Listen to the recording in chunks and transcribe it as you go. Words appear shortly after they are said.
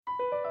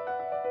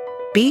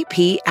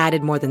BP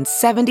added more than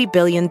 $70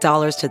 billion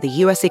to the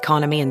U.S.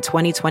 economy in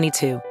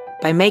 2022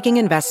 by making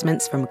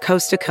investments from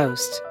coast to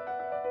coast.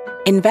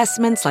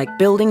 Investments like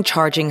building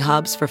charging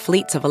hubs for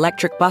fleets of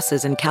electric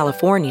buses in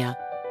California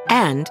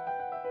and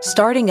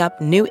starting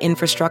up new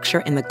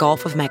infrastructure in the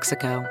Gulf of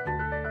Mexico.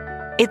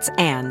 It's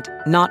and,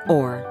 not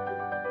or.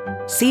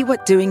 See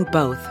what doing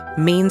both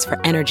means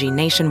for energy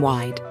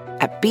nationwide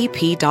at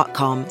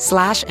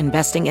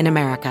bp.com/investing in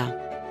America.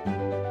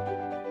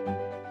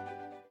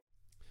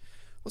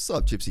 What's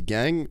up, Gypsy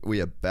Gang? We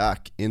are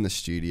back in the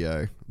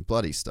studio. I'm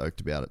bloody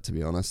stoked about it, to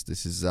be honest.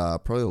 This is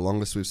probably the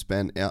longest we've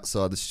spent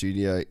outside the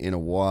studio in a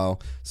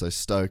while, so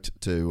stoked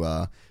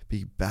to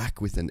be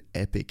back with an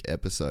epic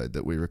episode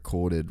that we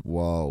recorded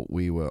while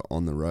we were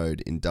on the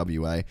road in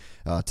WA.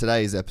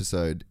 Today's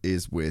episode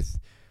is with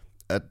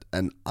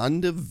an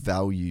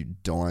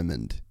undervalued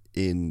diamond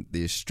in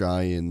the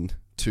Australian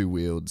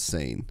two-wheeled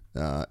scene.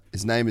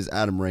 His name is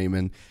Adam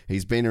Riemann.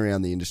 He's been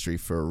around the industry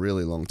for a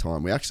really long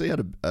time. We actually had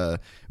it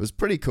was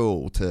pretty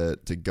cool to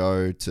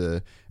go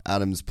to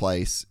Adam's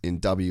place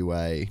in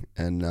WA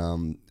and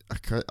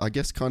I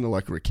guess kind of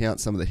like recount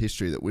some of the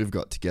history that we've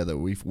got together.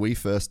 We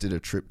first did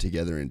a trip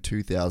together in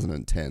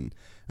 2010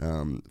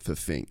 for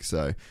Fink.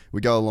 So we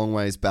go a long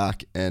ways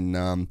back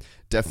and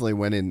definitely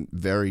went in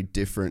very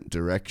different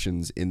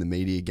directions in the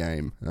media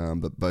game.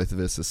 But both of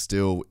us are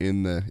still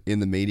in the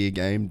media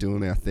game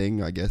doing our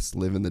thing, I guess,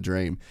 living the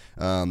dream.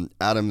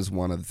 Adam's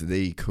one of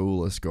the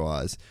coolest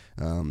guys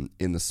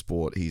in the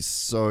sport. He's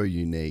so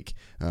unique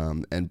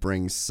and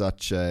brings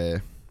such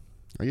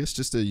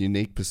just a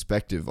unique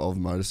perspective of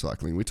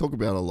motorcycling. We talk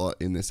about a lot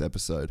in this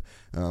episode,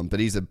 but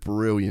he's a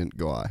brilliant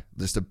guy,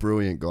 just a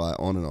brilliant guy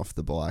on and off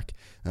the bike.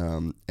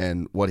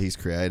 And what he's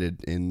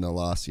created in the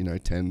last,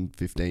 10,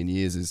 15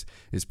 years is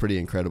pretty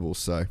incredible.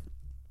 So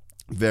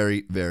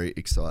very, very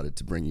excited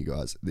to bring you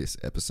guys this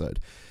episode.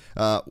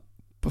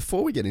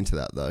 Before we get into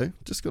that though,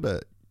 just got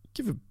to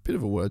give a bit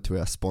of a word to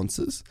our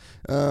sponsors.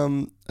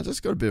 I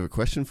just got a bit of a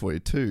question for you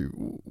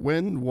too.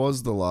 When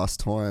was the last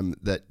time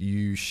that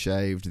you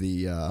shaved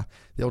the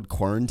old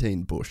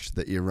quarantine bush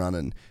that you're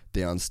running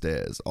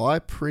downstairs? I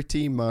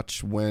pretty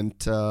much went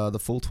the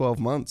full 12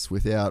 months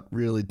without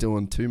really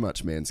doing too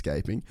much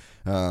manscaping.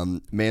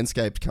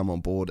 Manscaped come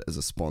on board as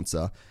a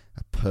sponsor.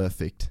 A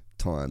perfect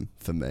time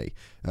for me.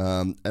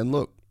 And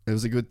look, it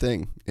was a good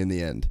thing in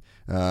the end.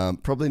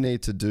 Probably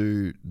need to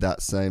do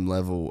that same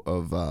level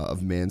of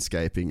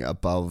manscaping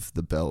above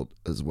the belt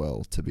as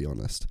well, to be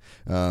honest.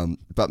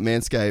 But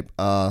Manscaped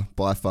are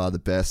by far the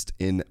best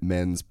in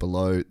men's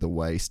below the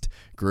waist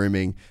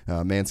grooming.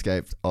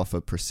 Manscaped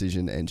offer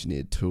precision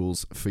engineered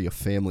tools for your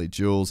family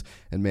jewels,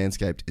 and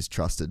Manscaped is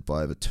trusted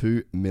by over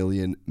 2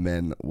 million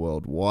men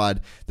worldwide.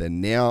 They're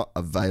now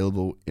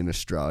available in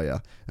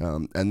Australia,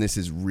 and this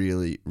is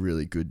really,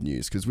 really good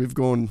news because we've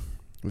gone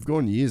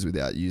years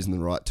without using the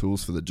right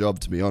tools for the job,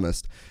 to be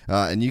honest.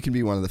 And you can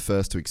be one of the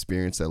first to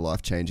experience their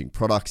life-changing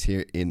products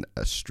here in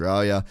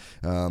Australia.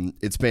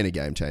 It's been a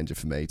game changer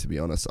for me, to be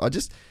honest.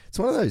 It's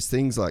one of those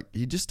things like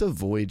you just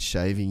avoid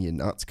shaving your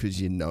nuts because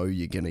you know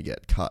you're going to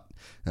get cut.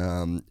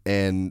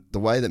 And the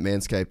way that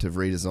Manscaped have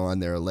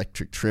redesigned their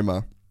electric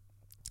trimmer,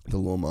 the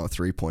Lawnmower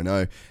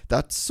 3.0,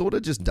 that sort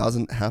of just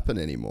doesn't happen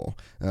anymore.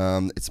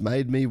 It's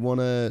made me want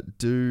to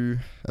do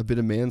a bit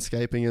of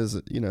manscaping as,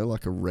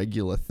 like a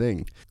regular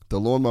thing. The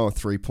Lawnmower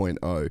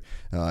 3.0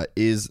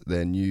 is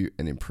their new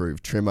and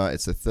improved trimmer.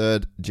 It's a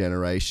third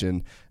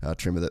generation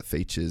trimmer that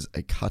features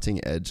a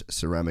cutting edge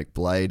ceramic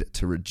blade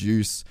to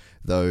reduce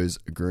those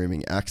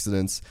grooming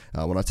accidents.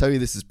 When I tell you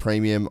this is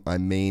premium, I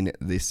mean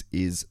this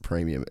is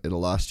premium.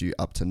 It'll last you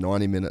up to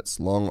 90 minutes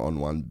long on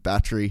one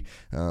battery,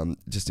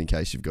 just in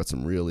case you've got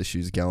some real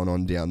issues going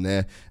on down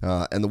there.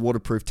 And the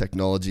waterproof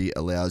technology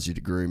allows you to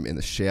groom in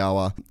the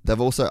shower.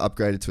 They've also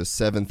upgraded to a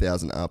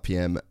 7,000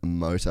 RPM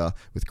motor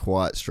with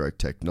quiet stroke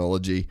technology.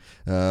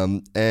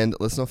 And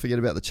let's not forget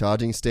about the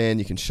charging stand.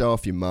 You can show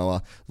off your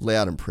mower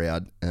loud and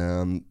proud,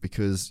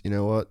 because you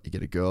know what? You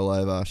get a girl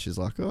over, she's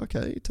like, oh,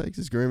 okay, he takes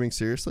his grooming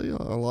seriously.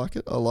 I like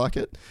it.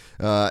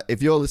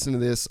 If you're listening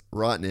to this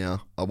right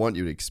now, I want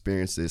you to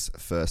experience this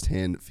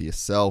firsthand for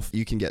yourself.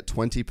 You can get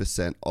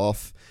 20%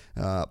 off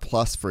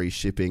plus free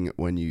shipping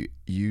when you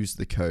use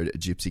the code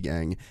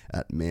GYPSYGANG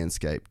at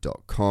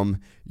manscaped.com.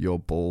 Your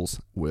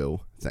balls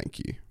will thank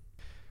you.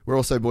 We're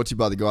also brought to you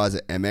by the guys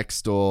at MX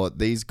Store.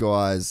 These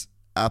guys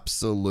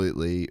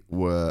absolutely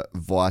were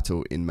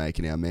vital in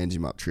making our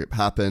Manjimup trip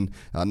happen.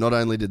 Not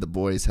only did the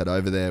boys head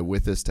over there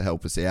with us to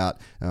help us out,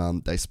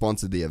 they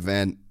sponsored the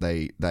event.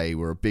 They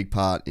were a big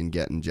part in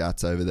getting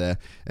Jats over there.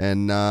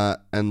 And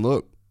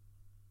look,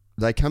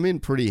 they come in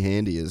pretty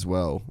handy as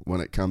well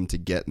when it come to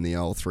getting the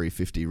old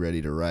 350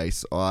 ready to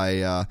race.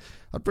 I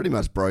pretty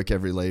much broke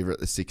every lever at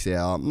the 6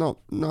 hour.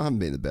 I haven't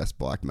been the best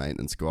bike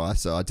maintenance guy,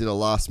 so I did a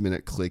last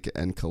minute click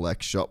and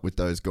collect shop with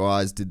those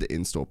guys, did the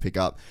in-store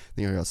pickup. I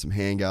think I got some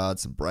handguards,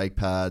 some brake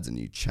pads, a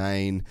new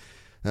chain.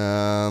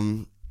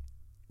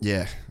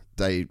 Yeah,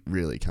 they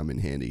really come in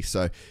handy.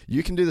 So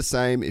you can do the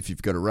same. If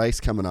you've got a race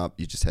coming up,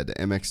 you just head to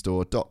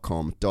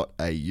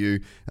mxstore.com.au.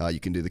 You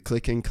can do the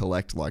click and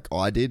collect like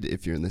I did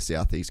if you're in the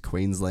southeast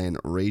Queensland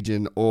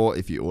region, or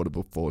if you order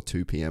before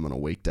 2 p.m. on a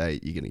weekday,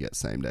 you're going to get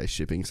same day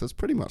shipping. So it's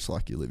pretty much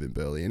like you live in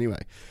Burleigh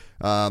anyway.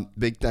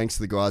 Big thanks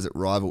to the guys at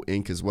Rival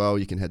Ink as well.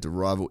 You can head to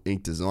Rival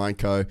Ink Design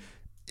Co.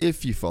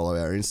 If you follow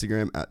our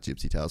Instagram at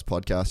Gypsy Tales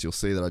Podcast, you'll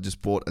see that I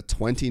just bought a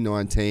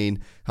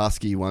 2019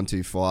 Husky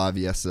 125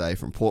 yesterday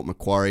from Port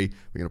Macquarie.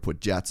 We're going to put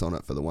Jats on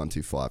it for the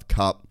 125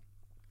 Cup.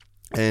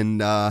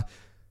 And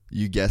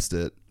you guessed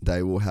it,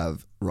 they will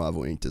have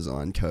Rival Ink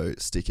Design Co.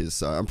 stickers.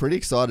 So I'm pretty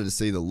excited to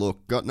see the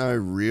look. Got no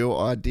real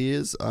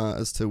ideas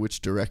as to which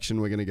direction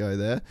we're going to go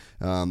there.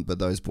 But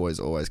those boys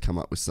always come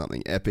up with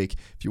something epic.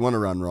 If you want to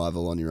run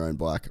Rival on your own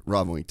bike,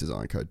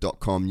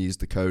 rivalinkdesignco.com. Use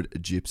the code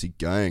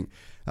GYPSYGOING.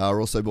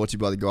 We're also brought to you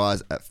by the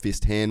guys at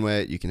Fist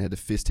Handwear. You can head to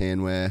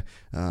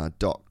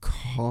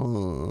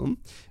fisthandwear.com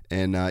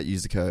and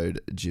use the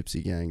code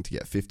GYPSYGANG to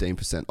get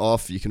 15%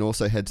 off. You can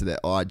also head to their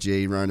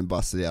IG. Ronan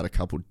busted out a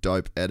couple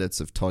dope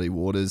edits of Toddy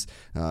Waters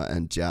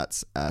and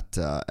Jats at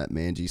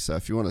Manji. So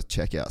if you want to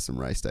check out some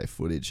race day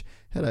footage,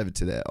 head over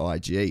to their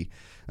IG.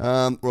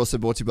 We're also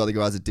brought to you by the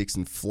guys at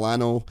Dixon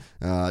Flannel,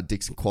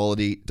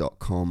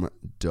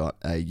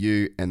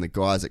 dixonquality.com.au, and the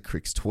guys at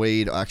Cricks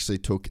Tweed. I actually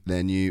took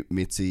their new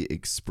Mitzi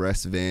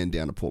Express van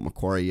down to Port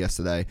Macquarie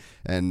yesterday,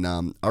 and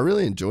I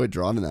really enjoyed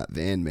driving that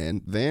van,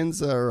 man.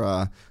 Vans are,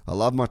 I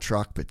love my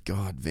truck, but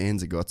God,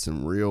 vans have got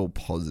some real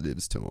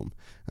positives to them.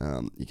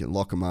 You can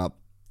lock them up.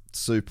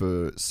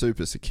 Super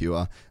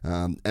secure,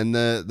 and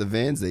the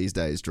vans these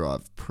days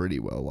drive pretty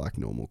well like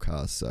normal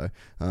cars, so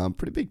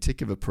pretty big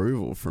tick of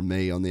approval from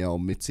me on the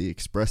old Mitzi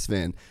Express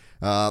van.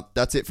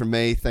 That's it from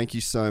me. Thank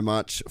you so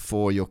much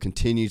for your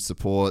continued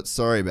support.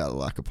 Sorry about the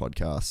lack of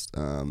podcast.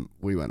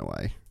 We went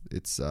away.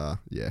 It's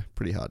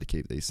pretty hard to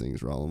keep these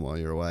things rolling while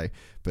you're away,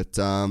 but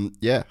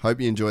hope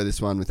you enjoy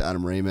this one with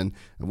Adam Riemann,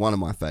 one of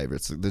my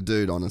favorites. The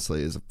dude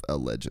honestly is a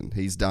legend.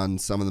 He's done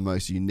some of the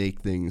most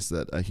unique things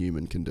that a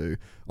human can do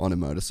on a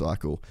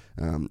motorcycle,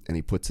 and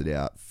he puts it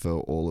out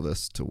for all of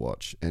us to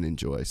watch and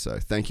enjoy. So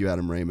thank you,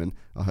 Adam Riemann.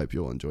 I hope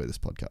you all enjoy this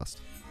podcast.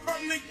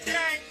 From the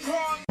gang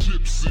called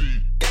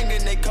Gypsy. Gang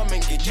and they come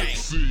and get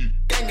Gypsy.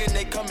 Gang and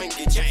they come and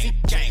get Gypsy.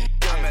 Gang.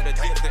 I met a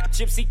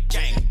Gypsy.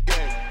 Gang.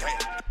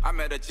 I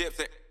met a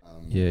Gypsy.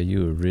 Yeah,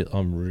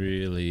 I'm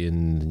really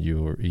in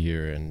your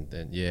ear, and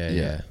then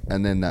yeah.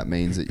 And then that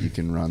means that you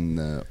can run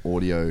the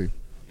audio,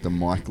 the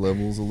mic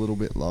levels a little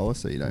bit lower,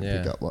 so you don't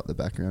pick up like the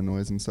background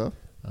noise and stuff.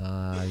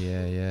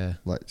 Yeah.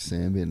 Like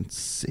Sam being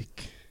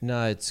sick.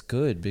 No, it's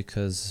good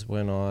because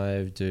when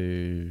I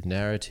do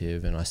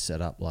narrative and I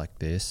set up like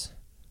this,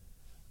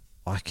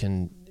 I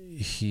can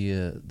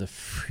hear the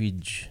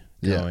fridge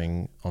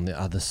going on the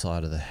other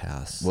side of the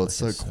house. Well,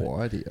 it's like so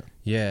quiet here.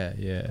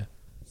 Yeah.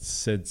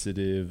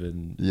 Sensitive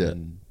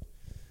and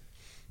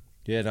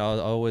I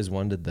always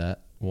wondered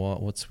that.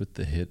 What's with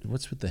the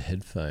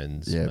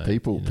headphones? Yeah, mate,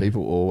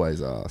 people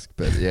always ask,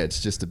 but yeah,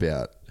 it's just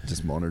about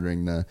just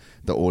monitoring the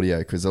audio,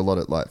 because a lot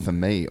of, like, for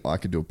me, I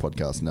could do a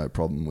podcast no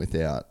problem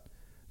without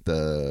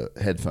the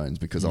headphones,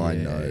 because I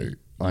know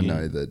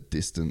the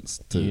distance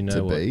to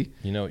be.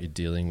 You know what you're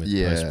dealing with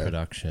post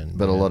production,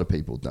 but a lot of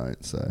people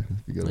don't, so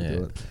you got to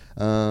do it.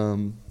 I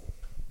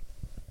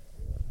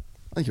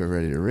think we're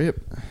ready to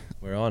rip.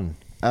 We're on.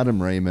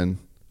 Adam Riemann,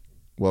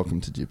 welcome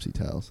to Gypsy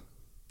Tales.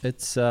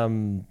 It's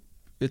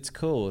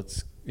cool.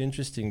 It's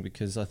interesting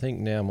because I think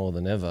now more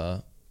than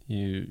ever,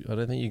 I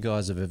don't think you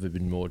guys have ever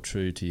been more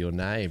true to your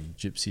name,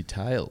 Gypsy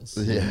Tales.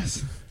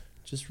 Yes.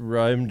 Just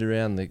roamed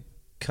around the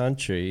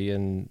country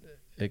and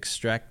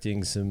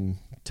extracting some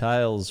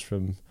tales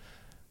from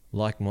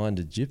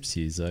like-minded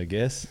gypsies, I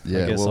guess.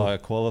 Yeah, I guess I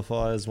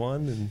qualify as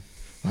one. And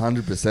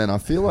 100%. I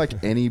feel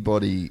like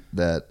anybody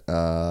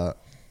that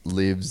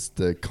lives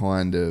the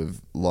kind of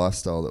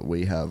lifestyle that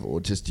we have,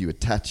 or just you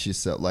attach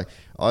yourself, like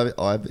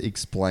I've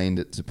explained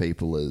it to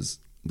people as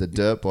the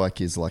dirt bike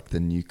is like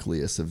the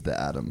nucleus of the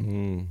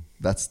atom.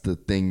 That's the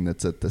thing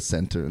that's at the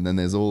center, and then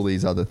there's all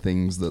these other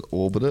things that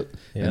orbit it,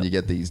 and you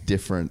get these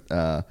different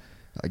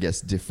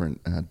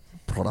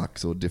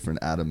products or different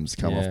atoms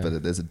come off,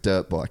 but there's a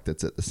dirt bike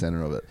that's at the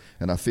center of it.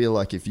 And I feel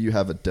like if you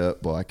have a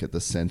dirt bike at the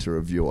center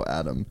of your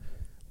atom,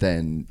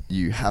 then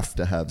you have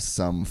to have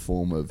some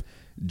form of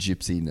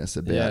gypsiness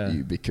about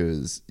you,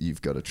 because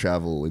you've got to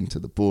travel into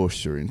the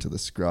bush or into the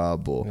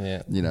scrub or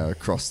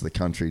across the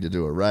country to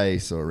do a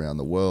race, or around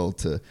the world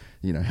to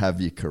have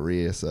your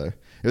career. So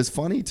it was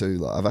funny too,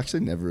 like, I've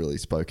actually never really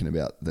spoken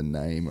about the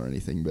name or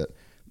anything, but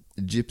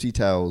Gypsy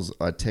Tales,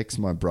 I text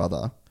my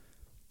brother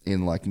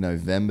in like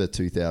November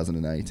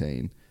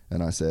 2018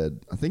 and I said,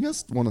 I think I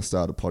want to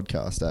start a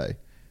podcast, And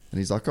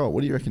he's like, oh,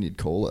 what do you reckon you'd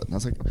call it? And I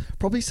was like,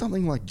 probably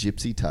something like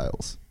Gypsy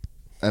Tales.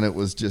 And it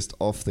was just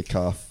off the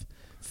cuff,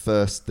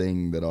 first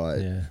thing that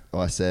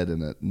I said,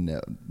 and it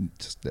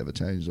just never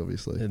changed,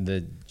 obviously.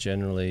 And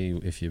generally,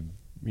 if you're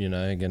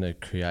going to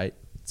create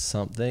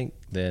something,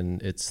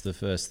 then it's the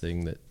first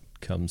thing that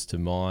comes to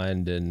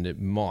mind, and it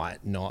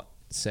might not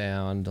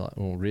sound like,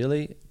 well,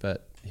 really,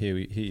 but here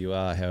you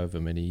are, however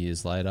many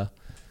years later.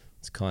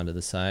 It's kind of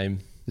the same.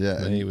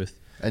 Yeah, me with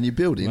and you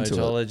build into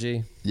motology.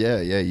 it. Yeah.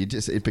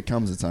 It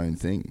becomes its own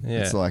thing. Yeah.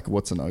 It's like,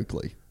 what's an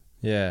Oakley?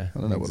 Yeah, I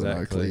don't know what an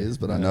Oakley is,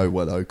 but I know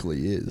what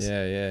Oakley is.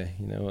 Yeah.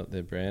 You know what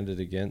they're branded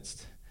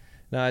against.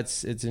 No,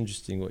 it's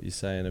interesting what you're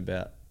saying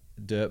about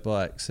dirt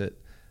bikes.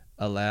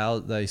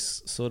 They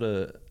sort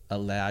of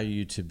allow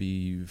you to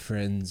be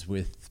friends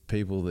with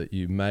people that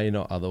you may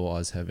not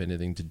otherwise have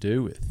anything to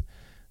do with.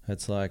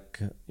 It's like,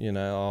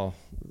 that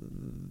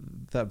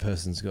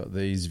person's got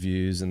these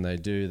views and they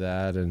do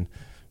that, and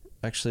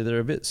actually they're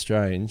a bit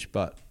strange,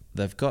 but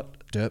they've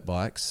got dirt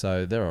bikes,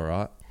 so they're all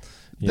right.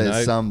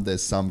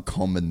 There's some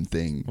common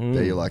thing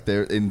that you're like,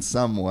 there in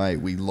some way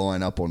we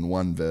line up on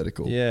one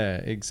vertical. Yeah,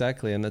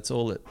 exactly, and that's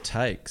all it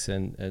takes,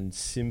 and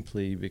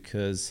simply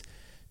because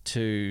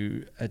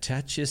to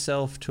attach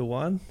yourself to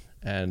one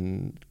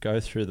and go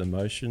through the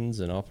motions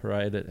and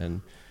operate it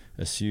and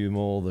assume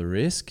all the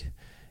risk,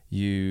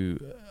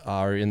 you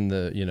are in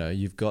the,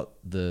 you've got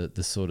the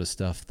sort of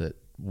stuff that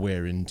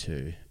we're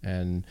into.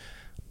 And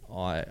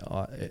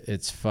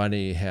it's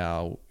funny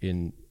how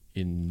in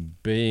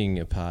being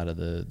a part of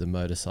the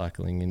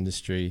motorcycling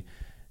industry,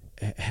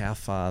 how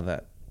far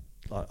that,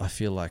 I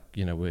feel like,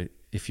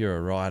 if you're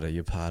a rider,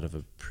 you're part of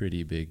a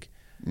pretty big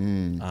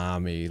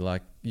army.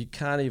 Like, you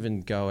can't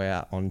even go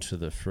out onto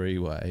the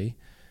freeway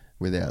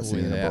without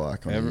seeing a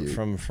bike on you.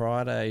 From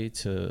Friday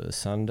to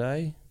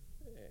Sunday,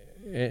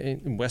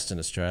 in Western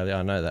Australia,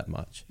 I know that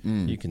much.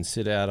 You can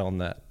sit out on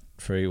that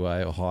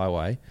freeway or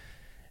highway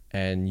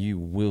and you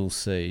will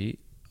see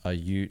a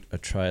ute, a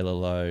trailer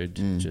load,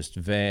 just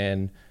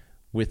van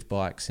with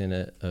bikes in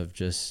it, of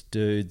just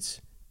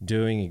dudes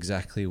doing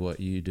exactly what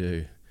you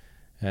do.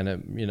 And,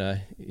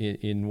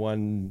 in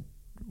one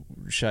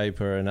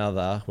shape or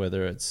another,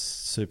 whether it's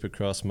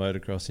supercross,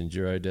 motocross,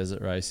 enduro,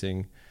 desert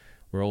racing,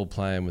 we're all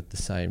playing with the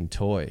same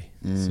toy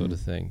sort of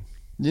thing.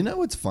 You know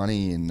what's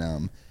funny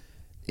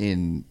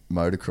in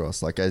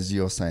motocross, like as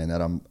you're saying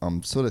that,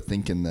 I'm sort of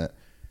thinking that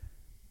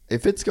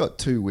if it's got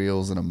two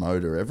wheels and a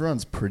motor,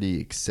 everyone's pretty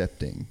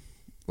accepting.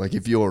 Like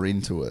if you're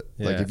into it,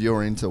 like if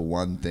you're into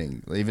one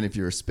thing, even if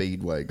you're a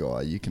speedway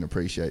guy, you can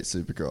appreciate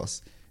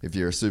supercross. If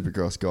you're a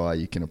supercross guy,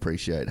 you can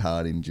appreciate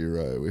hard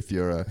enduro. If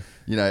you're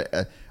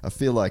I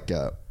feel like,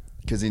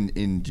 because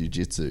in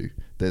jiu-jitsu,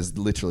 there's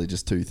literally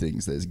just two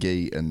things. There's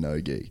gi and no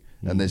gi.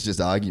 And there's just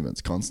arguments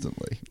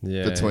constantly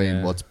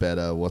between what's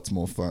better, what's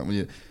more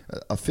fun.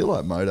 I feel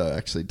like moto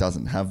actually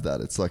doesn't have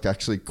that. It's like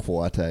actually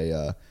quite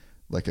a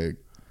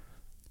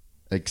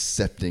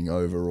accepting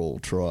overall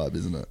tribe,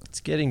 isn't it? It's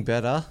getting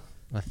better,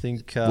 I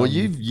think. Well,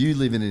 you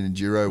live in an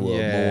enduro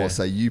world more,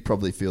 so you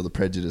probably feel the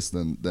prejudice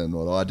than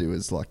what I do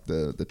as like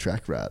the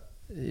track rat.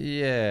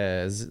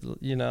 Yeah,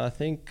 I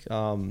think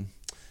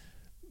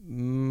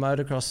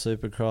motocross,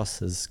 supercross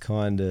has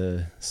kind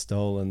of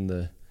stolen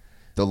the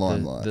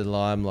limelight. The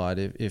limelight.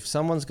 If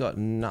someone's got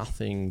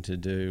nothing to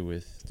do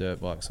with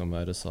dirt bikes or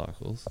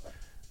motorcycles,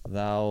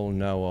 they'll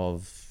know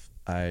of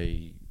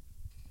a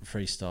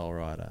freestyle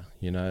rider,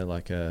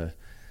 like a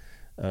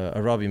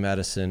Robbie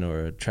Madison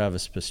or a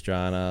Travis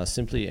Pastrana,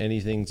 simply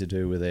anything to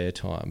do with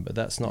airtime. But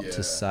that's not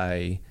to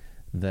say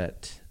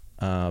that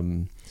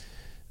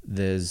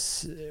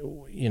there's,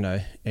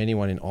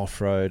 anyone in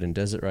off-road and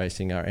desert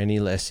racing are any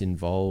less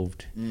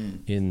involved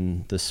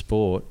in the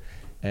sport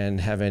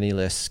and have any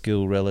less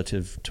skill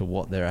relative to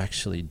what they're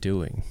actually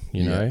doing,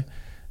 you know?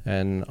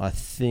 And I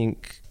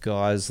think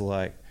guys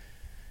like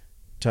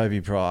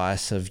Toby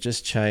Price have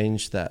just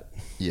changed that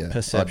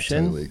perception.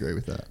 I totally agree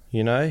with that.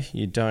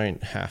 You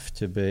don't have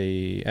to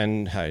be,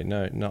 and hey,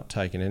 no, not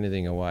taking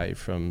anything away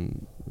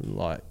from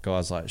like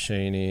guys like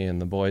Sheeny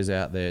and the boys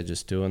out there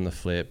just doing the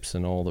flips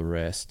and all the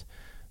rest.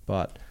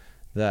 But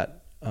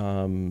that,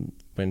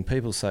 when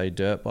people say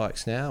dirt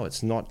bikes now,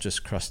 it's not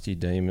just crusty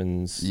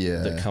demons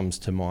that comes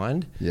to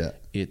mind. Yeah,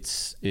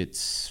 it's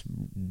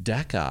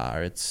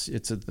Dakar. It's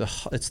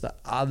the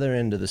other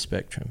end of the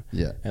spectrum.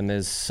 Yeah, and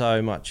there's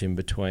so much in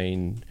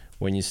between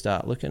when you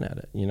start looking at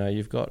it.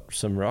 You've got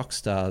some rock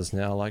stars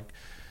now like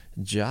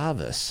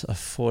Jarvis, a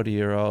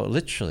 40-year-old.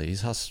 Literally,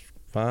 he's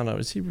Husqvarna.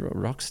 Is he a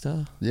rock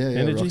star? Yeah,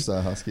 Energy?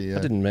 Rockstar Husky. Yeah,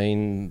 I didn't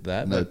mean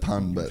that. No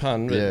pun, but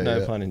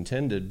no pun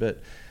intended.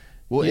 But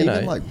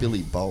even like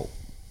Billy Bolt.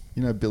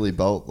 Billy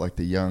Bolt, like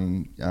the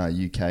young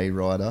UK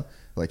rider,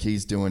 like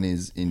he's doing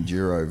his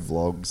enduro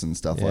vlogs and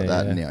stuff like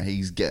that. And now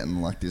he's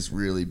getting like this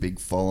really big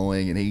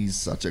following, and he's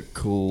such a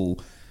cool,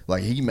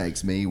 like he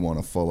makes me want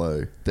to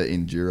follow the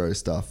enduro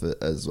stuff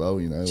as well.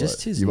 Just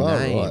like, his you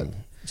name. Are right.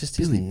 Just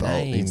Billy his Bolt,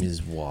 name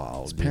is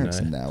wild. His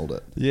parents nailed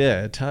it.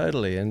 Yeah,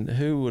 totally. And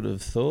who would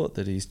have thought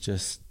that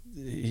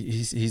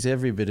he's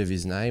every bit of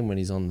his name when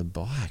he's on the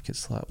bike.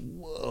 It's like,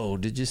 whoa,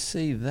 did you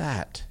see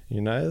that?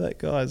 That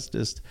guy's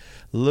just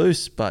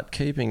loose but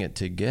keeping it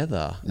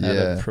together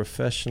at a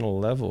professional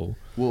level.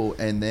 Well,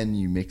 and then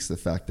you mix the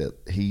fact that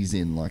he's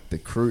in like the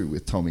crew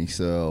with Tommy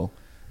Searle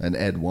and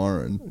Ed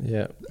Warren.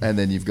 Yeah. And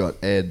then you've got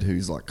Ed,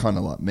 who's like kind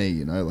of like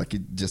me, like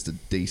just a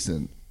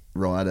decent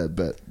rider,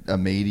 but a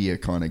media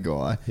kind of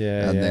guy.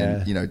 Yeah, and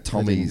then, you know,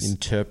 Tommy's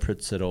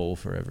interprets it all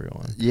for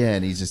everyone. Yeah,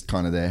 and he's just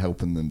kind of there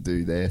helping them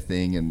do their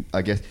thing, and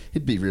I guess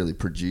he'd be really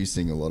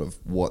producing a lot of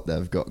what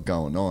they've got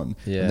going on.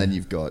 Yeah. And then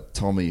you've got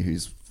Tommy,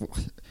 he's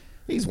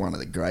one of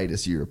the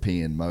greatest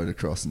European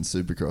motocross and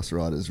supercross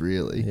riders,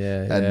 really.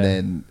 Yeah,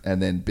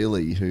 and then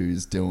Billy,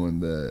 who's doing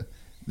the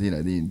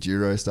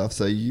enduro stuff.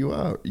 So you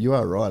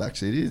are right.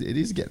 Actually, it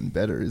is getting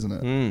better, isn't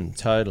it?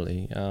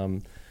 Totally.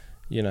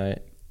 You know,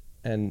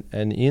 and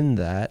in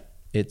that,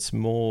 it's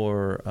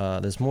more.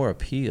 There's more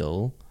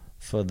appeal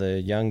for the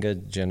younger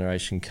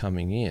generation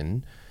coming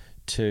in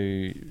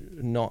to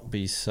not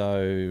be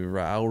so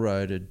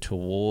railroaded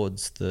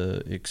towards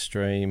the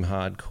extreme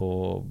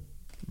hardcore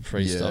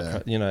freestyle.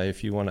 Yeah. You know,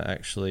 if you want to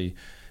actually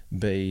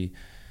be,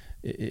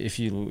 if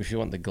you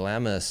want the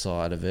glamour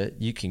side of it,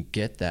 you can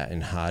get that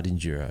in hard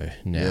enduro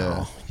now.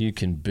 Yeah. You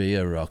can be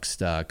a rock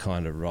star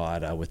kind of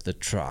rider with the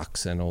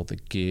trucks and all the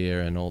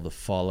gear and all the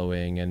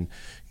following, and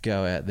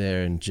go out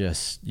there and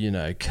just, you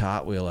know,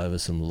 cartwheel over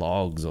some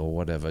logs or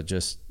whatever.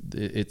 Just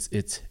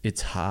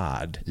it's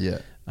hard. Yeah.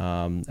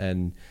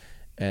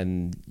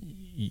 And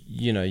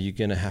you know, you're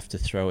going to have to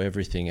throw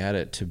everything at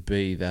it to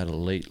be that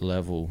elite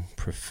level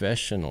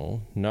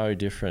professional, no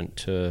different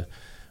to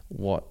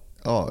what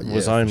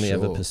was only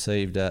ever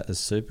perceived as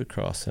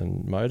supercross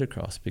and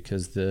motocross,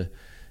 because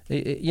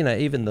you know,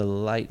 even the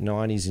late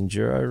 90s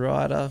enduro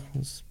rider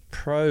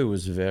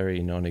was very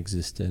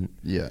non-existent.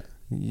 Yeah.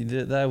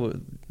 They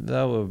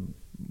were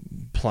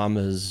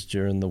plumbers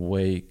during the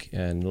week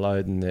and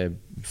loading their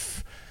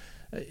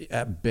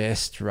at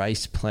best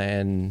race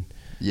plan,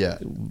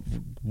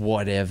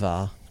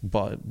 whatever,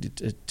 but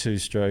a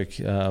two-stroke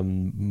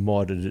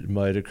modded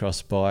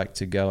motocross bike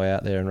to go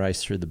out there and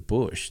race through the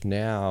bush.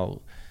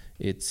 Now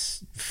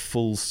it's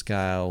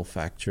full-scale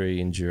factory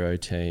enduro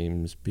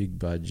teams, big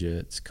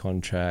budgets,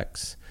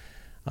 contracts,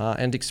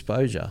 and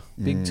exposure,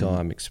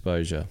 big-time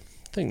exposure.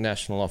 I think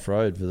National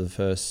Off-Road, for the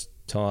first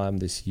time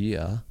this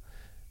year,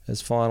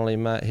 has finally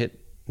hit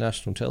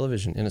national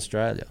television in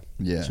Australia,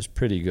 which is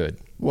pretty good.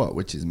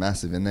 Which is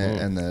massive in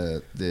there, and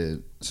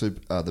the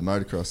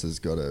motocross has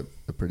got a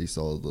pretty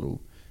solid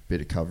little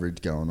bit of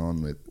coverage going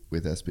on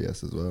with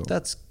SBS as well.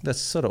 That's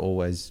sort of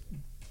always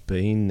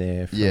been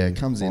there. From it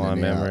comes in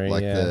and memory, out.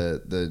 Like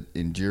the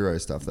enduro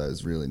stuff, though,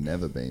 has really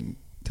never been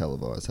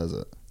televised, has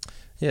it?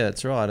 Yeah,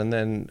 that's right. And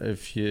then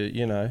if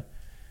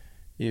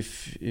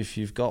if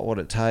you've got what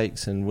it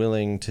takes and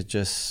willing to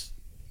just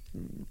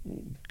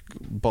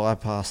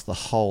bypass the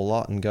whole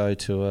lot and go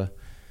to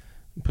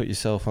put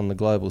yourself on the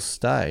global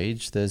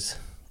stage, there's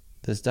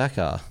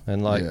Dakar,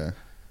 and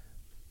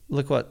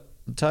look what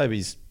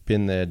Toby's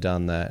been there,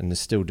 done that, and is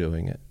still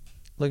doing it.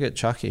 Look at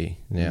Chucky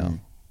now.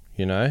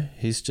 You know,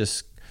 he's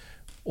just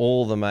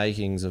all the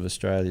makings of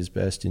Australia's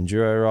best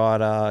enduro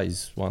rider.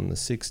 He's won the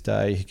 6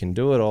 day. He can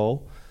do it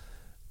all,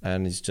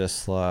 and he's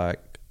just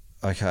like,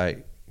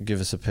 okay, give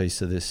us a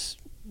piece of this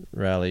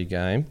rally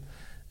game.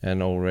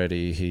 And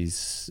already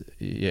he's,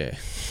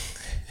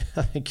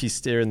 I think he's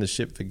steering the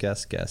ship for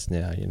gas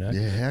now, you know.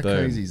 Yeah, how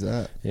crazy is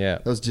that? Yeah.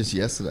 That was just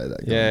yesterday,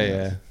 that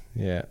guy.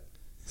 Yeah.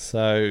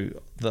 So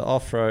the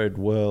off-road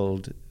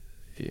world,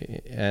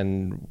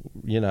 and,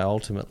 you know,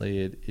 ultimately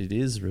it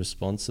is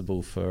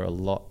responsible for a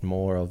lot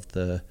more of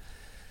the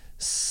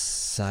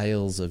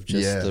sales of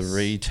just the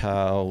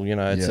retail. You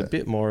know, it's a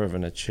bit more of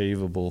an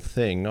achievable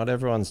thing. Not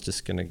everyone's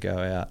just going to go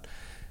out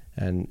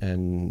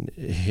and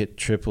hit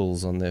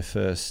triples on their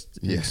first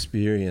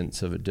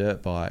experience of a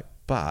dirt bike,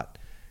 but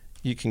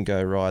you can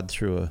go ride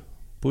through a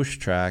bush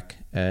track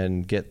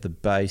and get the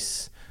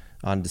base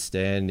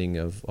understanding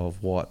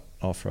of what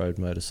off-road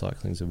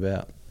motorcycling is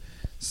about.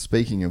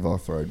 Speaking of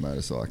off-road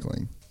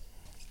motorcycling,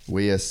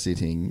 we are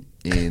sitting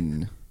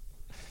in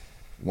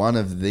one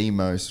of the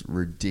most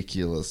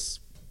ridiculous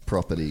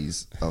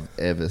properties I've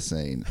ever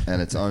seen,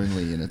 and it's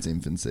only in its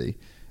infancy.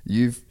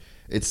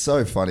 It's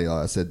so funny,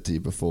 like I said to you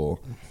before,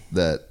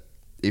 that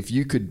if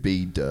you could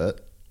be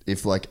dirt,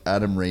 if like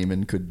Adam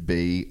Riemann could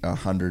be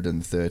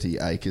 130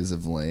 acres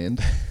of land,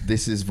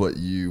 this is what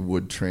you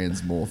would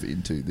transmorph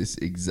into, this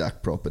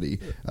exact property.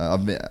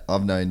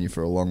 I've known you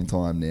for a long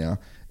time now,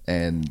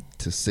 and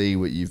to see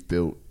what you've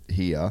built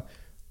here,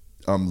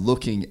 I'm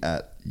looking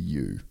at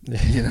you.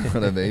 You know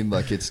what I mean?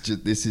 Like,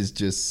 this is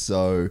just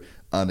so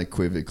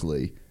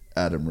unequivocally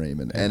Adam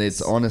Riemann, and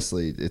it's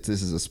honestly, this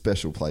is a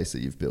special place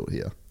that you've built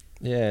here.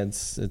 Yeah,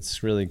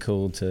 it's really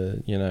cool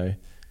to, you know,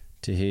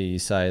 to hear you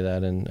say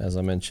that. And as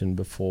I mentioned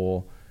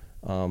before,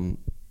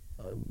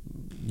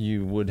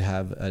 you would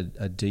have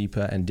a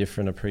deeper and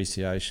different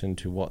appreciation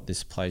to what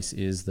this place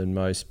is than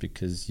most,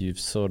 because you've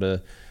sort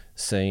of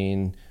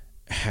seen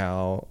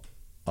how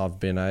I've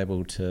been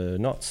able to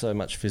not so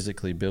much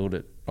physically build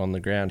it on the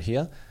ground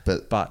here,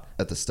 but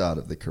at the start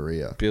of the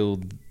career,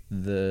 build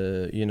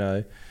the, you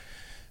know,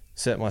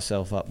 set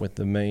myself up with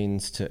the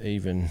means to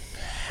even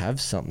have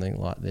something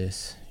like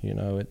this. You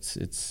know,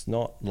 it's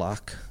not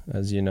luck,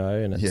 as you know,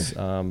 and it's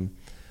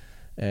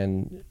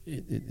and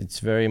it's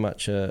very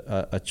much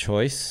a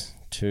choice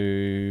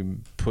to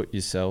put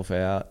yourself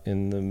out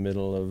in the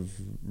middle of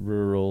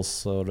rural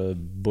sort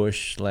of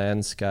bush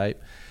landscape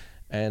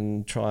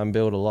and try and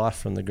build a life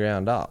from the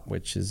ground up,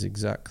 which is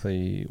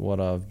exactly what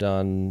I've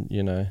done,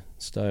 you know,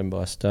 stone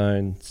by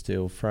stone,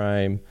 steel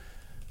frame,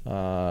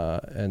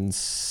 and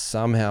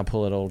somehow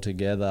pull it all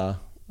together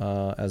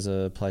as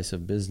a place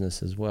of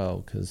business as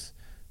well. Because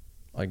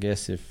I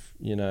guess if,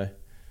 you know,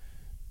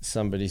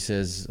 somebody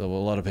says, well, a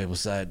lot of people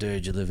say,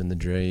 dude, you live in the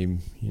dream,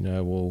 you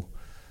know, well,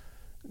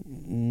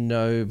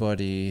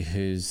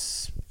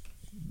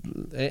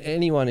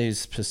 anyone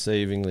who's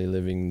perceivingly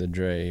living the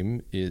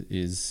dream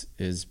is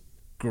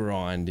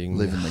grinding,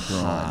 living the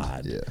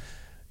hard, grind, yeah.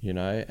 You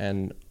know,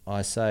 and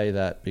I say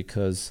that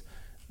because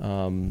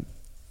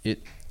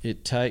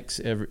it takes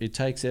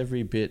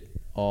every bit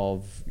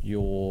of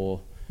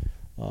your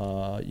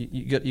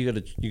you got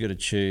to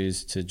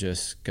choose to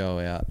just go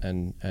out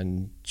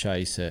and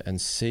chase it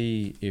and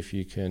see if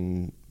you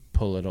can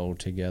pull it all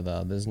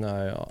together. There's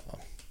no,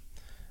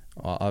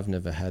 I've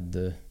never had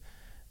the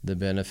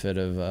benefit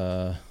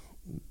of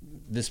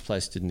this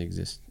place didn't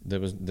exist. There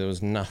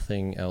was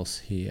nothing else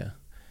here,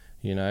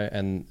 you know,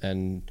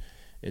 and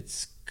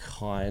it's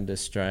kind of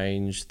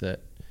strange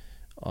that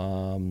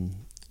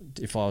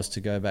if I was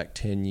to go back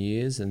 10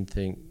 years and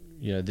think,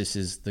 you know, this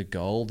is the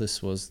goal,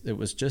 it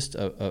was just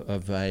a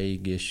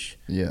vague-ish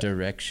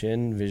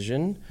direction,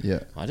 vision. Yeah.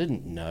 I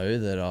didn't know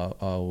that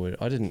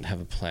I didn't have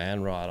a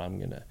plan, right,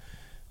 I'm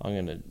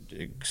gonna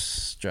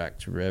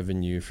extract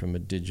revenue from a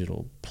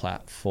digital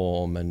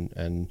platform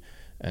and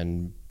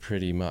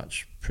pretty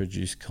much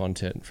produce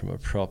content from a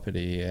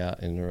property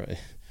out in.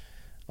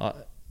 I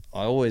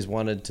always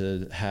wanted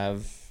to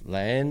have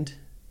land.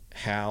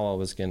 How I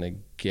was going to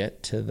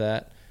get to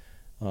that,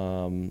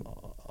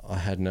 I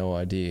had no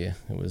idea.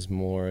 It was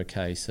more a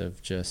case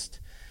of just.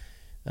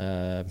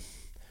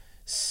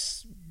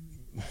 It's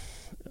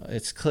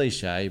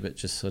cliche, but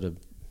just sort of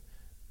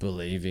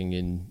believing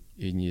in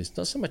you,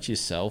 not so much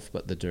yourself,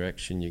 but the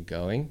direction you're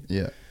going.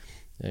 Yeah.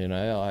 You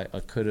know, I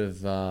could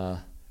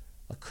have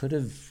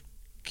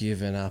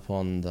given up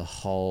on the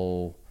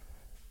whole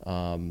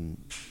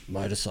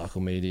motorcycle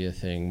media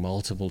thing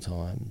multiple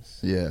times.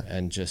 Yeah.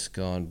 And just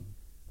gone,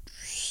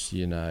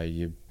 you know,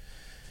 you're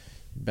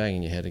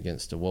banging your head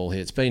against a wall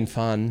here. It's been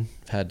fun,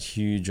 had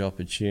huge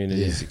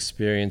opportunities,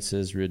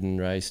 experiences, ridden,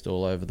 raced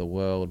all over the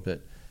world,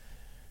 but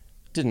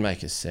didn't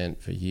make a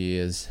cent for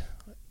years.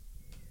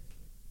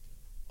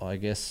 I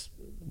guess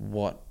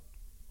what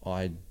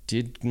I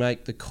did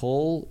make the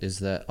call is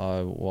that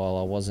while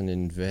I wasn't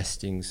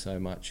investing so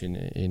much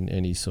in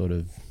any sort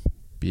of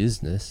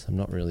business, I'm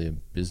not really a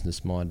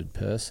business-minded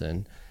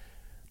person,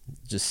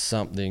 just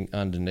something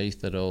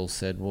underneath it all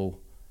said, well,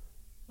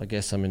 I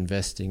guess I'm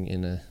investing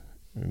in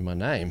my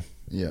name,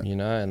 you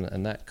know,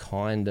 and that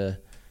kind of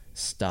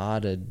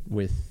started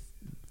with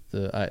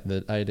the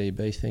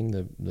ADB thing,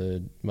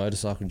 the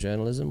motorcycle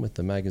journalism with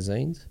the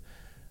magazines.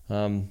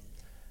 I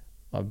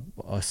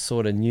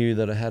sort of knew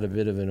that I had a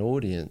bit of an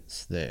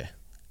audience there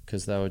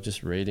because they were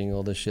just reading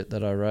all the shit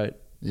that I wrote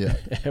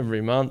every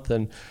month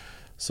and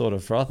sort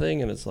of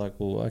frothing. And it's like,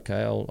 well,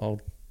 okay,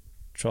 I'll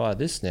try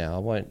this now. I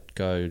won't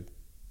go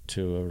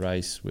to a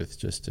race with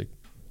just a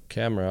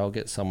camera. I'll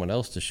get someone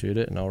else to shoot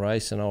it and I'll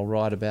race and I'll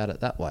write about it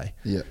that way.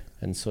 Yeah.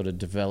 And sort of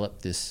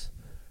develop this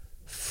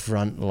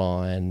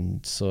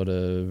frontline sort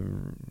of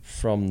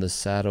from the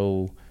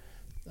saddle,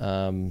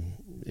 you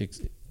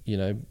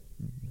know,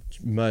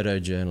 moto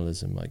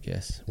journalism, I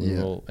guess.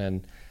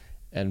 And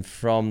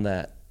from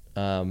that,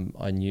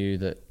 I knew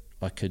that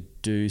I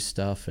could do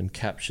stuff and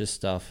capture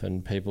stuff,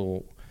 and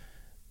people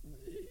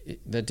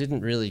they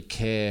didn't really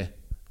care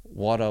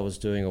what I was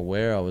doing or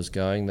where I was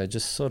going. They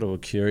just sort of were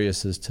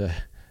curious as to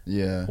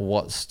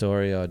what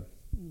story I'd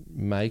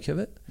make of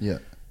it. Yeah.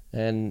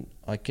 And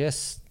I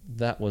guess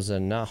that was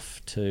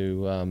enough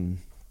to,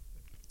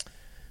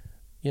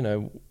 you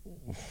know,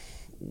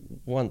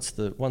 once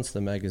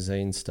the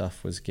magazine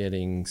stuff was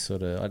getting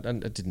sort of, I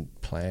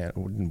didn't plan, I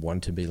wouldn't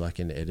want to be like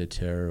an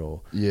editor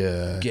or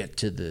get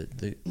to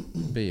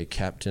be a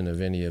captain of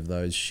any of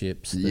those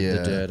ships.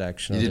 The dirt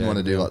action. You didn't want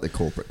to do like the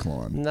corporate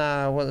climb.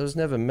 No, well, it was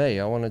never me.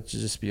 I wanted to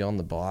just be on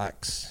the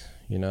bikes,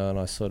 you know. And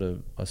I sort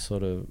of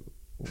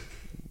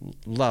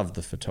loved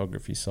the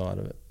photography side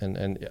of it.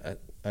 And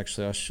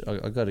actually,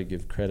 I got to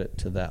give credit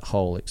to that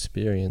whole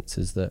experience.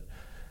 Is that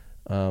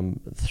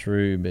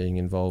through being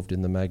involved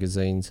in the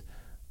magazines,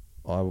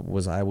 I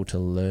was able to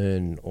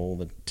learn all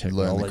the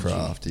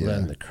technology,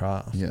 learn the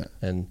craft.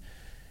 And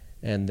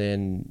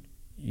then,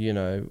 you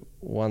know,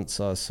 once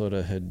I sort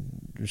of had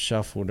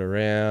shuffled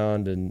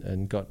around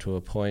and got to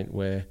a point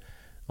where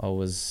I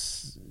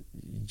was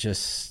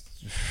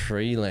just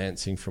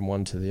freelancing from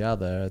one to the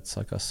other, it's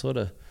like I sort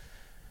of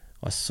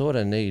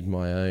need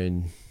my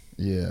own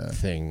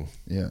thing.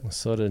 Yeah. I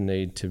sort of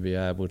need to be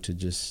able to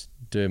just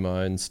do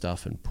my own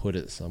stuff and put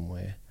it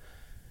somewhere.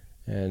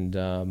 And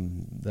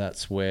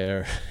that's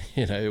where,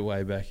 you know,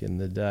 way back in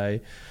the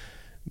day,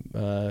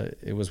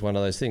 it was one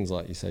of those things,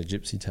 like you say,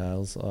 Gypsy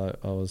Tales. I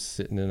was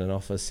sitting in an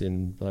office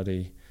in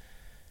bloody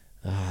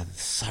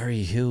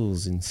Surrey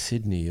Hills in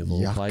Sydney, of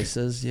all Yuck.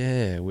 places.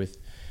 Yeah, with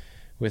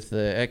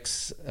the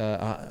ex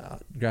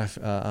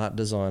art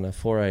designer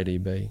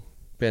 4ADB,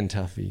 Ben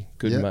Tuffy,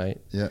 good mate.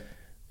 Yeah.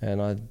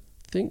 And I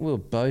think we were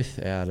both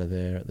out of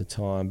there at the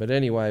time. But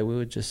anyway, we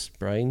were just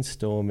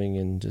brainstorming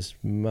and just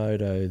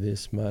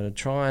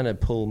trying to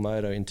pull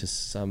Moto into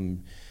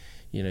some,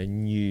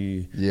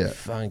 new,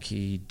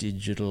 funky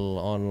digital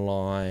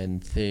online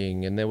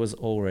thing. And there was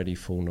already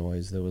Full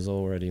Noise. There was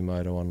already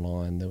Moto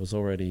Online. There was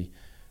already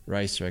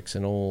RacerX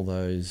and all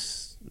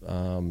those.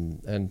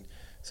 And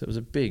so it was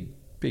a big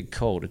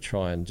call to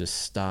try and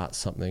just start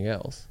something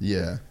else.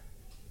 Yeah.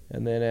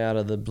 And then out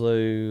of the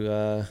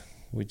blue,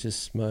 we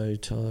just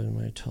Motology.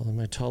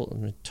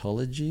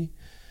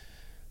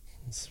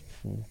 It's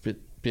a bit.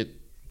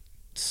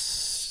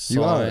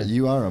 You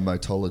are a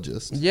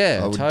motologist.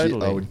 Yeah,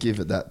 totally. I would give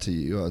it that to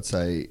you. I'd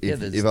say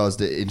if I was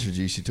to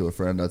introduce you to a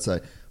friend, I'd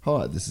say,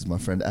 "Hi, this is my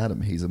friend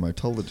Adam. He's a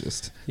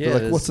motologist." Yeah,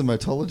 They're like, what's a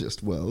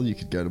motologist? Well, you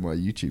could go to my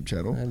YouTube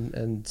channel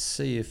and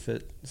see if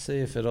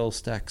it all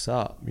stacks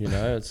up.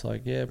 It's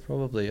like, yeah,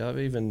 probably.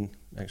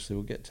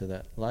 We'll get to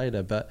that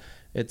later. But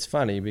it's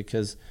funny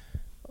because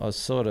I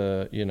sort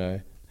of,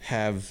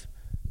 have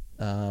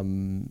a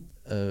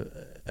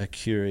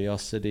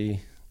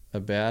curiosity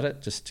about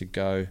it, just to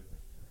go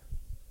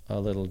a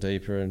little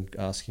deeper and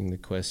asking the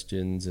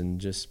questions and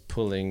just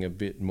pulling a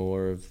bit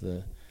more of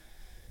the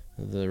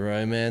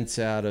romance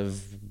out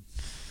of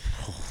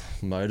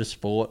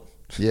motorsport.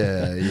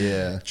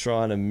 Yeah.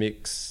 trying to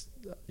mix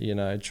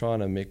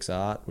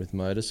art with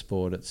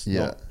motorsport. It's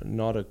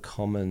not a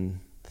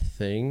common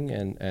thing,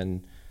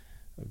 and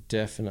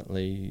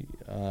definitely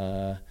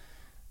I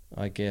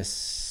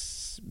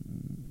guess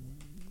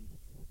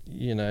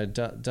I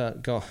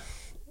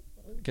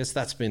guess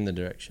that's been the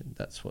direction.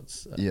 That's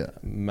what's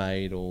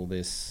made all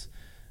this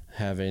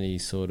have any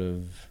sort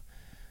of,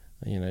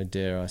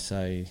 dare I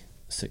say,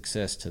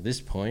 success to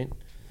this point.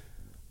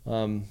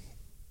 But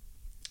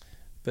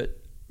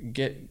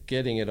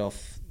getting it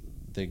off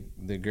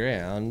the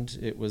ground,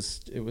 it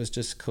was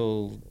just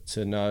cool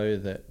to know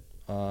that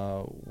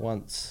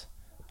once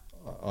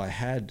I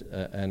had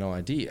an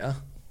idea,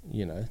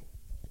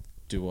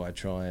 do I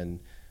try and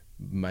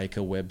make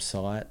a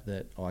website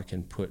that I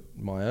can put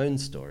my own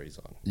stories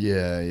on?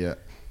 Yeah.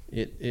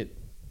 It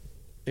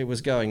was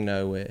going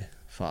nowhere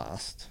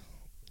fast,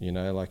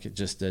 like it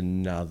just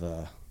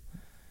another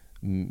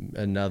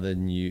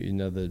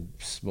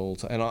small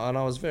and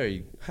I was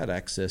had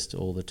access to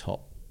all the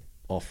top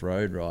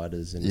off-road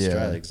riders in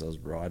Australia, because I was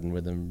riding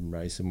with them,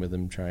 racing with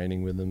them,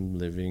 training with them,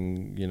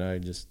 living,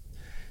 just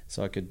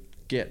so I could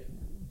get,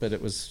 but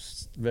it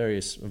was a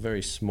very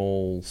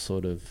small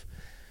sort of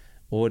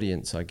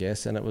audience, I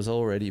guess, and it was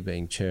already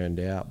being churned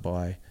out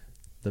by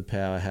the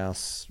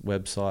powerhouse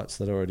websites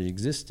that already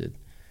existed.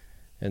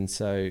 And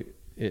so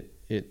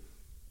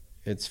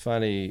it's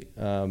funny,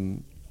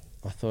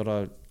 I thought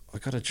I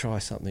got to try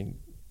something,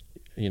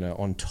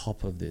 on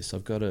top of this.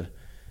 I've got to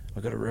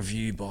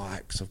review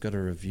bikes, I've got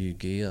to review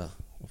gear,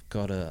 I've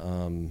got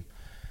to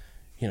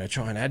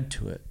try and add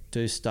to it,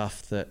 do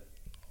stuff that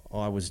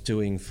I was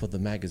doing for the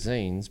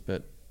magazines,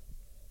 but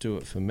do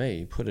it for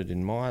me, put it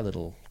in my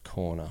little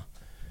corner.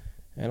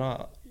 And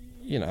I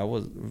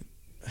was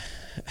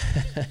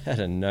had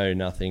a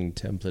know-nothing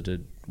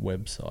templated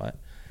website.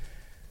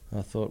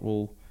 I thought,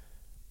 well,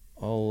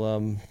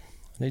 I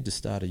need to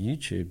start a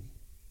YouTube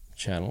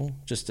channel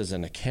just as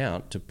an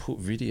account to put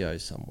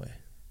videos somewhere.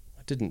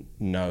 I didn't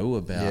know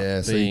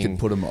about so you could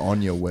put them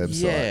on your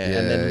website.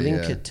 And then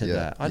link it to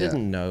that. I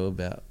didn't know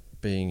about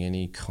being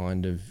any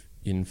kind of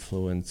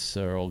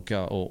influencer or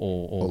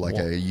like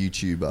a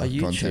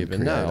YouTuber. Content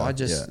creator. No, I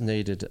just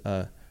needed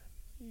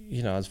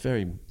it's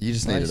very. You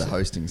just needed a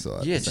hosting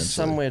site. Yeah, just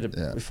somewhere to.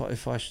 Yeah. If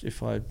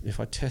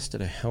I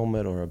tested a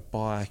helmet or a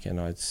bike and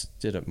I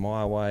did it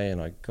my way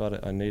and I got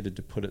it, I needed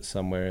to put it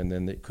somewhere and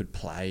then it could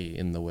play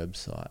in the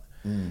website.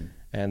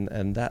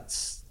 And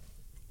that's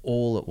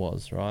all it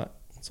was, right?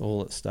 That's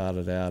all it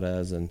started out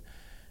as, and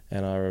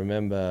I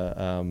remember,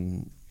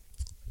 I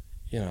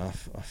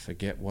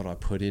forget what I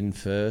put in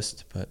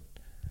first, but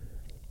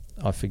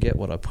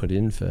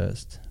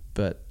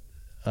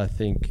I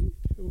think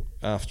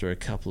after a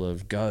couple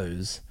of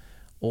goes,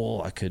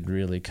 all I could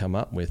really come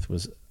up with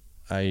was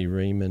a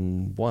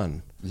Riemann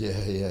 1.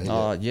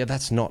 Yeah,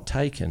 that's not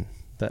taken.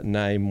 That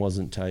name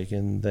wasn't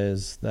taken.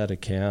 There's that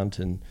account,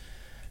 and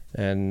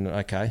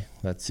okay,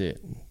 that's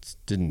it. It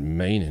didn't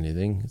mean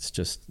anything. It's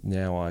just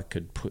now I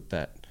could put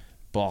that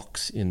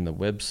box in the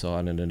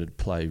website and it'd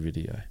play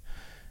video.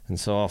 And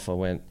so off I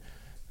went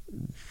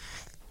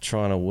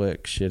trying to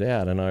work shit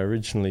out, and I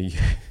originally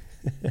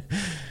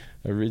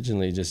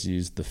just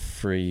used the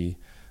free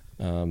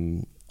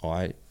iMovie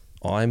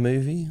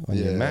on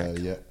your Mac.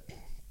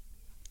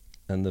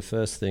 And the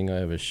first thing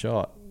I ever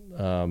shot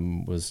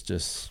was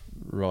just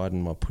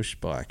riding my push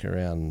bike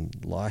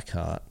around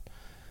Leichhardt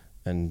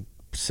and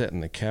setting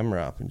the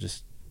camera up and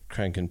just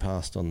cranking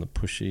past on the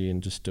pushy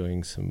and just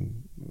doing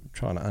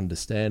trying to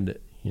understand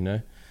it,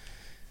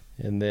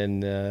 And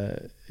then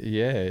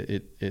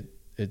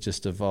it it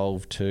just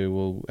evolved to,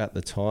 well, at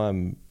the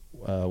time,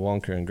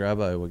 Wonka and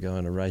Grabo were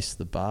going to race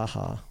the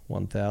Baja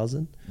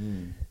 1000.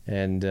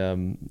 And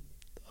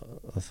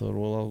I thought,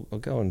 well, I'll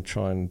go and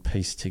try and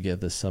piece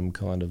together some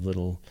kind of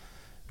little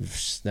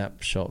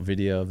snapshot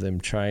video of them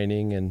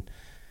training, and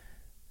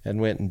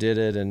went and did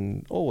it,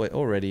 and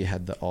already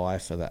had the eye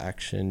for the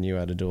action, knew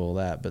how to do all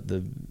that, but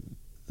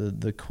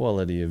the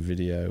quality of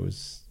video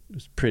was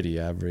pretty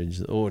average.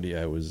 The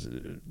audio was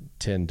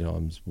 10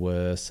 times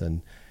worse,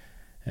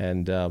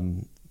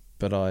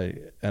 but I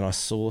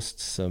sourced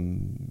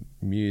some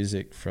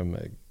music from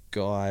a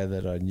guy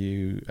that I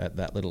knew at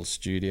that little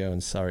studio in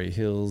Surrey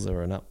Hills,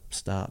 or an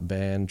upstart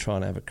band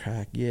trying to have a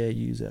crack. Yeah,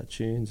 use our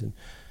tunes. And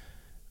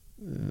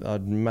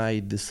I'd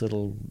made this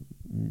little,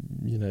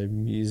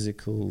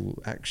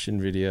 musical action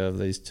video of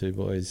these two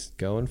boys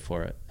going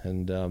for it.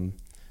 And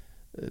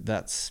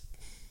that's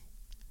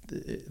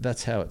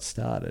how it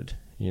started,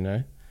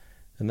 And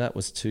that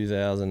was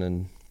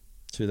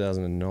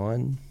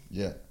 2009.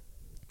 Yeah.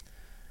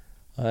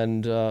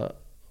 And I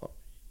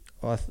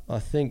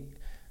think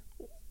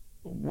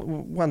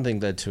one thing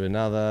led to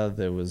another.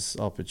 There was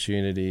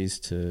opportunities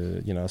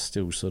to,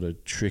 still sort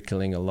of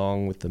trickling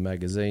along with the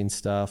magazine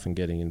stuff and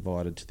getting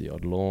invited to the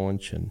odd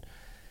launch and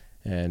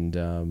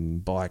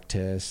bike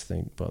tests. I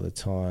think by the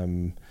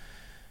time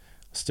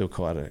still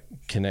quite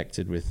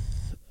connected with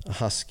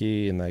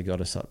Husky, and they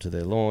got us up to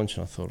their launch,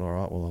 and I thought, all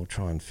right, well, I'll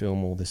try and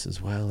film all this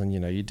as well. And,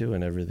 you're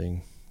doing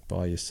everything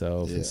by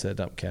yourself and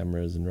setting up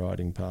cameras and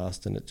riding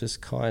past, and it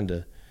just kind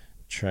of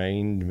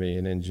trained me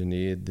and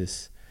engineered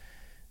this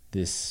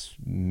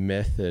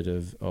method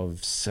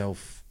of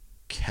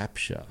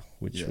self-capture,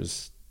 which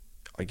was,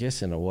 I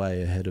guess, in a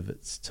way ahead of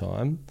its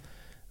time.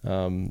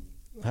 I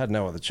had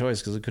no other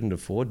choice because I couldn't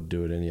afford to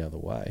do it any other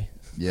way.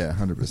 Yeah,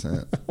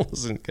 100%. I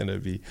wasn't going to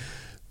be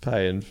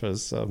paying for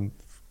some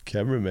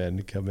cameraman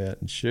to come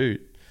out and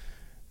shoot.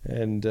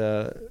 And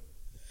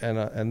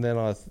then there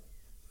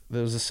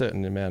was a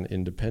certain amount of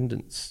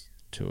independence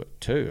to it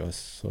too. I was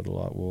sort of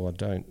like, well,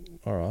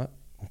 all right,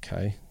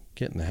 okay,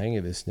 getting the hang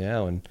of this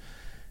now.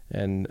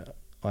 And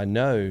I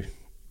know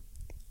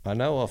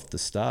off the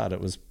start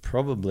it was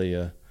probably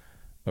a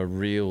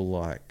real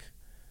like,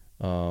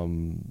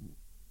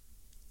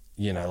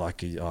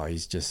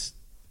 he's just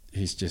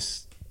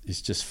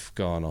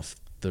gone off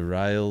the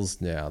rails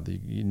now.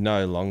 You're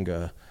no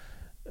longer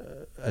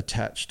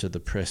attached to the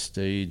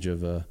prestige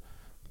of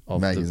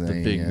magazine,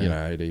 the big,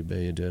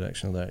 ADB or Dirt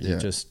Action, that. You're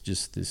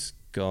just this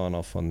gone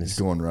off on this.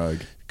 Gone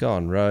rogue,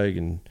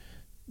 and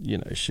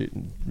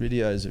shooting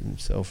videos of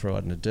himself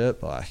riding a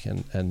dirt bike,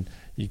 and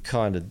you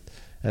kind of,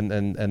 and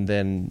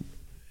then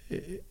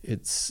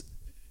it's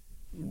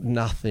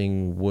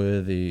nothing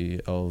worthy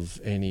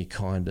of any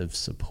kind of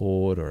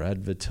support or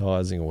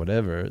advertising or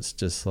whatever. It's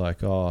just like,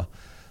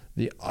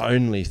 the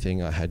only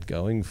thing I had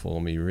going for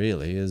me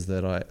really is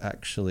that I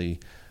actually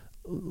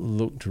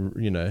looked,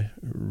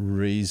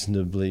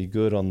 reasonably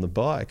good on the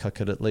bike. I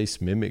could at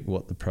least mimic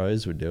what the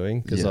pros were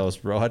doing because I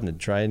was riding and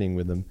training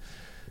with them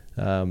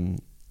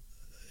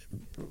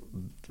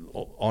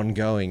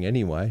ongoing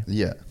anyway.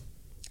 Yeah.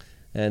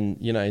 And,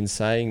 in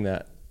saying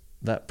that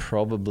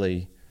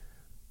probably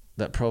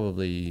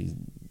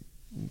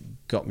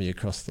got me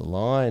across the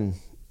line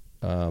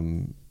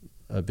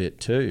a bit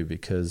too,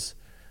 because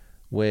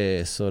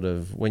where sort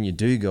of when you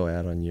do go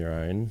out on your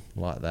own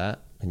like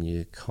that, and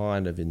you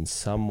kind of in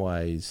some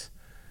ways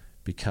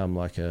become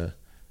like a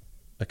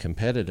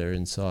competitor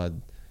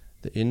inside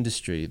the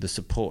industry, the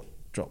support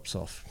drops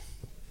off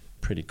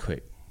pretty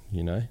quick.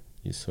 You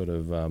sort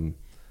of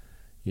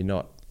you're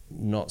not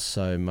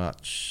so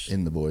much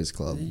in the boys'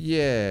 club.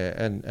 Yeah,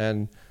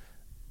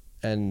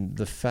 and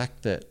the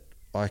fact that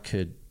I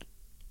could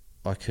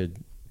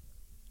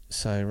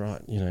say,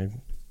 right,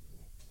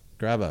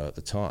 Grabo at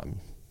the time,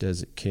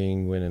 Desert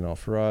King, winning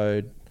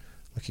off-road,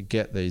 I could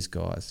get these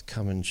guys,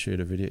 come and shoot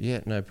a video.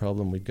 Yeah, no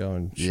problem. We'd go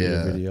and shoot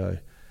a video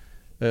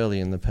early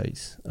in the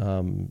piece.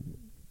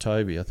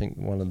 Toby, I think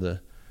one of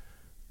the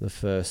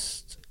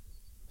first...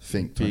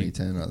 Think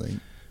 2010, I think.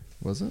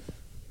 Was it?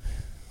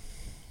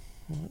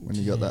 When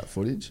you got that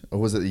footage? Or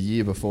was it the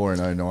year before in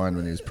 2009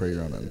 when he was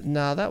pre-running?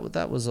 No,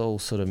 that was all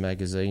sort of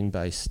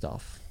magazine-based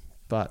stuff.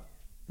 But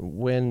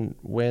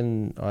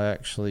when I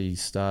actually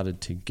started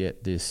to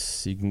get this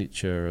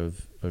signature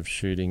of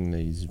shooting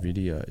these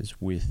videos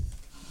with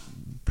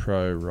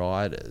pro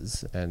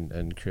riders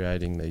and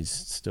creating these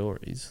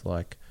stories,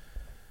 like,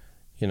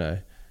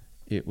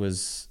 it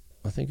was,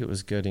 I think it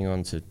was getting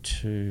on to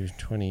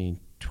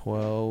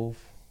 2012,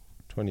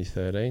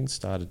 2013,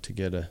 started to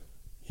get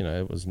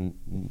I was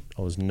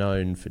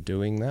known for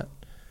doing that.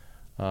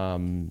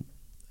 And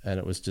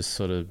it was just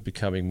sort of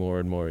becoming more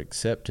and more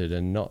accepted,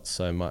 and not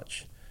so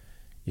much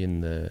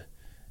in our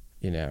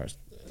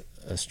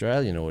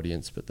Australian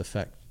audience, but the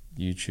fact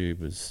YouTube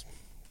was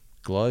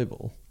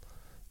global,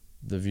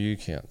 the view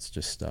counts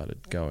just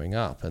started going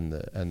up, and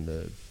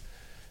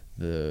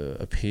the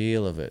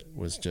appeal of it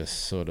was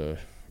just sort of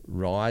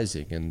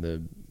rising, and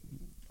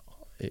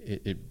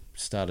it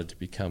started to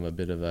become a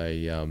bit of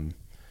a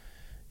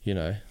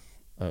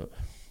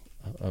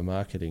a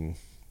marketing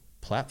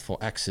platform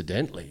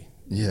accidentally.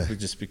 Yeah. It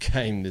just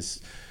became this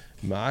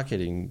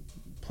marketing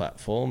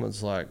platform.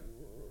 It's like,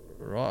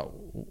 right,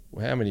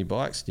 how many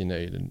bikes do you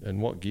need,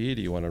 and what gear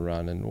do you want to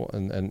run,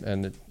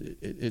 and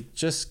it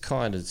just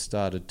kind of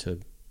started to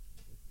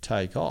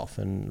take off,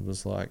 and it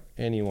was like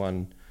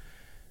anyone,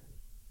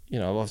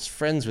 I was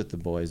friends with the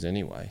boys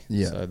anyway,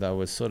 so they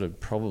were sort of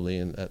probably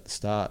at the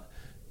start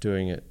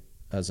doing it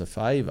as a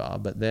favour,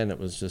 but then it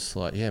was just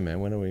like, yeah, man,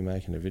 when are we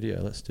making a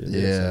video? Let's do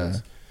this. Yeah.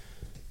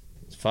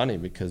 It's funny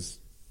because,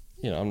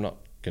 I'm not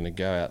going to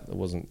go out. I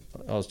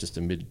was just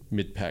a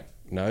mid-pack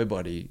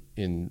nobody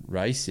in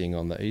racing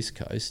on the East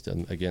Coast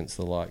and against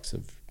the likes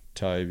of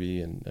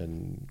Toby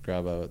and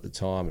Grubbo at the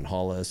time and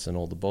Hollis and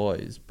all the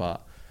boys.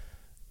 But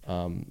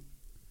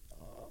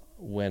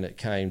when it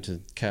came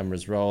to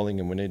cameras rolling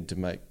and we needed to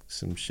make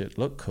some shit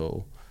look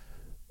cool,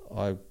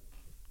 I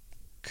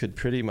could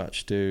pretty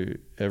much do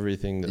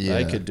everything that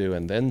they could do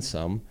and then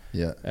some.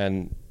 Yeah.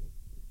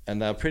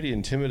 And they were pretty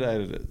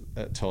intimidated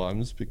at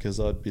times because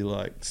I'd be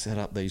like, set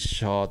up these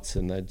shots,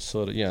 and they'd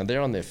sort of,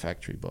 they're on their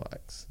factory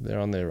bikes, they're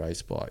on their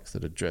race bikes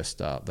that are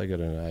dressed up. They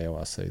got an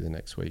AORC the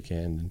next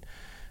weekend,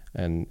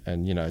 and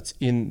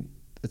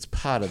it's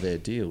part of their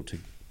deal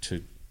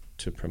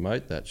to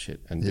promote that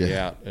shit and be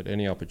out at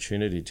any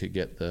opportunity to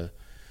get the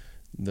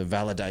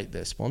validate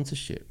their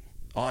sponsorship.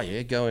 Oh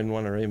yeah, go in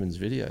one of Riemann's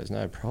videos,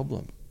 no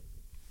problem.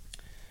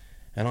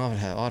 And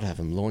I'd have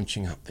them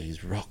launching up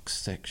these rock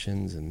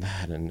sections and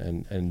that,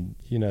 and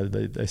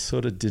they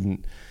sort of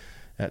didn't,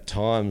 at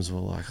times were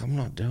like, I'm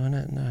not doing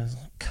it. No,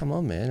 come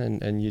on,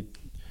 man. And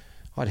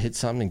I'd hit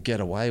something and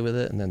get away with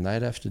it, and then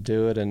they'd have to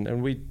do it.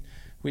 And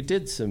we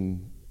did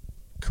some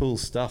cool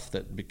stuff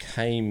that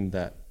became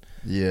that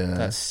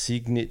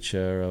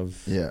signature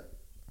of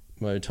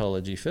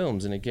Motology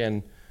Films. And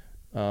again,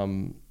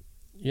 I'm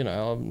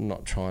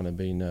not trying to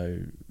be no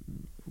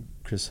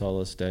Chris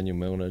Hollis, Daniel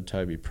Milner,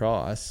 Toby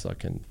Price. I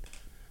can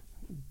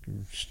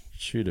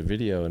shoot a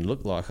video and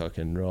look like I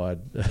can ride.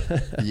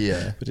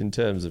 But in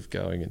terms of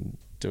going and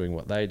doing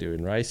what they do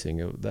in racing,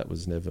 that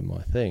was never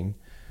my thing.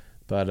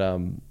 But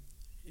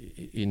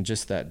in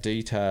just that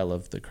detail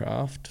of the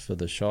craft for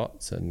the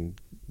shots and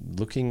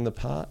looking the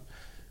part,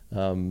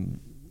 I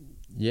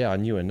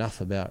knew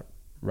enough about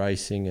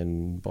racing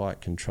and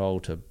bike control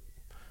to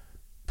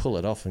pull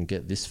it off and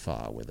get this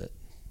far with it,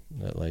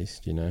 at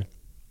least,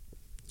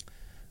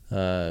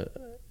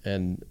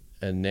 and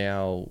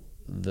now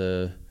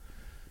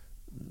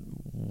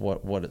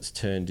what it's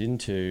turned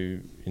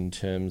into in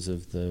terms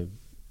of the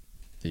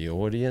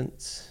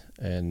audience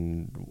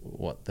and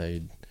what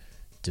they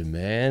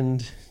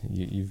demand,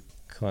 you've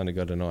kind of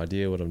got an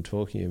idea what I'm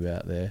talking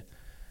about there.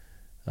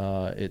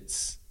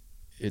 It's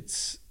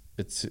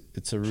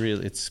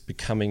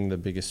becoming the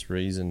biggest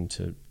reason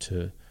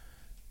to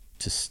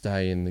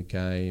stay in the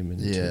game and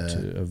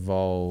to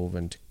evolve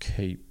and to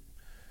keep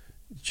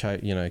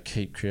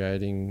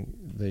creating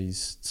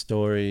these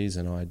stories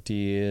and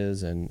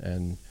ideas,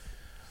 and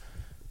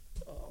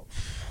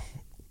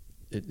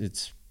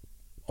it's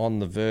on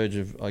the verge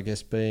of, I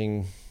guess,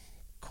 being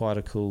quite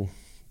a cool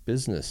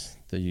business,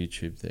 the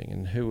YouTube thing.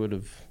 And who would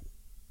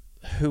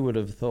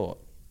have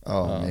thought?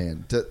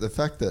 Man, the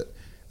fact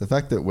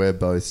that we're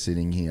both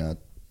sitting here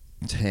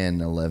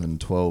 10, 11,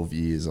 12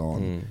 years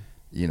on,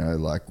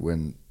 like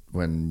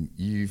when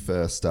you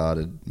first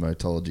started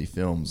Motology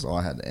Films,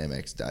 I had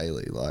MX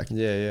Daily. It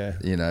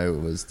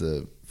was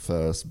the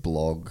first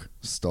blog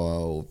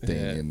style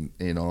thing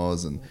in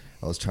Oz, and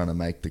I was trying to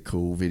make the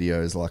cool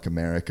videos like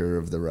America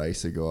of the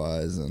racer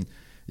guys. And,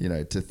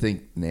 to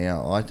think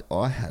now,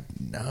 I had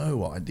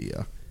no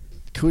idea.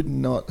 Could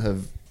not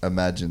have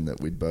imagined that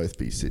we'd both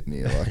be sitting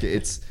here.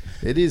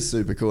 It is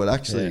super cool.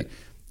 Actually,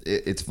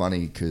 it's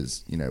funny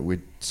because,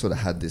 we'd sort of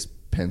had this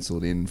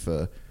penciled in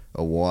for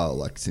a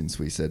while, since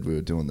we said we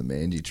were doing the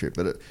Manji trip,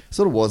 but it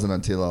sort of wasn't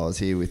until I was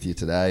here with you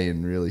today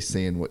and really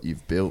seeing what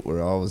you've built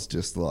where I was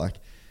just like,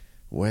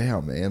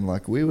 wow, man,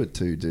 we were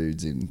two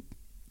dudes in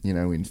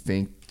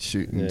Fink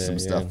shooting some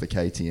stuff for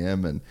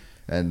KTM,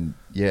 and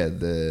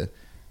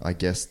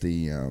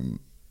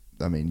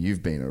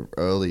you've been an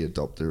early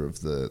adopter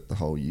of the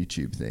whole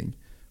YouTube thing,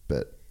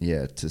 but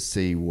to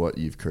see what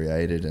you've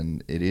created,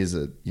 and it is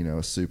a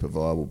super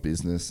viable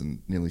business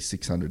and nearly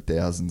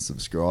 600,000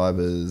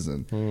 subscribers,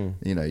 and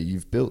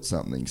you've built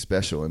something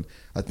special. And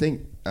I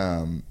think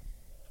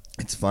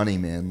it's funny,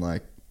 man,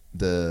 at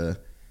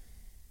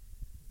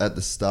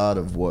the start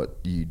of what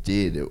you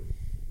did,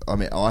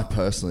 I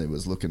personally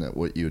was looking at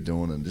what you were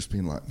doing and just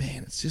being like,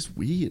 man, it's just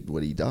weird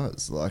what he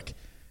does.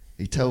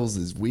 He tells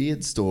his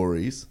weird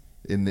stories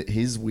in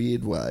his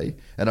weird way,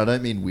 and I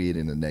don't mean weird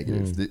in a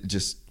negative,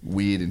 just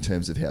weird in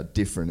terms of how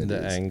different it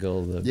is. The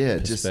angle, the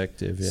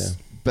perspective,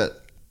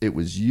 But it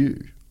was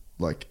you.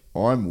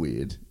 I'm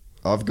weird.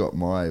 I've got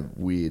my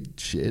weird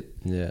shit,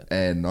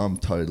 and I'm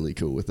totally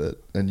cool with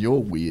it. And you're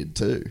weird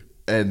too.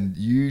 And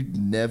you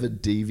never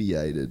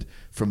deviated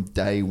from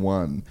day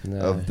one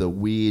of the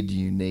weird,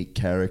 unique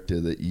character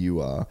that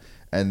you are.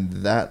 And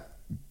that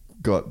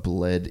got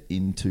bled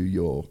into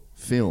your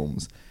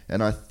films.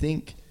 And I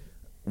think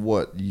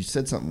what you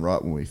said something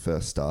right when we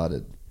first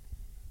started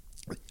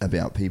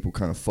about people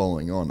kind of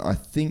following on. I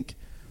think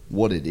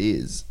what it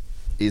is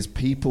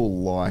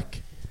people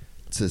like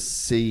to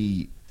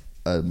see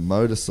a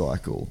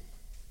motorcycle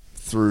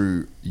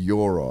through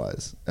your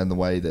eyes and the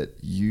way that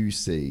you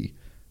see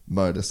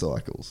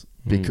motorcycles,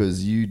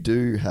 because you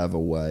do have a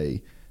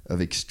way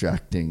of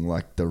extracting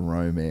like the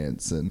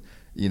romance, and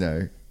you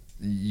know,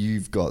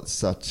 you've got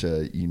such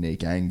a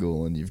unique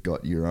angle, and you've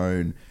got your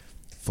own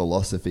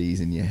philosophies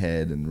in your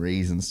head and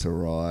reasons to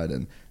ride,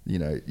 and you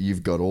know,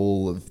 you've got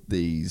all of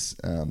these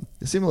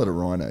similar to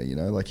Rhino, you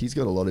know, like he's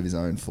got a lot of his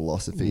own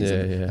philosophies,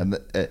 and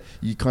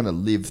you kind of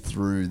live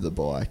through the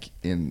bike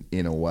in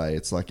a way.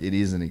 It's like it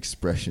is an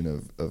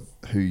expression of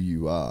who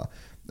you are,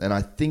 and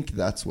I think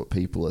that's what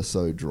people are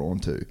so drawn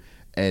to.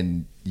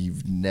 And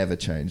you've never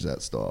changed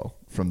that style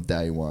from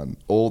day one.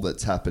 All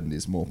that's happened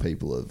is more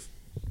people have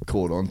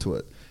caught onto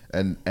it,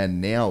 and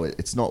now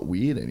it's not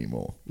weird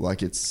anymore.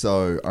 Like, it's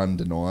so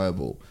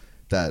undeniable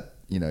that,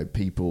 you know,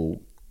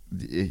 people,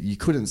 you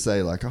couldn't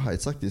say like, oh,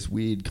 it's like this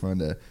weird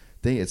kind of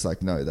thing. It's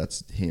like, no,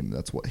 that's him.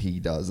 That's what he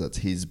does. That's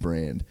his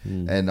brand.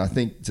 And I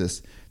think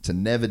just to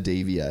never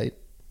deviate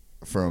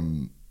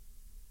from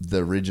the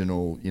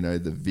original, you know,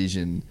 the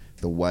vision,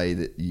 the way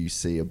that you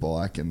see a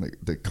bike, and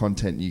the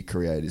content you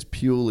create is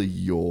purely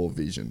your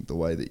vision, the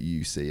way that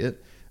you see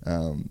it.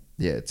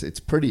 It's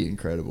pretty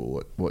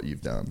incredible what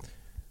you've done.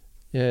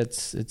 Yeah,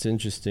 it's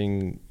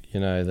interesting, you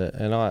know, that,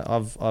 and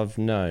I've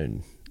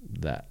known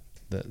that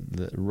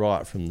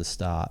right from the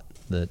start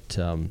that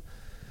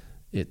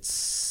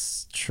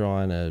it's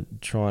trying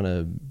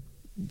to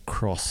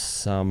cross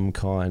some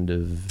kind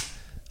of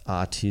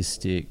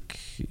artistic,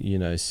 you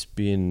know,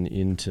 spin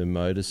into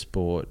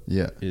motorsport.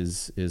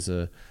 Is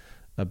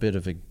a bit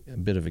of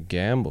a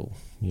gamble,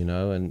 you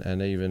know,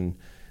 and even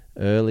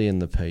early in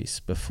the piece,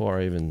 before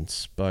I even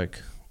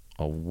spoke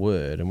a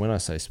word, and when I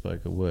say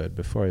spoke a word,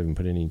 before I even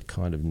put any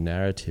kind of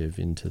narrative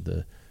into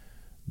the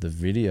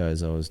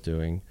videos I was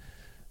doing,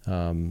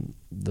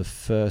 the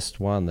first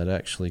one that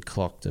actually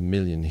clocked 1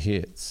 million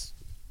hits,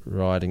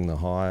 riding the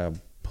high, I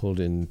pulled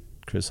in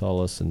Chris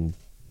Hollis and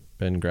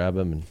Ben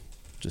Grabham and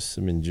just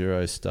some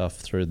enduro stuff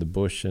through the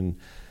bush, and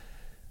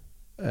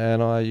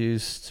I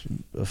used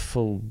a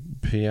full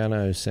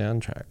piano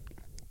soundtrack,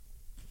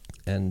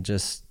 and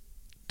just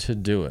to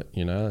do it,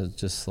 you know,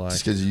 just like,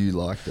 just because you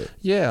liked it.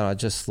 Yeah, I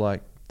just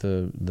liked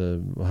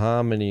the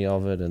harmony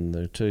of it and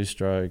the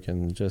two-stroke,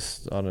 and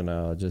just, I don't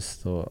know, I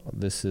just thought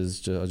I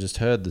just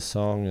heard the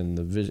song and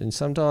the vision.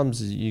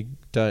 Sometimes you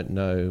don't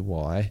know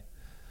why.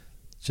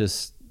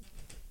 Just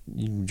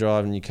you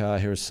drive in your car,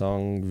 hear a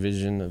song,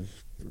 vision of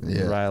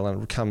rail,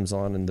 and it comes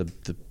on, and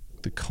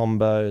the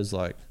combo is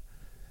like,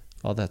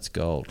 oh, that's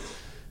gold.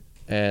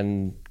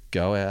 And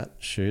go out,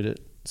 shoot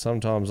it.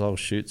 Sometimes I'll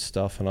shoot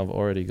stuff and I've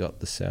already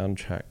got the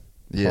soundtrack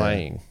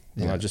playing.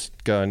 And I just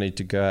need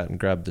to go out and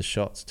grab the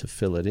shots to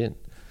fill it in.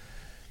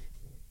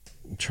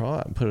 Try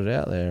it and put it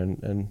out there.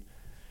 And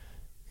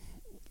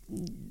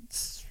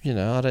you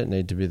know, I don't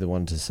need to be the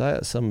one to say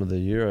it. Some of the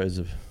Euros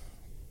have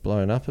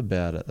blown up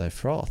about it. They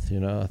froth,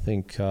 you know. I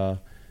think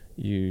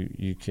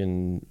you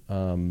can...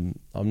 I'm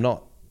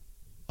not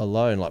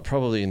alone, like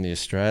probably in the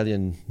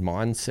Australian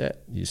mindset,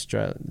 the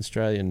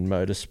Australian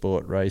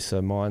motorsport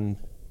racer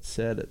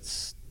mindset,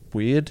 it's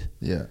weird.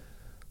 Yeah.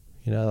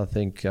 You know, I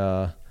think,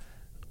 I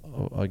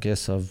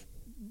guess I've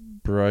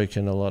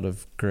broken a lot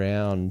of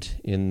ground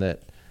in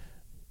that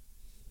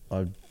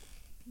I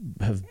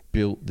have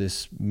built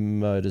this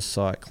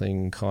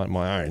motorcycling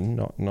my own,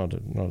 not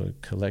a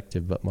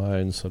collective, but my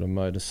own sort of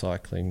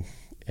motorcycling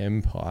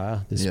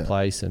empire, this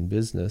place and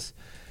business,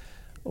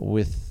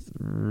 with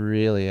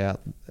really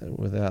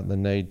without the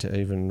need to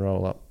even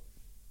roll up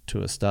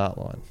to a start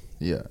line.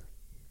 Yeah.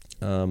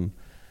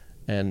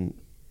 And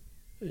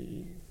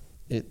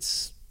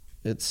it's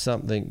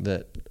something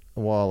that,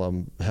 while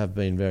I have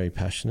been very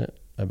passionate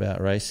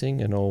about racing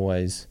and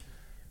always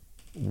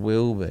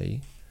will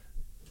be,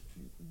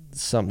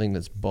 something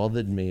that's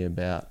bothered me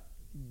about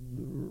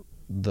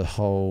the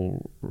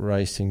whole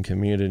racing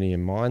community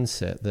and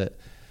mindset, that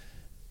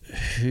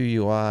who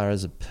you are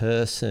as a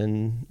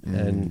person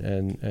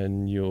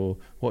and your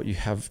what you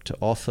have to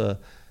offer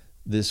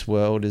this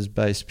world is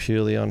based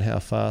purely on how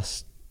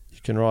fast you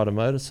can ride a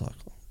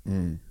motorcycle.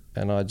 And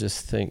I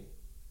just think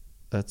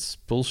that's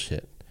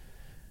bullshit,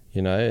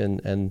 you know.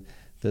 And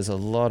there's a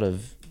lot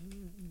of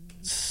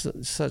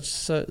such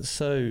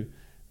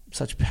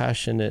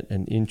passionate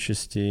and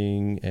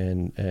interesting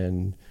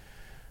and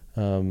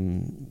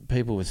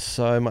people with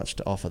so much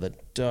to offer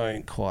that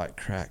don't quite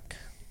crack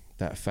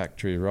that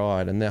factory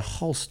ride, and their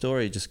whole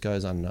story just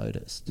goes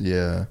unnoticed.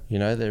 Yeah. You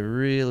know, they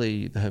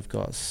really have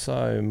got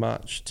so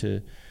much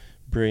to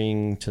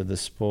bring to the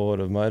sport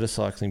of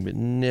motorcycling, but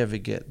never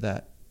get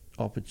that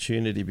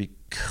opportunity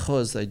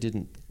because they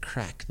didn't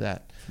crack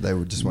that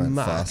weren't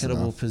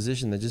marketable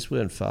position. They just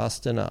weren't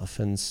fast enough.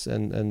 And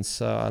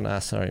so,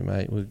 sorry,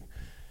 mate,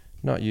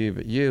 not you,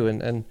 but you.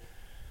 And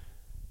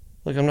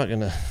look, I'm not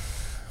gonna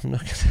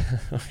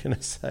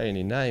say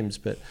any names,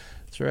 but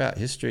throughout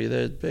history,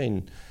 there's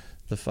been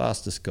the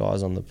fastest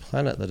guys on the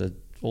planet that are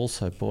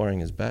also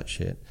boring as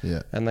batshit.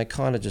 Yeah. And they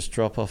kind of just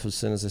drop off as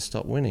soon as they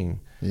stop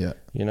winning. Yeah.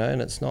 You know,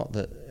 and it's not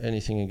that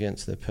anything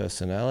against their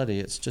personality,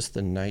 it's just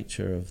the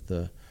nature of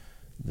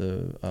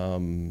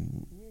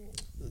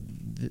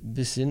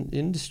this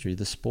industry,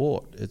 the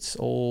sport. It's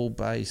all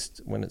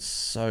based, when it's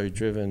so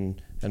driven,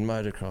 and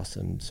motocross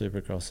and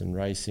supercross and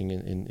racing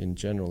in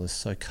general is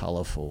so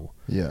colourful.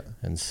 Yeah.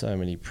 And so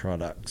many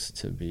products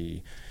to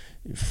be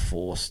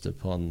forced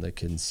upon the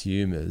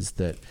consumers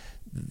that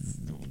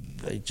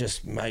they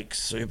just make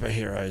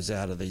superheroes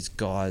out of these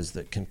guys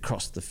that can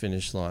cross the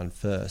finish line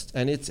first.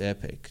 And it's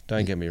epic,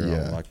 don't get me wrong.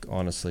 Yeah. Like,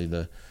 honestly,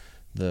 the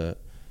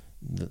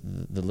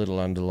little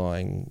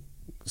underlying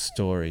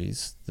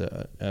stories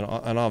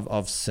and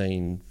I've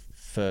seen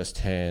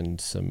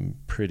firsthand some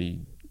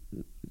pretty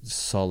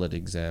solid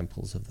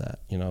examples of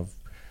that. You know, I've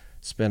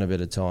spent a bit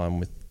of time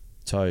with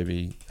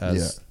Toby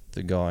as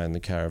the guy in the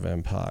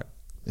caravan park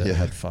that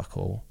had fuck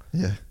all.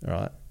 Yeah.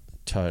 Right.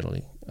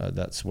 Totally.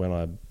 That's when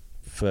I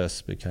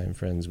first became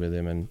friends with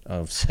him, and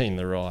I've seen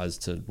the rise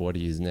to what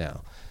he is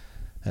now.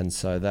 And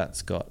so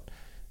that's got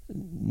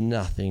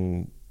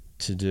nothing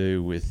to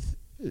do with,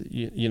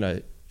 you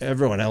know,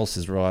 everyone else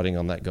is riding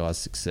on that guy's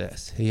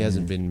success. He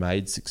hasn't been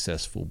made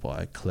successful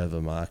by clever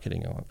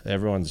marketing.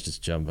 Everyone's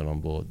just jumping on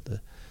board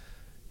the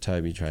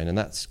Toby train, and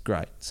that's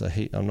great. So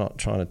I'm not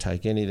trying to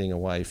take anything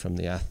away from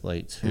the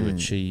athletes who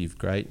achieve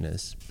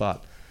greatness,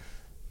 but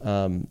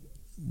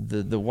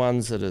the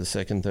ones that are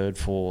second, third,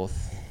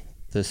 fourth,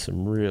 there's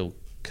some real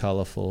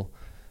colourful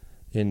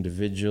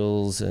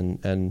individuals,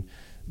 and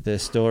their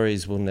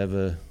stories will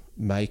never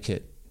make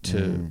it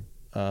to,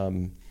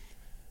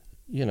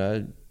 you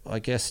know, I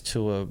guess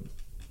to a,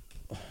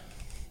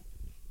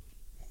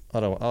 I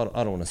don't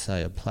want to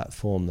say a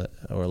platform that,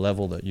 or a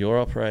level that you're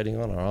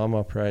operating on or I'm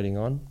operating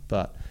on,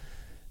 but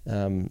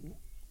going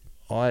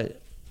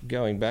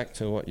back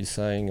to what you're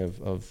saying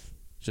of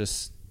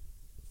just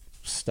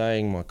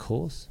staying my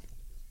course.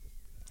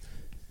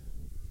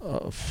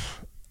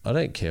 I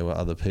don't care what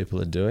other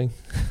people are doing.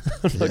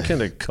 I'm not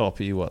going to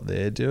copy what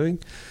they're doing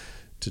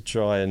to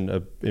try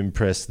and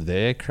impress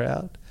their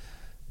crowd.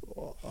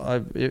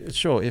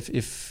 Sure, if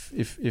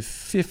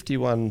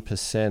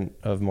 51%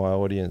 of my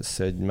audience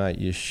said, mate,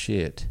 you're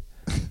shit,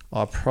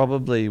 I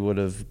probably would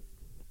have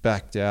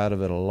backed out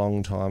of it a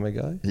long time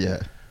ago.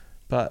 Yeah.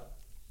 But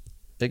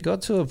it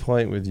got to a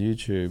point with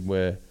YouTube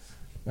where,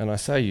 and I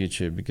say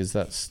YouTube because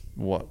that's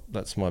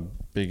my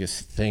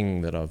biggest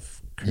thing that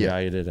I've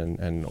created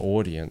and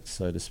audience,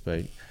 so to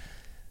speak.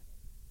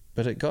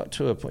 But it got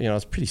to a point, you know, I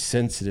was pretty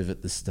sensitive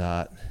at the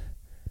start.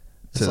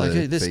 It's like,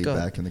 hey, this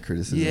feedback and the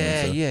criticism.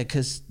 Yeah,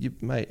 because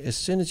mate, as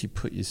soon as you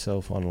put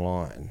yourself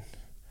online,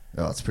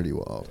 it's pretty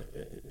wild.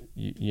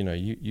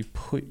 You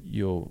put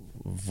your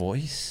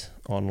voice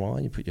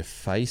online, you put your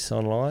face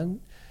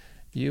online,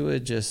 you are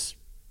just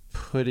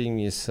putting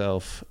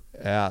yourself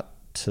out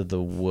to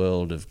the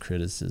world of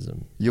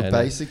criticism. You're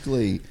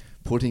basically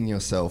putting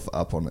yourself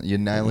up on it. You're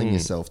nailing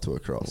yourself to a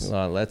cross.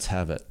 Let's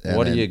have it.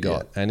 What do you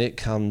got? Yeah. And it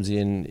comes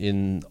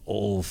in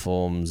all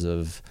forms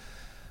of.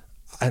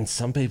 And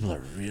some people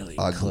are really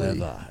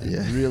clever,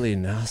 and really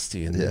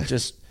nasty, and they're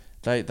just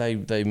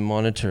they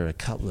monitor a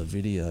couple of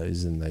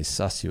videos and they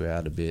suss you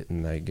out a bit,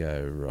 and they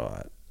go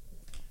right,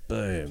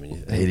 boom,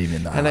 hit him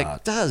in the heart.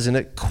 It does, and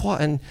it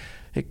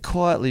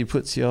quietly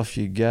puts you off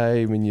your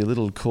game in your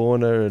little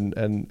corner,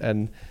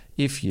 and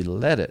if you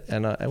let it.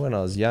 And when I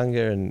was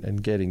younger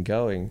and getting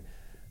going,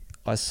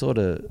 I sort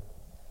of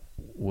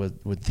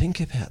would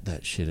think about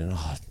that shit, and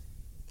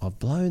I've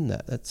blown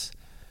that.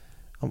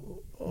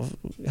 I've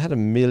had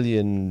 1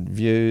 million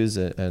views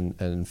and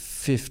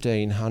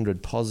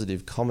 1,500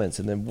 positive comments,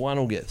 and then one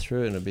will get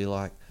through and it'll be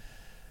like,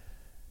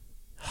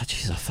 oh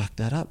jeez, I fucked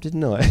that up,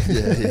 didn't I?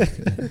 Yeah.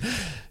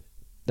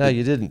 No,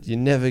 you didn't. You're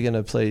never going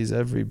to please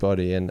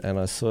everybody. And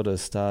I sort of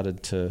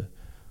started to,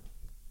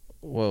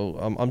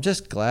 I'm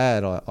just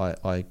glad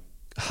I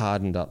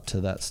hardened up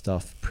to that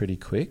stuff pretty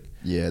quick.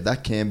 Yeah,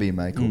 that can be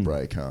make or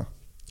break, huh?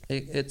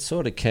 It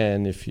sort of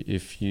can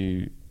if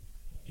you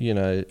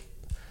know.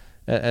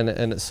 And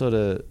it's sort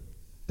of,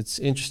 it's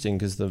interesting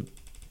because the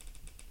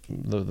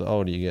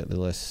older you get, the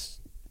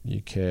less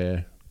you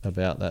care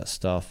about that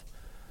stuff,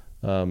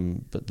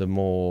 but the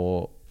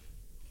more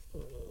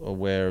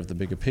aware of the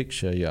bigger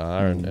picture you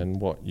are, and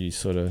what you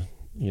sort of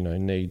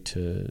need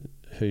to,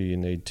 who you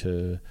need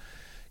to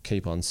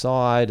keep on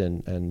side,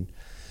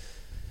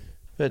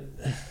 but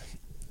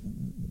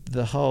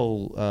the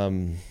whole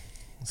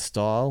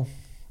style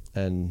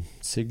and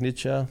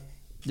signature.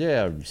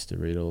 Yeah, I used to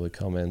read all the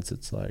comments.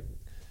 It's like,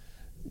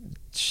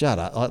 shut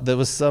up. There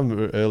was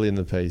some early in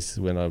the piece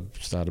when I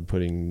started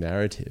putting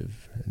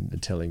narrative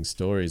and telling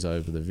stories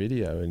over the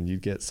video, and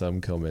you'd get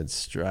some comments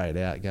straight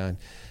out going,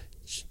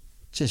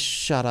 just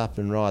shut up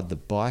and ride the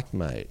bike,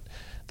 mate.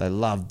 They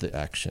loved the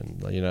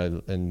action,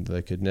 and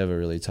they could never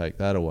really take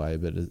that away,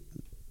 but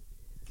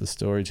the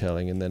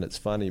storytelling. And then it's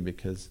funny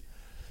because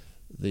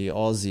the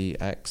Aussie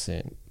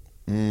accent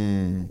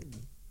into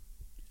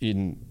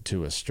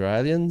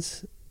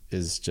Australians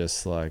is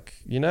just like,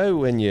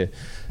 when you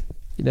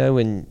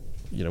when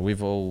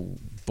we've all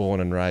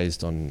born and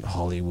raised on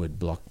Hollywood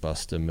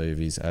blockbuster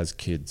movies as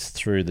kids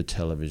through the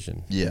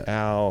television. Yeah.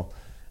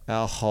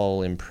 Our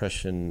whole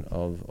impression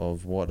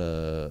of what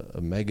a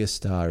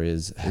megastar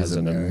is as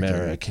an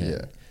American.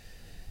 Yeah.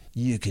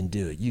 You can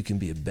do it. You can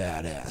be a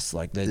badass.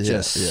 Like they're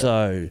just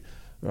so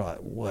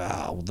right.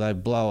 Wow, they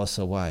blow us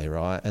away,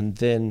 right? And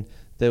then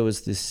there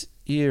was this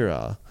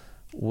era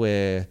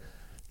where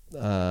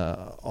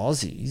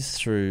Aussies,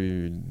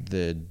 through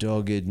their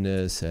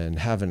doggedness and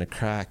having a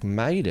crack,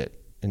 made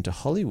it into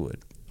Hollywood.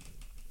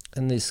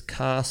 And this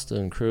cast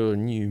and crew, a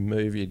new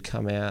movie had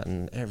come out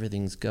and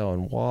everything's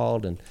going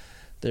wild and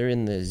they're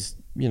in these,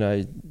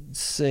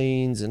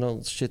 scenes and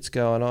all shit's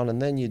going on.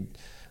 And then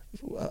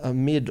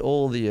amid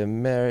all the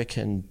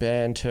American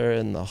banter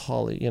and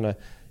the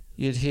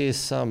you'd hear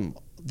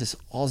this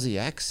Aussie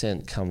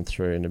accent come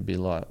through and it'd be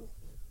like,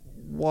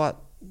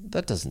 what?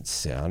 That doesn't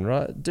sound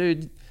right.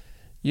 Dude,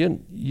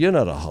 you're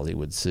not a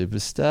Hollywood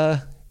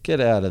superstar.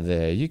 Get out of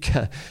there. You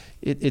can't.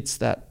 It's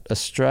that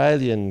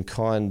Australian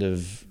kind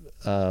of,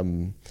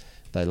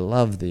 they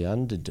love the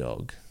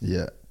underdog.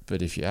 Yeah.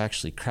 But if you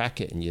actually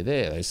crack it and you're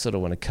there, they sort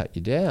of want to cut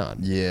you down.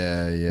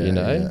 Yeah. Yeah.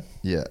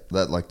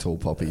 That like tall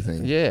poppy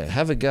thing. Yeah.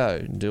 Have a go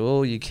and do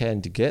all you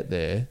can to get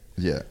there.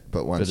 Yeah.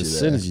 But once as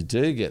soon as you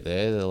do get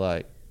there, they're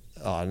like,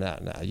 oh, no,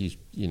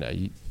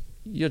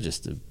 you're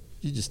just a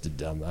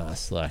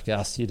dumbass like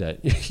us.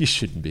 You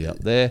shouldn't be up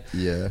there.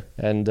 Yeah.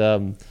 And,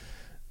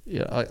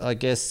 I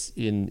guess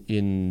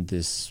in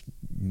this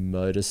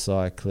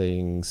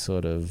motorcycling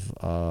sort of,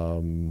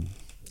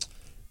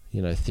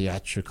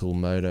 theatrical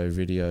moto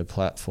video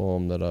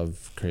platform that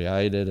I've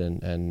created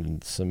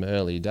and some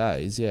early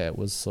days, it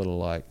was sort of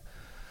like,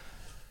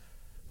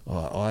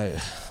 I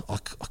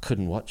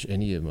couldn't watch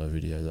any of my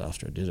videos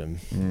after I did them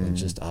and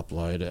just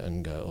upload it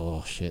and go,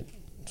 oh shit,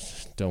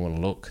 don't want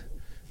to look,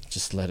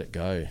 just let it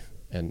go.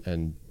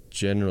 And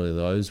generally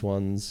those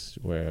ones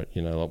where,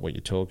 like what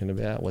you're talking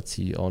about, what's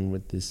he on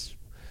with this,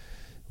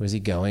 where's he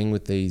going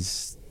with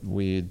these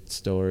weird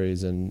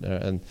stories,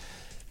 and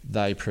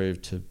they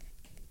proved to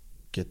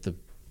get the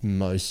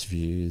most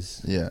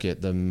views,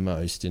 get the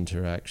most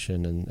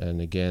interaction,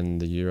 and again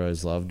the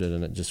Euros loved it,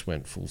 and it just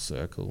went full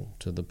circle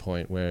to the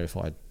point where if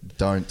I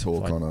don't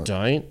talk on it,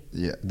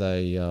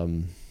 they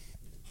don't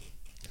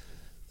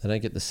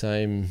get the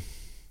same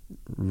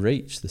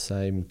reach, the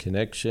same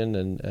connection,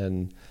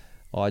 and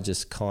I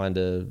just kind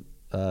of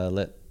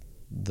let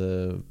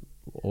the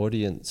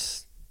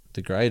audience,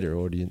 the greater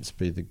audience,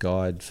 be the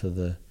guide for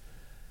the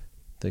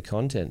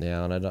content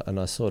now, and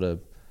I sort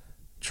of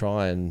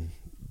try and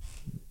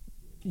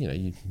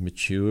you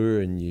mature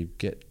and you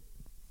get.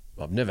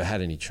 I've never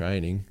had any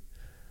training,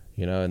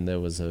 and there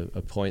was a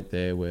point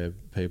there where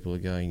people are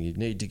going, you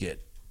need to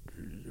get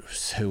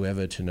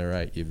whoever to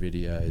narrate your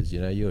videos,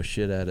 you're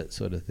shit at it,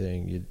 sort of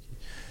thing.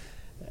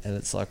 And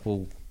it's like,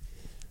 well,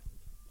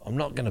 I'm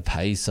not going to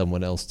pay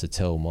someone else to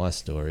tell my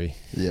story,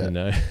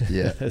 so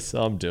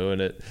I'm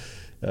doing it.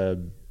 I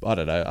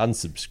don't know,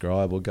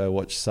 unsubscribe or go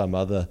watch some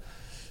other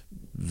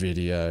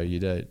video.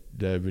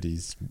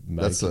 Nobody's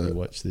making you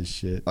watch this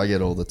shit. I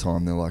get all the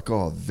time, they're like,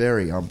 oh,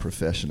 very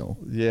unprofessional.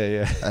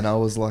 Yeah. And I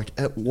was like,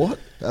 at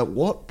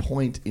what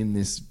point in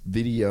this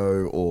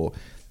video or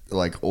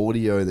like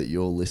audio that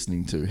you're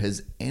listening to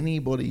has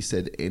anybody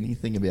said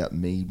anything about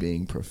me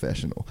being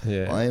professional?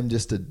 I am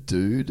just a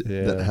dude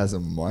that has a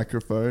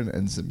microphone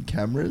and some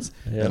cameras,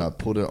 and I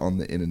put it on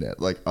the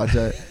internet. Like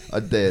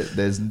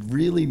there's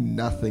really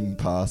nothing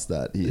past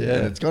that here.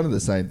 And it's kind of the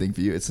same thing for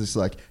you. It's just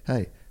like,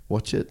 hey,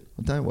 watch it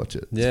or don't watch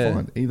it. It's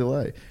fine either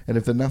way. And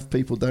if enough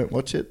people don't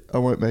watch it, I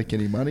won't make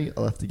any money.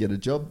 I'll have to get a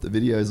job. The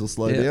videos will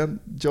slow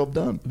down. Job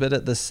done. But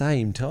at the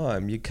same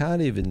time, you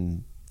can't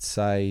even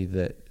say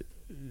that.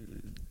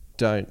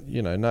 You're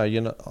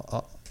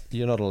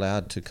not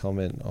allowed to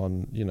comment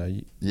on,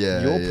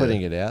 you're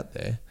putting it out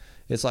there.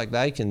 It's like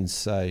they can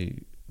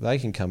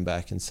come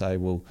back and say,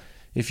 well,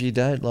 if you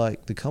don't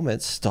like the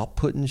comments, stop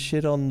putting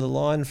shit on the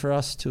line for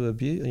us to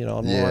abuse,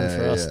 online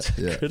for us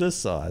to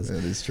criticize.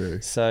 That is true.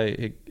 So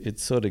it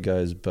sort of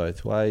goes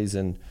both ways.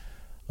 And,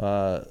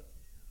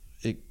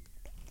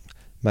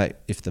 mate,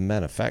 if the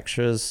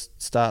manufacturers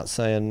start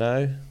saying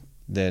no,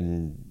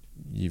 then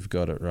you've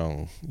got it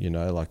wrong,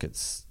 like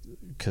it's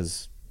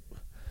because...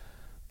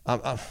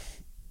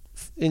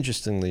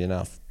 interestingly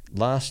enough,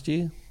 last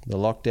year, the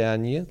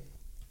lockdown year,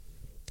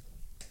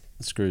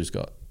 the screws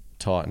got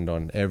tightened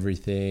on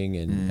everything,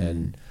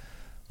 and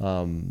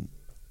I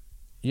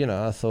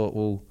thought,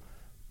 well,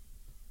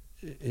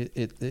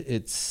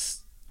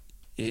 this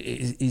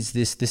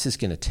is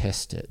going to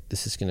test it.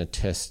 This is going to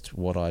test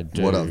what I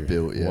do, what I've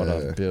built, you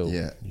know,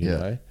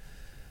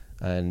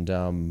 and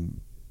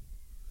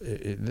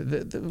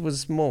there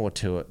was more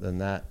to it than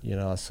that.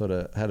 I sort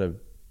of had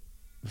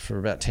for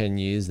about 10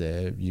 years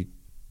there, you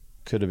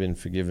could have been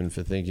forgiven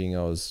for thinking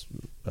I was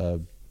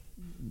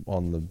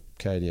on the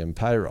KDM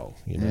payroll.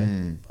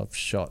 I've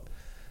shot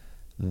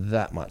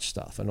that much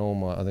stuff, and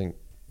I think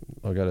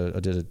I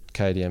did a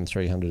KDM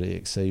 300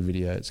 EXC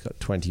video. It's got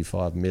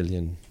 25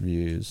 million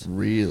views.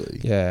 Really?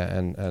 Yeah,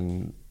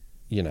 and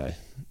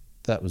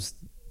that was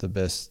the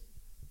best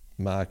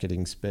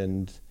marketing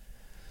spend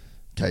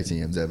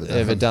KTM's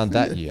ever done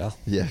that year.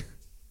 Yeah.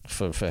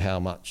 For how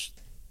much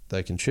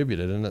they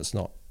contributed, and it's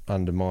not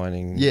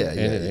undermining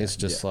anything. It's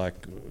just like...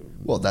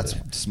 Well, that's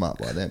smart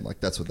by them. Like,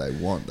 that's what they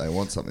want. They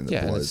want something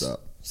that blows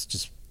up. It's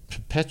just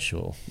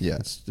perpetual. Yeah.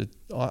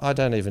 I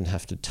don't even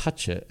have to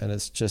touch it, and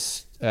it's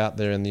just out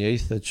there in the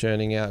ether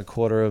churning out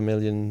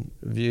 250,000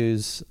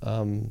 views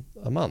a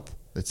month.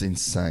 It's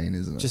insane,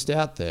 isn't it? Just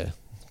out there.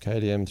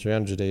 KTM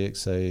 300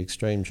 EXC,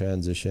 extreme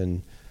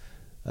transition,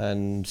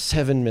 and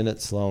 7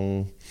 minutes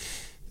long.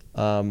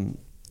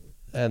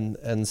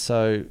 And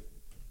so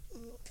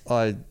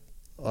I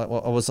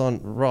was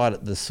on right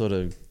at the sort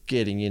of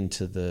getting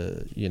into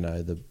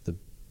the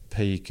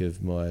peak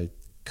of my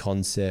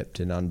concept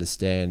and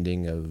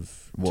understanding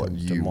of what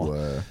you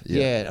were.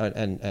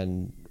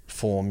 And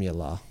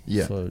formula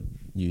for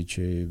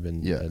YouTube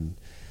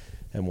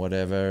and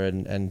whatever,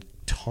 and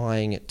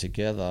tying it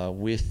together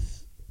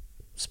with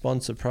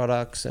sponsor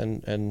products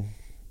and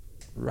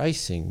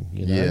racing,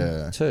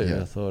 too.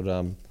 Yeah. I thought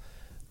I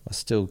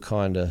still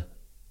kind of,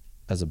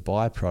 as a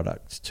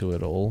byproduct to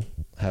it all,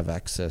 have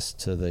access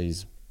to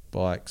these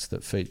bikes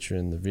that feature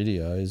in the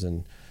videos,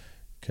 and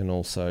can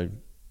also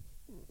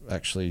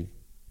actually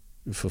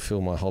fulfill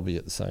my hobby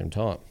at the same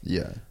time.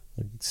 Yeah.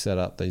 I set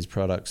up these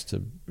products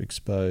to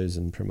expose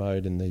and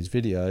promote in these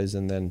videos,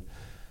 and then,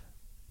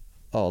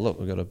 oh look,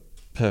 we've got a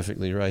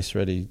perfectly race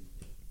ready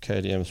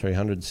KTM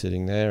 300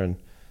 sitting there, and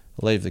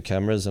I'll leave the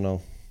cameras and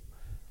I'll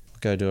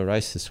go do a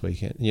race this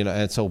weekend. And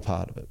it's all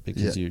part of it,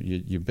 because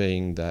you're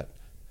being that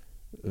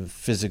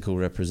physical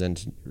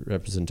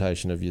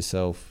representation of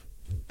yourself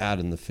out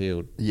in the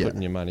field,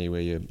 putting your money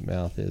where your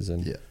mouth is.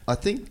 And I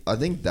think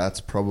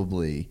that's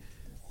probably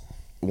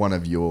one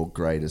of your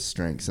greatest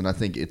strengths, and I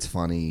think it's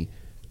funny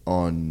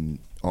on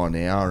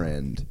our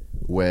end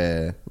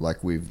where,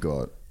 like, we've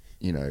got,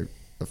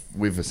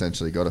 we've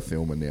essentially got a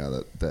filmer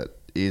now that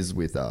is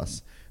with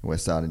us, and we're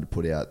starting to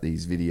put out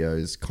these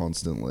videos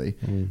constantly,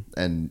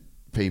 and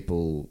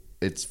people,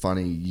 it's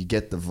funny, you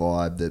get the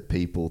vibe that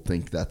people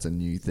think that's a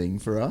new thing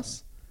for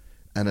us,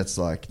 and it's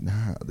like,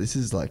 nah, this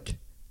is like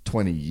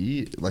 20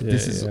 years, like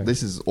this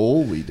is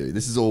all we do,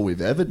 this is all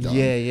we've ever done.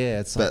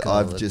 It's but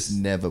like, I've just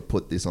never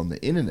put this on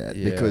the internet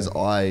because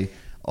I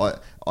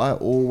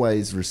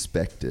always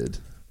respected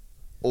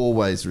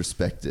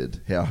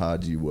how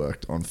hard you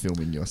worked on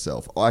filming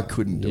yourself. I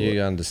couldn't do it.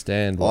 You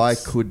understand. I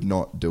could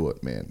not do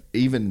it, man.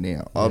 Even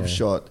now, I've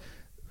shot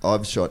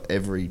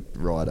every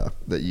rider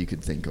that you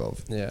could think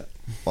of. Yeah.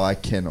 I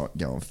cannot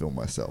go and film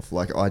myself.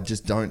 Like, I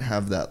just don't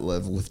have that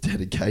level of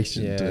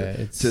dedication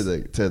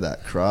to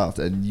that craft.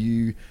 And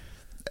you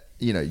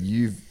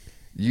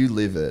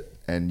live it,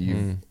 and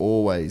you've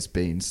always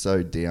been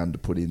so down to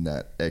put in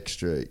that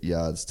extra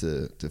yards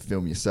to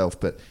film yourself.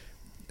 But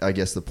I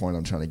guess the point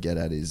I'm trying to get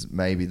at is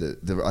maybe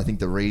I think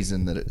the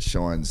reason that it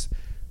shines,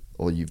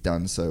 or you've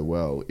done so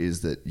well,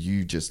 is that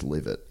you just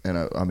live it. And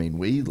I mean,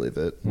 we live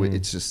it.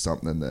 It's just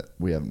something that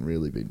we haven't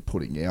really been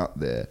putting out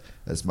there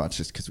as much,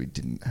 just because we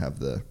didn't have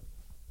the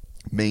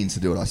means to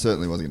do it. I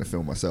certainly wasn't going to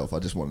film myself. I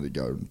just wanted to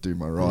go and do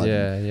my ride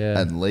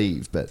and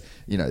leave. But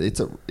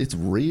it's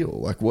real.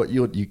 Like, what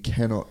you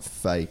cannot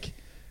fake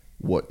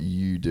what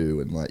you do,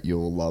 and like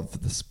your love for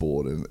the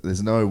sport. And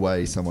there's no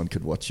way someone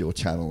could watch your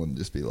channel and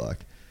just be like,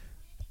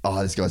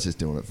 oh, this guy's just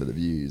doing it for the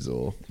views,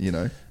 or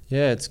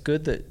Yeah, it's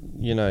good that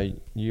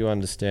you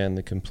understand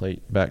the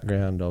complete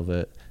background of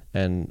it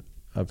and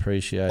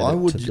appreciate it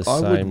to the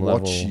same level. I would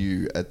watch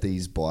you at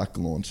these bike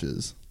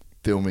launches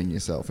filming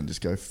yourself and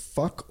just go,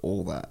 fuck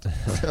all that.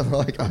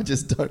 Like, I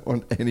just don't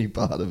want any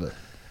part of it.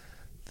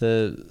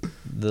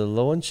 The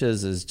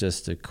launches is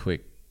just a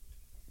quick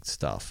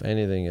stuff,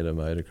 anything at a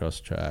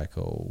motocross track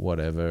or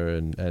whatever,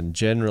 and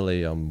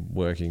generally I'm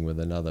working with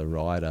another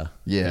rider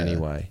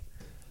anyway.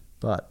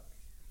 But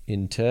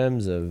in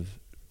terms of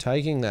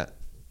taking that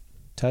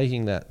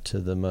to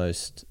the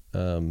most,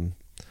 how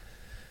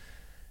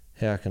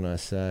can I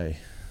say,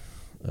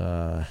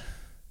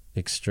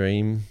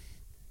 extreme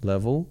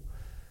level,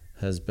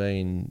 has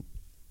been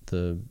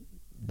the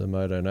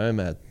Moto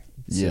Nomad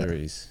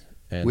series,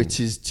 which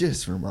is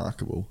just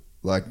remarkable.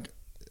 Like,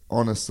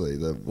 honestly,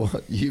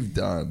 what you've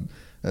done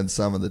and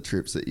some of the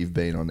trips that you've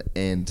been on,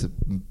 and to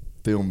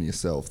film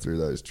yourself through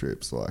those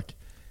trips, like,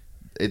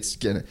 it's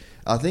gonna.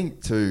 I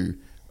think too.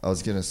 I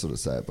was gonna sort of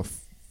say it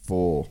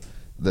before,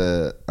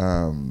 there's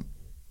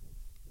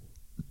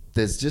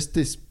just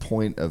this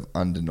point of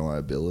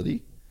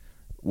undeniability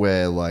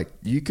where, like,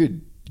 you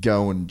could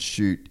go and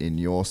shoot in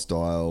your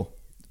style.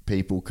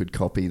 People could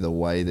copy the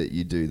way that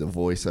you do the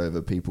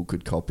voiceover. People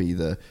could copy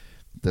the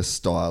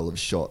style of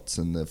shots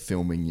and the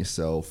filming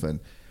yourself.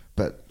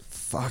 But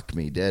fuck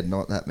me dead,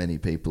 not that many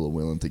people are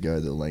willing to go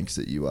the lengths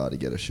that you are to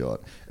get a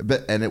shot.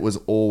 And it was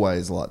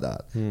always like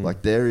that.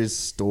 Like, there is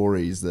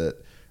stories that,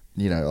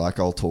 like,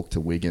 I'll talk to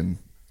Wigan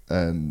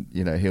and,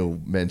 he'll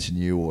mention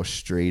you, or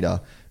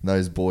Streeter, and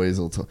those boys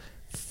will talk.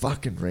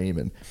 Fucking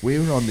Riemann. We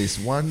were on this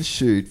one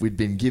shoot. We'd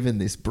been given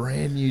this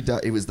brand new...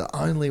 it was the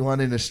only one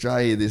in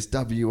Australia, this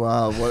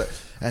WR.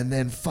 And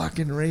then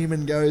fucking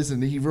Riemann goes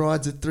and he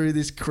rides it through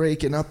this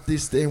creek and up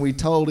this thing. We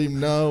told him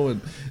no. And,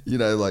 you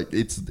know, like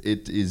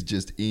it is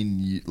just in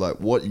you.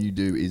 Like what you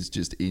do is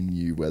just in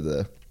you,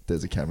 whether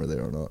there's a camera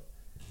there or not.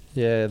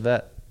 Yeah,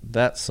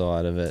 that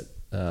side of it,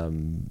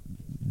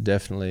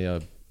 definitely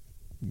I've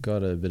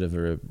got a bit of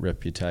a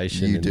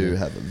reputation. You do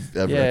have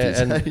a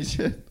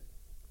reputation.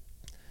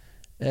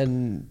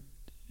 And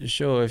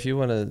sure, if you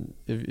want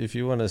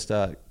to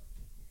start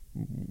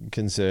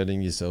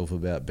concerning yourself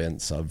about bent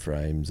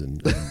subframes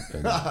and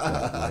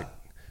that, like,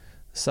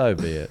 so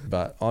be it.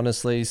 But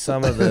honestly,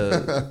 some of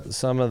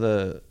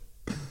the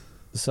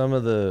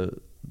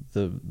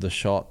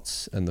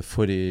shots and the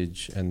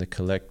footage and the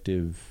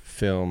collective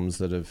films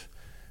that have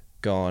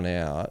gone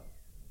out,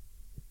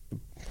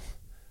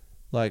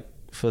 like,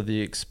 for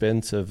the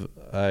expense of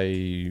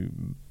a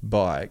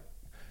bike,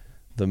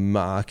 the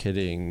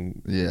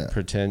marketing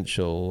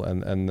potential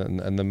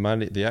and the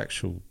money, the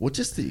actual, well,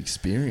 just the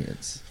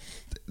experience,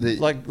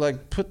 like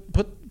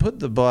put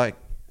the bike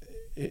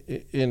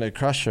in a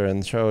crusher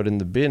and throw it in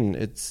the bin.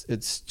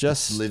 It's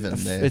just living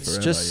there. It's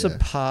forever, just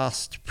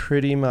surpassed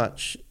pretty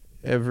much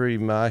every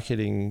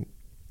marketing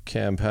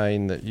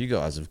campaign that you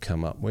guys have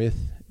come up with.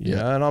 You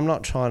know, and I'm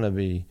not trying to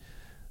be.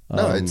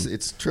 No,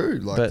 it's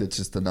true. Like, it's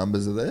just the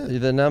numbers are there.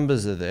 The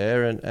numbers are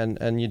there,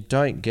 and you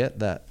don't get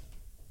that.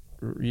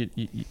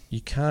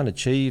 You can't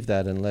achieve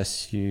that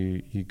unless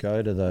you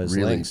go to those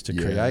lengths to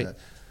create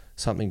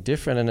something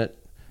different. And it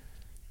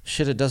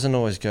doesn't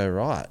always go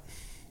right.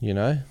 You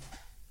know,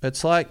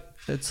 it's like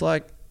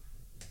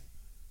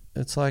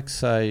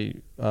say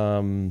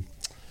one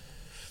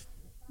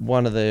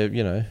of the,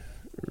 you know,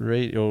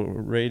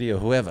 Reedy or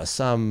whoever,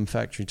 some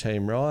factory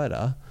team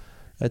rider.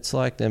 It's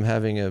like them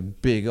having a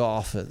big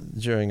off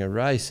during a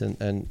race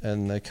and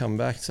they come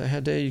back and say, how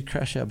dare you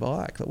crash our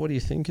bike? Like, what are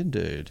you thinking,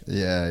 dude?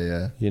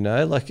 Yeah. You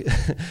know, like,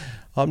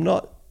 I'm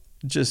not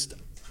just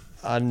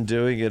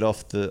undoing it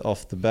off the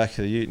back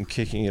of the ute and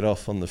kicking it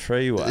off on the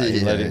freeway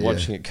and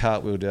watching it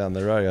cartwheel down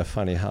the road,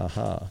 funny,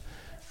 ha.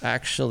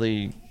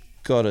 Actually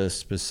got a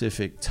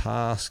specific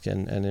task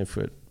and if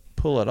it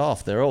pull it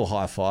off, they're all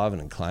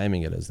high-fiving and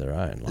claiming it as their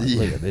own. Like,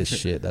 look at this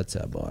shit, that's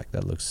our bike.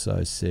 That looks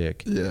so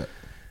sick. Yeah.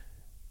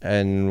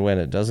 And when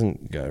it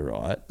doesn't go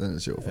right, then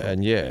it's your fault.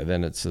 And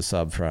then it's a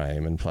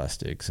subframe and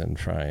plastics and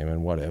frame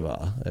and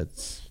whatever.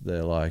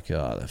 They're like,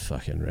 oh, the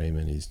fucking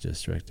Riemann, he's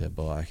just wrecked our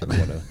bike and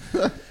whatever.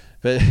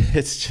 But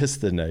it's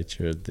just the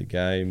nature of the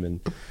game.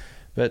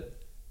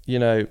 But you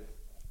know,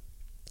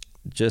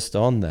 just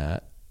on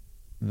that,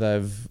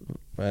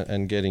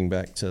 and getting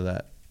back to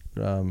that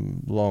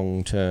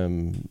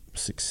long-term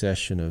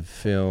succession of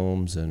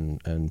films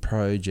and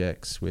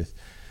projects with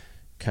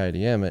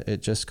KDM,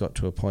 it just got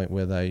to a point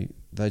where they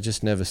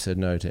just never said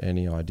no to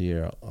any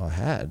idea I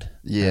had.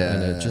 Yeah.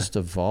 And it just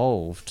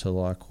evolved to,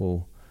 like,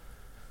 well,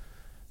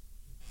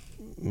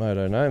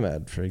 Moto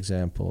Nomad, for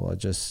example,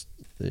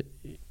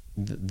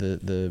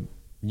 the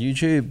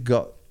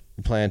YouTube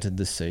planted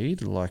the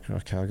seed, like,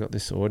 okay, I got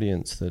this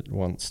audience that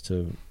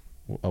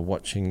are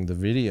watching the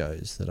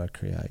videos that I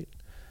create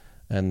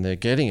and they're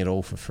getting it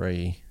all for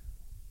free.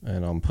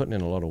 And I'm putting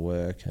in a lot of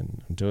work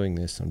and I'm doing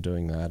this, I'm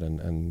doing that,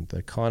 and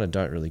they kind of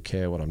don't really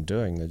care what I'm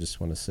doing. They just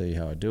want to see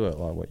how I do it,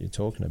 like what you're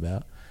talking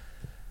about.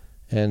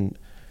 And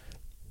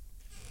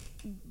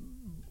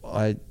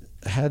I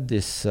had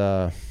this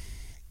idea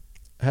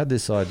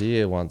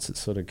once. It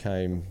sort of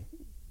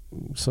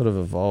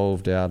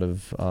evolved out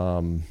of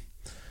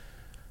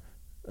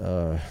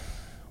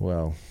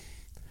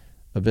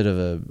a bit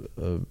of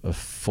a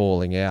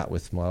falling out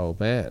with my old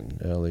man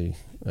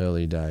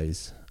early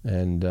days.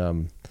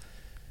 And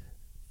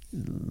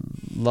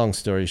long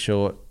story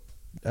short,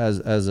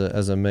 as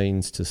a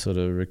means to sort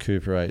of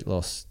recuperate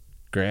lost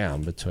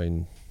ground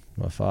between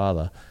my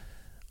father,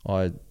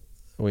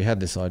 we had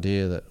this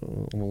idea that,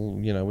 well,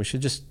 you know, we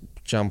should just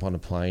jump on a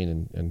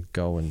plane and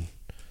go and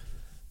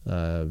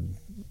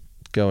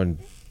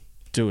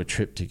do a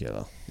trip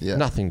together. Yeah.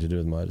 Nothing to do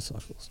with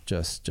motorcycles.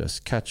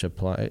 Just catch a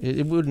plane.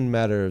 It wouldn't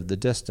matter if the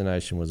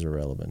destination was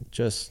irrelevant.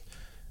 Just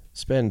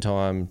spend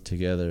time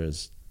together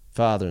as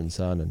father and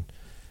son,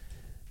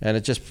 and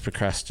it just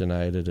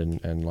procrastinated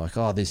and like,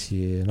 this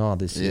year, I got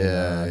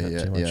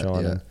too much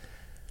on.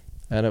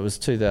 And it was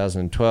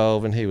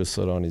 2012 and he was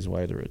sort of on his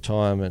way to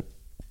retirement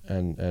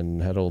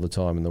and had all the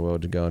time in the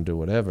world to go and do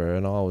whatever.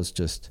 And I was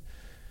just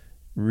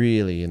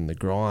really in the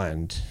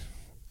grind.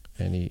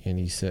 And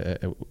he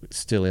said,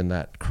 still in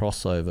that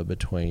crossover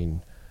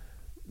between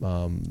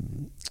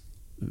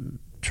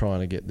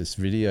trying to get this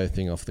video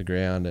thing off the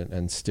ground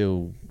and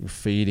still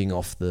feeding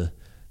off the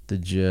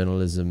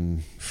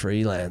journalism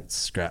freelance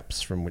scraps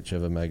from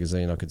whichever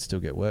magazine I could still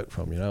get work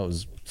from. You know, it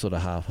was sort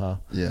of half-half.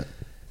 Yeah.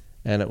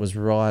 And it was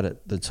right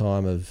at the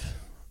time of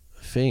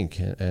Fink,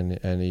 and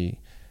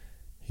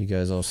he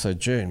goes, oh, so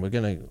June,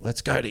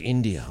 let's go to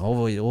India. I've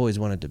always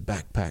wanted to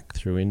backpack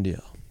through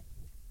India.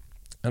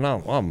 And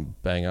I'm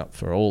bang up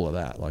for all of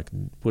that, like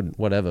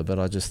whatever. But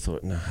I just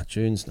thought,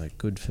 June's no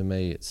good for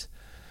me. It's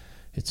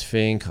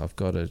Fink. I've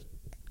got to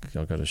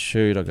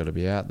shoot. I've got to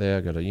be out there.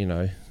 I've got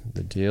to,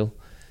 the deal.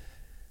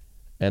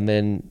 And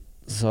then,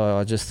 so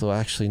I just thought,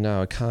 actually,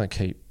 no, I can't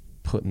keep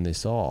putting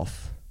this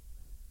off.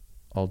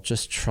 I'll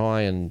just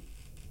try and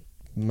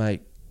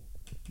make,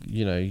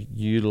 try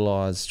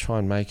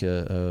and make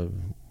a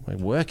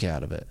work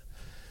out of it.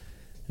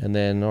 And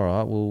then, all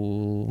right,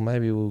 well,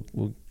 maybe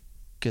we'll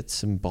get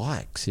some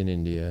bikes in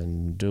India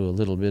and do a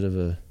little bit of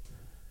a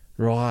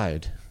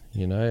ride,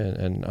 and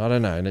I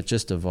don't know, and it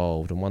just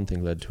evolved, and one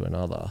thing led to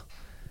another.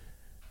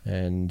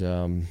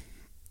 And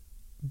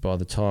by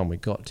the time we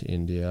got to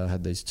India, I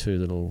had these 2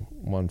 little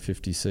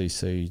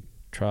 150cc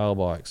trail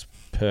bikes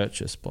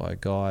purchased by a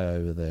guy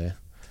over there,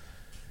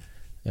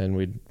 and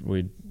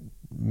we'd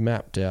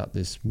mapped out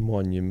this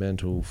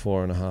monumental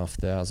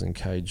 4,500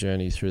 k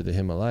journey through the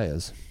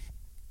Himalayas.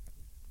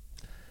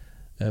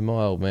 And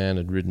my old man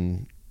had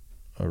ridden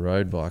a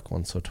road bike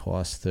once or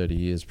twice 30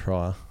 years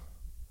prior.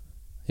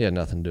 He had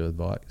nothing to do with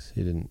bikes.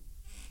 It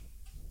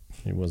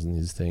wasn't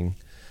his thing.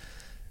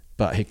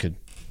 But he could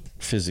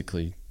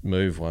physically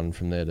move one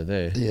from there to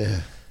there.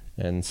 Yeah.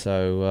 And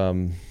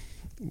so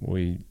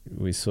we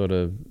sort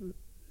of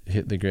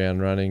hit the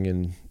ground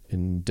running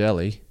in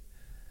Delhi.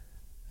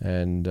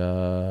 And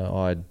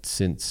I'd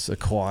since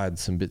acquired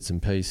some bits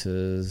and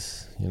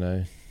pieces,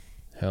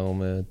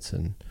 helmets.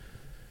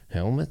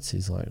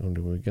 He's like, well,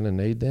 we're going to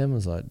need them. I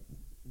was like,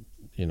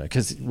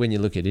 because when you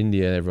look at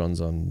India, everyone's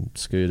on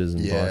scooters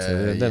and bikes.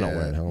 They're not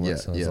wearing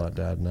helmets. So I was like,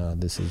 Dad, no,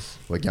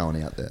 we're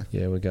going out there.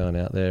 Yeah, we're going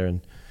out there.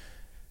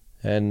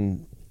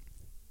 And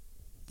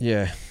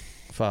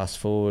fast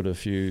forward a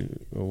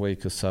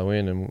week or so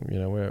in,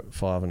 and, we're at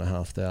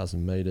 5,500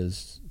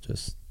 meters,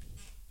 just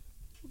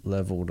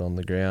leveled on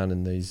the ground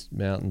in these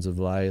mountains of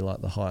Leh,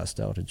 like the highest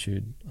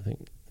altitude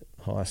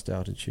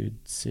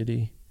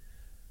city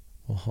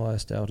or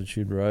highest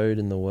altitude road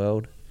in the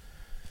world.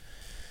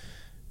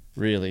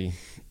 Really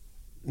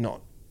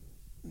not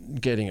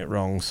getting it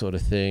wrong sort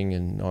of thing,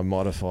 and I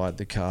modified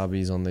the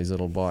carbies on these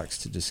little bikes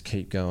to just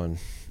keep going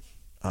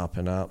up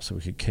and up so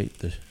we could keep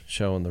the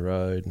show on the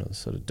road, and I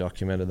sort of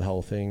documented the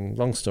whole thing.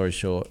 Long story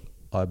short,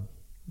 I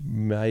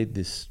made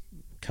this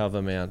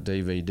cover mount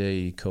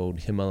DVD called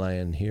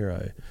Himalayan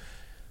Hero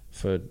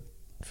for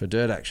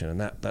Dirt Action,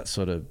 and that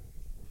sort of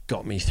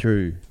got me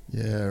through.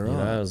 Yeah,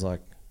 right. It was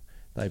like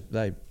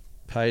they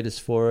paid us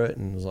for it,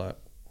 and it was like,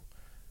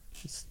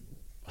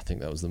 I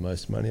think that was the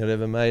most money I'd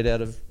ever made out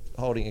of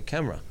holding a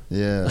camera.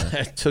 Yeah.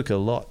 It took a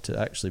lot to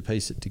actually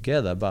piece it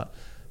together, but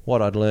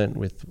what I'd learnt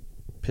with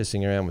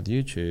pissing around with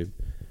YouTube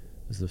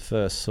was the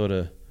first sort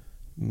of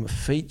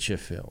feature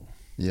film.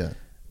 Yeah.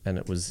 And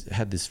it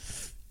had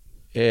this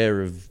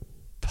air of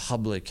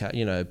published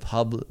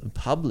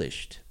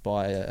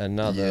by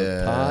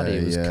another party.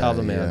 It was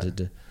cover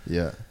mounted.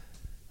 Yeah.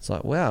 It's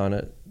like, wow.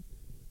 And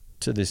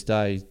to this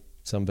day,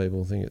 some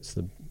people think it's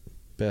the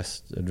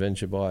best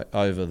adventure bike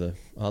over the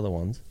other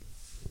ones.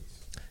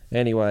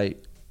 Anyway,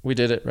 we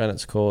did it, ran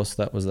its course,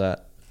 that was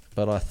that.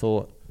 But I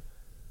thought...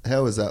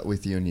 How was that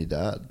with you and your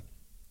dad?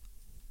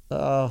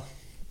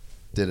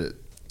 Did it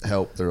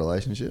help the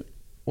relationship?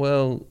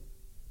 Well,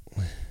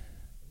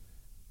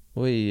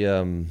 we...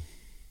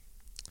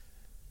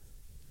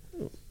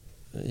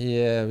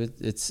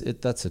 it's a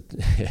tough...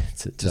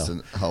 Just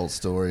a whole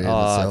story in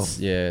itself.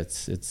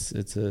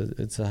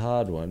 It's a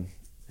hard one.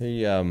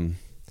 He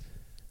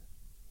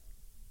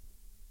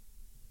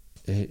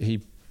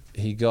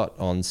got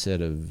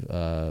onset of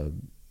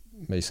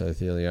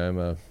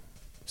mesothelioma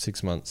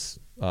 6 months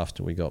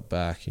after we got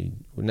back. He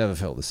never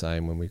felt the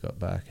same when we got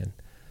back,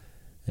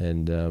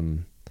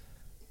 and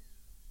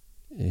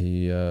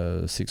he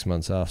 6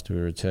 months after we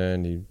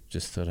returned, he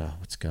just thought,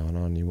 what's going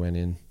on? He went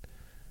in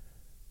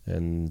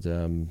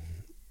and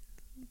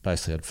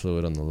basically had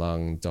fluid on the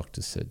lung.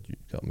 Doctor said,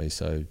 you've got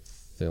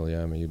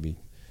mesothelioma,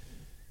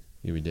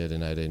 you'll be dead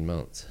in 18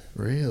 months.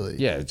 Really?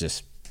 Yeah,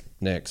 just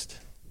next.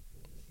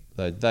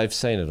 They've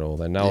seen it all.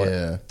 They know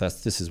it.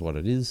 This is what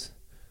it is.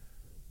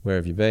 Where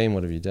have you been?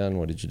 What have you done?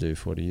 What did you do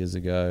 40 years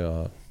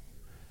ago?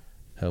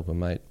 Help a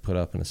mate put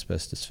up an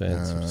asbestos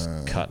fence,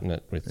 just cutting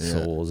it with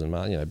saws and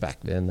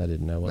back then they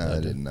didn't know what they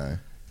did. Didn't know.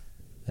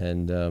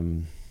 And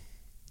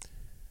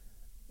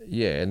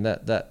and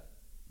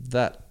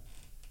that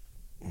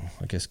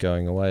I guess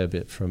going away a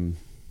bit from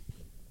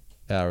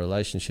our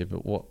relationship,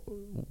 but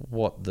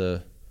what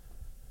the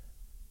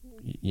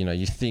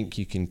you think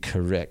you can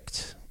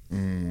correct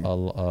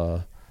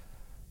a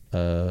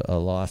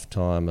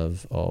lifetime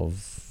of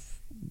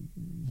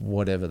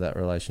whatever that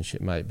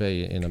relationship may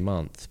be in a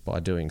month by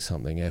doing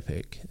something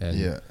epic.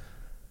 And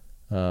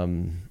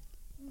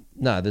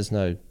no, there's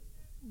no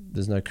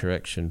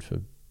correction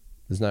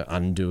there's no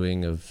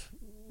undoing of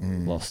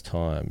lost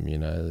time.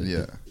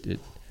 It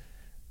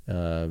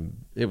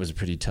was a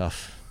pretty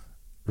tough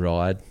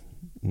ride,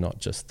 not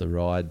just the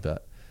ride,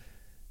 but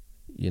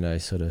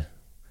sort of.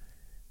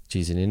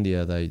 Geez, in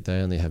India they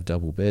only have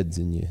double beds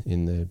in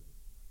their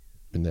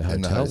hotels. In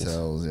the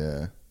hotels,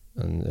 yeah.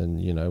 And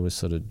we're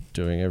sort of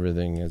doing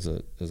everything as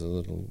a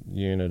little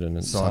unit, and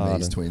it's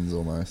Siamese twins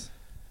almost.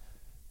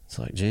 It's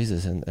like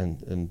Jesus,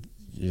 and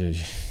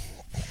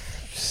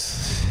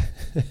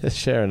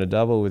sharing a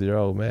double with your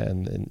old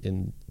man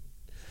in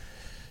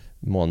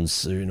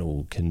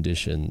monsoonal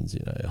conditions,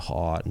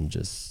 hot and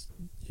just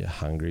you're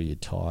hungry, you're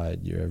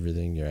tired, you're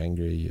everything, you're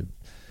angry, you're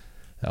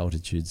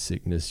altitude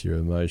sickness, you're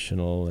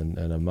emotional, and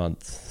a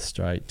month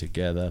straight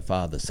together,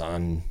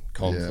 father-son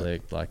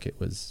conflict, like it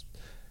was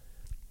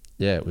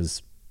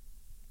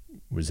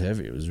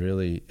heavy. It was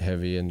really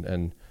heavy,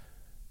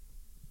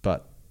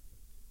 but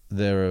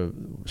there are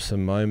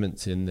some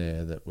moments in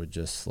there that were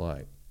just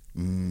like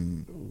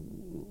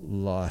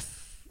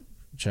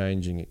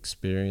life-changing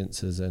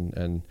experiences,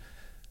 and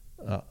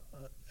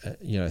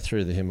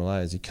through the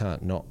Himalayas, you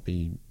can't not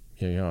be,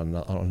 you're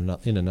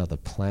in another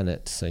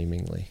planet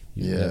seemingly.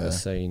 You've never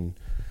seen,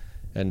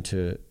 and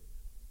to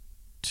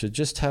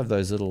just have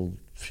those little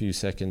few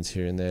seconds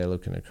here and there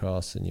looking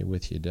across, and you're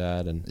with your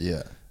dad, and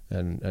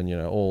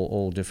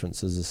all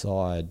differences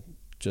aside,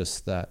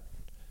 just that,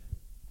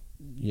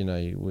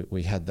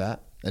 we had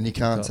that, and you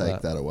can't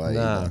take that away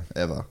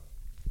ever.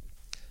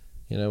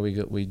 We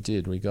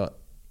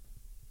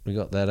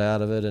got that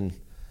out of it, and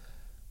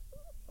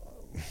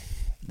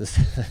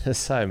there's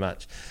so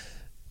much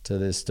to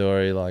this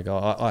story. Like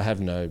I have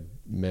no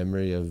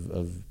memory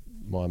of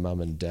my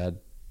mum and dad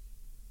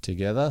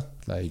together.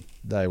 They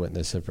went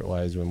their separate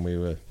ways when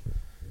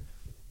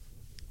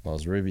I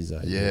was Ruby's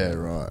age. Yeah,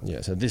 right. Yeah,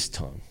 so this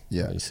time,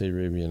 you see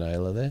Ruby and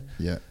Ayla there.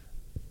 Yeah,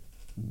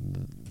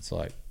 it's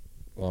like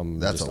a long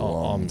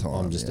time.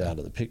 I'm just out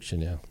of the picture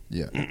now.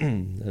 Yeah,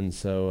 and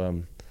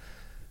so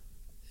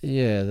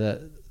I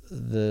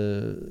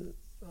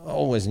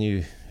always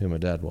knew who my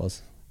dad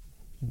was.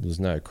 There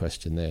was no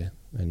question there,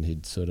 and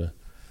he'd sort of,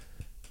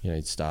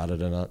 he'd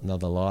started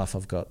another life.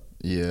 I've got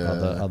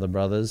other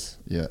brothers.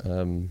 Yeah,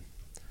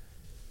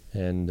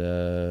 and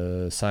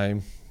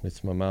same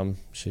with my mum.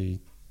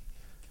 She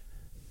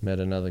met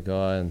another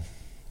guy, and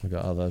we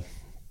got other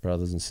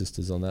brothers and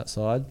sisters on that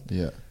side.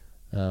 Yeah,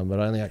 but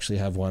I only actually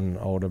have one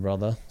older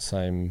brother,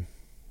 same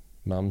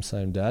mum,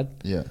 same dad.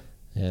 Yeah,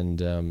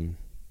 and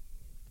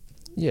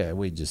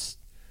we just.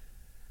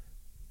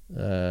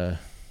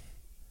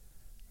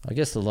 I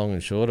guess the long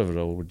and short of it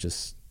all, we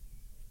just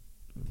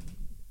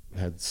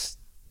had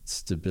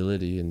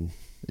stability in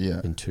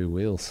two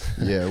wheels.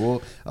 Yeah,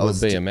 well, I was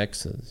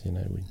BMXers, I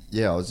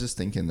was just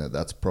thinking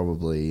that's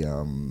probably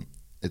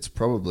it's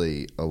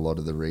probably a lot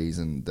of the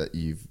reason that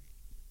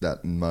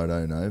that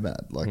moto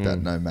nomad, like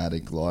that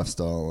nomadic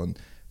lifestyle, and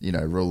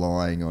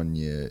relying on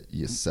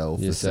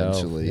yourself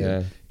essentially.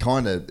 Yeah.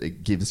 Kind of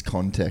it gives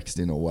context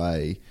in a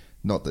way.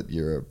 Not that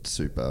you're a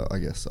super, I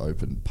guess,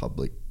 open,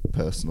 public,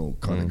 personal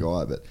kind of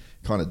guy, but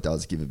kind of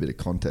does give a bit of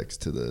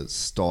context to the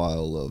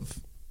style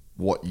of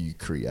what you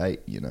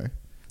create,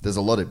 There's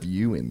a lot of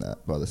you in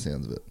that, by the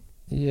sounds of it.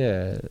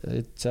 Yeah,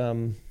 it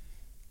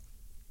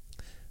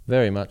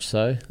very much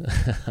so.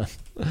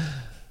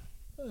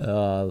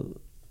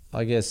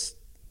 I guess,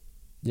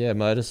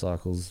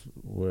 motorcycles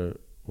were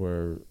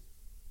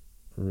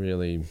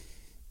really,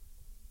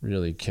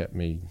 really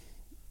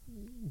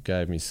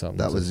gave me something.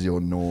 That was your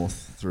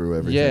north through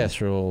everything. Yeah,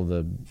 through all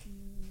the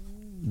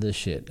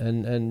shit,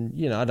 and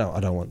I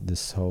don't want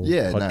this whole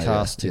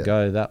podcast to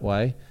go that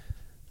way,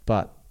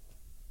 but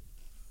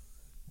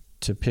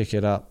to pick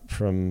it up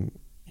from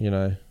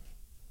a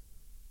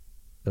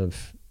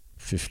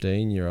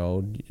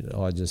 15-year-old,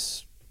 I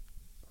just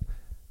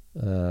I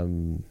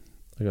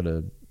got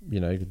a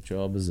good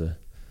job as a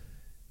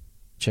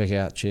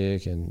checkout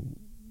chick, and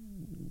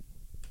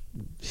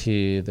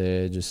here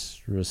there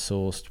just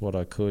resourced what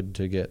I could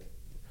to get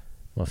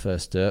my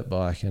first dirt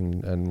bike,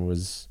 and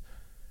was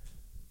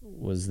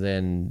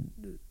then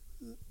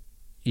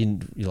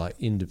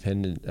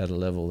independent at a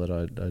level that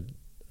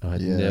I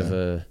had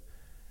never,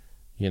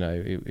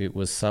 it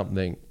was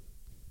something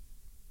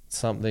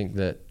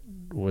that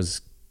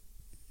was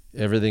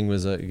everything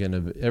was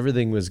gonna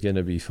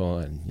be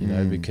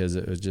fine, because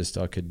it was just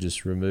I could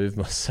just remove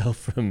myself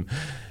from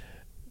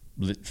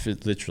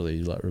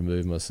literally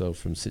remove myself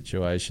from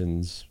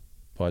situations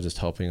by just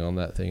hopping on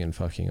that thing and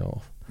fucking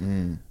off.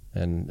 And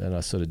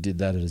I sort of did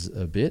that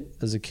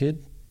as a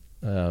kid,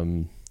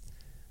 and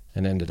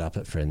ended up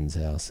at friends'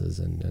 houses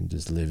and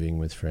just living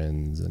with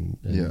friends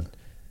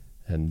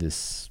and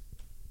this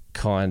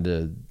kind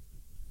of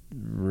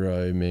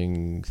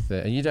roaming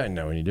thing. And you don't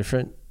know any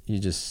different. You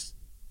just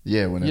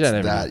when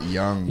it's that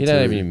young. You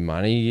don't have any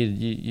money.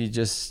 You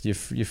just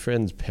your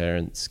friends'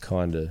 parents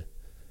kind of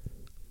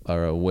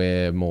are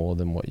aware more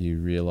than what you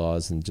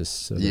realise, and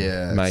just sort of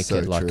make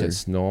it like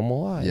it's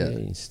normal. Had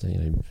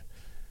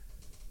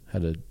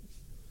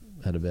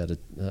about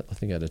I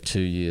think I had a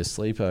 2-year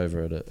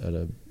sleepover at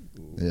a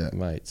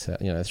mate's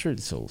house, through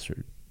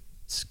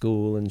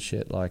school and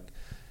shit,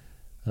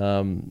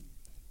 but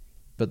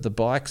the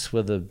bikes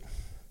were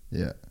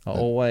I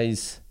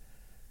always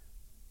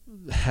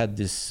had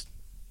this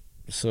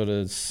sort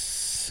of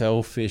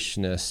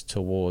selfishness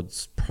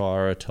towards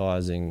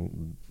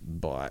prioritising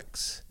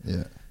bikes,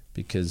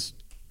 because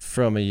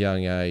from a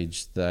young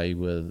age they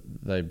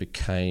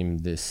became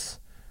this,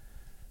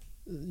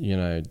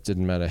 it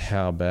didn't matter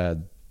how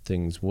bad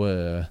things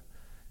were,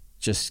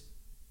 just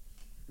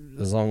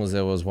as long as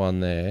there was one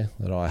there,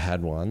 that I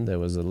had one, there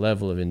was a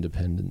level of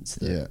independence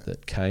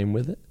that came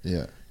with it.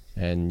 Yeah.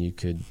 And you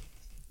could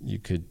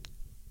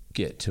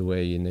get to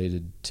where you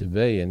needed to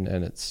be. And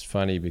it's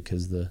funny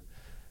because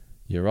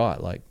you're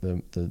right, like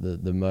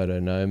the Moto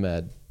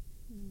Nomad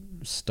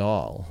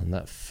style, and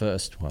that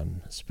first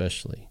one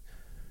especially,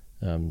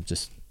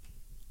 just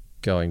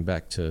going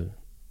back to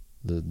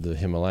the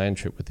Himalayan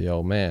trip with the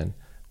old man,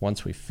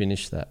 once we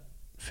finished that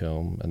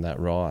film and that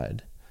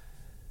ride,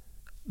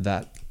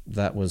 that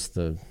was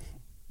the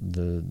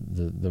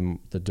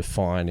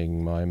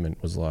defining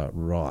moment. Was like,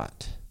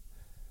 right,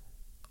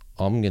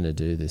 I'm going to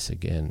do this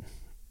again.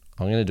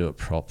 I'm going to do it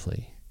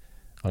properly.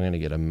 I'm going to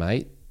get a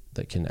mate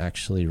that can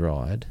actually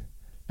ride,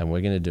 and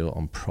we're going to do it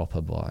on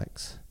proper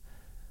bikes.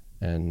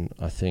 And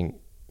I think,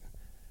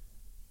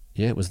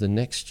 it was the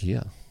next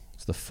year. It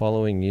was the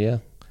following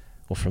year,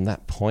 or from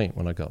that point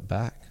when I got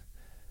back,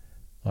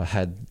 I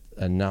had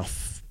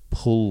enough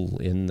pull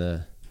in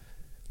the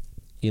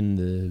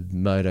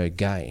moto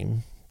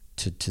game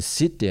to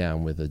sit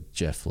down with a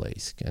Jeff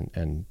Leask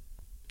and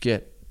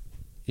get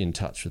in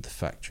touch with the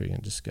factory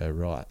and just go,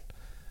 right,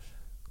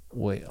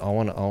 I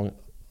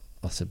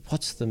said,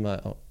 I'm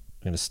going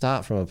to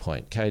start from a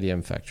point,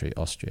 KTM factory,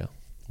 Austria.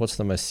 What's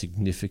the most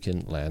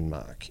significant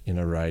landmark in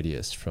a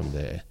radius from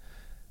there?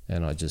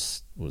 And I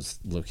just was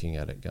looking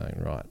at it going,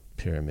 right,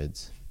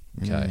 pyramids.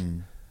 Okay.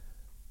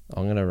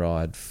 I'm going to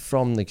ride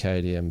from the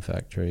KTM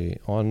factory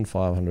on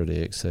 500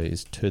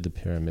 EXCs to the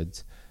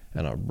pyramids.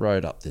 And I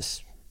wrote up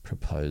this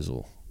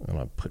proposal and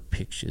I put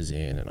pictures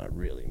in and I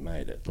really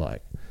made it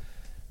like,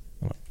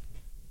 I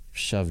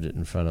shoved it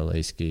in front of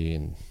Leesky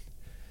and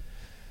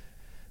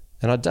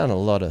I'd done a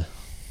lot of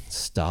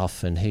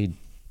stuff, and he'd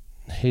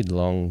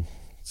long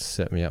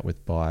set me up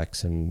with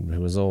bikes, and he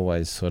was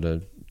always sort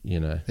of,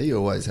 He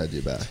always had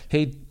your back.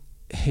 He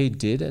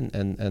did,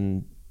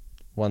 and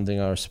one thing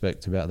I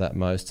respect about that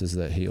most is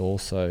that he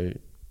also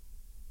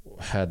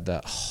had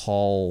that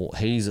whole,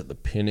 he's at the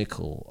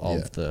pinnacle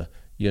of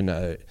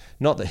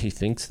not that he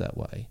thinks that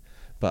way,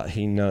 but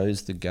he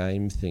knows the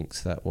game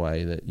thinks that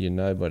way, that you're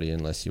nobody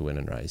unless you're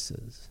winning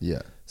races.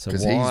 Yeah,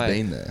 because he's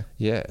been there.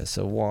 Yeah,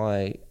 so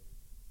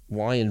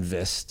why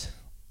invest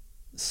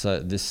to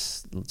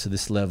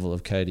this level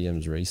of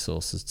KTM's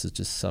resources to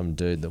just some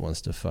dude that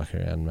wants to fuck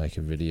around and make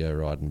a video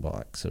riding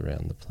bikes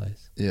around the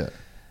place? Yeah.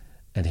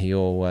 And he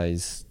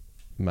always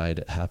made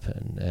it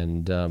happen.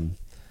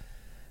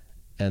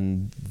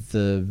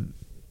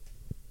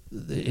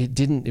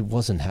 It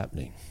wasn't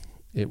happening.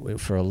 It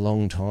for a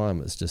long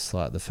time, it's just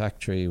like the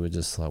factory were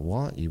just like,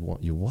 what? You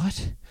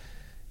what?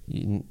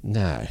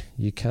 No,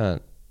 you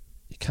can't.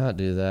 You can't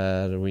do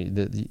that.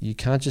 You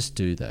can't just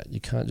do that. You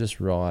can't just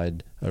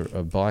ride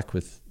a bike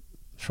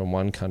from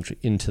one country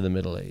into the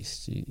Middle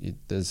East.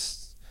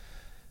 There's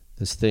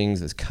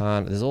things,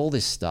 there's all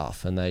this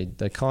stuff, and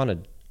they kind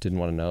of didn't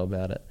want to know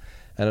about it,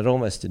 and it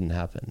almost didn't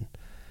happen.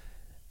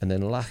 And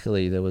then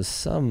luckily there was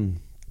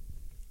some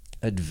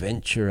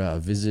adventurer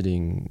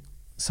visiting,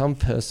 some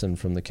person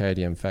from the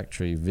KTM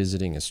factory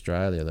visiting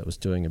Australia that was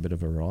doing a bit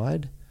of a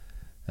ride,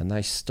 and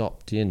they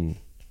stopped in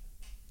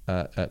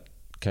at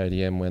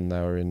KTM when they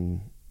were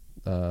in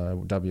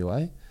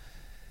WA,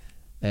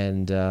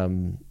 and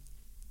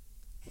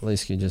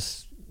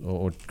Leesky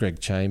or Greg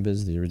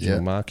Chambers, the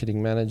original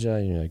marketing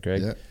manager,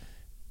 Greg,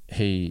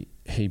 he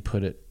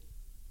put it,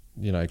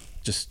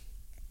 just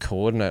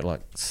coordinate, like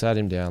sat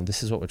him down,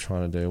 this is what we're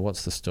trying to do,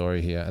 what's the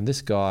story here? And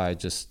this guy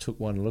just took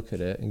one look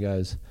at it and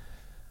goes,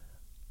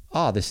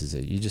 this is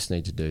it, you just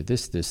need to do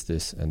this,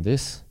 this, and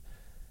this.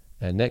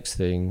 And next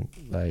thing,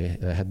 they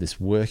had this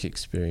work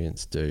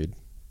experience dude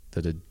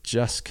that had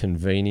just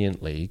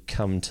conveniently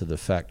come to the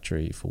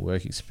factory for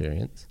work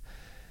experience,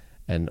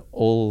 and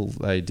all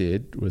they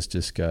did was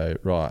just go,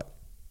 right,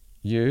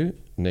 you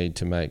need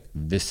to make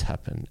this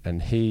happen.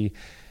 And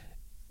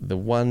the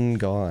one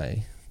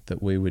guy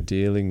that we were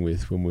dealing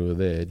with when we were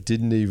there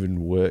didn't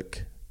even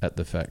work at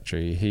the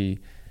factory.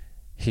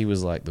 He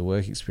was like the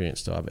work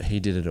experience guy, but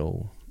he did it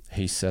all.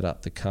 He set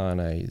up the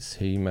carnets.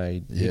 He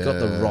got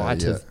the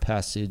right of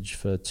passage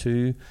for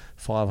 2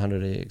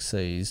 500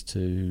 EXCs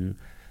to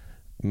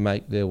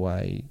make their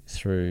way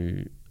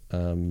through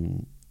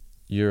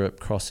Europe,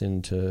 cross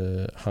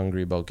into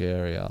Hungary,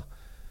 Bulgaria,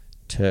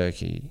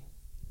 Turkey,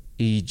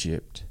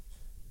 Egypt.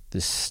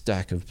 This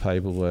stack of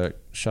paperwork,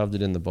 shoved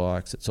it in the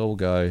bikes. It's all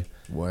go.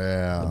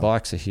 Wow. The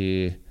bikes are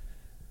here.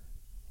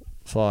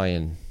 Fly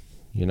in.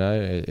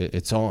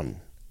 It's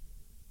on.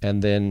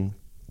 And then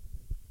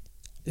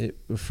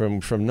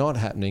from not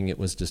happening, it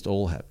was just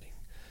all happening.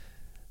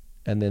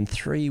 And then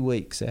 3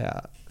 weeks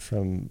out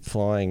from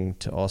flying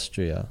to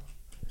Austria,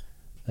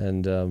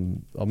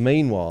 and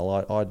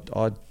meanwhile,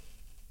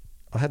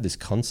 I had this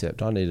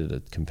concept. I needed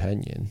a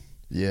companion.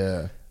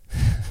 Yeah.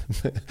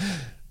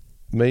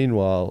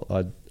 Meanwhile,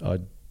 I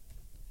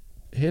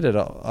hit it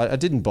up. I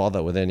didn't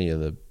bother with any of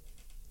the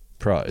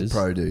pros. The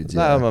pro dudes,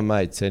 They were my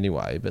mates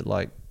anyway, but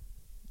like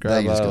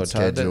they just Grabo got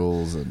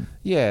schedules and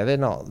they're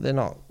not.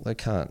 They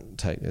can't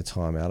take their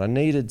time out. I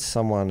needed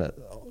someone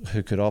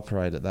who could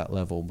operate at that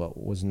level,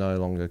 but was no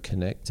longer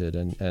connected.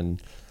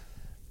 And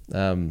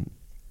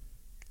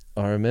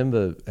I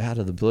remember out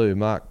of the blue,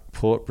 Mark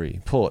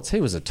Ports,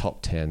 he was a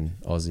top 10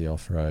 Aussie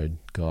off-road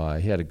guy.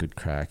 He had a good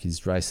crack.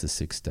 He's raced the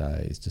 6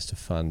 days, just a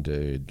fun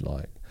dude,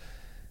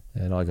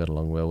 and I got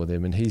along well with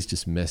him. And he's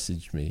just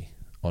messaged me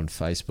on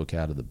Facebook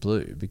out of the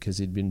blue because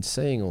he'd been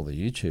seeing all the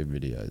YouTube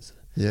videos.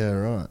 Yeah,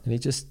 right. And he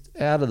just,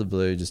 out of the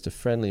blue, just a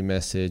friendly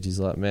message. He's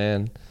like,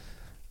 man,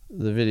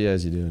 the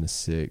videos you're doing are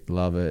sick.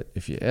 Love it.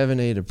 If you ever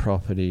need a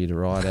property to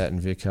ride out in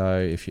Vico,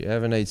 if you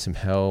ever need some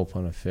help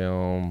on a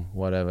film,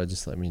 whatever,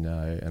 just let me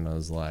know. And I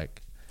was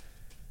like,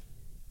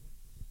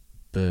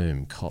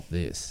 boom, cop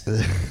this.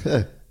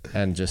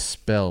 And just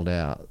spelled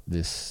out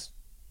this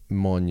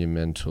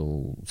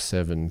monumental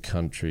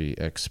 7-country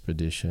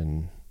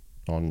expedition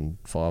on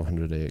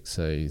 500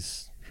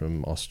 EXCs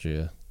from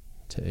Austria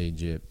to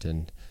Egypt,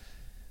 and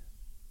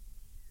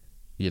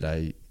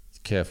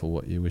careful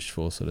what you wish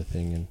for, sort of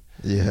thing. And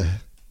yeah,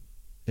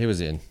 he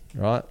was in,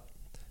 right?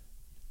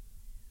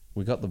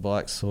 We got the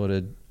bike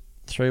sorted.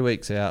 3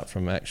 weeks out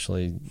from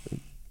actually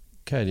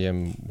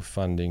KTM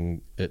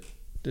funding it.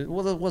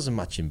 Well, there wasn't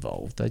much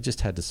involved. They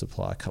just had to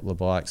supply a couple of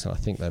bikes, and I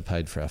think they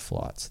paid for our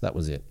flights. That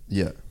was it.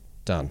 Yeah.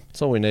 Done.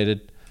 That's all we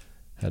needed.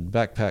 Had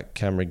backpack,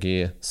 camera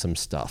gear, some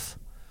stuff.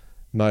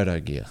 Moto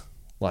gear.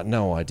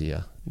 No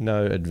idea.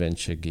 No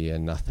adventure gear,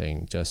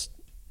 nothing. Just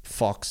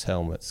Fox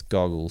helmets,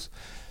 goggles,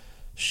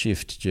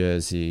 shift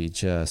jersey,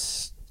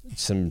 just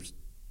some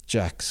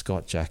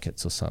Scott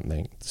jackets or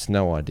something. It's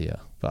no idea,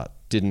 but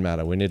didn't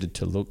matter. We needed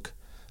to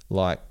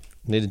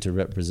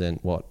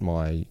represent what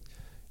my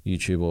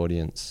YouTube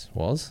audience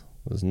was.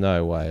 There was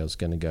no way I was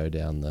going to go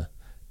down the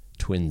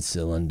twin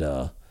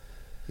cylinder,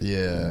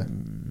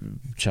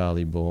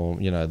 Charlie Baum,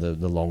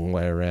 the long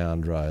way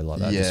around road.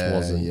 That just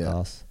wasn't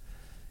us.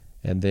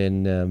 And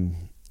then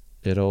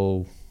it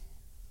all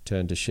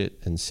turned to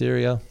shit in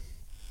Syria.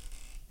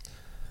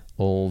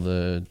 All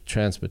the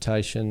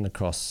transportation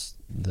across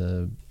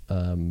the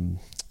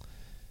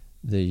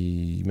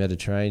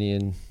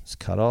Mediterranean was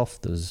cut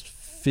off. There was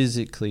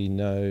physically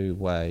no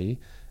way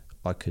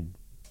I could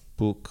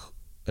book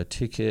a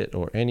ticket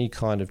or any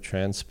kind of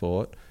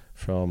transport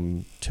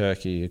from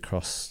Turkey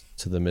across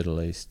to the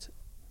Middle East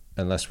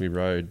unless we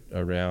rode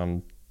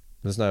around.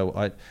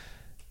 I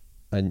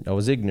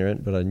was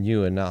ignorant, but I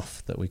knew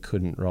enough that we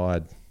couldn't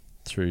ride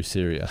through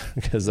Syria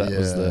because that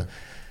was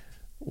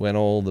when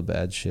all the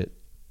bad shit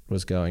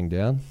was going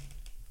down.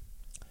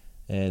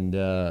 And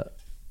I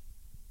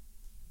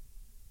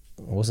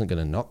wasn't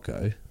going to not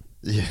go.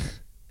 Yeah.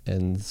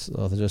 And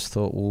so I just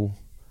thought, we'll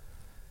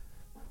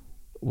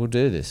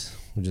do this.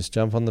 We'll just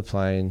jump on the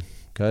plane,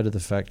 go to the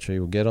factory,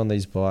 we'll get on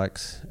these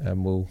bikes,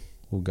 and we'll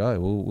go.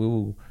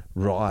 We'll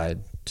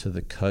ride to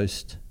the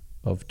coast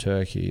of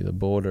Turkey, the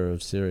border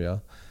of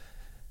Syria,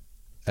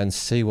 and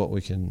see what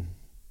we can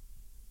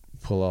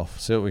pull off,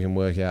 see what we can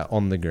work out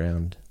on the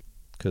ground.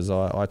 Because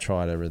I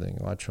tried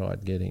everything. I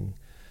tried getting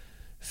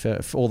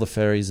all the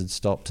ferries had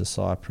stopped to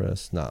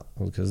Cyprus.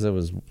 Because there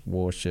was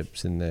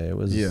warships in there.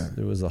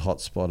 It was a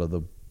hot spot of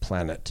the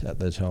planet at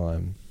the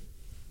time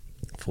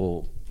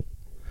for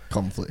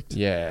conflict.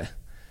 Yeah,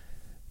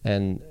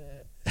 and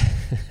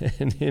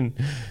in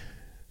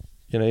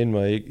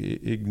my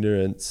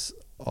ignorance,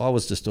 I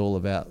was just all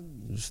about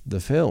the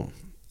film,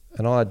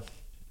 and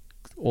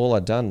all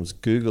I'd done was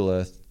Google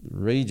Earth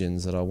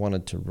regions that I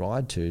wanted to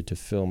ride to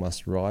film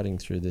us riding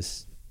through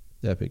this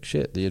epic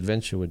shit. The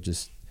adventure would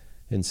just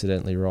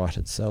incidentally write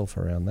itself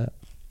around that.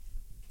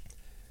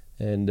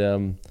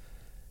 And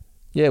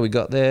we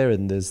got there,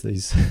 and there's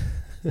these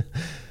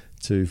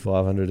 2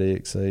 500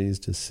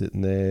 EXCs just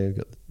sitting there,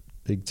 got the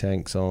big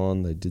tanks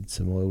on. They did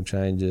some oil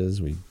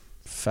changes. We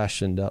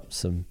fashioned up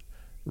some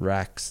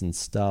racks and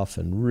stuff,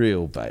 and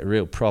real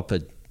proper,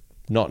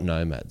 not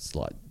nomads,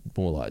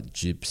 more like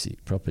gypsy,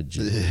 proper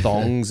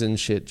thongs and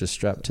shit just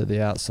strapped to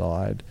the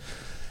outside.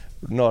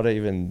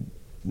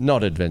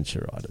 Not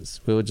adventure riders.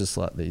 We were just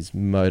like these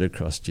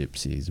motocross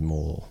gypsies,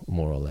 more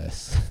or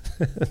less.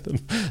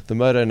 the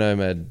Moto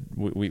Nomad,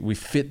 we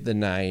fit the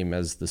name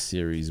as the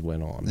series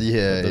went on.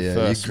 Yeah,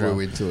 you grew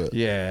into it.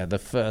 Yeah, the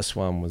first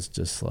one was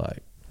just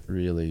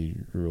really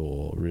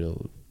raw,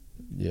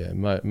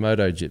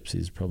 Moto gypsy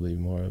is probably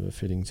more of a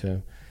fitting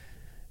term.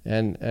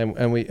 And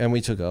we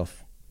took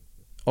off.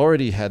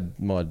 Already had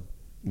my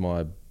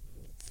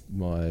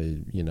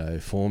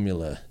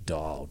formula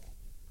dialed,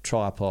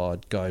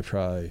 tripod,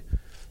 GoPro.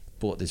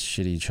 Bought this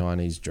shitty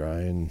Chinese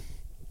drone,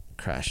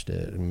 crashed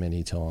it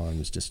many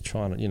times, just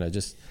trying to,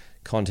 just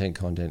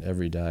content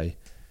every day,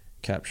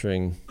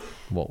 capturing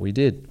what we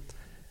did,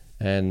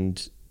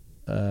 and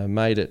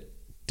made it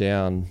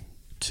down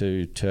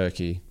to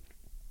Turkey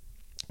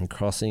and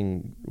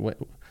crossing.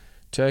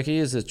 Turkey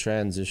is a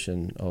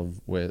transition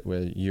of where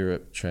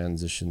Europe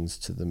transitions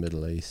to the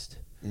Middle East.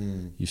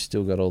 You've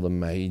still got all the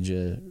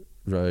major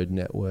road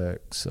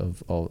networks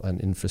of an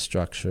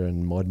infrastructure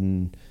and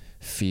modern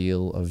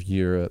feel of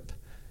Europe,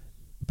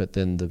 but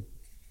then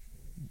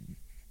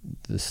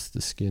the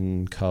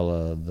skin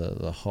color,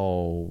 the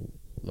whole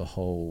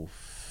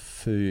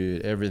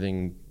food,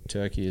 everything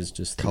Turkey is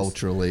just this,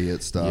 culturally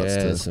it starts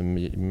to... it's a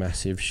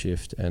massive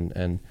shift,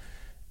 and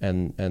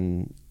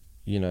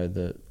you know,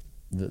 the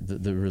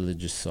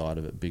religious side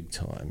of it big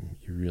time.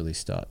 You really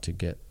start to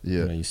get,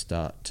 you know, you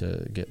start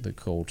to get the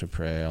call to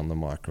prayer on the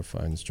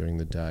microphones during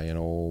the day, and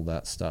all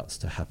that starts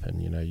to happen.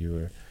 You know,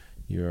 you're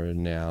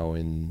now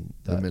in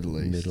the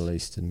Middle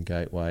Eastern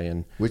gateway,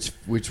 and which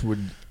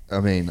would, I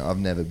mean, I've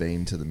never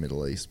been to the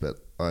Middle East, but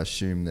I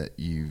assume that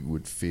you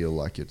would feel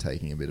like you're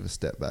taking a bit of a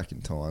step back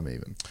in time,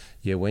 even.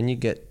 Yeah, when you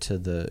get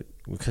to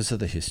because of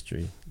the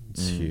history,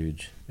 it's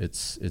huge.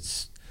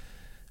 It's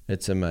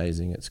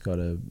amazing. It's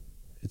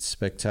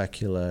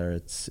spectacular.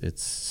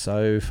 It's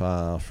so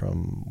far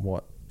from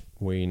what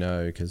we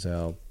know, because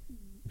our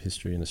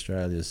history in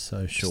Australia is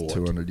so short. It's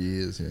 200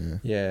 years, yeah.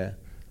 Yeah.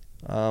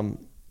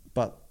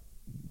 But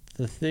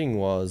the thing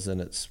was,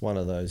 and it's one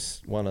of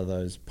those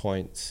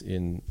points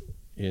in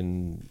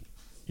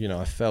you know,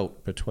 I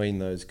felt between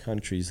those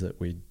countries that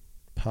we'd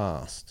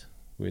passed.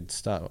 We'd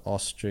start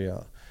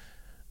Austria,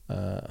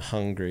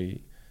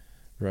 Hungary,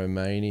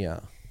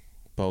 Romania,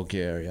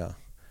 Bulgaria,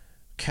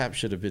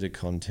 captured a bit of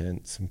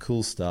content, some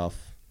cool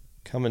stuff.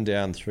 Coming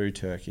down through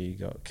Turkey,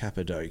 got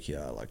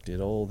Cappadocia, like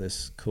did all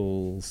this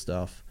cool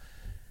stuff.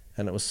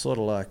 And it was sort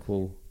of like,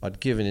 well,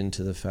 I'd given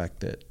into the fact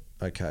that,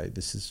 okay,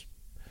 this is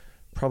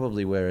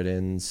probably where it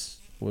ends.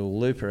 We'll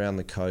loop around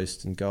the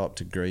coast and go up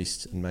to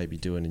Greece and maybe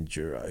do an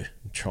enduro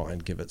and try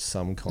and give it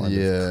some kind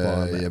of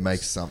climax. Yeah,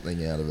 make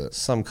something out of it.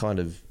 Some kind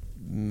of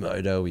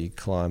moto-y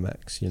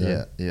climax, you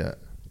know? Yeah.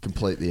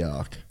 Complete the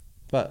arc.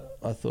 But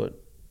I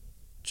thought,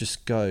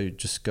 just go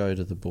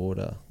to the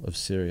border of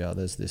Syria.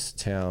 There's this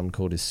town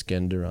called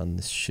Iskenderun,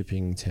 this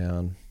shipping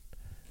town,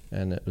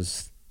 and it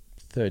was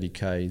 30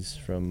 k's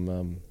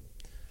from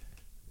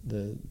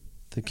the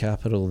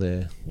capital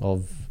there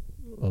of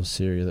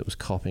Syria that was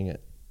copping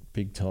it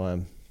big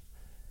time.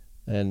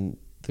 And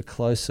the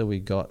closer we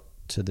got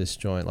to this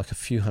joint, like a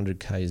few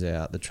hundred k's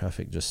out, the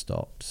traffic just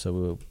stopped. So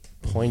we were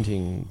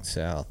pointing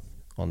south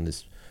on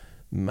this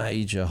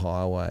major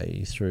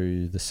highway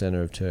through the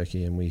center of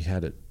Turkey, and we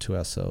had it to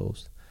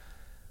ourselves,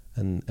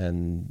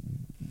 and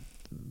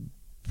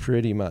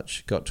pretty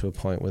much got to a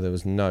point where there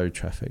was no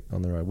traffic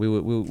on the road. We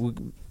were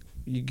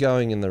you're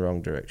going in the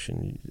wrong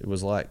direction. It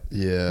was like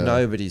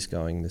nobody's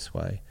going this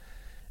way.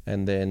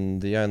 And then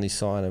the only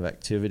sign of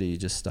activity, you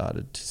just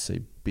started to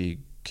see big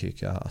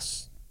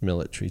kick-ass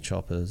military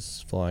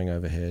choppers flying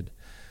overhead.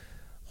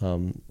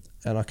 And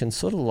I can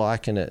sort of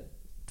liken it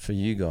for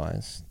you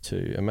guys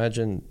to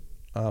imagine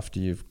after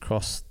you've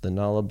crossed the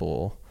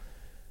Nullarbor,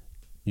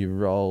 you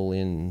roll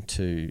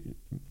into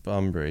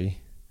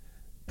Bunbury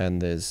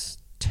and there's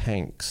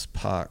tanks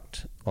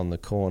parked on the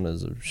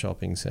corners of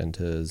shopping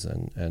centres,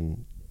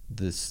 and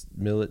this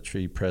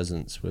military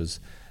presence was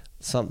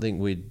something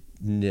we'd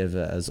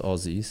never as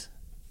Aussies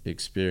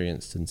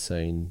experienced and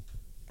seen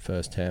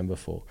firsthand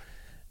before.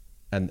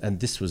 And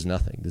this was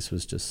nothing. This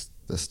was just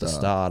the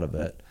start of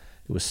it.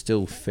 It was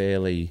still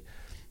fairly...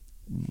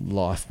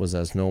 Life was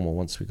as normal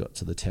once we got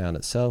to the town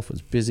itself. It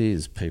was busy.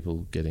 There's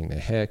people getting their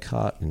hair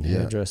cut and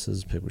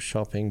hairdressers, people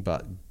shopping,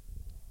 but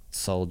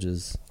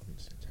soldiers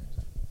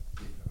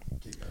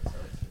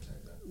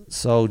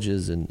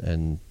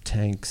and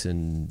tanks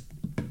and,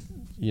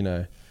 you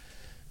know...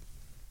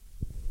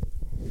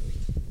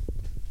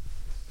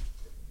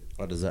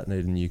 What does that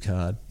need a new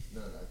card?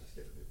 No, just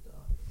get a bit dark.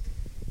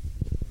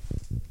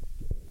 Yeah,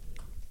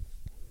 I'll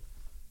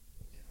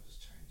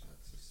just change that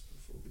just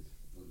before we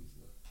lose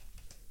that.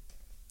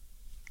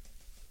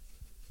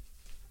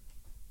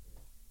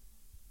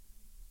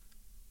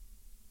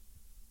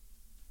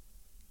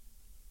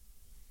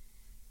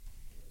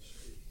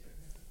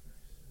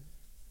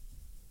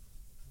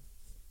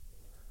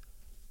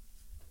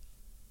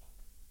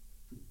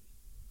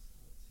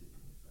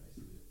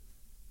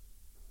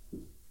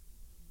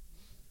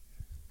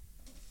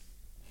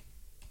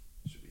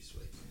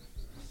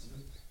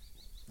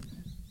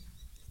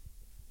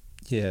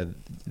 Yeah,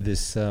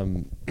 this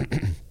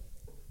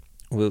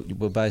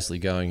we're basically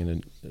going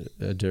in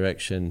a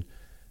direction.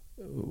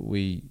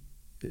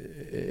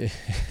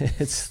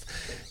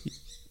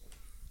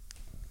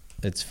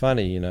 It's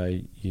funny, you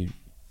know.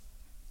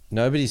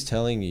 Nobody's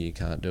telling you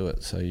can't do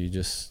it, so you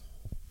just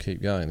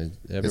keep going.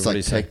 It's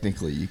like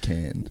technically you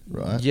can,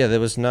 right? Yeah,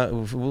 there was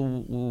no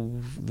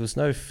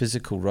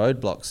physical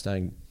roadblock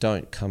saying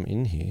don't come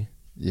in here.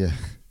 Yeah.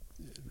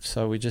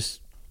 So we just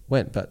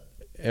went, but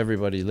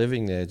everybody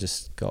living there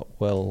just got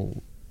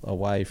well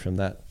away from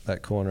that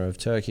corner of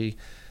Turkey.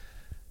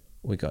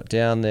 We got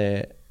down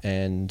there,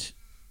 and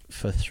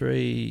for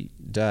 3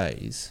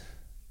 days,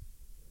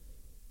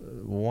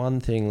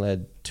 one thing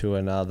led to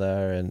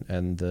another,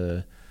 and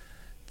the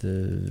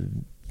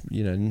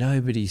you know,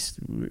 nobody's...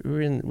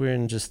 We're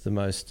in just the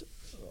most...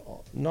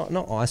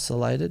 Not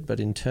isolated, but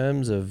in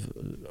terms of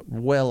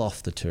well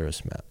off the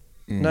tourist map.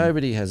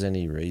 Nobody has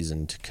any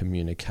reason to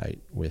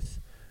communicate with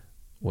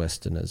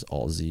Westerners.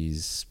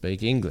 Aussies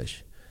speak English.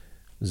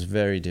 It was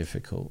very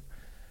difficult.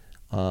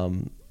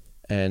 And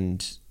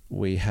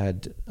we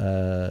had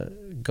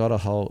got a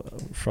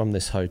hold from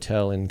this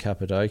hotel in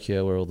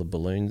Cappadocia where all the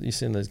balloons, you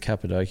seen those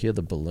Cappadocia,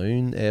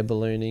 the air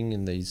ballooning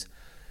in these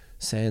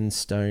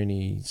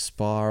sandstony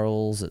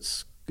spirals.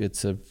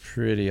 It's a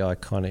pretty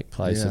iconic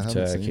place of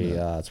Turkey.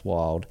 It's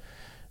wild.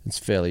 It's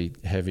fairly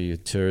heavy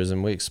with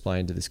tourism. We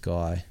explained to this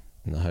guy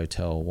in the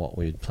hotel what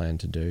we'd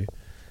planned to do.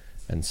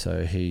 And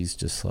so he's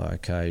just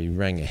like, he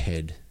rang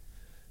ahead,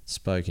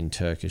 spoke in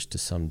Turkish to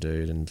some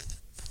dude, and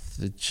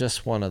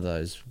just one of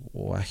those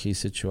wacky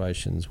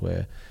situations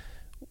where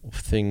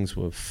things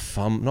were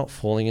not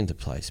falling into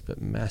place, but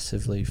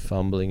massively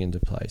fumbling into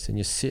place. And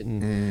you're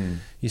sitting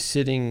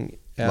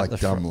out like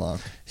dumb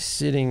luck,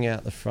 sitting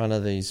out the front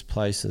of these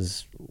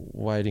places,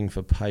 waiting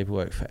for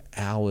paperwork for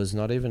hours,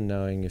 not even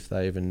knowing if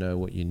they even know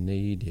what you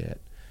need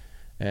yet.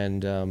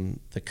 And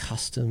the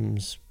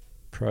customs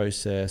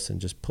process and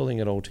just pulling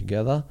it all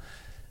together,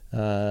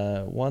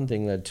 one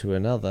thing led to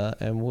another,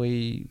 and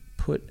we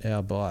put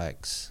our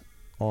bikes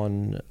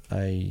on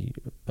a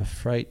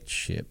freight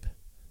ship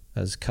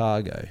as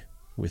cargo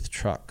with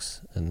trucks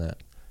and that.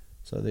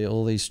 So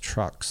all these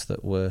trucks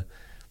that were,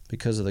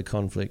 because of the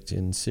conflict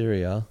in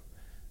Syria,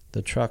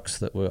 the trucks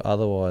that were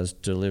otherwise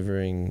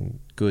delivering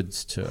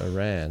goods to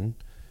Iran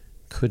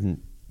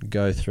couldn't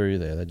go through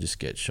there. They'd just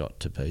get shot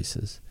to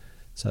pieces.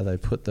 So they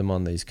put them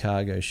on these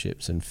cargo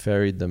ships and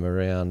ferried them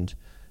around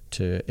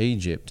to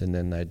Egypt, and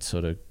then they'd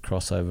sort of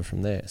cross over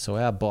from there. So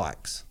our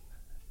bikes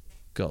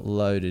got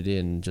loaded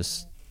in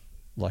just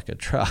like a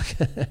truck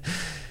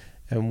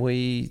and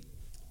we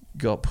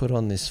got put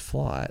on this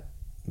flight.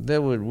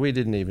 We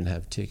didn't even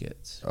have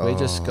tickets. We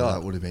just got...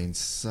 That would have been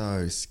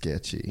so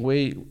sketchy.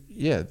 We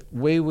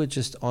were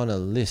just on a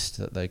list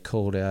that they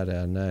called out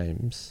our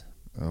names.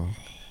 Oh.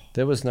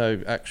 There was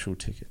no actual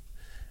ticket.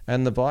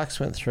 And the bikes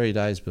went 3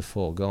 days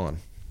before gone.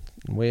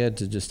 We had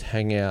to just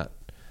hang out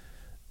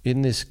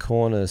in this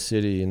corner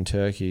city in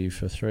Turkey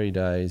for 3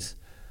 days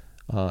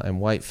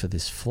and wait for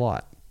this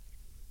flight.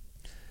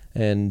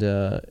 And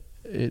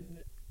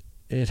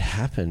it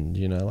happened,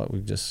 like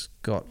we just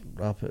got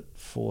up at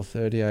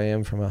 4:30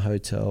 a.m. from a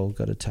hotel,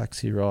 got a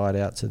taxi ride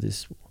out to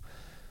this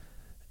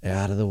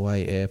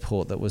out-of-the-way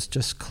airport that was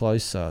just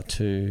closer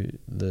to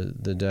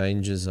the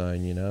danger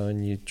zone,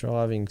 and you're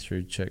driving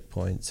through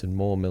checkpoints and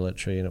more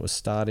military, and it was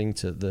starting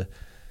to,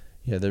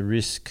 the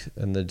risk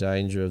and the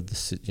danger of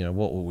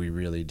what were we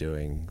really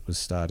doing was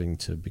starting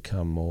to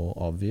become more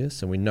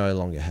obvious, and we no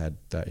longer had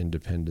that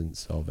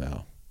independence of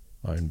our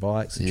own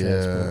bikes and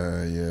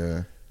transport.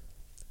 Yeah.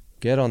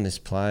 Get on this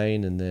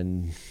plane and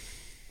then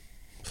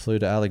flew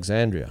to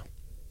Alexandria,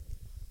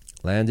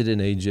 landed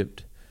in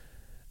Egypt,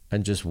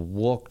 and just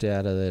walked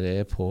out of that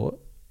airport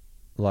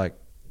like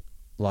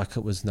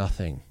it was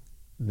nothing.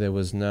 They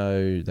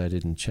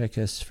didn't check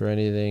us for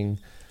anything.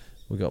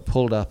 We got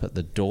pulled up at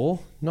the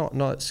door,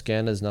 not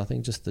scanners,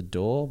 nothing, just the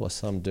door by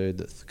some dude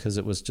because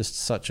it was just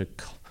such a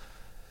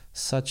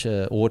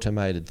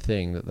automated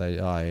thing that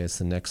it's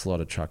the next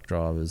lot of truck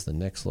drivers.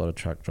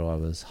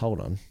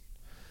 Hold on.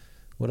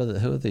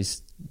 Who are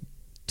these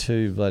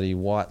two bloody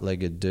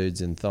white-legged dudes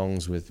in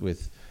thongs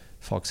with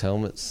fox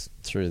helmets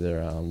through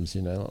their arms,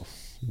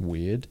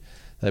 weird.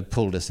 They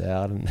pulled us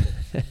out and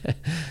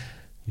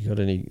you got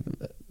any,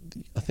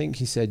 I think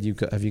he said,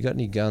 have you got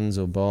any guns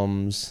or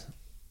bombs?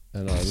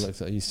 And I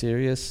looked, are you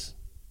serious?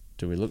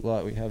 Do we look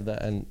like we have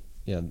that? And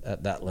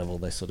at that level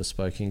they sort of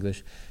spoke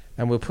English.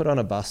 And we're put on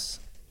a bus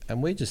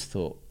and we just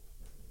thought,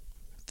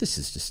 this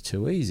is just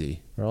too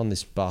easy. We're on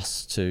this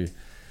bus to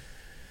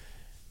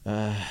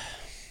what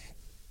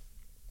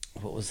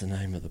was the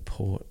name of the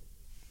port?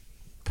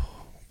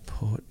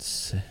 Port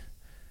said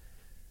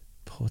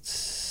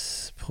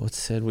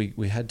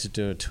we had to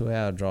do a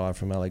 2-hour drive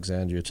from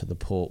Alexandria to the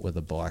port where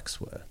the bikes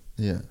were.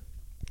 Yeah.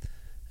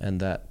 And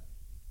that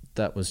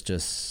was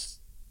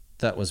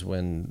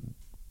when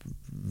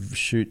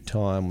shoot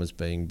time was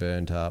being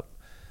burnt up.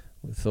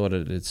 We thought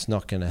it's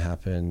not going to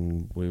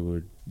happen. We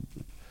were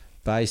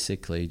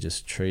basically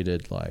just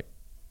treated like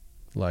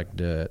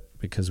dirt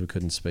because we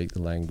couldn't speak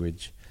the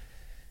language.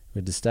 We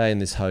had to stay in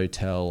this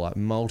hotel, like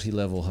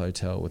multi-level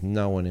hotel with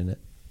no one in it.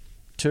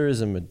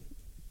 Tourism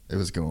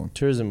was gone.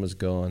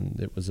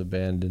 It was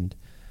abandoned,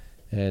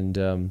 and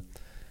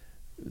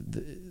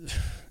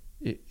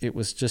it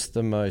was just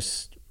the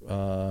most.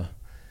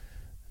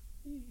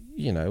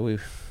 We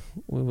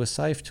were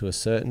safe to a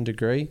certain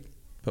degree,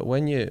 but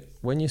when you're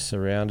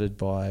surrounded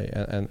by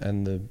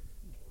and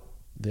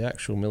the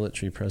actual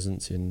military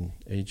presence in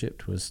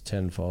Egypt was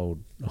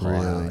tenfold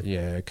higher. Really?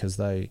 Yeah, because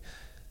they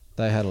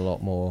had a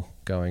lot more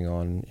going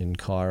on in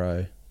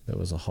Cairo. There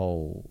was a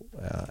whole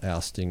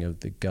ousting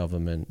of the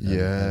government.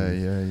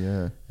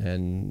 And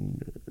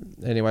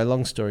anyway,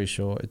 long story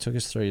short, it took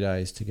us 3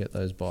 days to get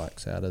those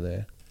bikes out of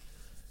there.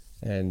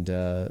 And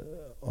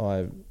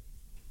I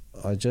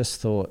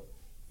just thought,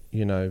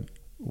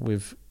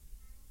 we've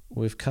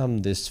come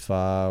this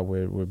far.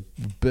 We're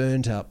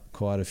burnt up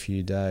quite a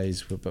few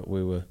days, but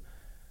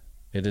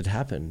it had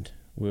happened.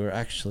 We were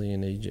actually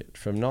in Egypt,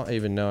 from not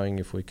even knowing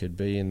if we could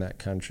be in that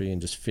country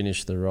and just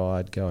finish the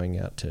ride going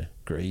out to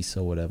Greece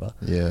or whatever.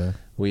 Yeah.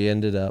 We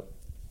ended up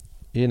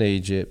in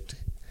Egypt,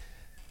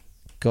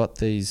 got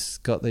these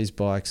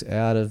bikes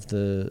out of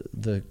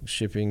the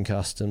shipping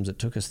customs. It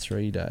took us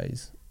 3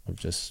 days of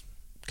just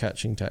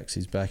catching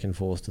taxis back and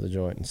forth to the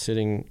joint and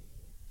sitting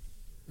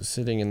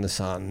in the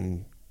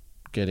sun,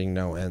 getting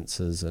no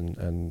answers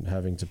and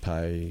having to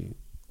pay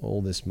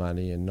all this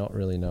money and not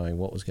really knowing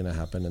what was going to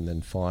happen. And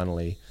then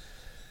finally,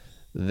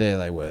 there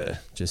they were,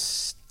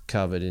 just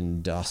covered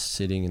in dust,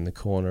 sitting in the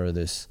corner of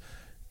this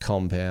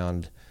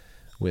compound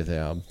with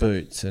our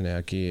boots and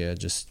our gear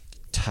just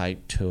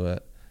taped to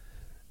it.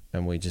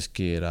 And we just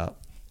geared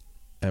up,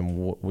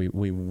 and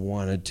we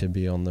wanted to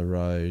be on the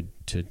road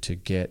to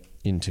get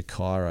into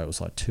Cairo. It was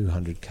like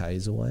 200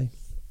 k's away.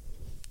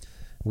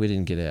 We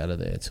didn't get out of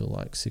there till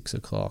like 6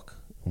 o'clock,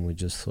 and we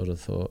just sort of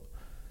thought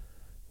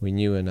we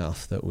knew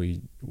enough that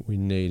we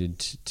needed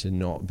to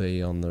not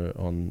be on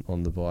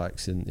the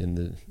bikes in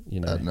the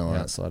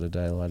outside of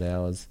daylight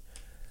hours.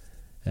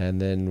 And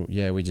then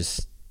we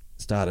just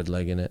started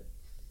legging it,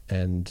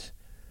 and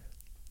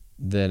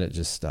then it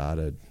just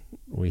started.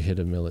 We hit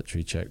a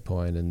military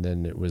checkpoint, and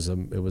then it was a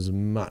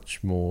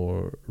much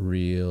more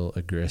real,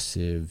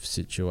 aggressive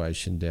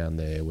situation down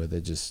there where they're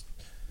just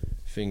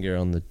finger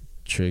on the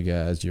trigger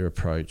as you're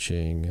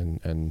approaching,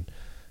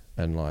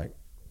 and like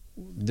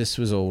this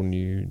was all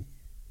new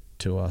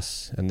to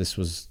us, and this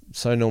was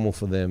so normal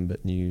for them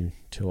but new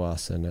to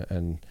us,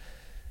 and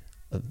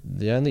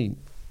the only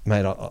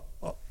mate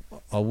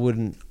I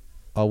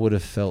would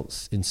have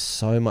felt in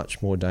so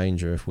much more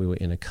danger if we were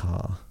in a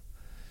car.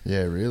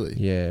 Yeah, really?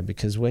 Yeah,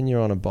 because when you're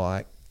on a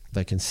bike,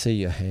 they can see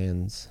your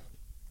hands.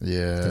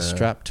 Yeah. They're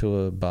strapped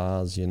to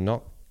bars. You're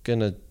not going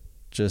to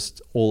just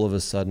all of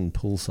a sudden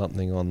pull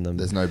something on them.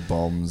 There's no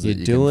bombs. You're that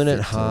you doing can it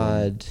fit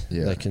hard.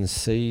 Yeah. They can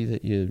see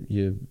that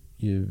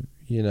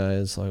you know,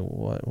 it's like,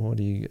 what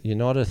are you? You're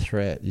not a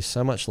threat. You're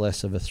so much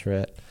less of a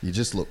threat. You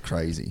just look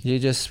crazy. You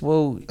just,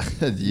 you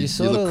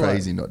look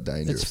crazy, not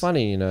dangerous. It's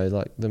funny, you know,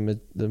 like the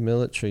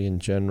military in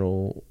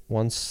general,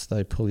 once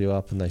they pull you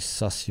up and they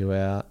suss you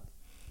out,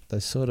 they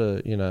sort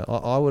of, you know,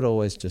 I would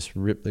always just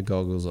rip the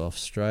goggles off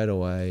straight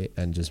away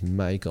and just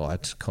make eye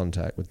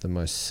contact with the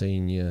most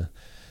senior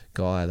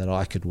guy that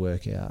I could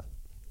work out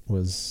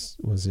was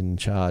in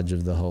charge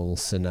of the whole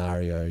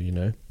scenario, you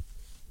know.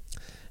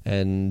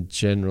 And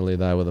generally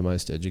they were the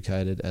most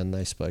educated and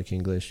they spoke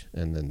English.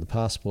 And then the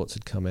passports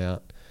had come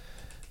out.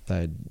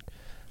 I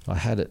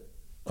had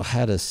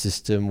a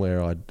system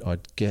where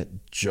I'd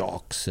get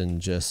jocks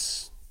and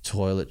just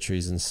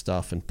toiletries and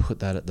stuff and put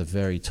that at the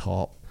very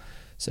top.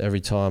 So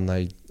every time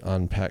they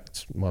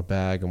unpacked my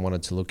bag and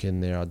wanted to look in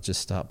there, I'd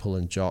just start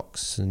pulling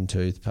jocks and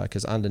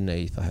toothpackers.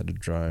 Underneath, I had a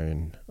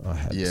drone. I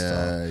had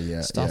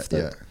stuff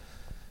that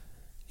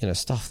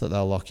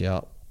they'll lock you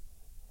up.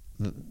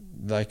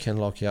 They can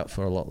lock you up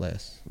for a lot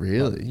less.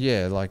 Really?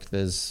 Like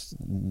there's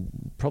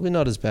probably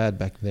not as bad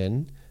back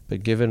then,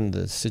 but given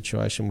the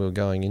situation we were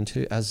going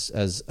into,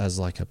 as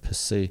like a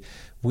perceived,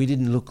 we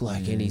didn't look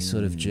like any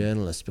sort of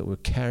journalist, but we're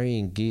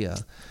carrying gear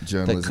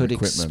that could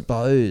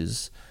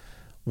expose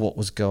what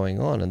was going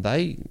on, and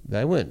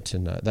they weren't to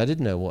know. They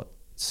didn't know what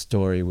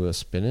story we were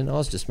spinning. I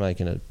was just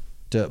making a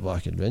dirt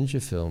bike adventure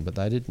film, but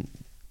they didn't.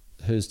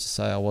 Who's to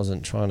say I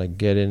wasn't trying to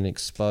get in and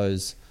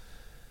expose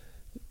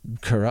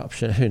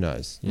corruption? Who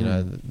knows? You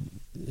know,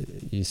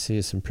 you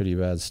see some pretty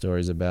bad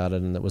stories about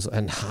it, and it was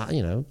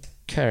you know,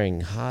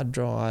 carrying hard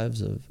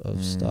drives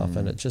of stuff,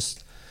 and it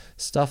just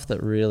stuff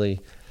that really.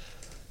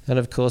 And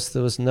of course,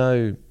 there was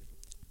no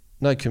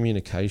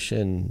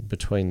communication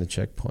between the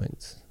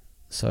checkpoints.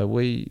 So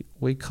we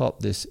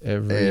copped this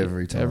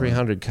every time. Every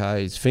 100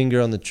 Ks,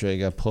 finger on the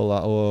trigger, pull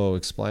up,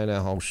 explain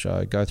our whole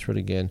show, go through it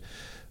again,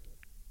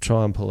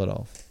 try and pull it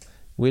off.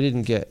 We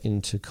didn't get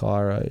into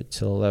Cairo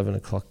till 11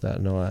 o'clock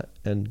that night,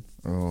 and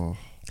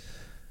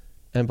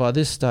by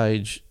this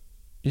stage,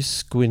 you're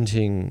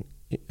squinting,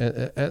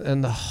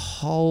 and the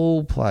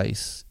whole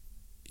place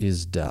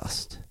is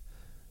dust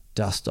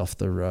off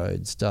the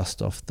roads,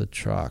 dust off the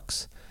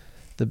trucks,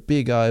 the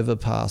big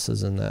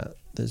overpasses, and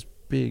there's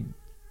big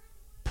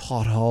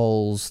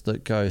potholes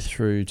that go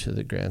through to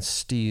the ground,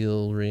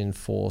 steel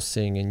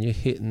reinforcing, and you're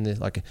hitting this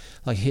like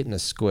hitting a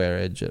square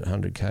edge at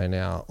 100 k an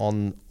hour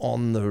on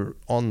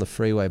the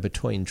freeway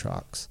between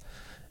trucks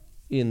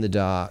in the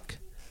dark,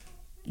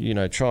 you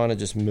know, trying to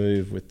just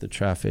move with the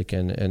traffic,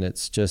 and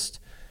it's just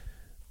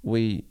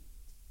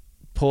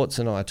Ports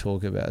and I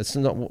talk about it's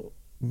not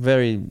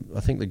very. I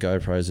think the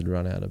GoPros had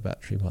run out of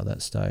battery by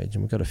that stage,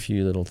 and we've got a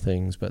few little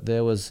things, but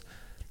there was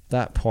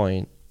that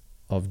point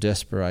of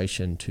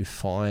desperation to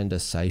find a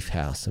safe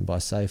house. And by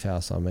safe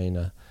house, I mean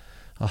a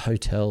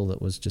hotel that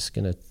was just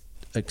going to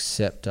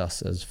accept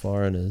us as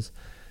foreigners.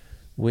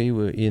 We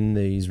were in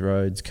these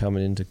roads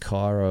coming into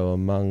Cairo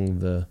among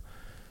the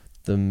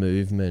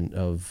movement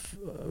of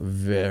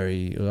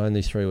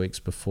only 3 weeks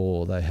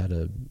before they had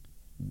a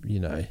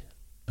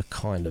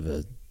kind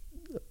of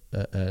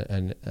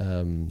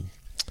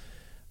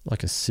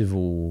like a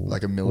civil,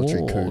 like a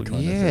military coup kind of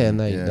thing. And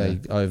they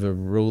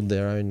overruled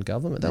their own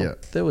government.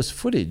 There was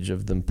footage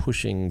of them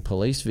pushing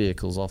police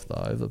vehicles off the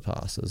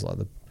overpasses,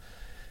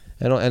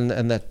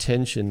 and that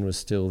tension was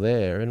still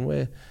there, and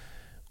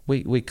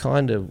we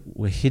kind of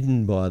were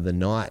hidden by the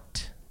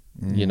night.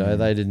 You know,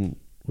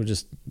 we're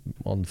just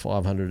on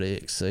 500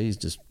 EXCs,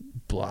 just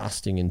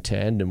blasting in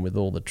tandem with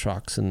all the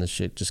trucks and the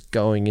shit, just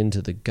going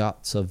into the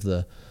guts of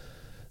the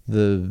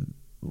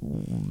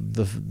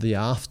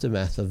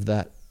aftermath of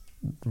that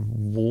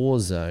war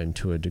zone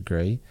to a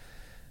degree,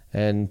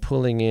 and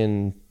pulling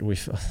in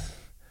with,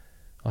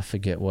 I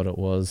forget what it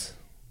was.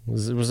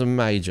 It was a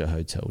major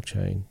hotel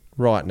chain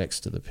right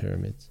next to the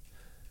pyramids,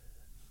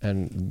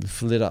 and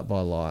lit up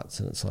by lights.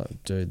 And it's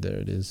like, dude, there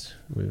it is.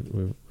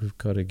 We've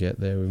got to get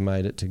there. We've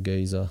made it to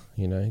Giza.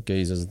 You know,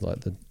 Giza's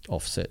like the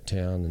offset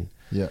town,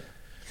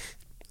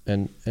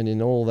 and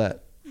in all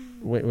that,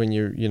 when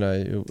you're, you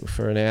know,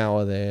 for an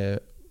hour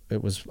there,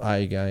 it was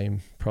A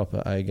game,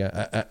 proper A game,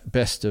 at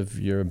best of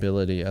your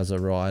ability as a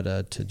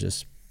rider to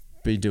just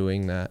be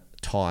doing that,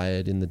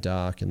 tired in the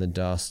dark, in the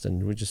dust,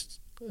 and we're just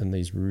in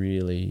these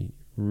really,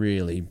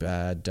 really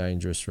bad,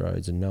 dangerous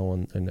roads, and no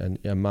one, and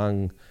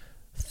among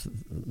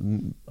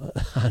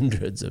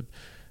hundreds of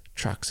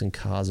trucks and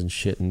cars and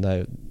shit, and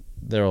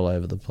they're all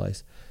over the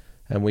place.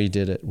 And we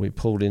did it. We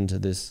pulled into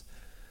this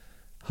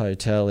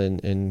hotel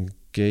in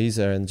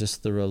Giza, and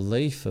just the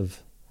relief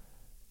of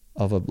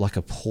like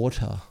a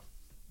porter.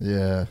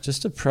 Yeah.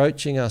 Just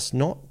approaching us,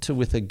 not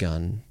with a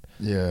gun.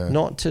 Yeah.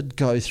 Not to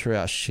go through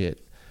our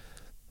shit,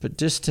 but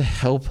just to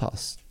help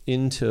us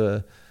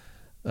into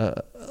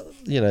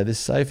this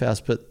safe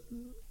house. But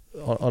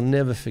I'll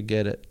never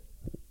forget it.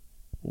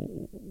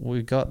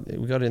 We got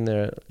in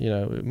there, you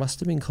know, it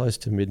must have been close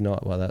to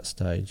midnight by that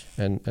stage,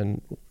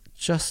 and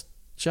just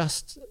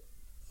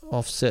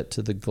offset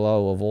to the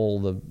glow of all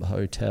the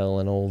hotel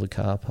and all the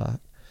car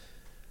park,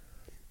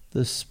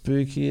 the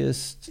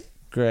spookiest,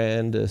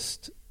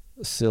 grandest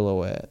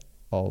silhouette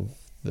of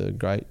the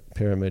Great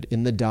Pyramid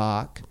in the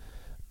dark,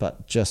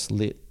 but just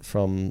lit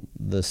from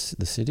the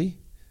city.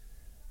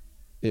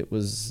 It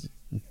was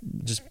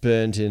just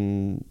burnt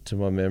into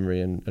my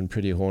memory, and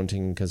pretty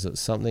haunting, because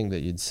it's something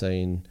that you'd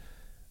seen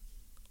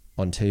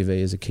on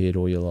TV as a kid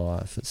all your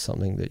life. It's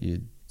something that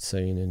you'd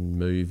seen in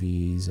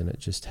movies, and it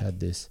just had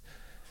this,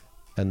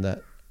 and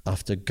that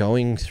after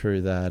going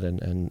through that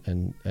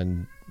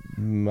and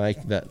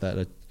make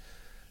that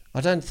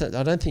I don't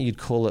think you'd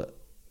call it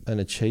an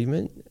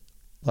achievement.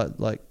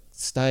 Like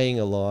staying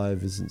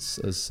alive isn't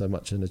as so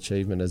much an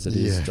achievement as it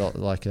is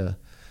like a,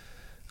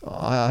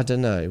 I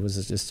don't know. It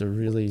was just a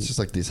really... It's just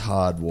like this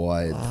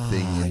hardwired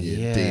thing in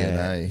your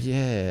DNA.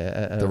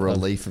 Yeah. The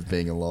relief of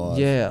being alive.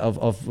 Yeah,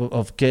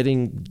 of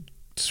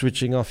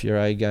switching off your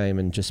A game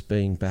and just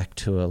being back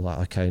to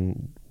okay,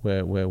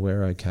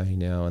 we're okay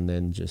now, and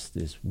then just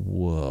this,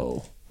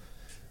 whoa,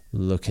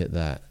 look at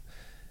that.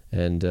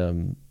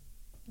 And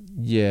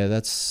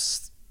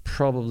that's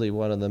probably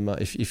one of the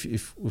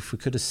if we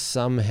could have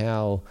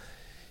somehow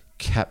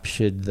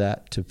captured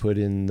that to put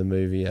in the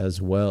movie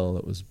as well,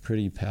 it was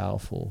pretty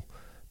powerful.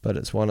 But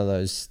it's one of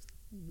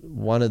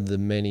the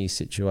many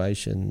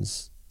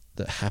situations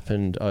that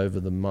happened over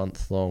the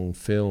month-long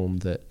film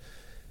that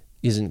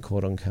isn't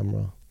caught on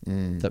camera,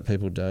 that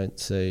people don't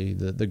see,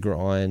 the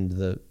grind,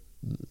 the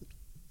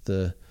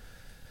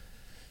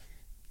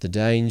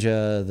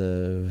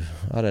danger,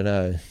 I don't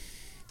know,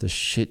 the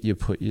shit you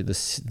put the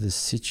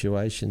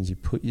situations you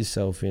put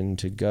yourself in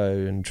to go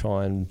and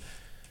try and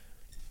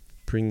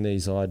bring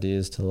these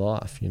ideas to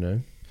life, you know.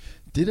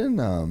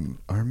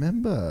 I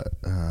remember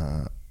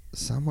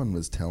someone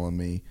was telling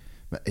me,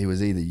 it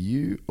was either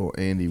you or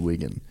Andy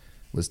Wiggin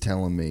was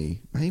telling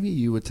me, maybe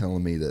you were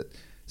telling me that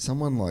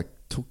someone like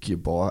took your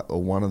bike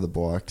or one of the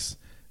bikes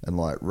and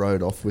like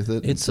rode off with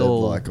it. It's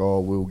all like,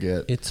 we'll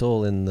get. It's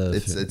all in the.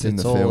 It's in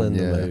the film. All in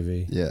the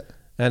movie. Yeah.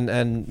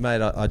 And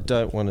mate, I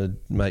don't want to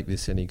make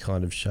this any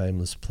kind of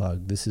shameless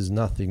plug. This is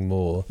nothing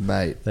more,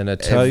 mate, than a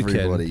token.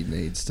 Everybody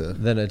needs to.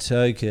 Than a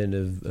token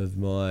of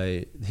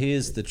my.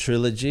 Here's the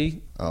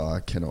trilogy. Oh, I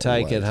cannot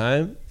take wait. it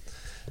home.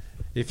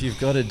 If you've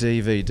got a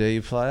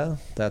DVD player,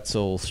 that's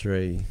all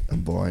three.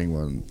 I'm buying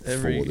one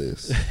for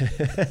this.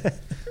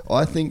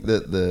 I think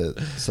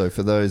that so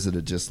for those that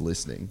are just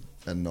listening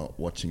and not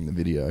watching the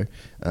video,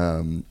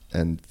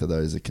 and for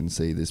those that can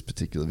see this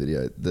particular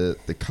video,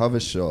 the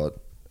cover shot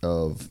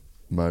of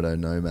Moto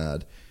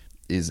Nomad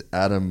is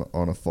Adam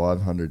on a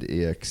 500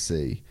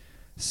 EXC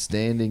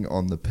standing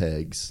on the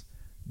pegs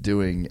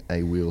doing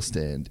a wheel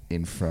stand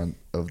in front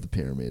of the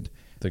pyramid.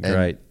 The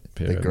Great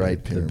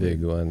Pyramid. The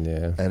big one,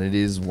 yeah. And it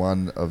is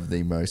one of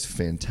the most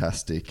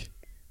fantastic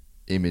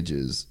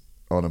images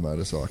on a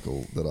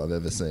motorcycle that I've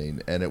ever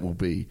seen, and it will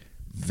be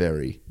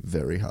very,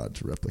 very hard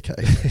to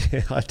replicate.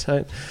 I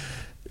don't,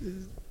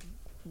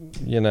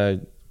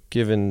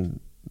 given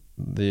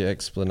the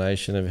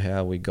explanation of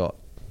how we got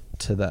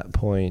to that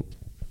point,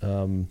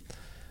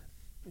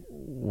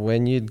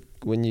 when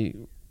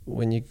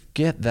you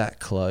get that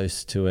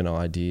close to an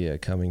idea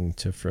coming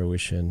to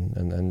fruition,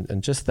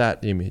 and just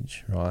that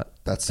image, right?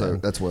 That's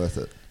worth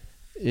it.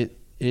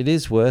 It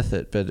is worth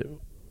it, but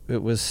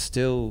it was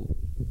still,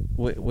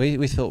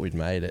 we thought we'd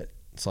made it.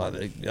 It's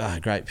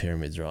like, great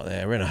pyramids right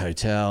there. We're in a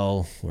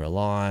hotel. We're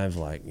alive.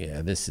 Like,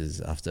 yeah, this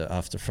is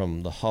after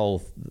from the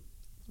whole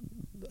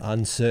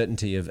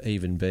uncertainty of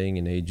even being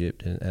in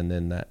Egypt, and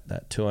then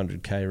that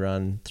 200k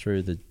run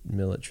through the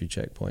military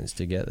checkpoints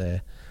to get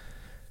there.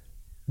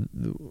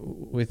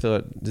 We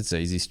thought it's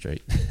easy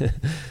street.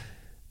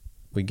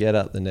 We get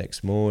up the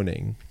next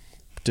morning,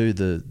 do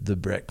the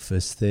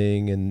breakfast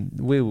thing, and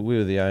we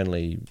were the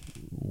only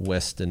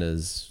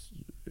Westerners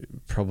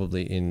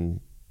probably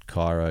in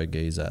Cairo,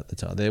 Giza at the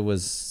time. There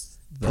was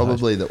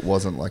probably that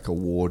wasn't like a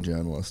war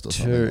journalist or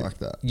something like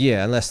that.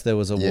 Yeah, unless there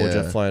was a war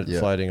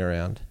floating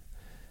around.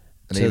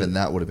 And even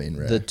that would have been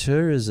rare. The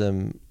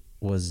tourism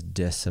was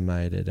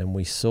decimated, and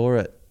we saw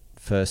it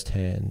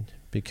firsthand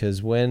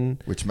because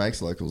which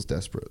makes locals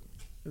desperate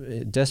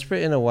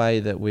in a way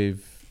that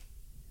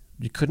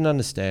you couldn't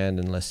understand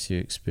unless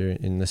you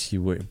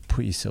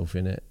put yourself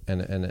in it,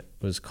 and it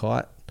was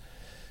quite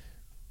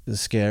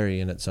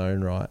scary in its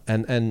own right.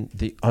 And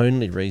the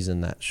only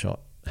reason that shot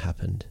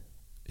happened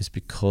is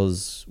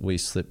because we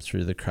slipped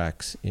through the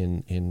cracks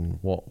in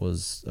what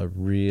was a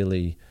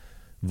really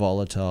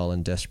volatile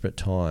and desperate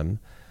time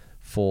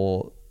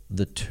for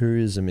the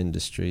tourism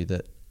industry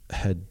that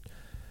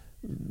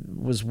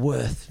was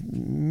worth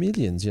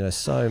millions,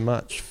 so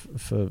much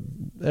for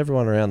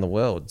everyone around the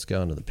world is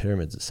going to the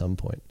pyramids at some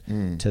point,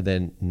 to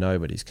then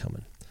nobody's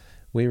coming.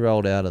 We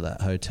rolled out of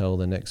that hotel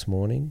the next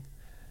morning,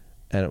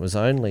 and it was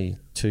only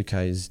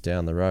 2k's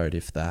down the road,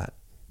 if that.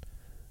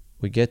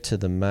 We get to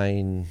the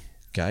main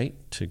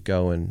gate to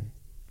go and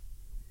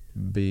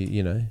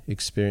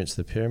experience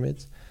the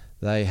pyramids.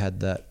 They had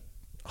that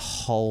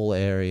whole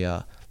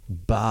area,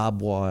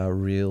 barbed wire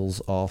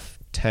reels off,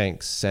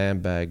 tanks,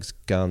 sandbags,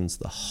 guns,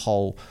 the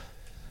whole.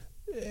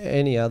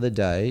 Any other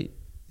day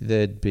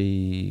there'd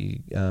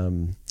be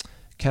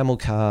camel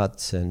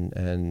carts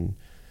and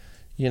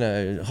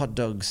hot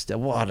dogs.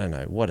 Well, I don't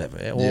know, whatever.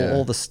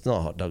 All the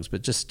not hot dogs,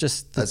 but just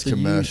as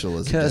commercial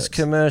as it gets. As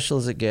commercial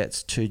as it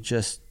gets, to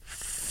just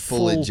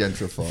fully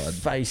gentrified,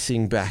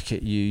 facing back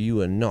at you.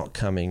 You are not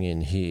coming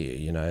in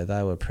here.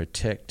 They were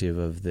protective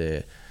of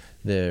their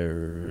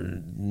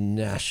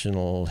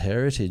national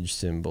heritage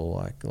symbol,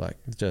 like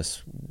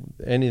just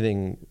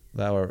anything.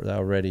 They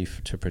were ready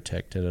to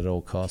protect it at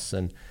all costs,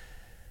 and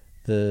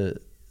we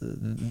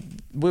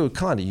were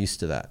kind of used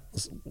to that.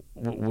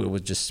 We were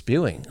just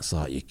spewing. It's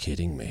like, you're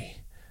kidding me.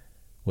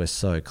 We're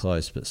so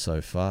close but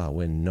so far.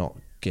 We're not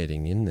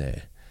getting in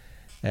there.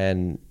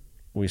 And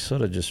we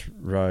sort of just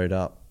rode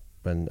up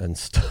and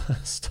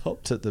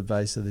stopped at the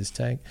base of this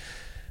tank.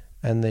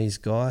 And these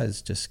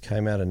guys just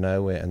came out of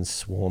nowhere and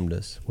swarmed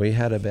us. We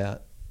had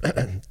about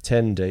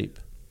 10 deep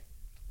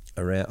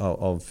around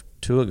of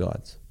tour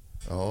guides.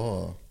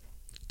 Oh,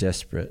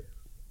 desperate,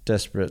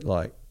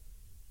 like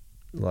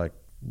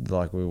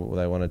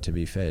they wanted to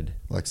be fed.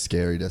 Like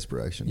scary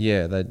desperation.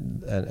 Yeah,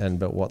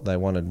 but what they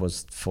wanted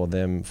was for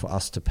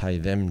us to pay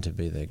them to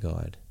be their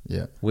guide.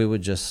 Yeah, we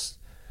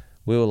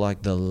were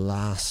like the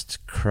last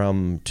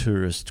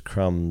tourist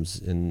crumbs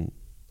in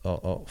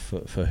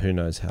for who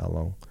knows how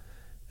long.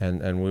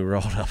 And we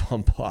rolled up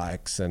on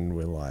bikes, and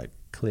we're like,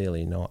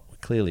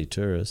 clearly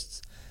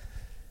tourists.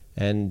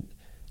 And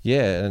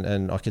yeah,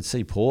 and I could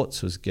see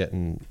Ports was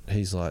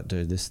he's like,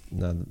 dude,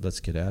 let's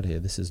get out of here.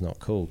 This is not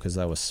cool, because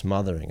they were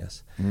smothering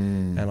us.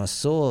 And I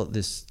saw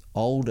this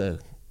older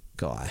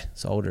guy,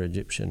 this older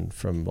Egyptian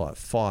from like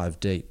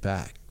 5 deep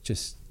back,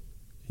 he's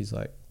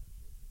like,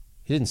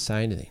 he didn't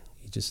say anything.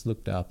 He just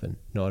looked up and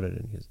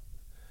nodded,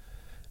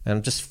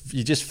 and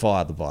you just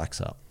fire the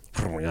bikes up.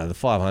 The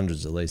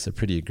 500s at least are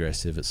pretty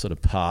aggressive. It sort of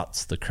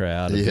parts the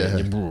crowd a bit,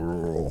 and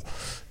you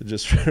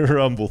just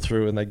rumble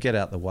through, and they get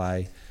out the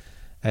way.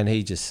 And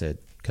he just said,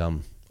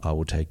 "Come, I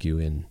will take you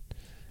in,"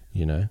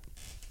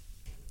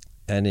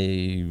 And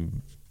he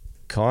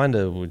kind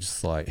of was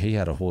just like, he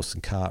had a horse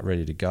and cart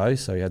ready to go,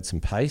 so he had some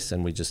pace,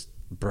 and we just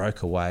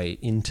broke away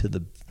into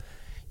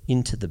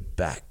the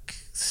back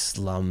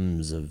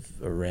slums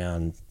of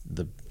around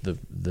the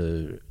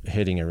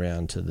heading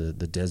around to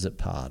the desert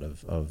part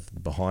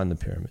of behind the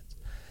pyramids,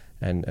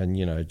 and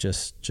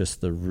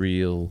just the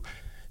real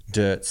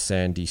dirt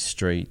sandy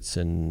streets,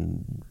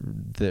 and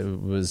it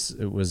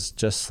was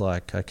just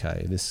like,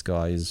 okay, this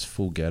guy is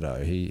full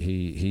ghetto.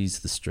 He's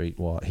the street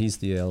white. He's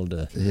the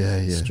elder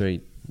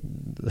street.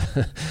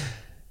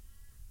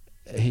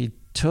 He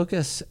took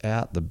us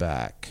out the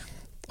back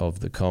of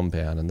the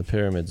compound, and the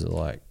pyramids are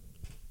like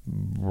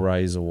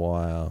razor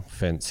wire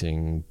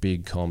fencing,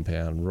 big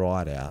compound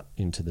right out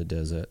into the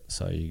desert,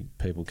 so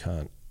people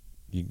can't.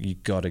 You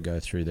got to go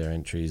through their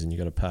entries, and you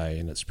got to pay,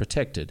 and it's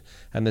protected.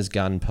 And there's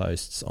gun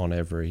posts on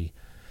every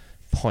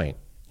point.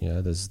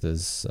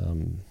 There's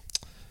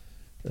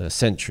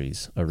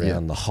sentries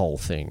around the whole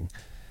thing,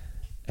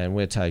 and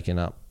we're taken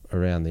up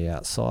around the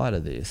outside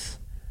of this,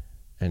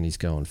 and he's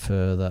going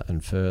further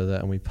and further,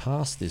 and we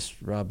passed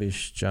this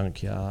rubbish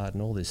junkyard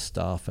and all this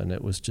stuff, and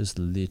it was just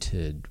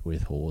littered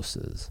with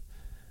horses.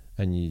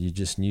 And you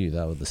just knew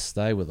they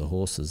were the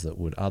horses that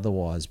would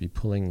otherwise be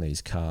pulling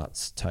these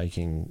carts,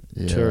 taking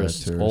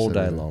tourists all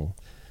day long.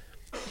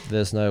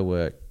 There's no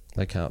work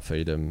They can't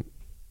feed them.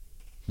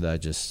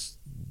 There's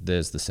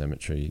the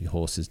cemetery. Your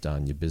horse is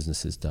done. Your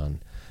business is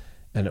done.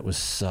 And it was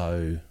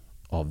so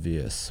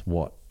obvious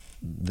what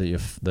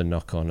the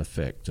knock-on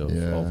effect of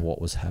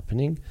what was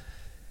happening.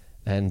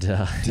 And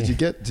did you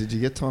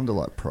get time to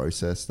like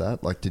process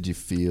that? Like, did you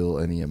feel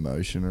any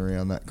emotion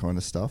around that kind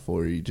of stuff,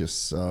 or are you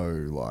just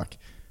so like,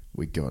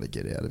 we got to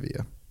get out of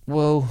here?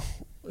 Well,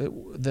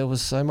 there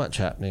was so much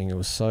happening. It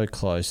was so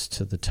close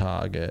to the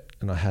target,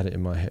 and I had it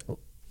in my head.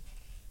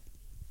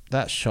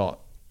 That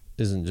shot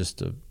isn't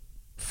just a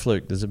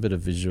fluke. There's a bit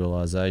of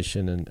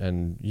visualization,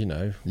 and you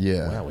know,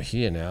 wow, we're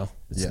here now.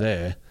 It's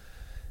there,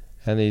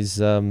 and he's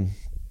I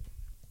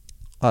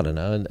don't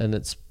know, and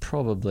it's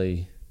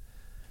probably.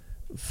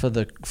 For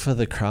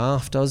the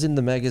craft, I was in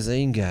the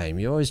magazine game.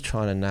 You're always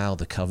trying to nail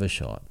the cover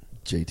shot.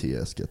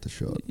 GTS, get the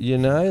shot. You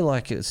know,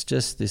 like it's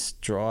just this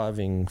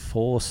driving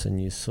force, and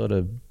you sort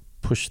of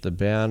push the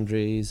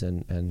boundaries.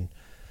 And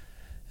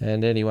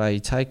anyway, he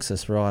takes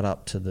us right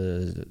up to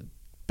the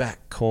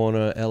back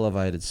corner,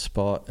 elevated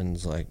spot, and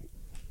it's like,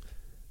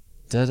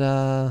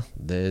 da-da,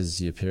 there's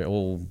your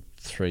all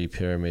 3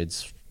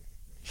 pyramids,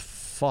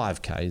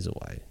 5 Ks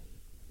away.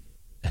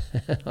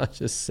 And I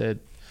just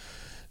said,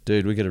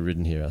 dude, we could have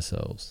ridden here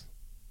ourselves.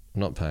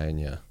 I'm not paying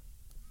you.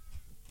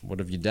 What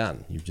have you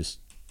done? You've just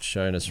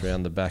shown us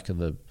around the back of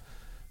the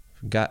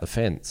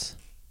fence.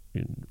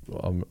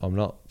 I'm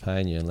not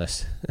paying you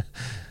unless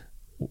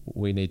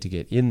we need to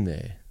get in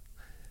there.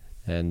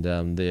 And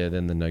then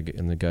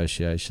the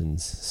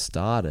negotiations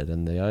started.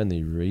 And the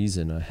only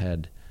reason I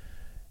had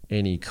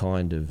any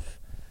kind of,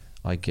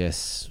 I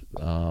guess,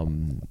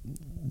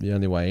 the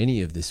only way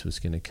any of this was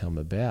going to come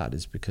about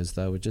is because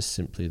they were just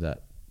simply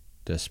that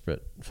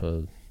desperate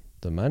for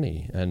the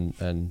money,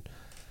 and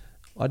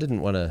I didn't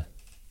want to.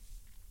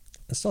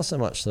 It's not so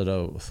much that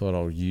I thought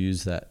I'll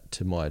use that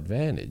to my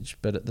advantage,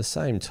 but at the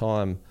same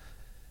time,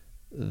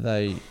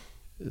 they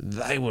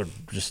were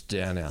just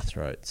down our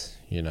throats.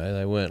 You know,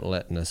 they weren't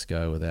letting us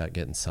go without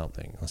getting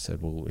something. I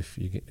said, well, if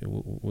you get,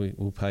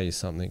 we'll pay you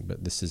something,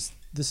 but this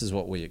is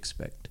what we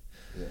expect.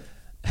 Yeah.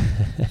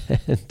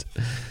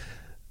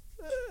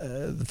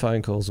 And the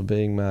phone calls were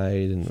being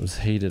made, and it was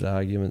heated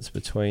arguments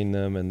between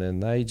them, and then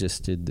they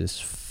just did this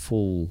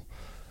full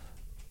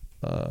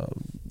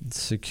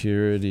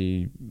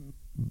security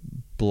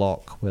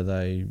block where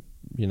they,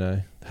 you know,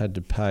 had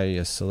to pay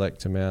a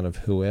select amount of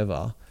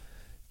whoever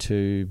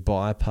to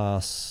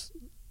bypass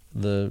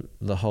the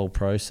whole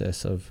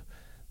process of.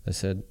 They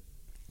said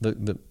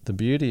the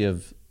beauty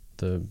of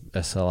the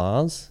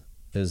SLRs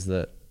is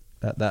that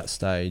at that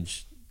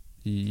stage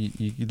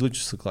you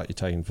just look like you're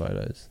taking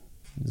photos.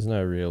 There's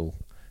no real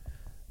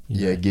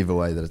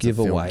giveaway that it's a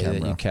film camera.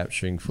 that you're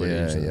capturing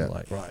footage. And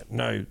like, right,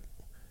 no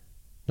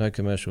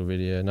commercial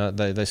video. No,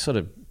 they sort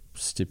of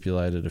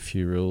stipulated a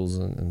few rules,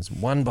 and it's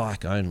one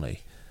bike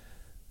only,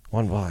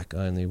 one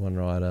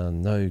rider,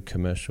 no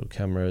commercial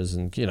cameras,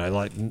 and you know,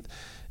 like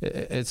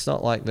it's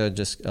not like they're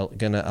just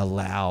going to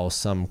allow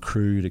some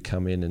crew to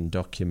come in and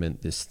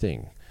document this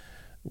thing.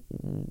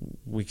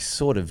 We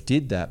sort of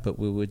did that, but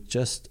we were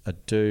just a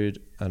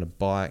dude and a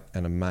bike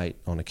and a mate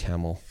on a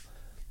camel.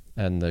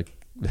 And the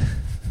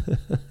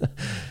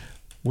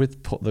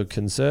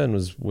concern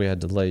was we had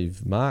to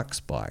leave Mark's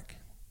bike,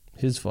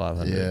 his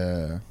 500.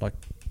 Yeah. Like,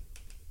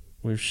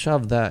 we've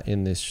shoved that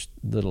in this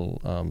little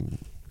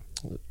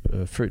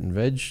fruit and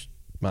veg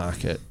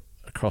market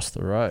across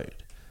the road.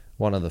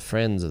 One of the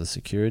friends of the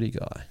security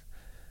guy,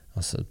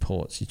 I said,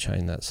 Ports, you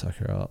chain that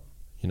sucker up.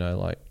 You know,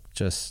 like,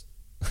 just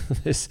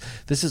this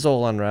is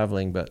all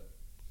unraveling, but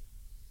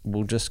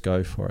we'll just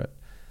go for it.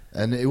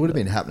 And it would have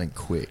been happening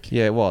quick.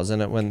 Yeah, it was,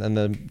 and the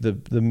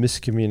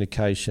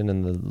miscommunication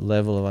and the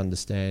level of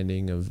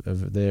understanding of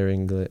their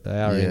English,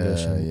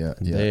 English,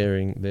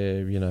 and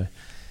their you know,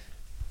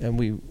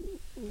 and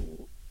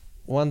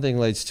one thing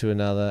leads to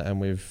another,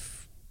 and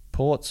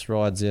Ports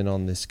rides in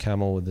on this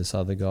camel with this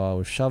other guy.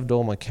 We've shoved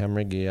all my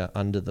camera gear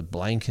under the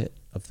blanket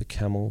of the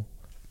camel.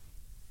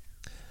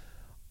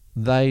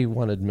 They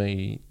wanted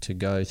me to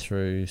go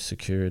through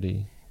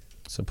security.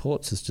 So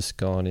Ports has just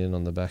gone in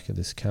on the back of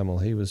this camel.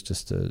 He was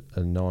just a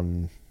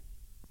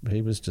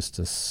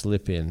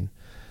slip in.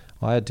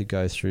 I had to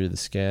go through the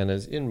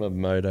scanners in my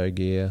moto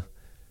gear,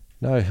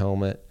 no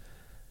helmet.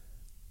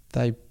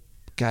 They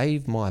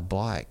gave my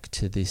bike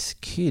to this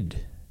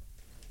kid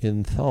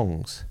in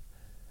thongs.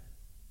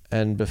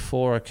 And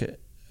before I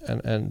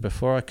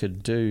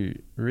could do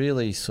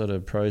really sort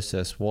of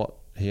process what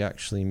he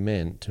actually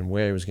meant and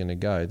where he was going to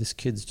go, this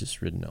kid's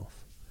just ridden off.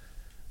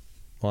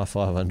 My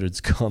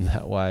 500's gone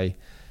that way.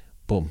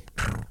 Boom.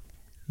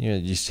 You know,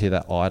 you just hear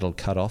that idle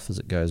cut off as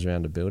it goes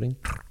around a building.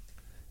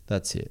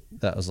 That's it.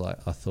 That was like,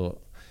 I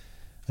thought,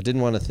 I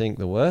didn't want to think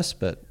the worst,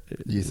 but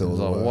you thought it was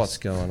like, worst. What's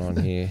going on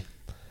here?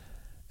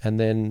 And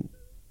then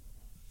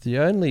the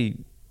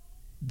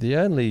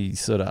only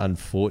sort of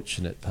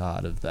unfortunate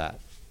part of that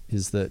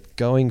is that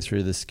going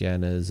through the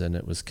scanners and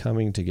it was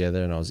coming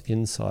together and I was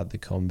inside the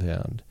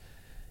compound,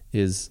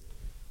 is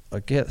I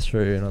get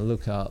through and I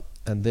look up,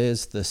 and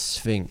there's the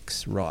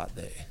Sphinx right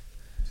there.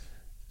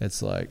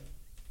 It's like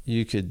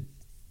you could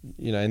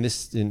you know,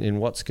 in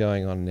what's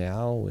going on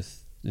now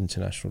with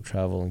international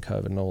travel and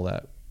COVID and all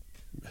that,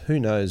 who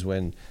knows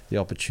when the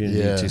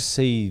opportunity to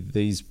see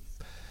these,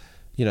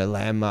 you know,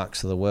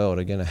 landmarks of the world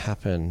are going to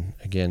happen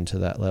again to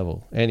that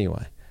level.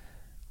 Anyway,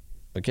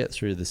 I get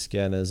through the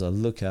scanners, I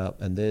look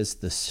up, and there's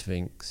the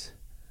Sphinx.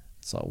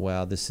 It's like,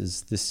 wow,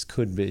 this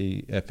could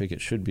be epic. It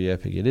should be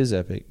epic. It is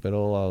epic. But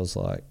all I was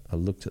like, I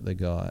looked at the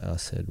guy, I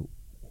said,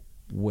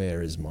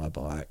 where is my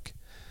bike?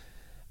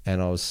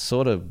 And I was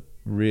sort of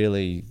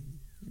really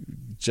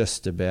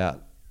just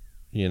about,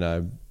 you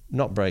know,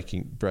 not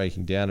breaking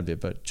down a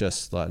bit, but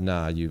just like,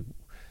 nah,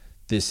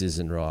 this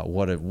isn't right.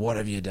 What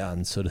have you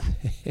done? Sort of.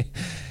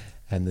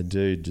 And the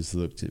dude just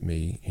looked at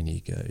me and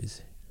he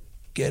goes,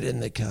 get in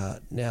the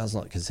car. Now's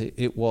not, because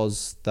it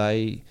was,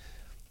 they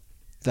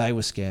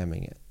were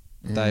scamming it.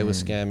 They were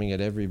scamming it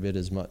every bit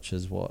as much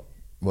as what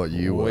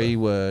you were. We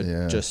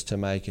were, just to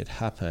make it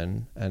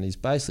happen. And he's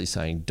basically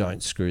saying,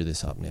 don't screw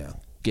this up now.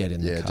 Get in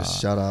the car. Yeah, just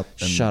shut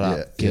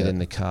up. Get in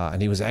the car.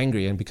 And he was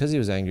angry. And because he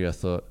was angry, I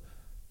thought,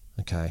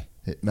 okay.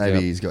 Maybe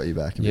he's got you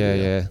back a bit.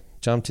 Yeah.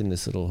 Jumped in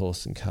this little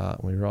horse and cart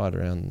and we ride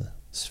around the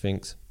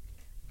Sphinx.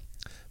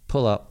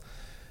 Pull up.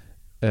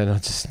 And I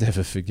just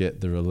never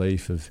forget the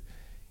relief of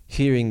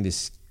hearing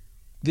this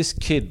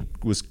kid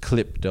was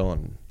clipped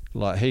on.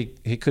 Like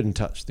he couldn't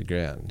touch the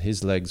ground.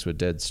 His legs were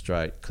dead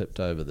straight, clipped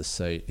over the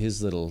seat.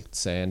 His little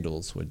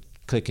sandals were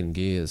clicking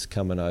gears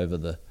coming over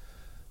the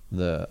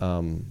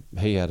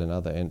he had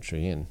another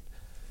entry in.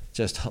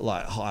 Just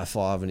like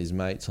high-fiving his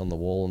mates on the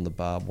wall and the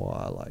barbed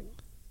wire, like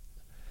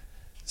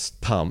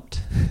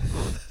pumped.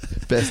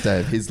 Best day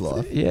of his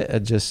life. Yeah,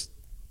 it just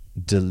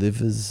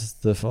delivers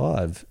the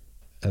 5.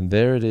 And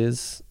there it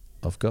is.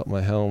 I've got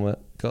my helmet,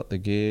 got the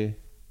gear.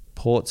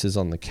 Ports is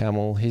on the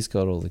camel. He's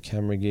got all the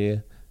camera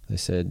gear. They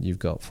said, you've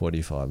got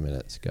 45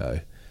 minutes, go.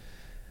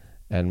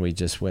 And we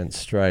just went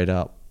straight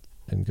up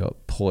and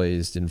got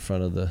poised in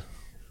front of the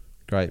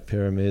Great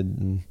Pyramid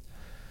and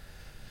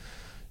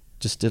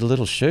just did a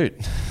little shoot.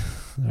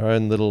 Our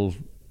own little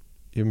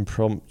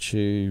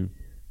impromptu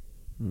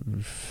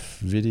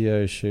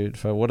video shoot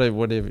for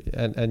whatever.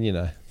 And you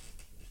know,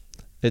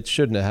 it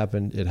shouldn't have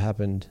happened. It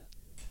happened.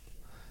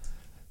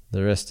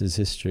 The rest is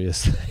history,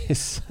 as they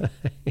say.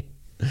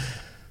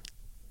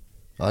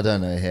 I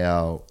don't know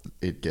how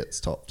it gets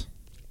topped.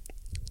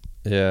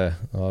 Yeah,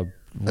 I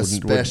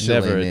would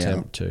never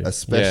attempt to.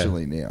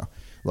 Especially now.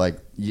 Like,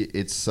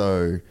 it's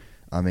so...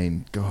 I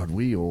mean, God,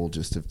 we all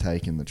just have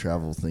taken the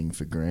travel thing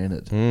for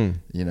granted.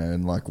 You know,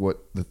 and like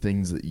the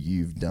things that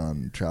you've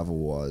done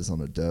travel-wise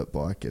on a dirt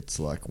bike, it's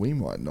like we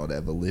might not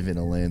ever live in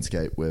a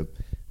landscape where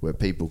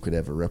people could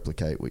ever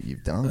replicate what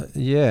you've done.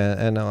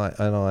 And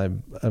I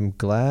am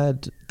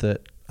glad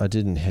that I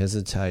didn't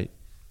hesitate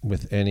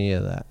with any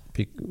of that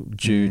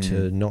due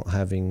to not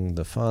having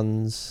the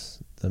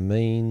funds, the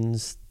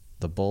means,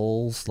 the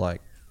balls.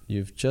 Like,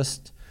 you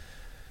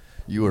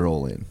were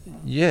all in.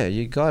 Yeah,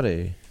 you got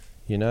to,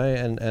 you know,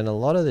 and a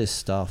lot of this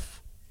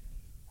stuff,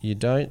 you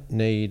don't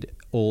need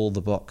all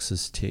the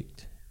boxes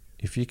ticked.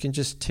 If you can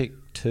just tick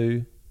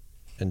 2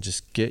 and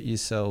just get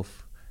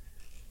yourself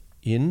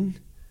in,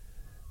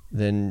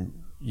 then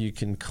you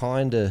can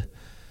kind of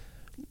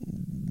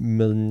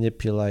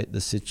manipulate the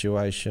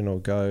situation or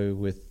go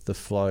with the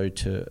flow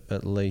to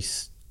at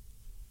least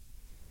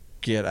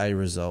get a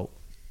result,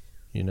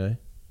 you know,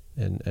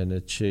 and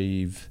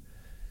achieve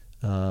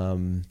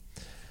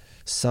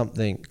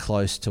something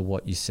close to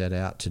what you set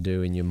out to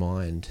do in your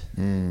mind.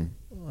 And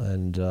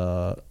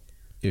a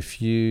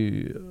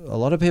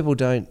lot of people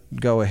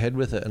don't go ahead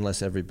with it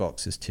unless every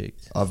box is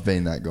ticked. I've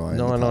been that guy.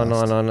 No,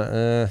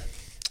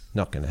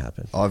 not going to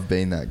happen. I've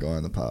been that guy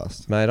in the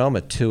past. Mate, I'm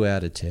a 2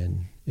 out of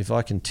 10. If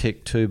I can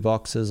tick 2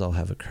 boxes, I'll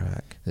have a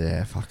crack.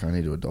 Yeah, fuck, I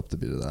need to adopt a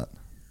bit of that.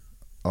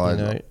 I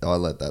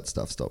let that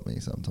stuff stop me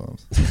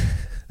sometimes.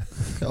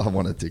 I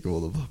want to tick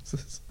all the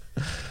boxes.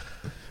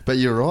 But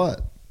you're right.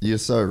 You're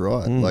so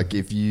right. Like,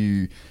 if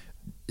you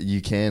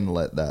can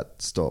let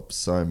that stop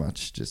so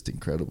much just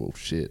incredible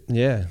shit.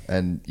 Yeah.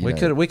 And we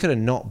could have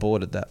not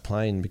boarded that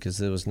plane because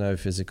there was no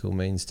physical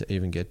means to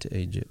even get to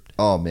Egypt.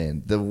 Oh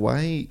man, the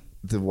way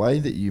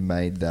that you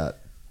made that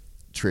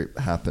trip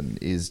happen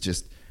is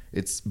just,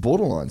 it's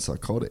borderline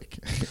psychotic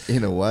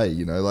in a way,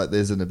 you know, like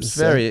there's an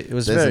obsession. It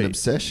was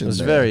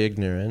very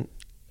ignorant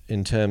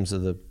in terms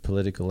of the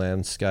political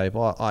landscape.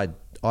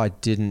 I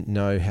didn't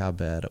know how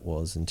bad it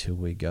was until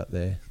we got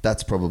there.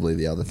 That's probably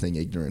the other thing.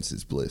 Ignorance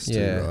is bliss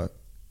too, right?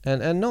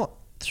 And not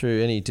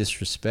through any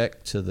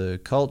disrespect to the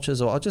cultures,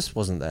 or I just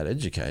wasn't that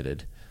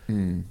educated.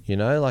 You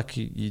know, like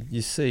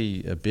you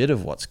see a bit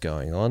of what's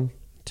going on,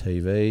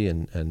 TV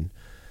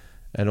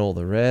and all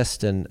the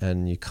rest,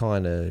 and you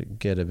kind of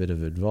get a bit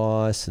of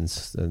advice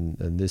and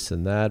this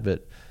and that,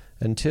 but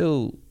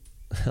until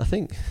I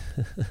think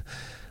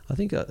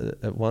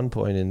at one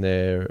point in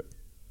there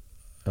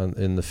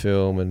in the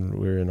film, and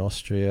we're in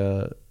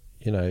Austria,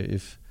 you know,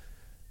 if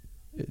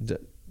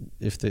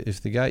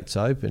the gate's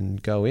open,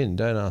 go in.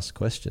 Don't ask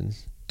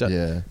questions.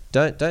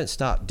 Don't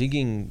start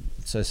digging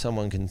so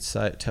someone can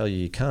tell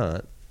you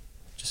can't.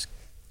 Just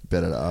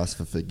better to ask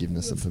for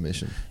forgiveness and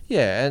permission.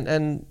 Yeah,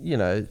 and you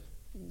know,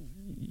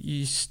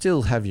 you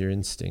still have your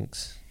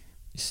instincts.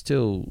 You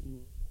still,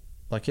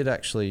 like, it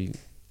actually,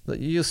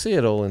 you'll see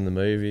it all in the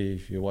movie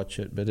if you watch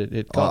it, but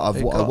I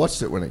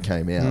watched it when it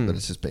came out, but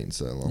it's just been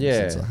so long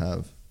since I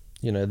have.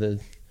 You know,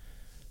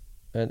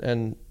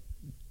 and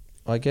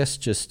I guess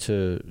just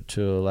to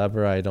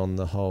elaborate on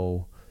the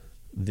whole,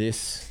 the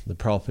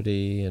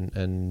property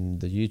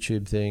and the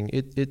YouTube thing,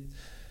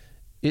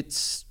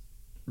 it's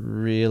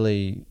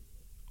really,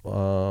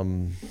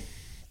 my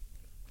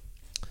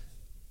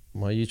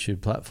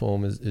YouTube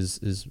platform has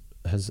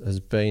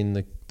been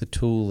the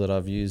tool that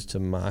I've used to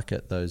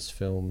market those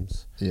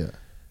films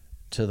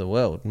to the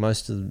world.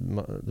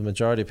 The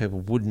majority of people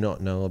would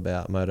not know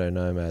about Moto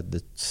Nomad,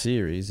 the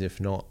series,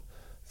 if not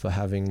for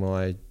having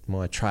my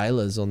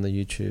trailers on the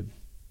YouTube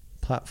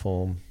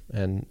platform.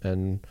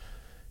 And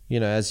you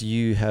know, as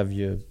you have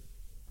your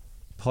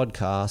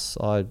podcasts,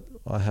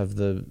 I have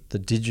the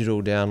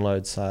digital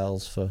download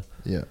sales for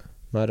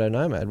Moto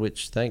Nomad,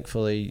 which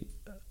thankfully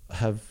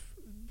have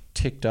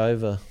ticked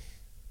over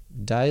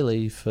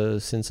daily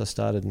since I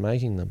started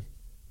making them.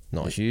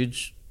 Not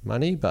huge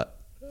money, but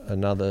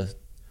another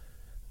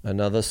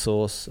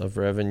source of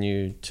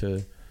revenue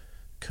to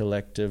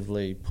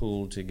collectively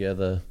pull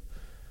together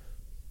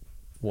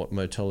what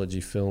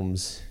Motology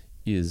Films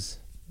is.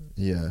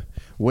 Yeah.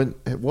 What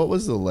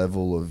was the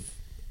level of,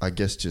 I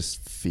guess,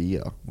 just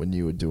fear when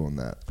you were doing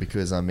that?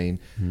 Because I mean,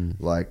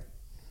 like,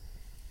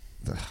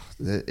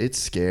 it's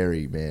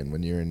scary, man,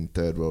 when you're in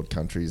third world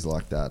countries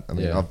like that. I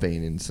mean, I've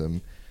been in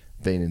some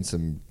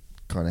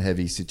kind of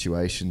heavy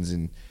situations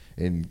in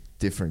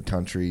different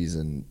countries,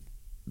 and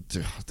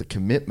the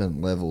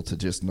commitment level to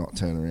just not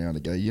turn around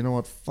and go, you know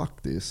what,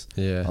 fuck this.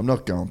 Yeah. I'm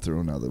not going through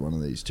another one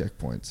of these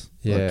checkpoints.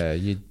 Yeah.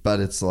 But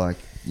it's like,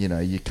 you know,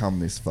 you come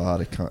this far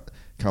to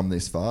come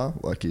this far,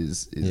 like you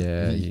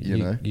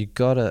know. You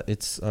gotta,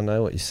 I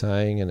know what you're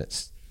saying, and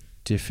it's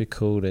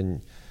difficult,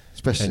 and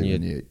especially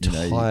and when you're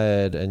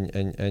tired,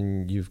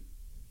 and you've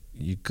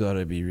got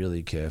to be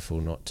really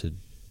careful not to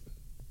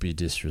be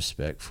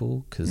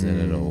disrespectful, because then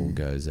it all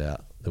goes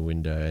out the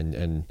window,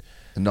 and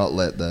not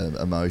let the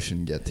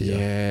emotion get to you.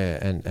 Yeah,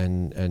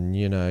 and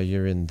you know,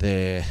 you're in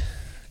their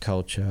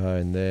culture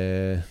and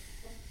their,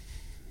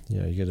 you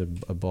know, you got to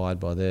abide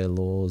by their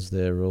laws,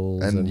 their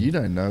rules, and you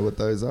don't know what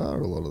those are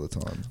a lot of the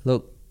time.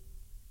 Look,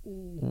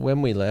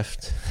 when we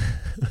left,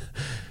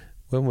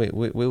 when we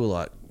were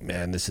like,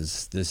 man, this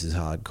is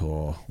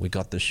hardcore. We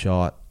got the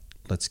shot.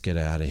 Let's get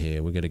out of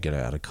here. We got to get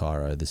out of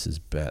Cairo. This is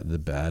the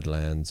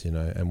Badlands, you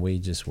know. And we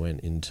just went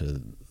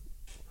into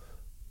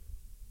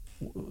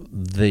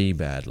the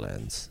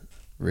Badlands.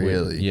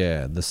 Really?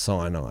 The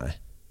Sinai.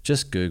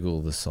 Just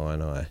Google the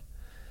Sinai,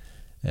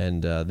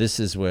 and this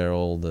is where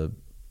all the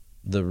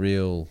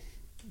real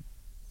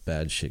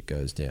bad shit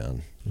goes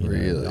down.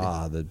 Really?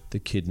 The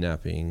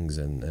kidnappings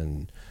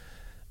and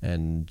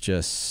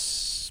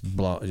just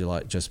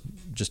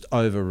just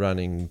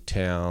overrunning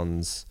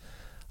towns.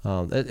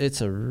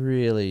 It's a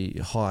really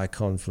high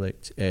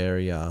conflict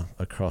area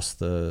across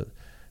that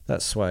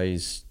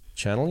Suez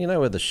Channel. You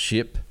know where the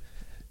ship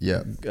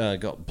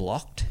got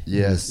blocked?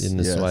 Yes. In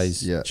the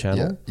Suez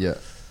Channel. Yeah.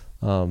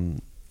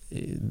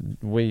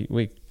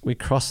 We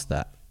crossed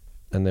that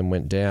and then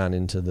went down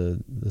into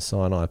the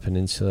Sinai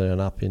Peninsula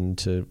and up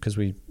into, because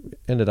we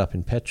ended up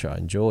in Petra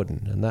in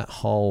Jordan, and that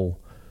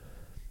whole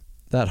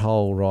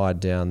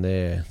ride down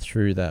there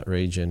through that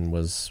region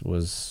was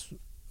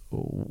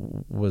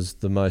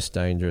the most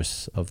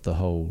dangerous of the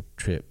whole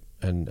trip.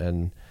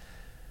 And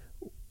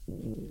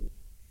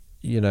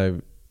you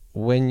know,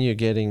 when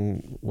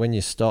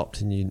you're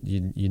stopped and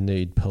you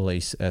need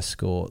police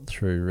escort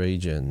through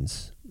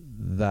regions,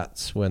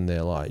 that's when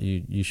they're like,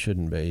 you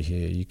shouldn't be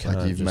here. You can't.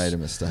 Like you've made a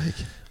mistake.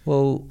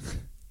 Well,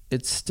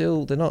 it's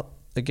still, they're not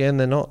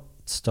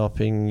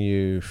stopping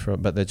you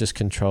from, but they're just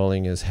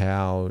controlling as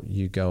how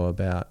you go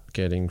about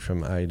getting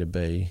from A to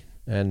B.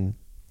 And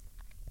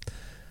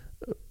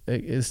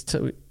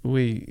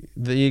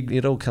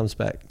it all comes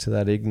back to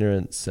that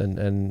ignorance,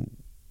 and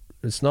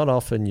it's not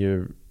often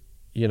you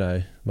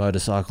know,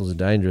 motorcycles are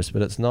dangerous,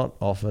 but it's not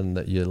often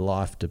that your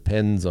life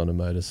depends on a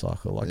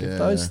motorcycle. Like if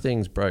those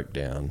things broke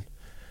down,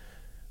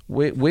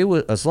 we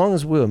were, as long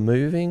as we were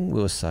moving,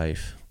 we were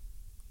safe.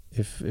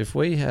 If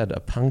we had a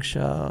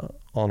puncture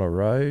on a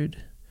road,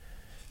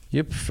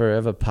 you're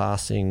forever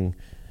passing,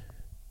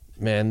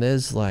 man,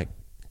 there's like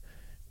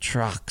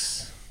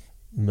trucks,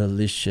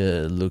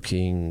 militia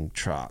looking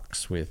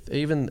trucks with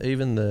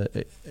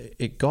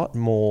it got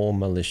more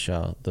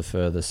militia the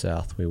further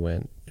south we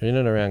went. In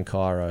and around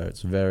Cairo,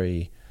 it's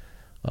very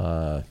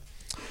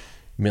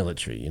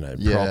military, you know,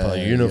 proper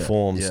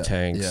uniforms,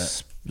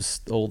 tanks,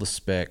 all the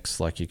specs,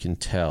 like you can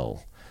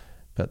tell.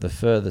 But the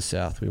further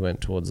south we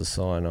went towards the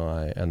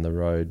Sinai and the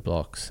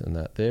roadblocks and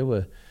that,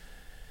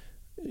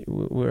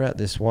 we're at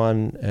this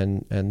one,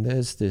 and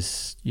there's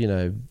this, you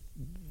know,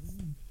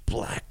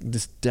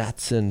 this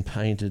Datsun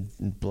painted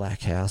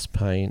black house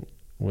paint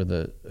with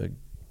a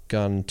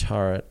gun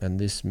turret and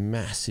this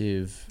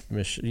massive,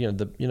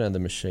 the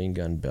machine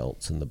gun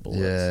belts and the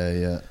bullets.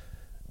 Yeah.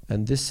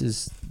 And this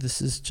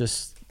is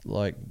just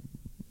like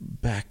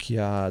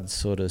backyard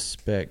sort of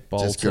spec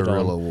bolted Just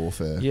guerrilla on.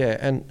 warfare. Yeah,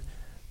 and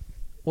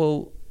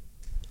well,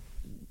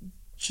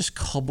 just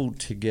cobbled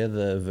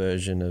together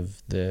version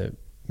of their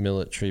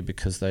military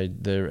because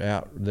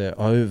they're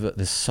over.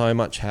 There's so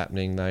much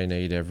happening. They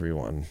need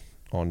everyone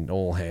on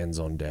all hands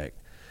on deck.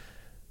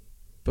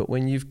 But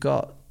when you've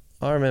got,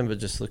 I remember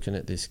just looking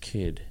at this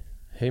kid.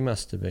 He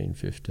must have been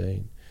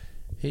 15.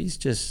 He's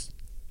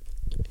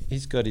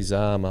got his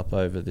arm up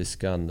over this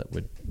gun that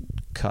would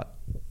cut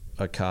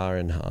a car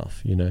in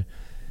half,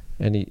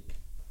 and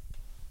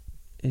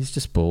he's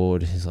just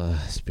bored. He's like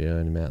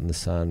spewing him out in the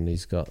sun.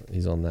 He's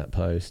on that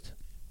post,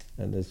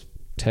 and there's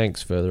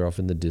tanks further off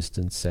in the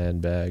distance,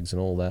 sandbags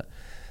and all that,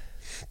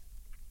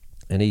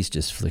 and he's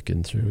just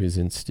flicking through his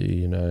Insta,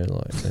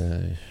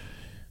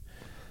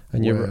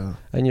 and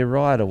you're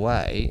right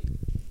away,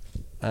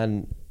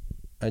 and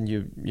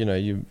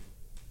you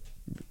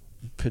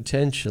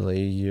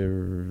potentially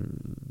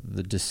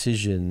the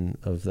decision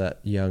of that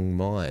young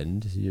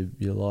mind.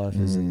 Your life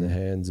is in the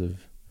hands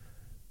of.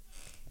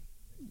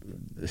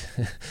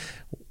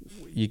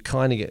 You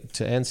kind of get,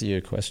 to answer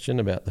your question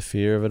about the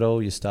fear of it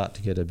all, you start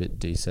to get a bit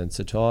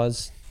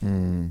desensitized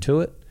to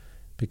it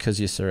because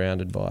you're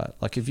surrounded by it.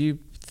 Like if you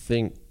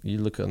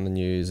look on the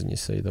news and you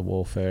see the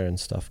warfare and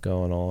stuff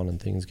going on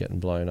and things getting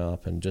blown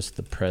up and just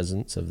the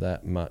presence of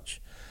that much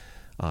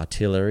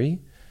artillery,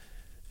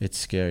 it's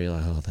scary.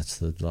 Like, oh, that's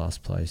the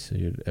last place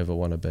you'd ever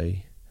want to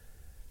be.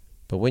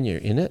 But when you're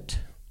in it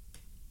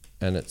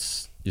and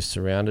you're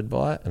surrounded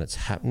by it and it's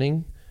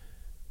happening,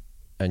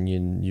 and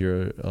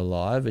you're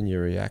alive and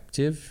you're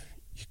reactive,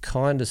 you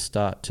kind of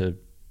start to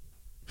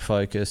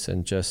focus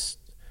and just,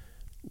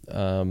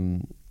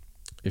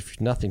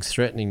 if nothing's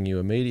threatening you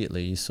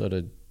immediately, you sort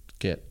of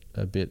get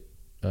a bit,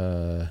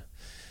 how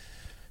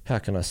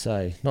can I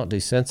say, not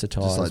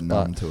desensitized, just like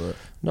numb to it.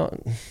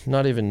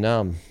 Not even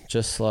numb,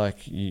 just like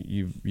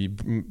your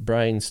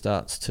brain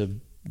starts to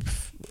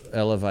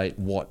elevate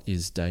what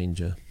is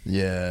danger.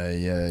 Yeah.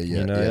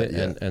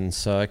 And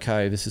so,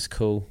 okay, this is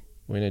cool.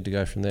 We need to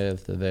go from there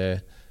to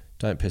there.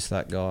 Don't piss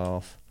that guy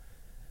off.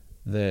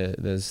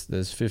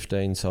 There's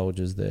 15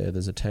 soldiers there.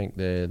 There's a tank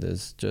there.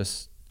 There's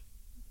just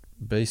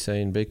be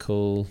seen, be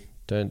cool.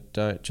 Don't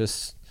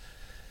just.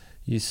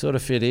 You sort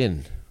of fit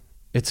in.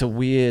 It's a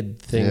weird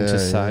thing to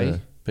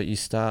say, but you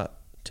start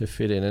to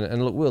fit in.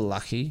 And look, we're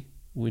lucky.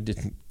 We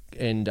didn't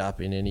end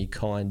up in any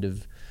kind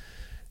of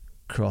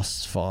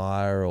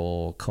crossfire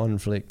or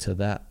conflict to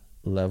that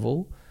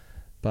level,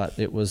 but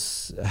it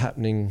was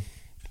happening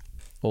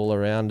all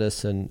around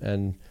us,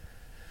 and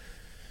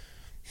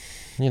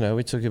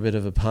we took a bit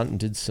of a punt and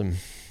did some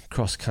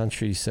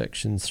cross-country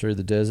sections through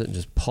the desert and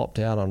just popped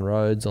out on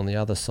roads on the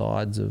other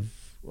sides of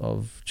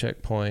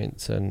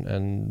checkpoints,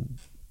 and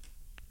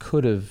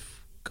could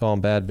have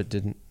gone bad but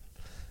didn't.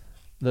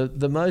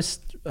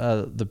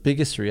 The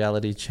biggest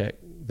reality check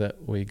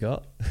that we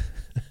got,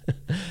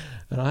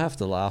 and I have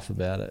to laugh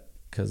about it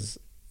because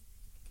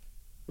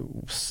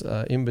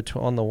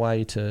on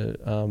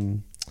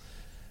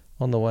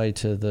the way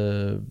to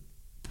the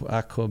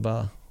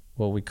Aqaba,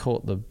 well, we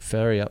caught the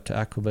ferry up to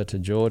Aqaba to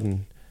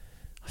Jordan.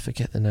 I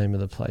forget the name of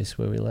the place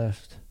where we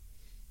left,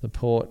 the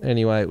port.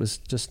 Anyway, it was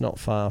just not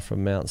far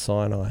from Mount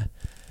Sinai.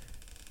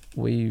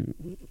 We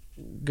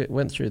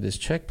went through this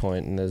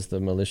checkpoint and there's the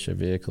militia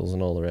vehicles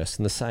and all the rest,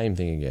 and the same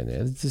thing again.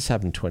 This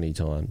happened 20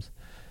 times.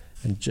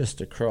 And just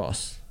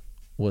across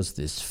was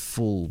this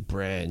full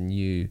brand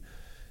new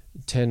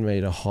 10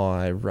 metre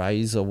high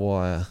razor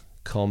wire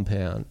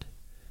compound,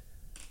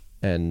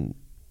 and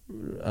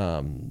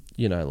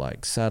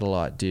like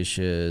satellite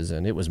dishes,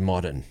 and it was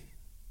modern.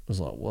 It was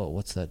like, whoa,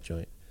 what's that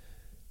joint?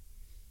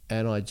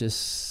 And I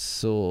just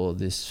saw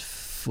this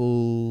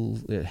full,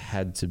 it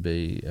had to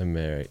be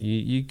American.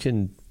 You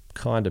can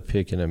kind of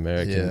pick an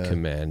American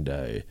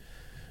commando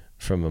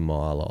from a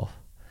mile off.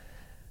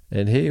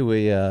 And here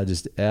we are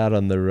just out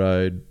on the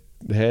road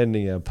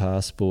handing our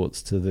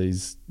passports to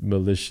these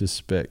militia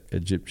spec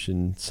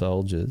Egyptian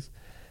soldiers,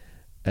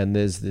 and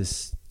there's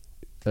this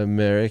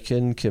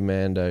American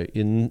commando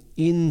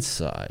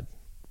inside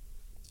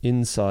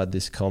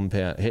this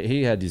compound.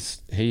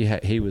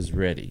 He was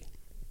ready,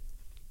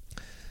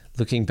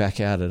 looking back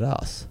out at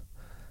us,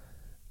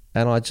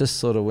 and I just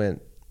sort of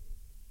went,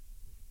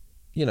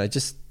 you're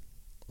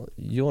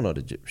not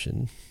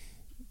Egyptian.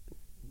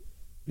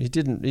 He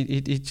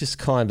just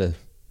kind of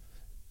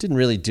didn't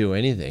really do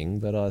anything,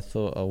 but I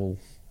thought, oh well,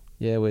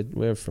 yeah,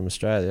 we're from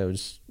Australia. We're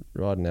just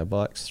riding our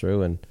bikes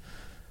through, and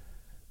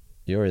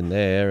you're in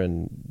there,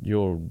 and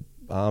you're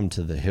armed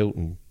to the hilt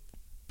and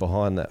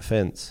behind that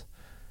fence.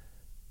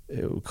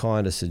 It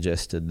kind of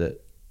suggested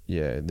that,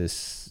 we're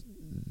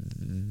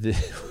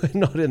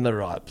not in the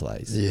right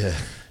place. Yeah,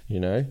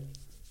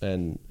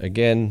 And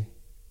again,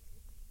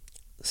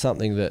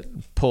 something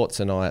that Ports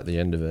and I, at the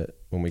end of it,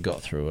 when we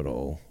got through it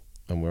all,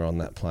 and we're on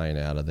that plane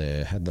out of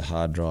there, had the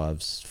hard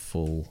drives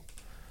full,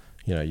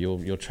 You know,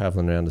 you're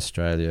traveling around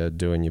Australia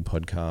doing your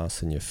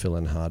podcasts and you're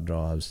filling hard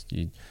drives.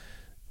 You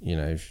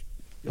know,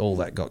 all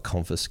that got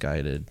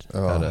confiscated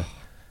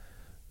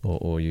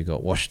or you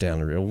got washed down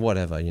the river,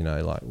 whatever, you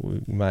know, like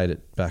we made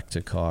it back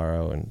to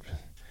Cairo and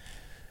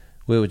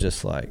we were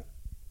just like,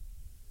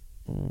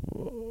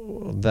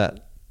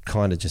 that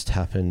kind of just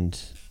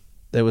happened.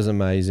 It was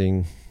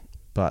amazing,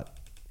 but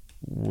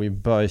we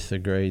both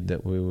agreed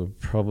that we were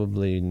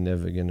probably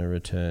never going to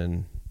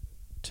return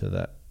to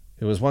that.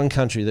 It was one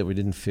country that we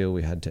didn't feel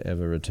we had to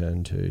ever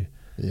return to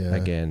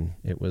again.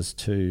 It was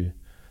too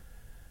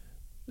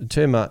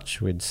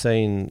much. We'd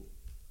seen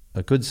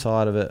a good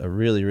side of it, a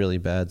really, really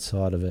bad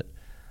side of it,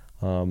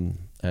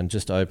 and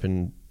just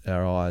opened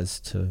our eyes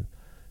to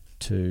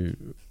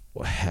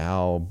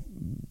how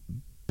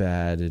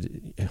bad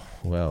it.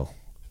 Well,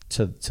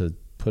 to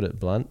put it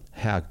blunt,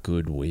 how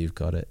good we've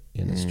got it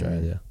in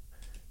Australia.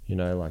 You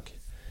know, like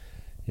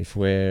if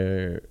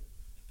we're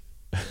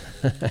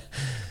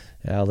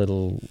our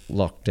little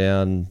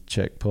lockdown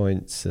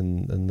checkpoints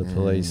and the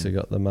police have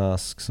got the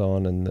masks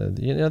on and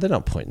you know, they're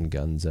not pointing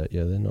guns at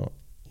you. They're not,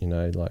 you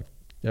know, like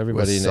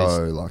everybody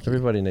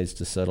needs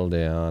to settle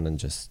down and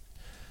just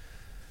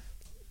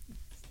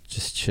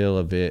chill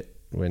a bit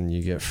when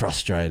you get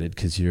frustrated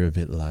because you're a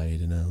bit late,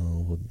 you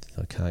know, well,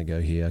 I can't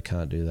go here, I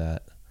can't do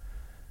that.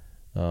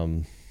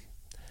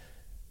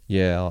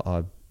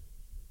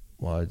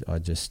 I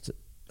just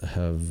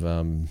have,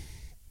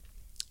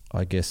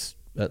 I guess,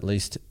 at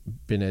least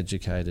been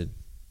educated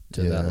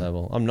to that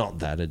level. I'm not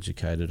that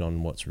educated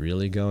on what's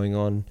really going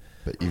on,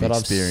 but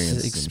I've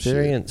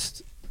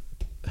experienced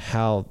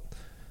how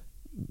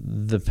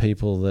the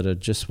people that are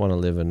just want to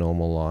live a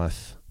normal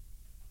life,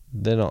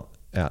 they're not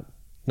out.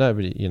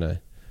 Nobody, you know,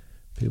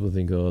 people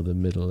think, oh, the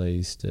Middle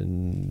East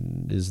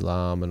and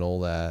Islam and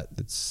all that.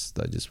 They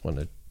just want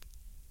to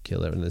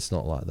kill everyone. It's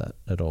not like that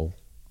at all.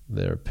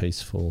 They're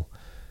peaceful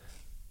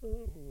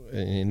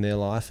in their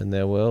life, in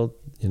their world,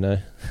 you know.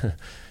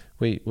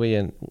 We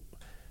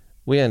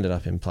ended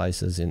up in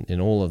places in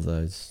all of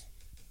those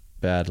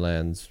bad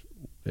lands,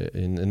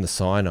 in the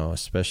Sinai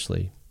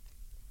especially,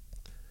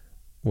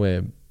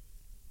 where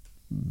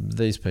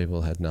these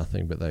people had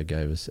nothing but they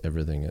gave us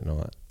everything at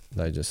night.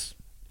 They just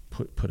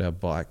put our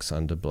bikes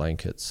under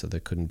blankets so they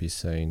couldn't be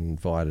seen,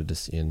 invited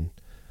us in.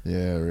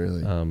 Yeah,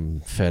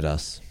 really. Fed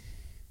us.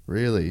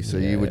 Really? So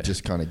you would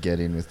just kind of get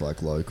in with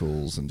like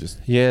locals and just...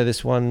 Yeah,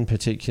 this one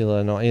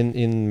particular night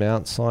in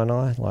Mount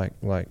Sinai, like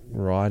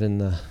right in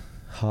the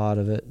heart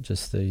of it,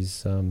 just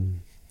these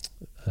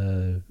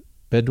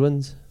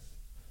Bedouins.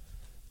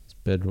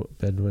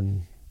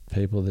 Bedouin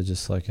people, they're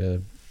just like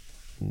a,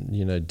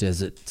 you know,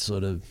 desert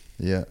sort of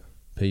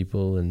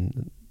people,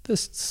 and they're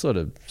sort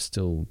of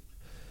still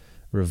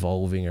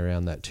revolving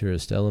around that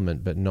tourist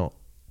element, but not,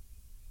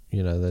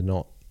 you know, they're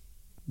not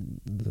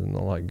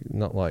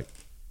like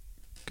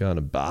going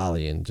to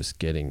Bali and just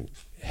getting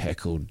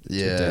heckled to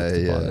death.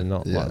 They're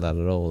not like that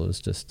at all. It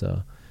was just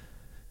a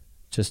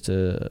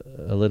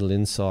little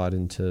insight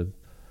into,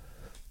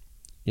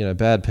 you know,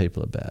 bad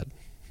people are bad.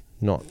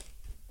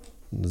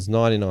 There's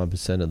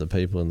 99% of the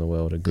people in the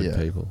world are good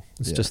people.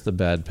 It's just the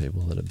bad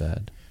people that are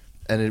bad.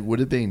 And it would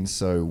have been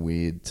so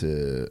weird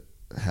to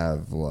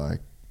have like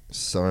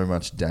so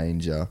much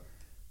danger,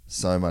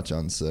 so much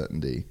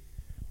uncertainty,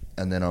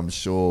 and then I'm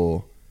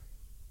sure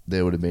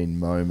there would have been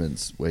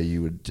moments where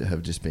you would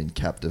have just been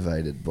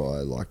captivated by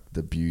like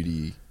the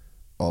beauty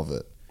of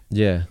it.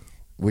 Yeah.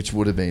 Which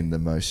would have been the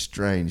most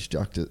strange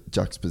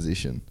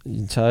juxtaposition.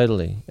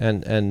 Totally.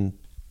 And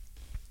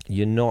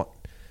you're not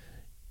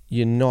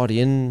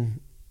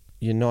in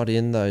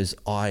those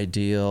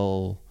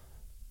ideal,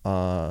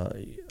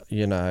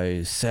 you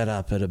know, set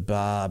up at a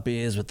bar,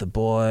 beers with the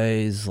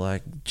boys,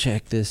 like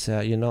check this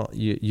out.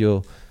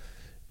 You're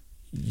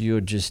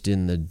just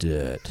in the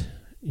dirt,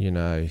 you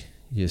know.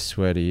 You're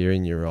sweaty, you're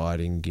in your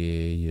riding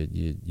gear,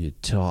 you're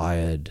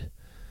tired,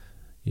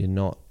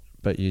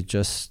 but you're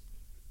just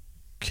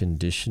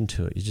conditioned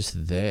to it. You're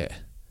just there.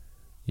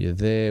 You're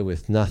there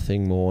with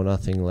nothing more,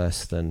 nothing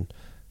less than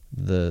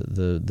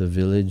the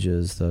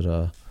villagers that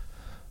are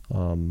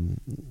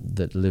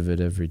that live it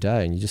every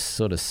day, and you're just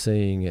sort of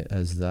seeing it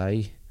as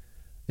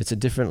it's a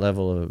different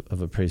level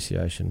of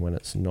appreciation when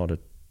it's not a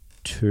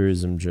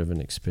tourism driven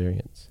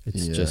experience.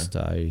 It's just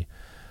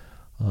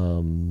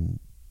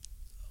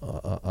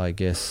I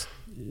guess,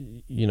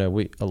 you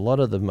know, a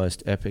lot of the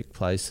most epic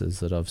places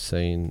that I've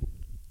seen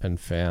and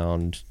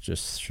found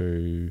just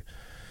through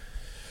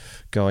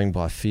going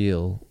by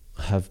feel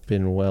have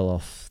been well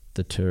off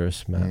the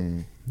tourist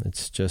map.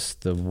 It's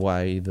just the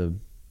way the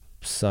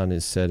sun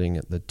is setting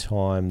at the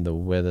time, the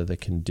weather, the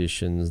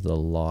conditions, the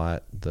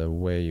light, the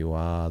where you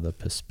are, the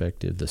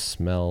perspective, the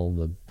smell,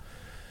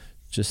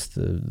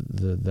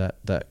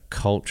 that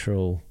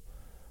cultural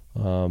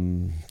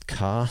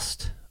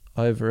cast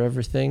over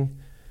everything.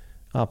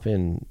 Up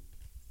in,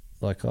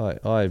 like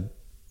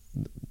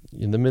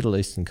in the Middle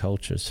Eastern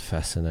culture is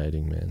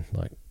fascinating, man.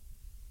 Like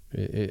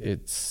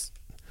it's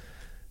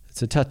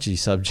it's a touchy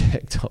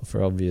subject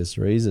for obvious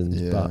reasons.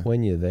 Yeah. But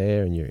when you're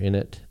there and you're in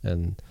it,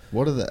 and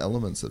What are the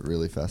elements that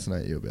really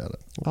fascinate you about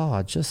it?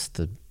 just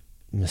the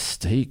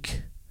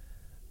mystique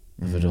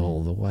of it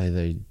all, the way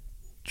they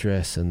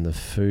dress and the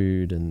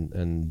food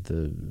and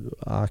the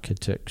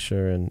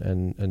architecture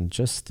and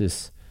just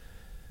this.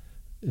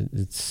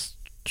 It's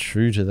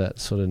true to that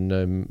sort of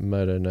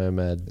moto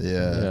nomad.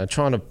 Yeah. You know,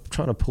 trying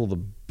to pull the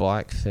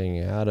bike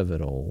thing out of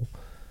it all.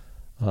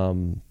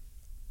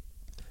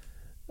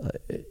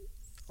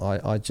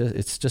 I just,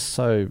 it's just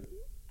so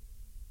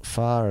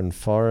far and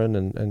foreign,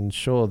 and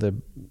sure, the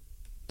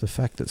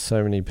fact that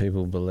so many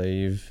people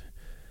believe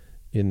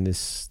in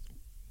this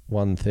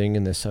one thing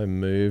and they're so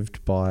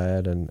moved by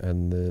it,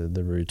 and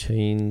the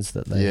routines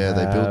that they have,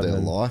 they build their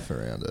life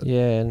around it.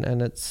 Yeah,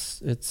 and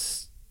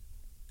it's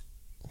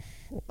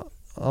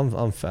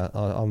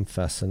I'm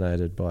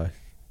fascinated by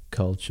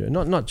culture,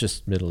 not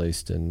just Middle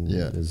Eastern.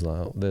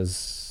 Islam.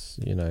 There's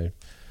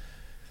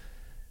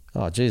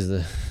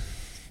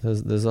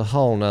there's a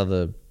whole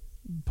nother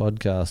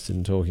podcast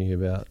in talking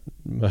about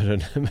moto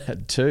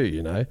nomad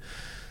too.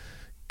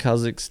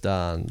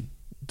 Kazakhstan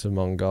to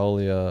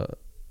Mongolia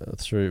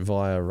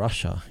via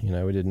Russia.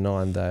 We did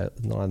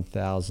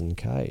 9,000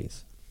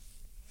 Ks.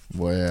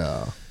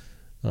 Wow.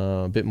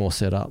 A bit more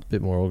set up, a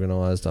bit more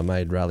organised. I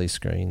made rally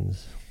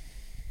screens.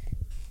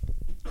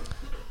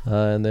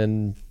 And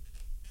then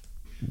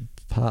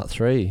part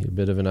 3, a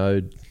bit of an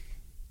ode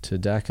to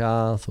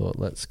Dakar. Thought,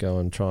 let's go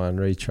and try and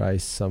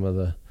retrace some of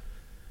the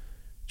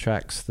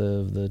tracks,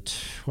 the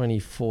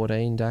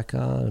 2014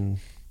 Dakar, and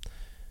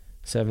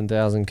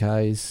 7,000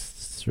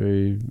 Ks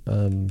through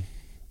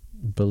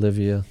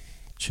Bolivia,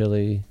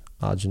 Chile,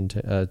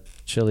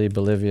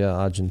 Bolivia,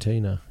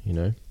 Argentina,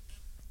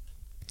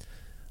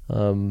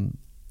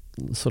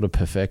 sort of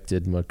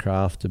perfected my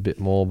craft a bit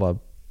more by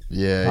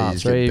you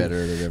just get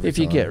better at it every if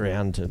time. you get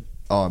round to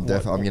I'm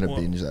going to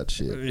binge that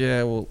shit.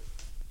 Yeah, well,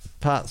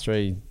 part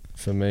 3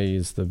 for me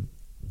is the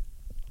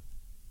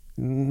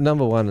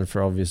number one, and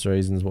for obvious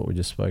reasons, what we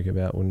just spoke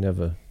about will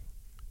never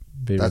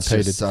be That's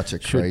repeated. Just such a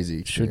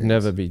crazy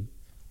experience.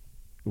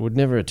 Would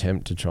never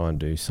attempt to try and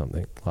do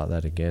something like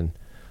that again.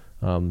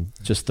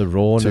 Just the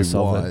rawness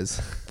of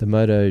it, the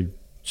moto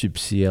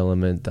gypsy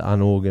element, the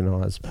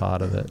unorganised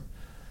part of it.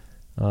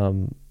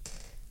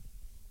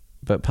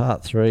 But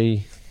part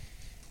 3,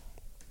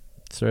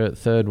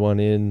 third one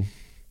in,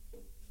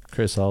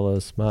 Chris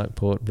Hollis, Mark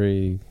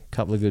Portbury,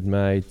 couple of good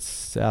mates,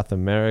 South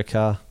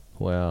America.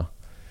 Wow.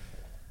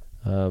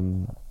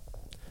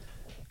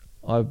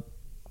 I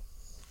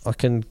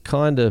can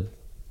kind of,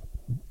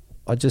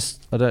 I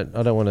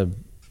don't want to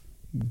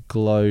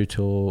gloat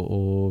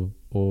or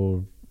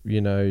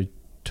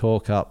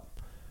talk up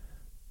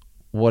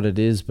what it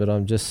is, but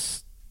I'm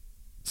just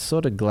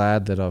sort of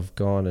glad that I've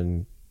gone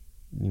and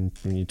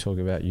when you talk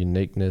about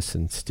uniqueness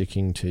and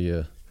sticking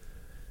to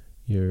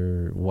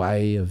your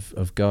way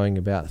of going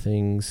about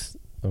things,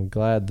 I'm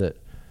glad that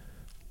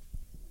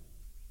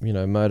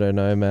Moto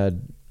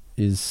Nomad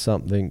is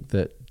something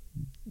that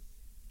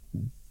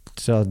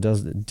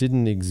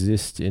didn't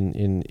exist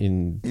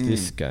in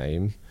this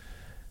game,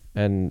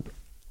 and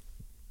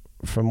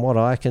from what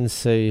I can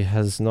see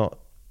has not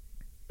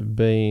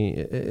been.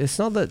 It's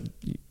not that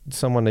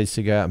someone needs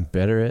to go out and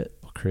better it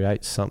or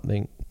create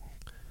something,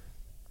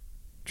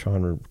 try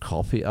and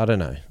copy. I don't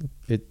know.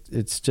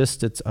 It's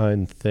just its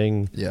own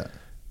thing. Yeah.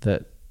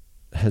 That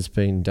has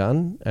been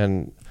done,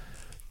 and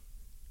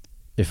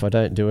if I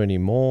don't do any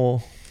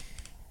more,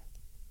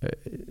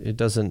 it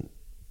doesn't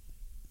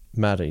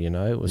matter,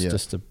 It was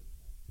just a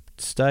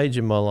stage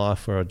in my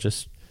life where I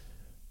just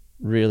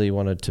really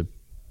wanted to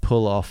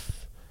pull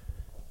off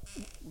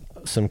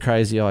some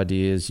crazy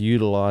ideas,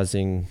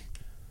 utilizing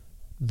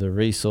the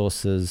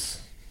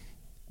resources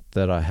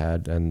that I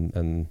had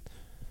and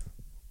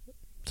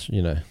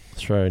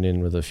thrown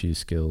in with a few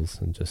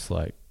skills and just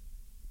like,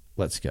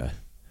 let's go.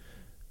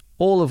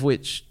 All of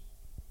which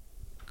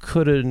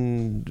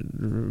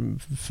couldn't,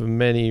 for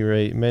many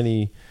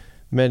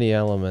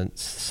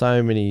elements,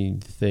 so many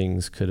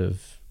things could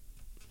have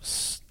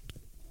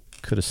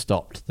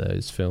stopped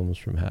those films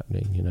from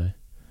happening,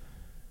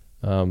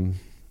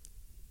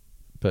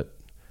 but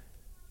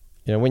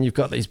when you've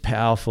got these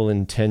powerful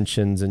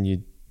intentions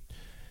and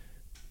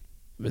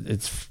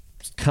it's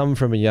come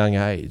from a young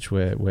age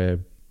where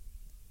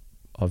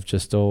I've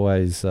just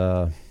always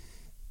not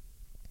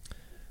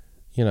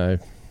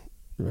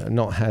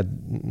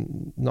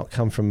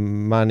come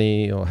from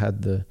money or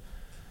had the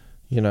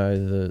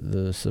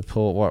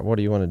support. What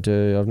do you want to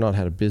do? I've not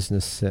had a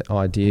business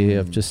idea.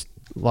 I've just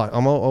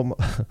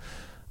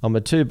I'm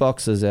a 2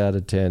 boxes out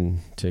of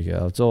 10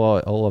 ticker. It's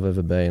all I've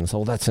ever been.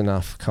 So that's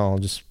enough. I'll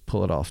just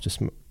pull it off.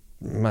 Just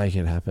make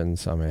it happen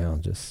somehow.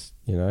 Just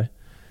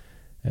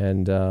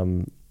and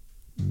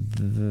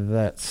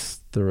that's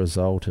the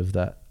result of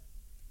that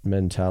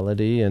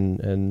mentality.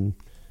 And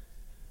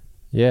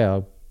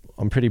yeah,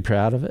 I'm pretty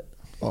proud of it.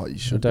 Oh, you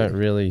should.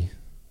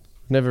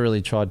 Never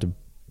really tried to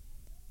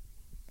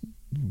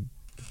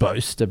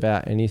boast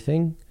about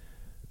anything.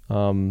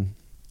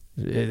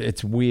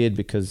 It's weird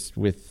because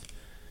with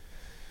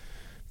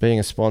being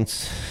a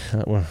sponsor,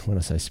 when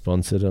I say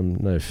sponsored, I'm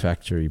no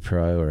factory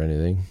pro or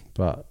anything,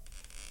 but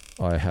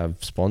I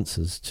have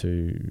sponsors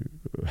to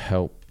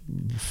help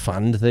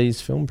fund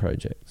these film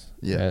projects.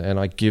 Yeah. And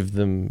I give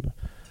them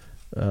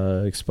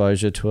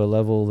exposure to a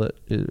level that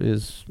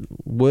is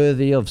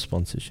worthy of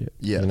sponsorship.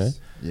 Yes. You know?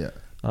 Yeah.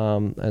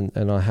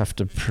 And I have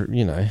to,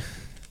 you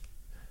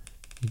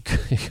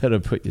got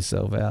to put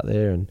yourself out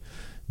there and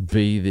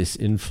be this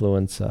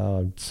influencer.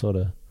 I sort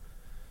of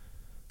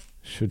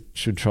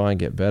should try and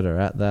get better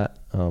at that.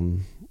 I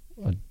don't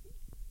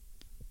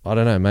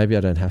know. Maybe I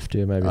don't have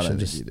to. Maybe I should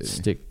just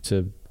stick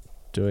to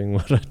doing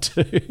what I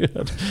do.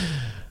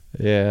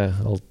 Yeah,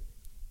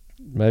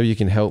 maybe you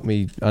can help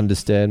me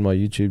understand my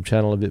YouTube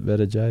channel a bit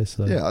better, Jay.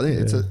 So yeah, I think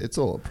it's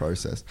all a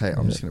process. Hey,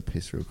 I'm just gonna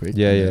piss real quick.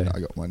 Yeah. I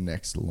got my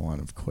next line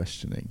of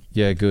questioning.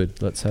 Yeah,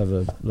 good. Let's have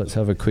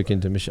a quick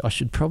intermission. I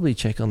should probably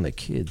check on the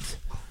kids.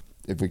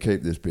 If we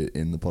keep this bit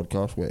in the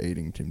podcast, we're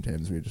eating Tim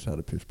Tams. We just had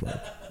a piss break.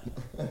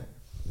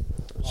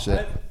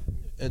 Shit.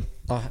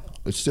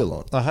 It's still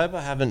on. I hope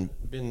I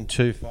haven't been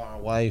too far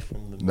away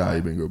from the. No,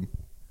 you've been good.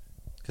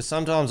 Because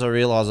sometimes I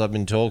realise I've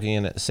been talking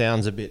and it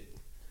sounds a bit.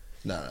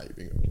 No, you've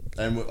been good.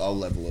 And I'll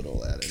level it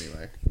all out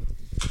anyway.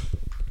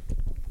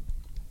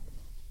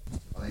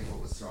 I think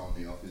what was throwing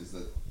me off is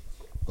that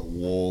the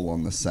wall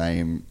on the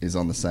same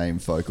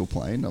focal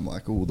plane. I'm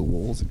like, oh, the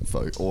wall's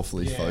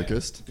awfully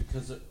focused.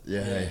 Because it,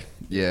 yeah,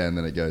 and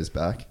then it goes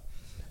back.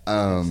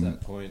 It's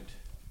that point.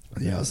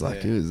 Yeah, I was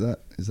like, is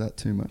that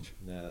too much?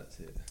 No, that's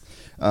it.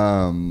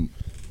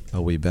 Are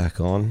we back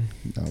on?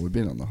 No, we've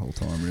been on the whole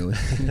time, really.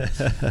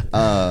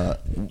 I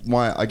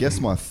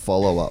guess my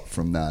follow up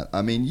from that.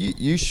 I mean,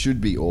 you should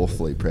be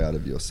awfully proud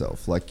of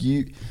yourself. Like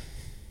you've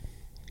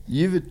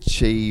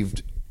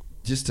achieved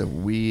just a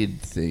weird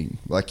thing.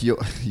 Like you're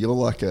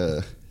like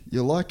a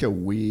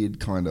weird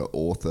kind of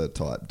author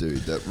type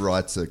dude that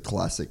writes a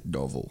classic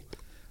novel.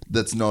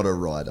 That's not a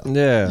writer.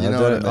 Yeah, you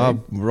know what I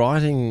mean?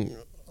 Writing.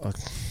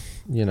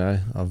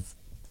 I've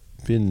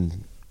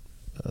been.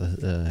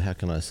 How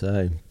can I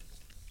say?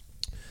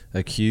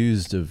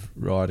 Accused of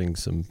writing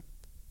some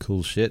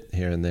cool shit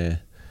here and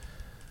there,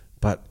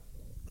 but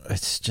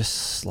it's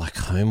just like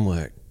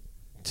homework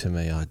to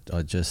me. I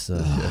just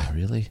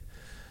really,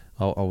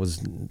 I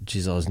was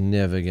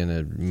never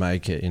gonna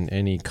make it in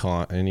any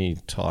type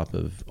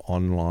of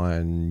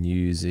online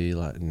newsy,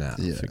 like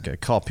forget,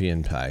 copy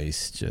and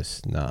paste,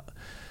 just nah.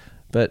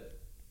 But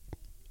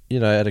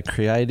at a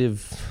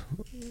creative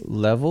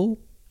level,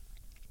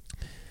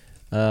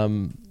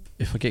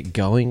 if I get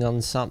going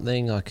on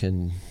something, I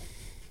can.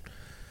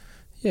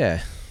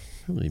 Yeah,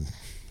 probably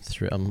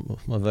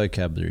my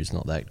vocabulary is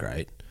not that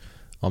great.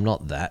 I'm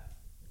not that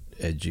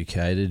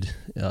educated.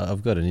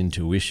 I've got an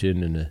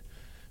intuition and a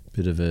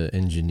bit of an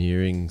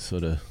engineering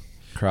sort of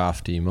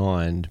crafty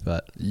mind,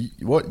 but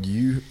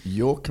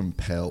you're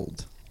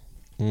compelled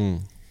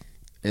in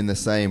the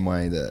same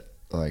way that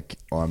like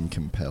I'm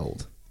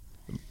compelled,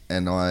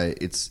 and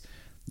it's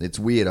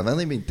weird. I've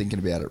only been thinking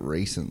about it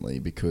recently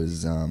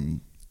because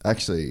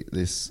actually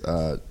this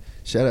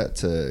shout out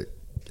to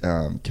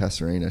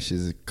Kasarina.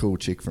 She's a cool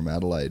chick from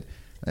Adelaide,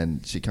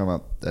 and she come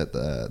up at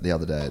the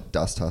other day at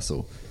Dust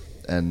Hustle,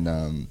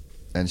 and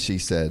she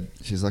said,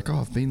 she's like,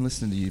 I've been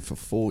listening to you for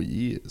 4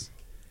 years,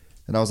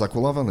 and I was like,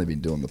 well, I've only been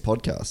doing the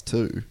podcast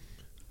too,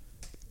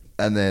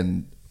 and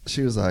then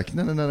she was like,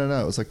 no,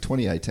 it was like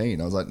 2018.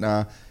 I was like,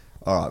 nah,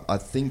 all right, I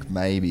think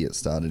maybe it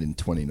started in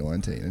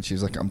 2019, and she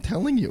was like, I'm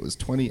telling you, it was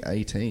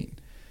 2018,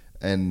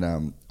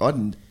 and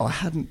I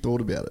hadn't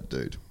thought about it,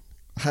 dude.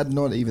 Had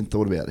not even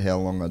thought about how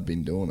long I'd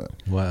been doing it.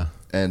 Wow.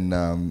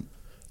 And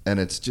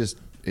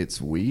it's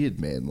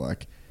weird, man.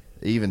 Like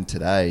even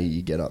today,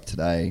 you get up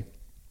today,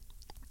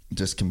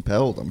 just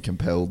compelled. I'm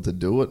compelled to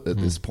do it at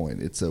this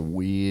point. It's a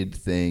weird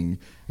thing.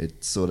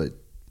 It's sort of,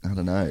 I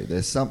don't know.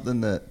 There's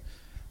something that,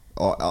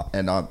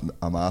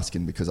 I'm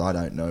asking because I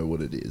don't know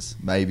what it is.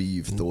 Maybe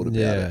you've thought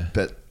about it,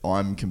 but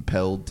I'm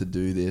compelled to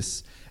do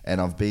this,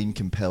 and I've been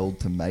compelled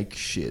to make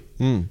shit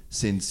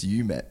since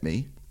you met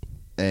me.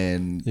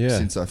 And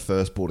since I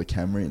first bought a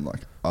camera in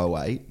like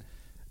 2008,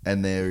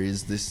 and there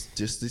is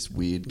this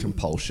weird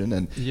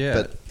compulsion,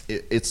 but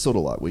it's sort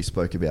of like we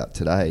spoke about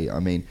today. I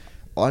mean,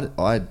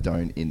 I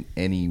don't in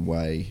any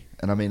way,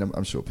 and I mean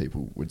I'm sure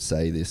people would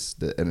say this,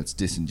 and it's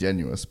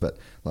disingenuous, but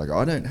like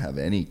I don't have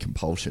any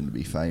compulsion to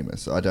be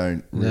famous. I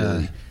don't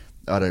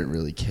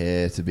really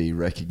care to be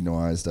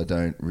recognised.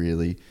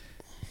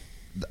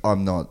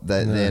 I'm not.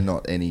 They're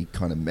not any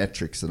kind of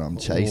metrics that I'm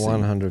chasing.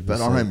 100%.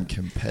 But I'm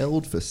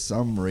compelled for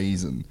some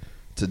reason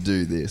to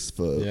do this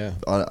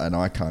and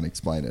I can't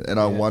explain it. And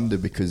I wonder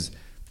because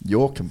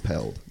you're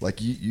compelled.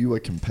 Like you are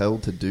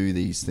compelled to do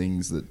these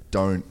things that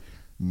don't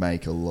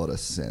make a lot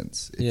of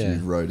sense if you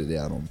wrote it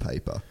out on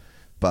paper.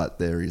 But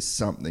there is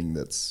something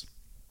there's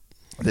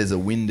a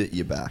wind at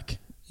your back.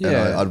 Yeah.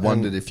 And I'd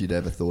wondered if you'd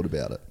ever thought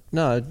about it.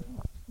 No,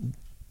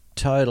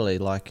 totally.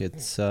 Like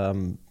it's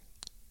the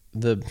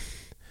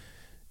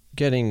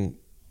getting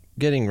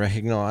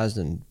recognised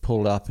and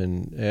pulled up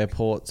in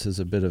airports is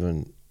a bit of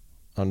an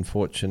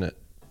unfortunate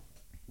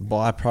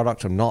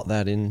byproduct. I'm not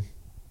that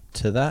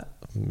to that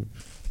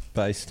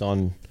based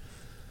on,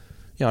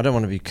 I don't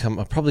want to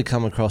I probably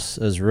come across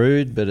as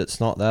rude, but it's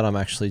not that. I'm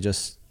actually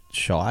just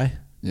shy.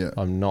 Yeah.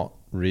 I'm not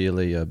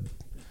really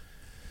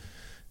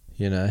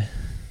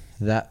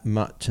that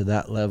much to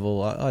that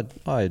level.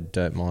 I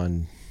don't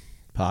mind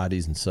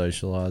parties and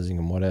socializing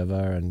and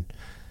whatever,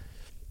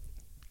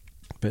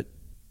 but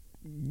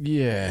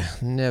yeah,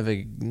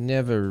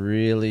 never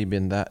really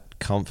been that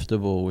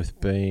comfortable with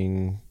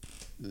being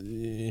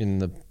in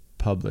the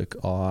public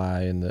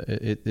eye, and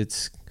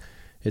it's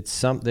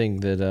something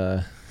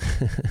that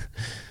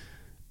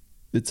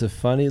it's a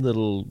funny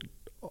little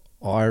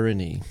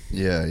irony.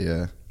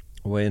 Yeah.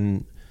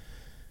 When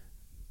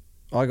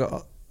I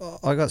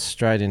got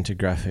straight into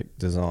graphic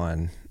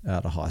design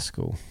out of high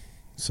school.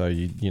 So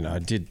I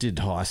did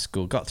high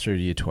school, got through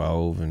to year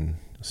 12, and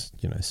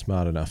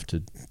smart enough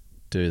to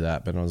do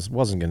that, but I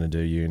wasn't going to do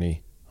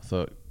uni. I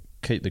thought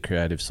keep the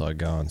creative side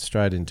going,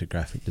 straight into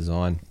graphic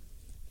design,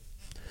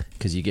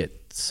 because you get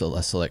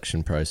a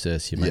selection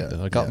process.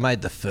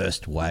 Made the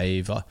first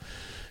wave.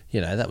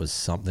 That was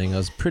something. I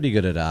was pretty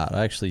good at art.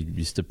 I actually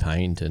used to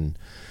paint, and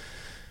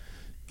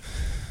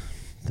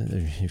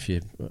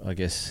I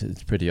guess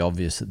it's pretty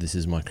obvious that this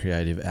is my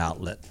creative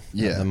outlet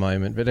at the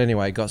moment. But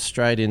anyway, got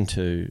straight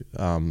into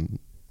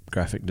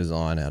graphic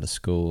design out of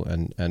school,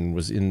 and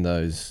was in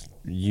those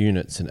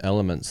units and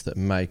elements that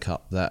make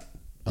up that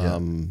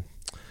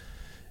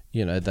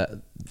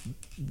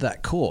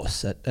that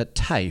course at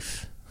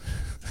TAFE.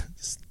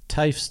 Is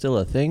TAFE still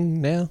a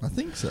thing now? I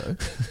think so.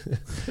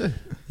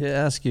 Yeah,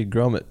 ask your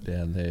grommet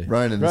down there.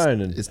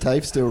 Ronan. Is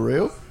TAFE still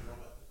real?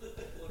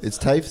 Is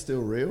TAFE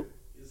still real?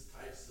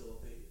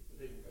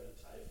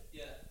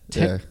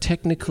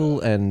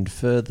 Technical and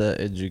further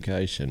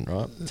education,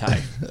 right?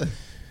 TAFE.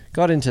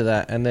 Got into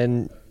that, and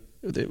then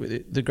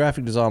the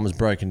graphic design was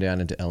broken down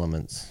into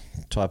elements: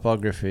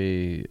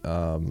 typography,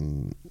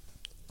 art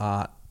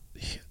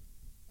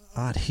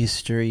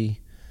history,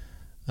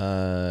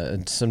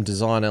 and some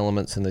design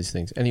elements and these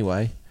things.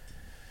 Anyway,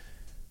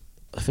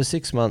 for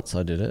 6 months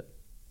I did it,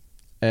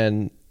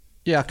 and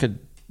I could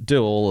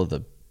do all of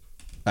the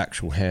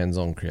actual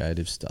hands-on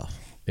creative stuff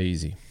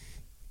easy.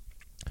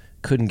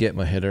 Couldn't get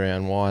my head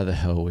around why the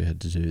hell we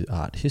had to do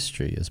art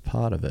history as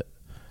part of it,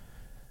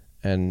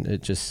 and I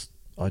just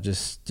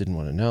didn't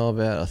want to know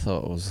about it. I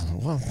thought it was,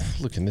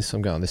 look at this,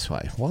 I'm going this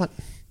way. What?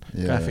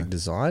 Yeah. Graphic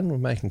design? We're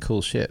making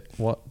cool shit.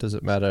 What does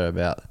it matter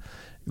about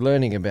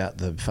learning about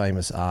the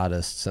famous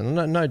artists? And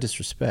no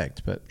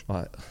disrespect, but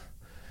I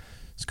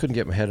just couldn't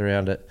get my head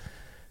around it.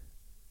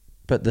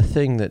 But the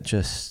thing that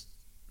just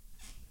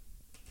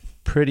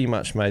pretty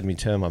much made me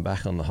turn my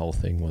back on the whole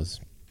thing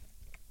was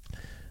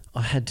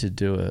I had to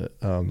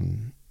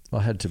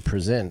I had to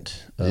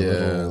present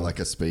like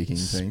a speaking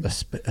thing.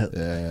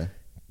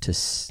 To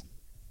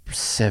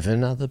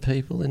 7 other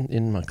people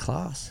in my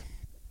class.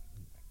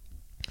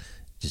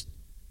 Just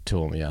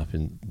tore me up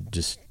and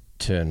just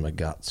turned my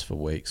guts for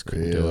weeks.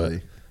 Couldn't do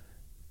it.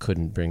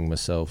 Couldn't bring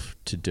myself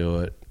to do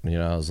it.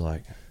 I was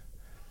like,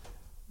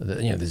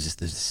 there's just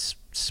this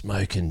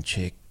smoking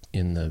chick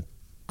in the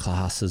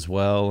class as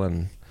well,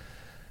 and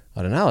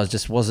I don't know. I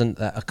just wasn't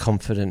that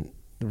confident.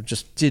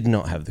 Just did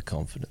not have the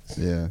confidence.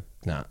 Yeah.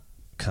 Nah,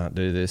 can't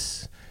do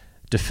this.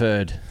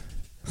 Deferred.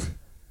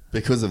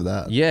 Because of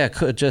that? Yeah,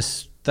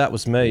 that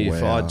was me. Wow.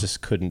 If I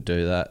just couldn't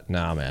do that,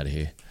 I'm out of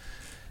here.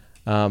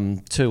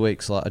 2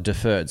 weeks later, I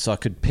deferred, so I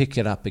could pick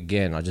it up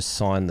again. I just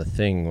signed the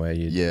thing where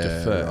you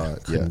defer.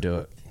 Right, couldn't do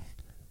it.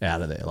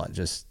 Out of there.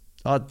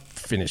 I'd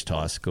finished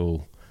high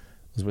school.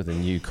 I was with a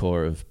new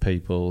core of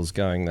people. Was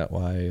going that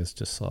way. It's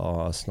just,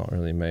 it's not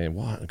really me.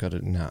 What?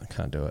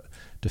 Can't do it.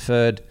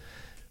 Deferred.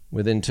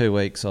 Within 2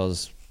 weeks, I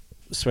was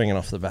swinging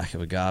off the back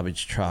of a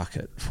garbage truck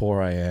at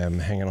 4 a.m,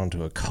 hanging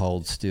onto a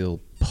cold steel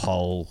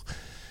pole,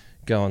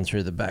 going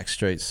through the back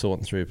streets,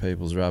 sorting through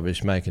people's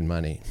rubbish, making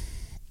money.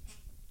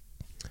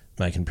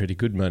 Making pretty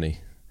good money.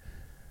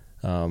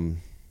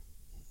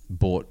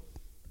 Bought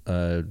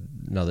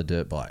another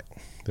dirt bike.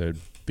 There'd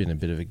been a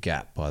bit of a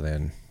gap by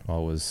then. I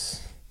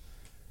was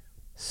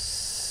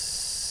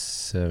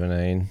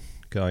 17,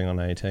 going on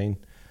 18.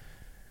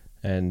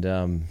 And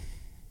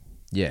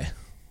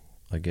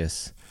I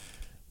guess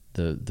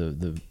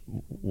the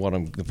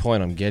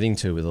point I'm getting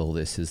to with all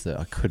this is that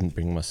I couldn't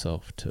bring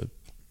myself to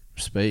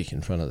speak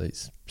in front of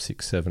these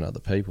 6-7 other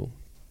people.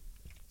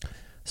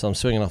 So I'm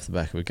swinging off the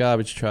back of a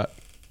garbage truck,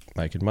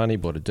 making money,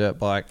 bought a dirt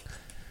bike.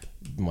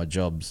 My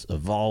jobs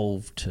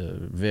evolved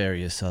to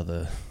various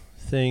other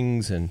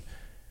things, and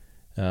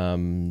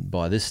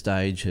by this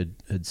stage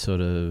had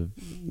sort of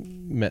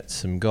met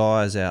some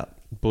guys out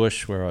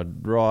bush where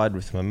I'd ride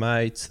with my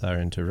mates. They were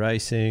into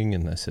racing,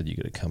 and they said, you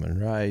got to come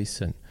and race,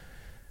 and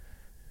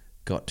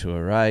got to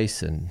a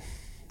race and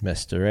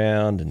messed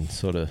around and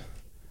sort of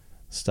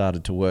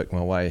started to work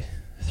my way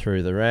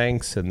through the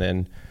ranks, and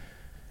then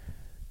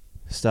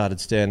started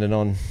standing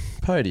on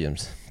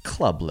podiums,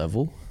 club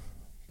level,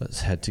 but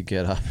had to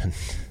get up, and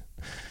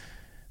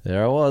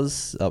there I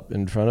was up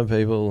in front of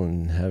people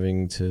and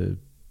having to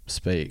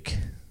speak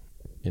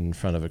in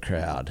front of a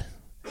crowd.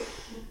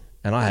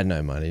 And I had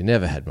no money,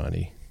 never had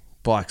money,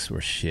 bikes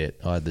were shit.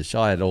 I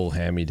had all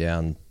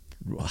hand-me-down,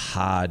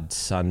 hard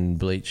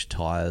sun-bleached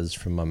tyres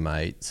from my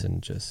mates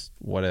and just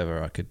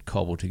whatever I could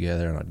cobble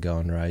together, and I'd go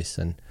and race.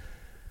 And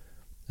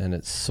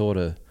it's sort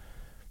of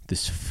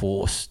this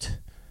forced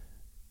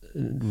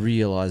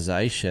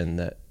realisation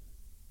that,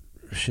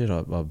 shit,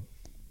 I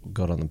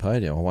got on the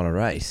podium, I won a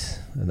race.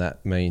 And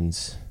that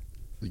means...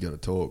 You got to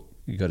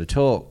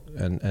talk.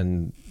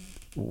 And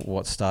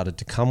what started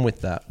to come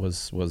with that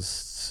was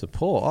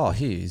support. Oh,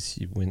 here's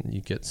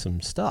you get some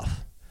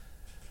stuff,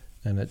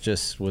 and it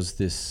just was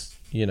this,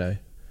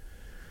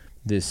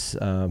 this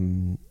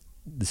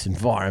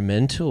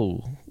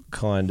environmental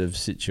kind of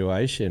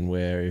situation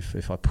where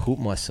if I put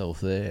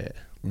myself there,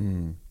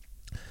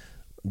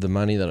 the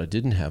money that I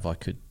didn't have, I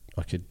could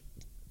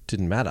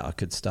didn't matter. I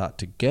could start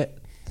to get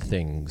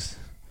things,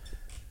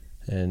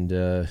 and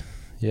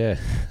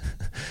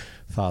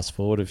fast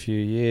forward a few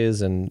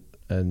years and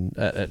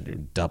at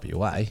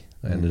WA, I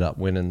ended up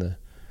winning the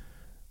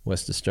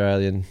West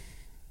Australian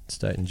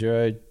State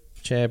Enduro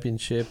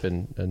Championship,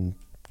 and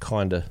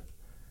kind of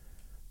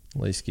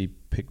Leesky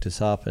picked us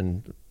up,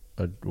 and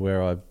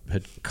where I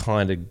had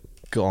kind of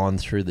gone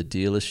through the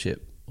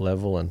dealership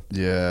level and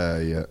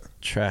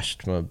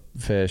trashed my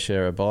fair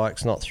share of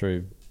bikes, not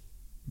through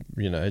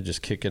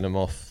just kicking them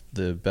off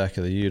the back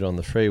of the ute on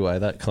the freeway,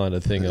 that kind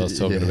of thing I was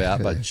talking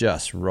about, but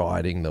just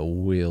riding the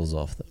wheels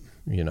off them,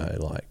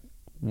 like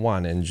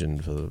one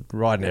engine for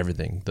riding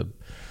everything.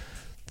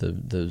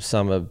 The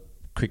summer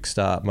quick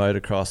start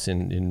motocross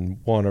in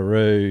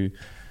Wanneroo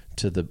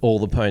to all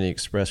the Pony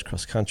Express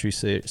cross country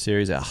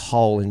series, our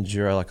whole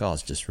enduro, like I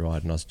was just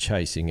riding, I was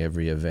chasing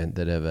every event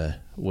that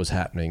ever was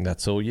happening.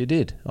 That's all you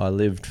did. I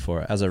lived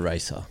for it as a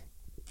racer.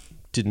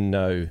 Didn't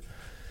know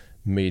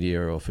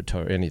media or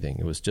photography, anything.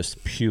 It was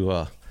just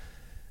pure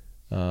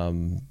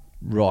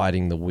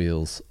riding the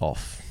wheels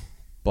off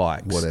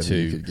bikes, whatever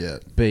you could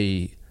get,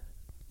 be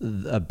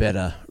a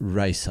better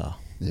racer.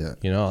 Yeah.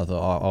 I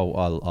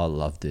thought, I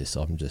love this.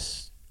 I'm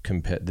just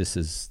this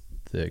is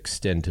the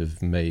extent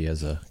of me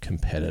as a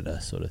competitor,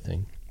 sort of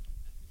thing.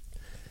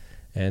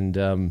 And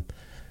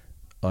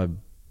I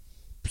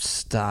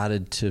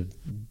started to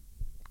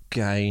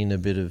gain a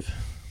bit of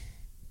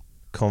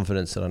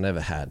confidence that I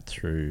never had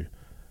through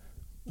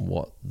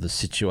what the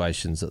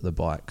situations that the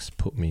bikes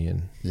put me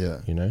in.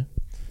 Yeah.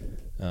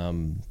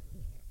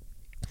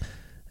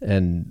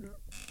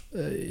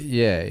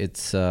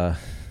 It's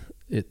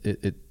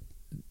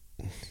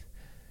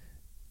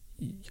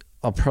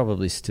I'll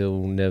probably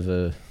still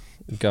never,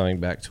 going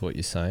back to what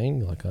you're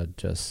saying, like I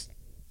just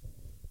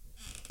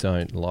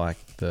don't like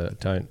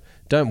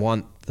don't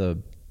want the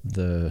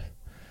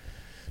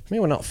I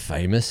mean, we're not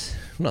famous,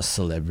 we're not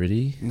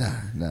celebrity. No,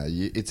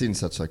 it's in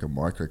such like a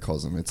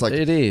microcosm. It's like,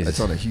 it is. It's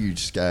on a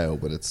huge scale,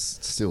 but it's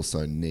still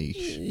so niche.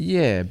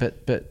 Yeah,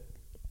 but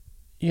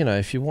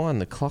if you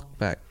wind the clock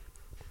back,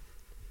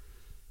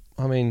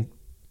 I mean,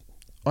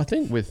 I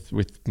think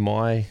with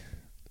my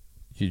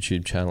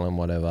YouTube channel and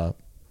whatever,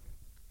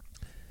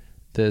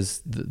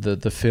 there's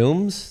the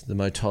films, the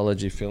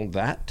Motology film,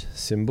 that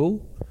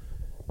symbol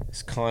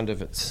is kind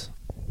of its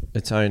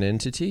own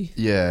entity.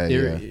 Yeah.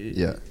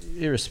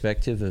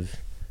 Irrespective of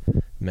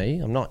me.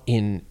 I'm not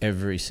in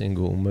every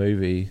single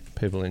movie.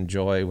 People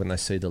enjoy when they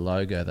see the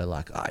logo, they're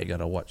like, oh, you got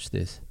to watch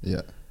this.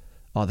 Yeah.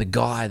 Oh, the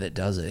guy that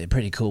does it,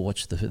 pretty cool,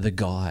 watch the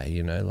guy,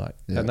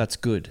 and that's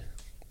good.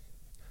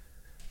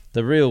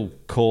 The real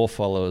core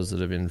followers that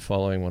have been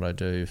following what I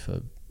do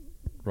for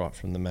right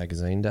from the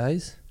magazine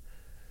days,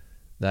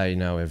 they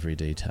know every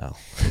detail.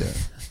 Yeah.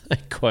 They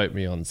quote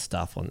me on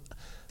stuff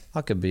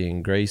I could be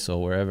in Greece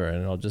or wherever,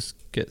 and I'll just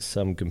get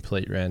some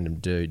complete random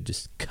dude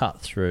just cut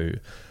through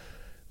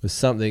with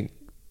something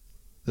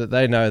that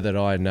they know that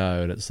I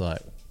know, and it's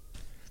like,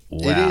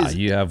 wow,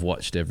 you have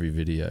watched every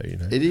video,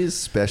 It is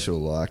special.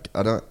 Like,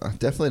 I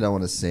definitely don't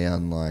want to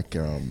sound like,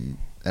 and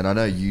I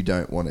know you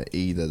don't want it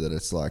either, that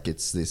it's like,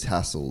 it's this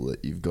hassle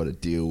that you've got to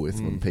deal with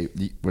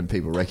when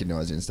people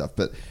recognize you and stuff.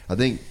 But I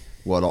think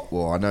I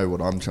know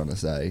what I'm trying to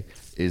say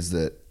is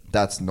that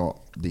that's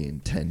not the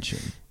intention.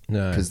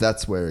 No. Because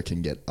that's where it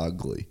can get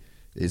ugly,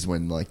 is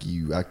when like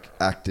you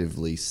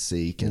actively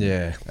seek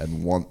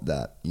and want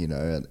that,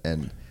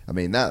 and I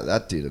mean,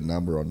 that did a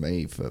number on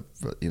me for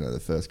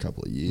the first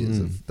couple of years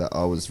of that.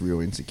 I was real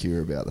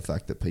insecure about the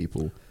fact that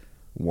people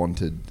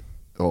wanted,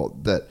 or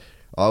that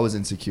I was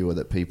insecure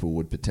that people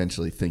would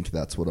potentially think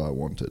that's what I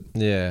wanted.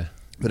 Yeah.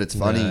 But it's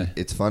funny. No.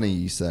 It's funny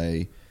you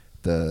say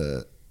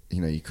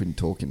you couldn't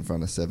talk in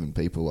front of 7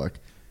 people. Like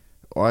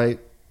I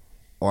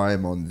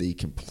am on the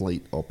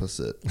complete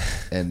opposite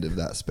end of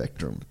that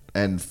spectrum,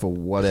 and for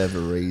whatever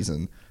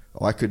reason,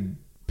 I could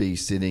be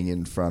sitting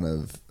in front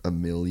of a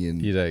million.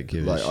 You don't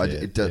give a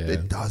shit.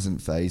 It doesn't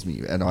faze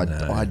me, and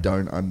I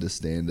don't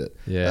understand it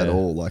at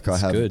all. Like I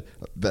have, good.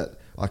 But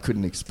I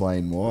couldn't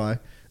explain why.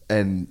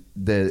 And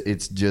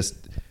it's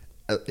just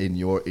in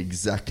your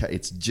exact.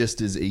 It's just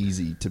as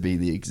easy to be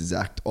the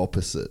exact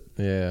opposite.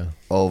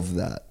 Of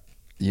that.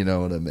 You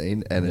know what I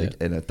mean? And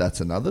that's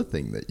another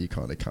thing that you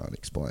kind of can't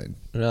explain.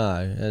 No,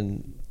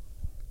 and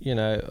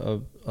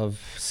I've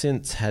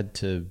since had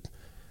to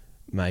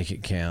make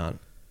it count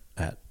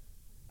at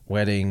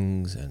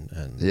weddings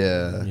and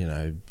Yeah. you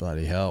know,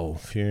 bloody hell,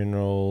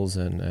 funerals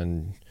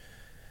and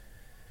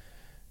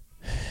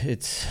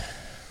it's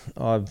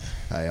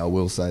Hey, I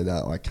will say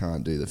that I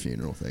can't do the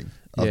funeral thing.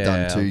 I've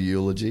Yeah. done 2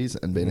 eulogies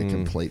and been a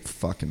complete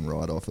fucking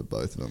write-off at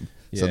both of them.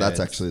 So Yeah, that's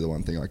it's- actually the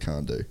one thing I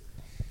can't do.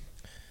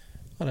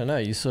 I don't know,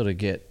 you sort of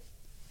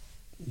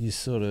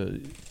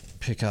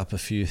pick up a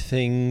few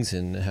things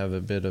and have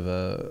a bit of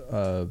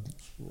a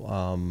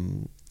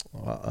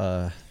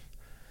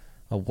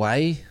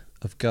way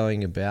of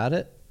going about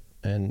it,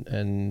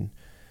 and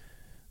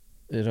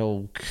it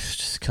all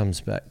just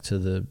comes back to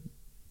the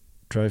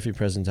trophy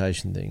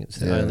presentation thing. It's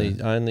the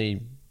Yeah.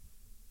 only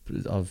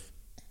I've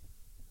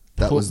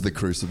That put- was the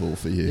crucible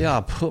for you.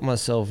 I put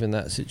myself in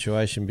that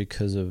situation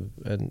because of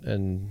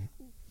and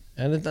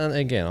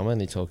again, I'm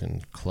only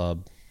talking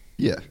club,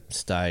 Yeah.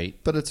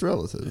 state, But it's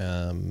relative.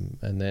 and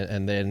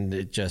then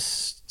it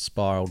just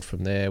spiraled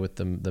from there with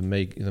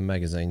the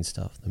magazine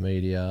stuff, the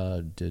media.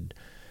 I did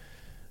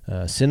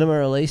cinema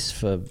release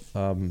for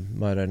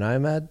Moto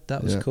Nomad.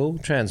 That was Yeah. cool.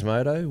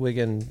 Transmoto,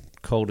 Wigan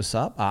called us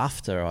up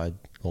after I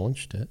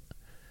launched it,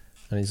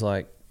 and he's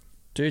like,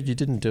 "Dude, you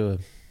didn't do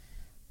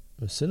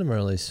a cinema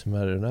release for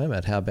Moto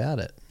Nomad. How about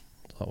it?"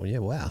 I was like, "Well, yeah,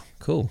 wow,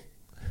 cool."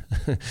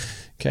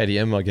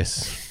 KTM, I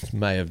guess,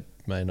 may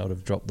not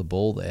have dropped the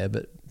ball there,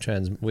 but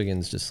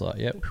Wigan's just like,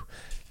 yep.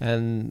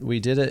 And we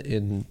did it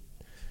in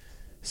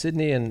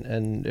Sydney,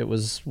 and it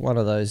was one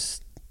of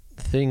those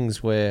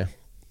things where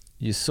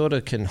you sort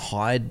of can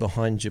hide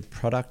behind your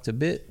product a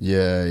bit.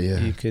 Yeah, yeah.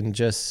 You can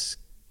just,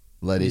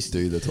 Let us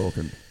do the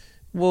talking.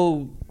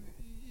 well,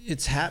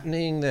 it's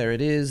happening. There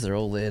it is. They're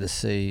all there to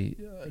see,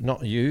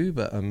 not you,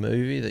 but a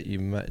movie that you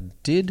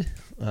did.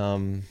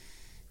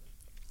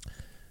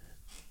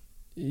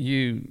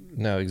 You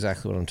know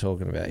exactly what I'm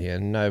talking about here.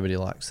 Nobody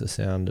likes the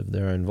sound of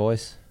their own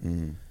voice.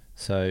 Mm.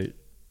 So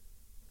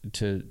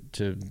to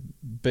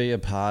be a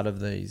part of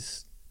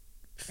these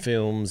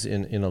films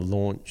in a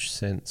launch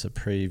sense, a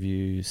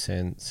preview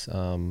sense,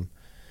 I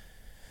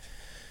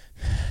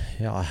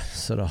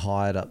sort of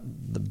hired up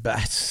the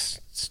bats.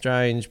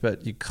 Strange,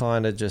 but you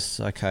kind of just,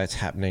 okay, it's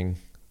happening,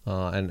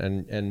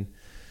 and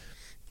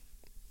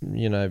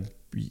you know,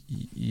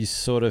 you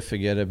sort of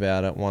forget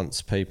about it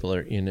once people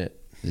are in it.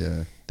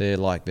 Yeah.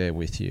 They're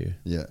with you.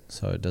 Yeah.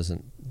 So it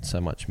doesn't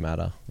so much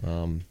matter.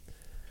 And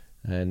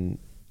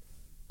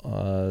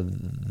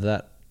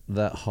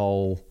that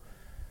whole,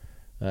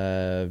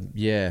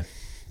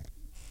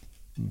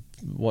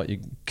 what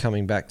you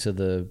coming back to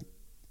the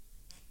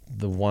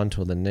want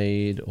or the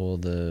need or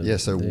the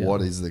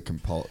what is the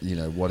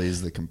what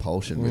is the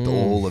compulsion with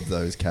all of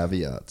those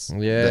caveats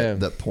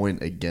that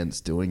point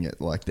against doing it?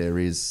 Like, there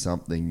is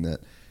something that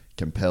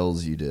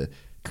compels you to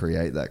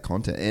create that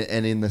content,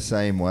 and in the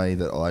same way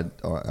that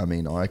I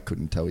mean, I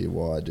couldn't tell you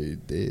why I do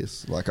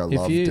this. Like, I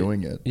love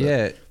doing it,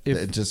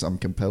 but I'm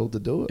compelled to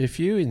do it. If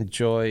you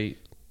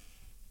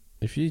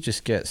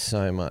just get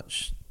so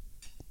much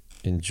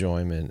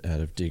enjoyment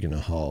out of digging a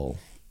hole,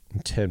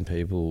 and 10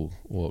 people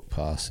walk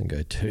past and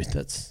go, "Dude,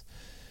 that's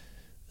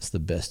the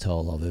best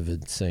hole I've ever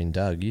seen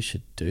dug. You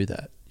should do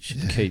that. You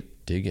should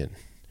keep digging."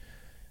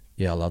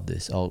 Yeah, I love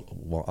this.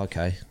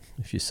 Okay,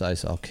 if you say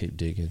so, I'll keep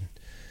digging.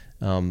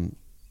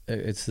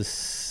 It's the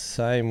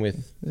same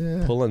with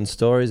pulling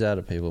stories out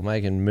of people,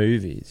 making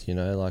movies. You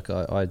know, like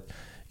I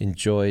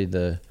enjoy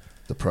the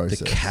process,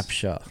 the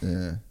capture.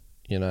 Yeah,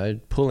 you know,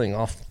 pulling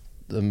off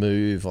the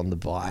move on the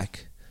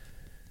bike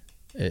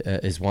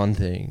is one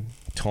thing.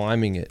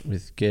 Timing it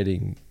with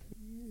getting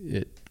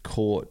it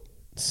caught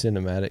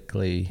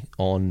cinematically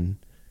on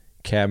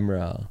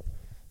camera,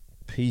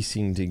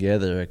 piecing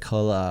together a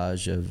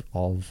collage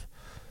of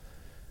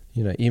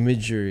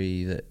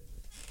imagery that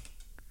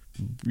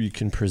you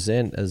can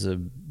present as a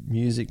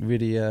music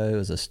video,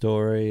 as a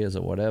story, as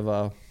a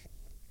whatever.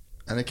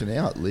 And it can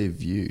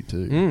outlive you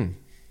too.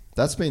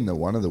 That's been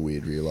one of the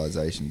weird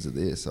realizations of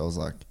this. I was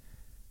like,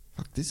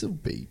 fuck, this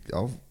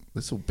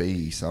will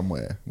be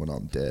somewhere when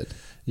I'm dead.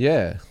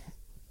 Yeah.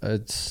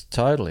 It's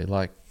totally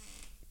like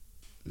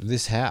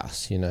this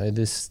house,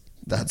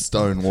 that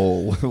stone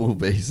wall will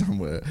be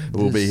somewhere.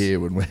 We'll be here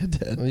when we're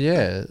dead.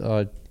 Yeah.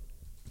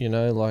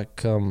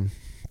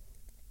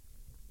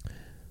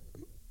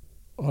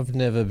 I've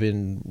never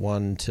been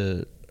one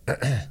to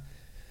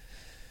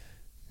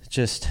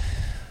just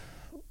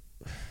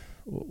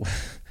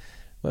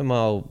when my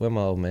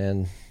old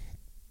man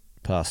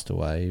passed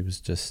away, he was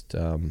just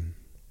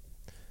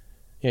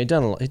he'd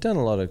done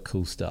a lot of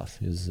cool stuff.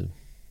 He was a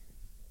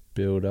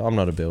builder. I'm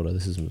not a builder.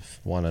 This is the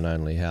one and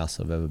only house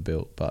I've ever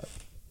built, but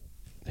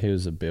he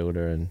was a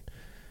builder and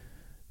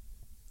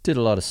did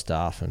a lot of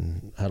stuff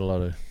and had a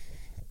lot of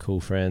cool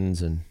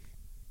friends and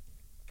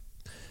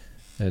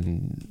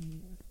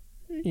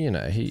he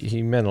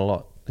meant a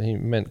lot. He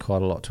meant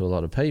quite a lot to a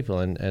lot of people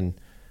and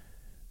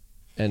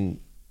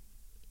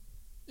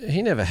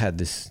he never had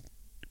this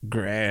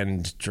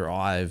grand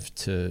drive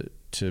to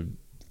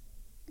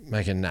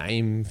make a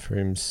name for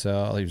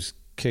himself. He was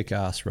a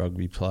kick-ass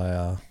rugby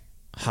player,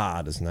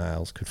 hard as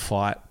nails, could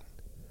fight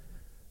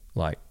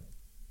like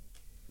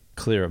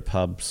clear a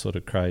pub sort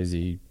of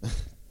crazy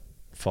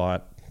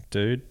fight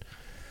dude.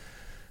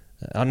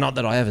 Not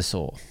that I ever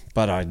saw,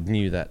 but I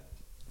knew that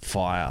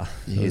fire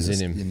was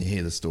in him. And you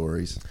hear the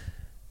stories.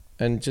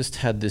 And just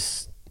had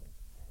this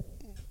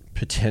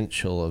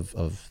potential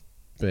of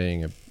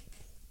being a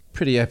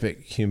pretty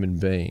epic human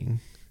being.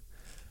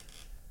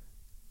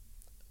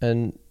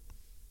 And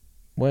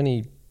when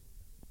he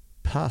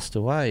passed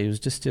away, he was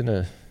just in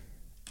a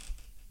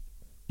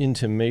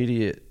interim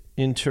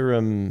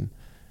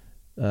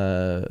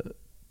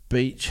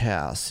beach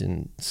house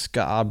in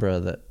Scarborough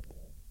that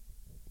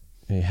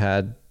he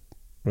had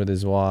with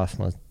his wife,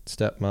 my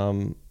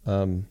stepmom,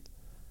 and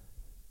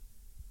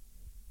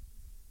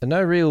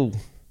no real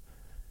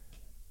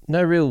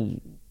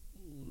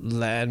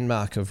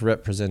landmark of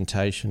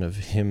representation of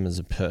him as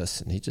a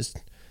person. He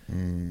just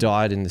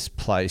died in this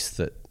place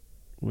that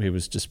he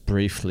was just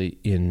briefly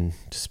in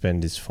to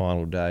spend his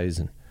final days,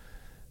 and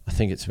I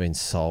think it's been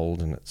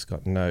sold, and it's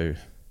got no...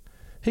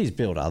 He's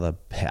built other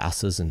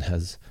houses and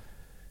has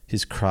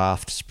his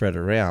craft spread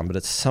around, but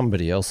it's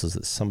somebody else's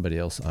that somebody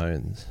else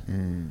owns.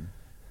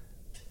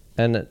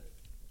 And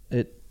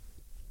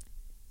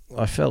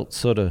I felt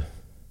sort of,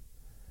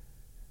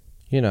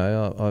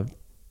 I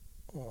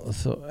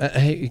thought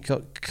he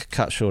got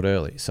cut short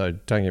early, so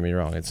don't get me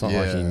wrong. It's not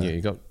like he knew.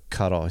 He got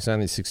cut off. He's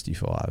only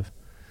 65.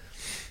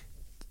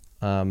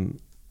 But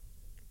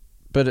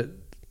I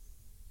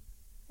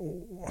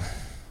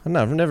don't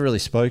know, I've never really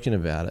spoken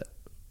about it,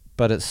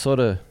 but it's sort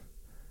of,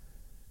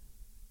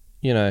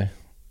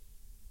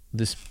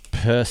 this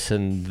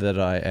person that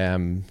I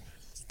am,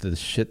 the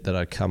shit that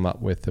I come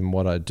up with and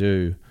what I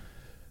do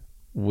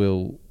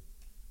will,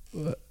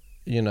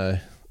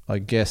 I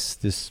guess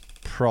this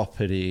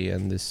property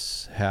and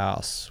this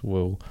house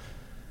will,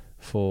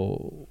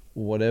 for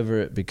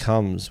whatever it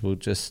becomes, will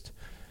just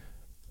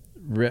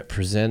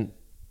represent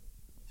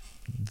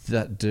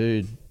that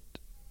dude,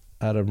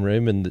 Adam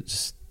Riemann, that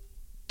just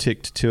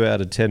ticked 2 out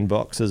of 10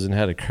 boxes and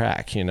had a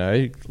crack,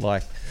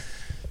 like,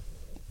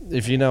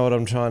 if you know what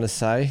I'm trying to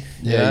say.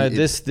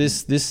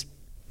 This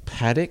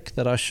paddock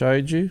that I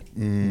showed you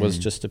was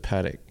just a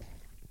paddock.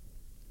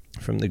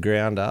 From the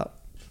ground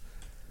up,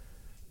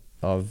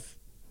 I've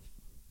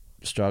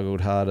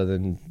struggled harder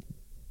than...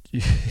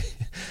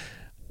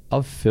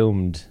 I've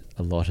filmed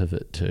a lot of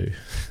it too.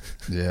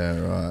 Yeah,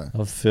 right.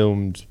 I've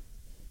filmed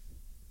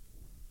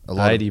a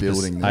lot of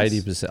building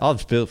this. 80%.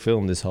 I've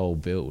filmed this whole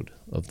build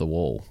of the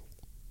wall,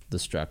 the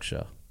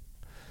structure.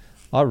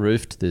 I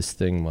roofed this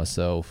thing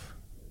myself.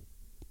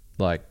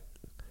 Like,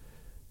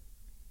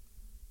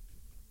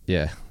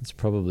 yeah, that's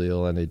probably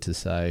all I need to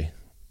say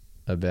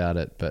about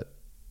it, but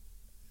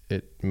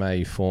it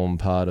may form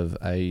part of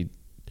a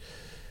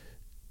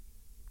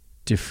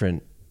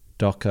different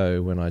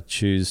doco when I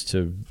choose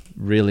to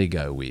really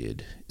go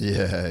weird.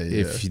 Yeah.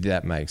 If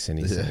that makes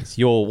any sense.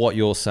 What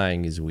you're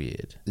saying is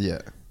weird.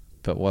 Yeah.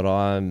 But what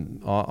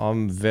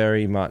I'm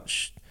very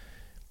much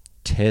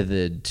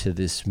tethered to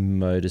this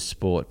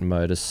motorsport,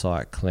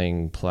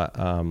 motorcycling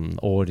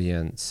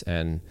audience,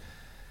 and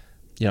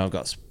I've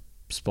got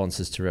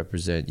sponsors to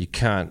represent. You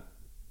can't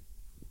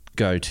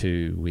go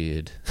too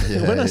weird.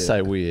 When I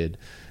say weird,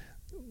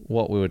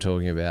 what we were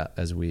talking about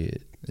as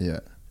weird. Yeah.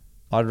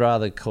 I'd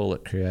rather call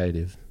it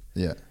creative.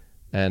 Yeah.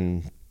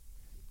 And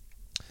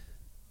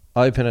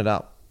open it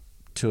up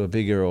to a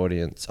bigger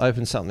audience.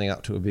 Open something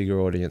up to a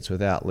bigger audience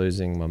without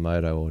losing my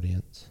moto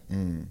audience.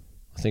 I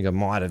think I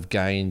might have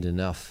gained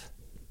enough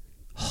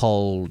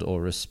hold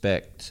or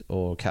respect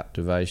or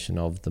captivation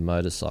of the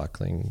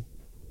motorcycling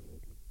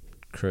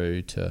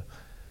crew to,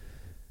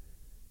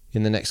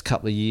 in the next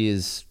couple of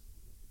years,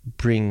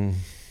 bring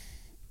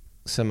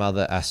some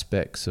other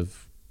aspects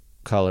of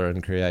colour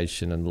and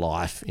creation and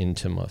life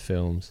into my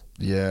films.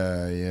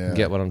 Yeah.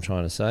 Get what I'm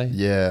trying to say?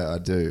 Yeah, I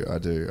do.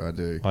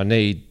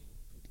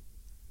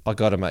 I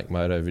got to make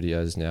moto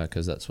videos now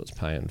because that's what's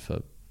paying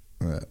for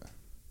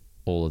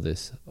all of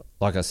this.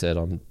 Like I said,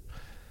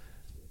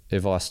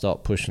 if I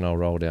stop pushing, I'll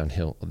roll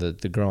downhill.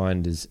 The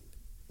grind is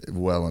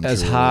well and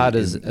as hard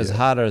as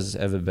it's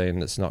ever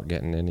been. It's not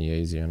getting any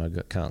easier, and I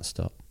can't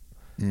stop.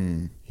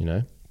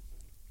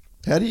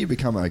 How do you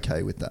become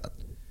okay with that?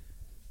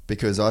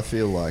 Because I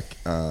feel like,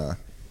 and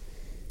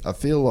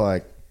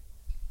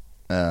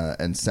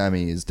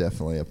Sammy is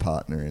definitely a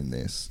partner in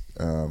this.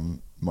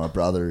 My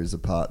brother is a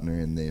partner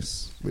in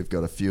this. We've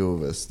got a few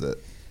of us that,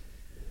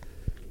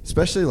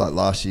 especially like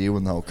last year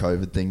when the whole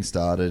COVID thing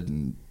started,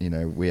 and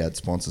we had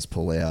sponsors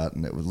pull out,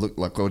 and it would look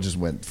like I just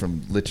went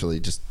from literally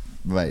just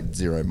made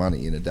zero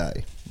money in a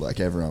day. Like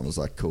everyone was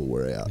like, "Cool,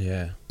 we're out."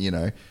 Yeah.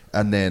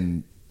 And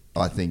then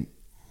I think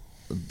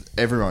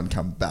everyone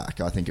come back.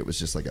 I think it was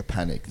just like a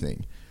panic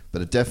thing,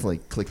 but it definitely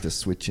clicked a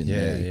switch in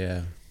me.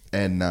 Yeah.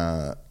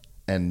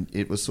 And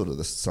it was sort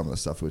of some of the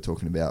stuff we were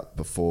talking about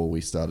before we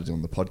started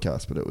doing the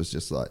podcast, but it was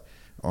just like,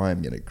 I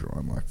am going to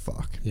grind like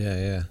fuck.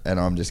 Yeah. And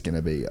I'm just going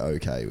to be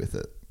okay with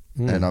it.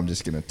 And I'm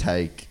just going to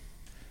take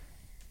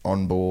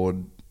on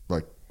board,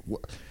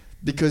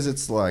 because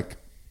it's like,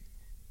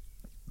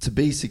 to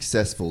be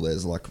successful,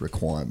 there's like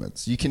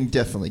requirements. You can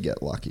definitely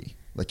get lucky.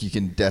 Like, you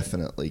can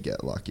definitely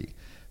get lucky,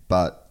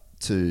 but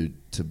to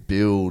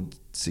build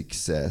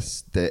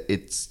success, that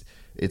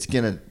it's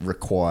gonna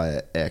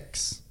require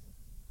X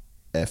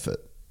effort,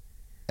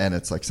 and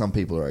it's like some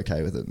people are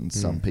okay with it and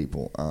some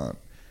people aren't.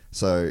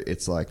 So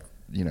it's like,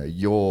 you know,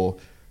 you're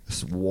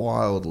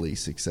wildly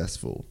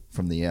successful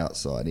from the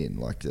outside in,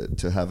 like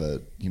to have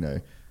a, you know,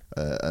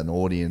 an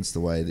audience the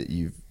way that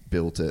you've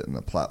built it, and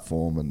the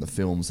platform and the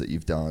films that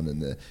you've done,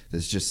 and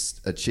there's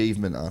just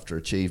achievement after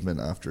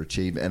achievement after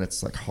achievement, and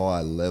it's like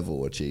high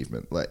level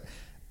achievement, like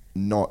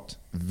not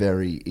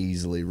very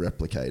easily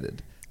replicated,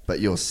 but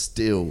you're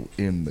still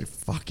in the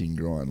fucking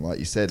grind. Like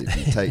you said, if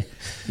you take,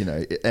 you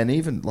know, and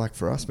even like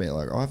for us, man,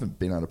 like I haven't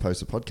been able to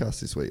post a podcast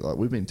this week. Like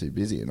we've been too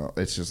busy, and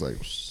it's just like,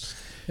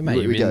 hey,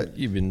 mate,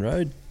 you've been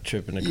road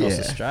tripping across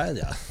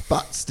Australia.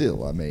 But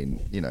still, I mean,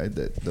 you know,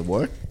 the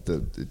work,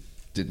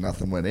 did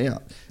nothing went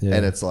out,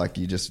 and it's like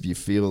you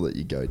feel that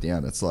you go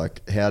down. It's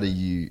like how do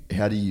you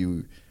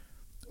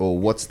or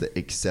what's the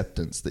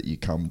acceptance that you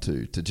come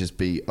to just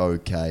be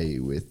okay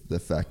with the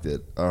fact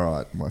that, all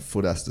right, my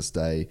foot has to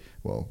stay,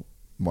 well,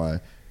 my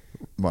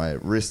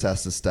wrist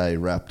has to stay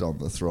wrapped on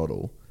the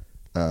throttle,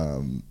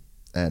 and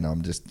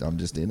I'm just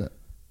in it.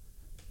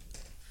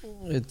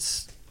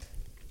 It's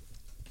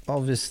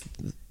obvious.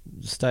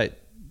 State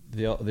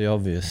the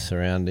obvious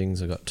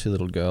surroundings. I've got 2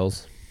 little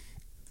girls.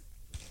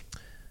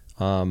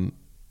 I've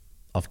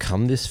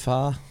come this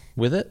far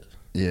with it.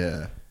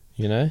 Yeah.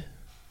 You know?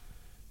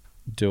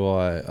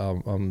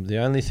 The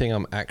only thing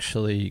I'm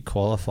actually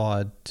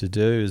qualified to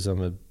do is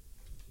I'm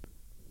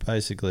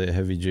basically a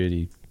heavy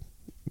duty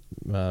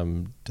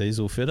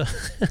diesel fitter.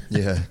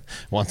 Yeah.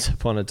 Once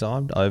upon a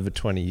time, over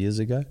 20 years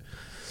ago.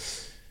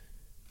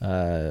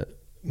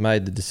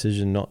 Made the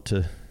decision not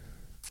to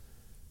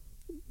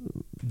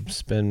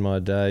spend my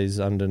days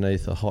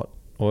underneath a hot,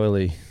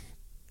 oily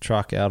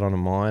truck out on a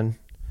mine.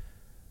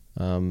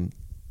 I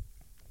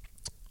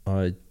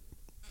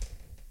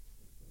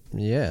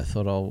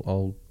thought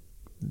I'll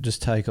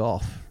just take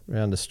off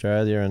around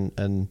Australia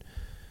and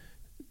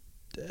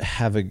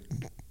have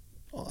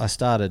I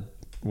started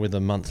with a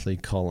monthly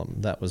column.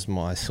 That was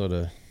my sort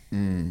of,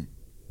 you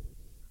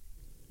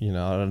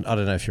know, I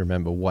don't know if you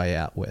remember Way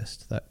Out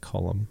West, that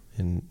column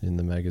in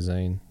the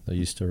magazine I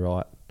used to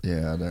write.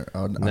 Yeah,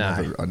 I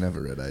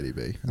never read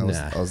ADB. I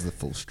was the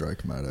full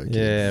stroke moto kid.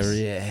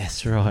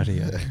 Yes, right.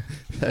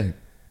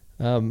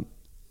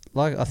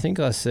 Like I think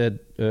I said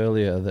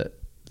earlier that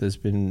there's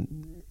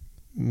been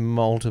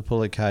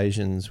multiple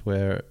occasions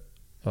where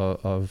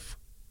I've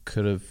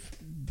could have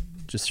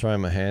just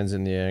thrown my hands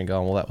in the air and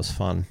gone, well, that was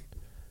fun.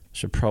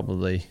 Should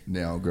probably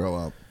now grow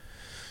up.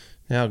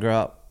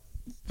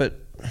 But,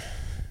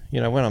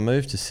 you know, when I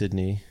moved to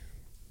Sydney,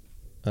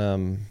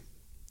 I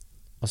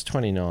was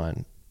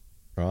 29,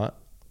 right?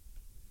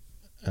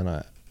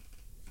 And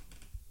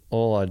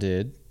all I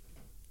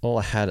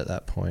had at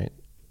that point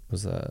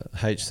was a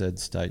HZ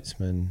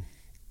Statesman,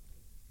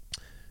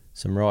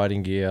 some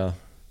riding gear,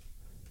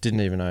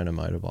 didn't even own a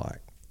motorbike.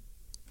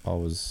 I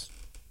was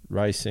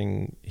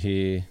racing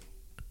here,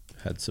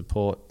 had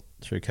support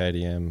through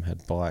KTM,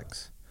 had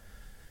bikes,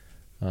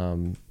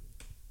 and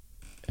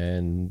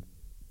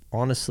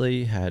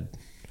honestly I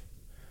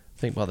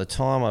think by the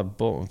time I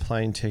bought my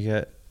plane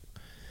ticket,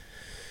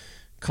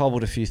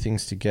 cobbled a few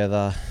things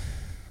together,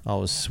 I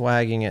was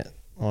swagging it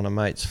on a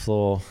mate's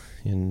floor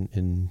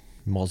in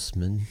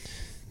Mosman,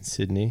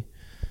 Sydney,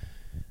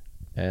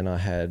 and I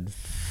had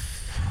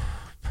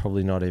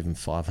probably not even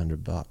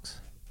 $500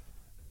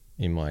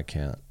 in my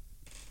account.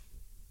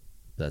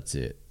 That's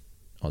it.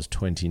 I was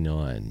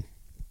 29.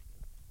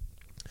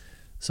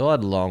 So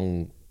I'd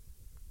long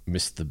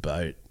missed the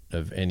boat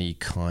of any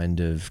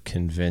kind of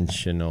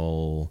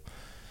conventional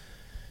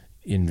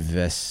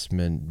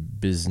investment,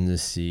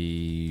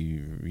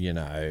 businessy, you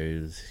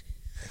know.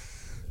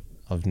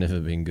 I've never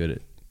been good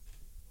at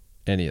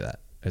any of that.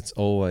 It's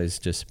always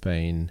just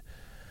been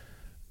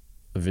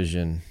a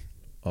vision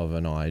of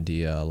an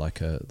idea,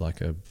 like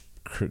a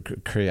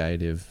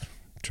creative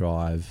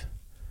drive,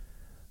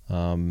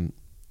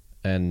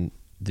 and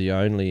the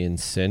only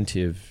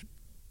incentive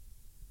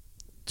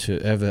to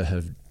ever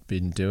have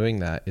been doing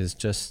that is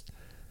just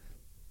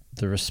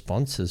the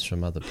responses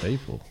from other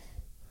people.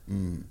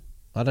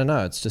 I don't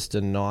know. It's just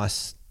a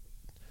nice.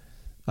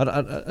 I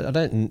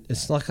don't.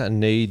 It's like I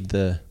need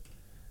the,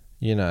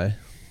 you know,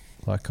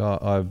 like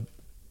I.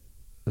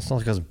 It's not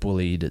like I was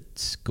bullied at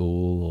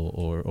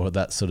school or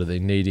that sort of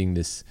thing. Needing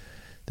this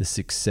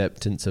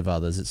acceptance of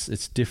others.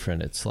 It's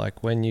different. It's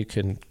like when you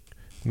can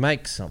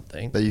make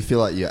something that you feel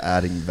like you're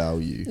adding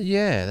value.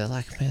 Yeah, they're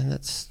like, man,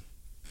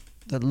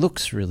 that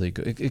looks really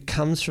good. It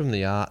comes from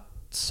the art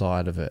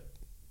side of it,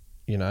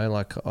 you know.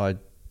 Like I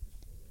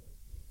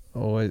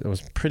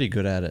was pretty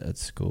good at it at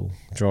school,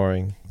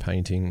 drawing,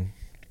 painting,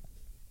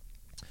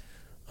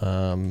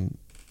 and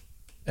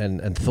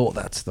thought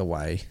that's the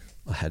way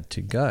I had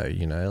to go,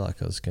 you know,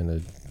 like I was going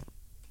to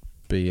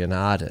be an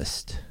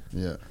artist.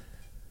 Yeah.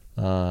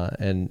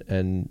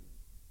 And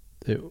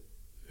it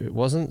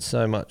wasn't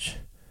so much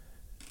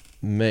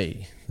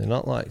me. They're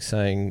not like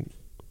saying,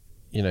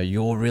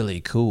 you're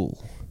really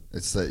cool.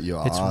 It's that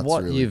your It's art's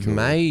what really you've cool.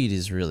 made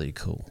is really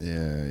cool.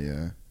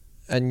 Yeah.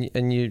 And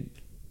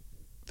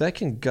they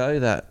can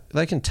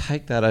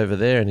take that over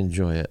there and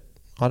enjoy it.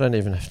 I don't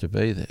even have to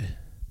be there.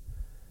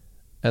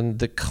 And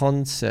the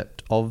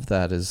concept of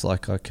that is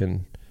like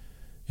I'm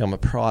a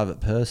private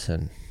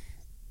person.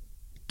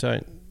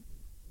 You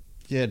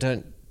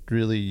don't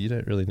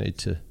really need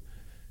to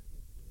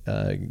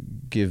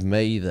give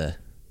me the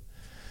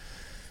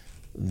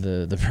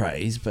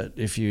praise, but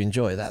if you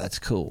enjoy that, that's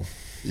cool.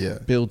 Yeah.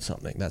 Build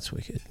something, that's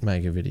wicked.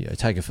 Make a video,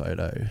 take a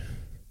photo.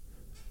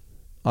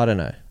 I don't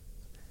know.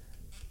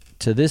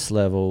 To this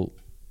level,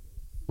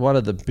 one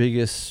of the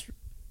biggest,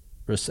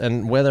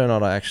 and whether or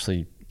not I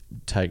actually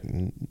take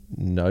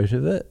note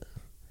of it,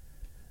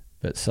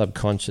 but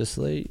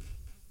subconsciously,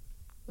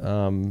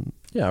 I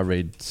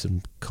read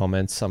some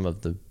comments, some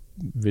of the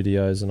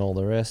videos and all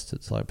the rest.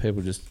 It's like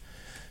people just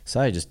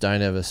say, just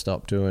don't ever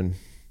stop doing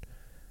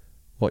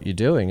what you're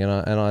doing. And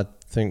I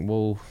think,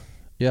 well,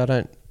 I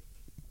don't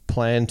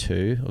plan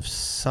to. I've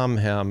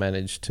somehow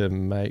managed to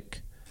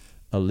make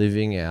a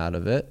living out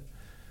of it.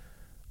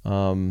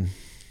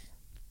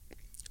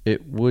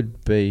 It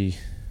would be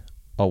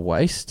a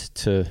waste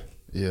to,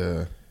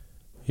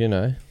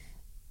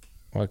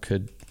 I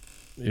could,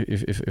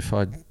 if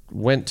I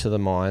went to the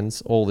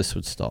mines, all this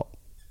would stop,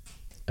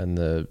 and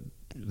the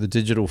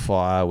digital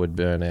fire would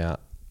burn out,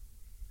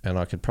 and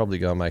I could probably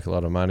go and make a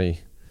lot of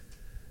money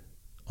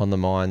on the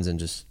mines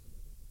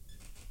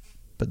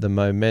but the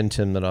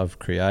momentum that I've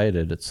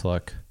created, it's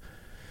like,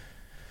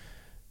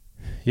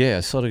 I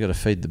sort of got to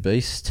feed the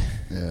beast.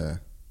 Yeah.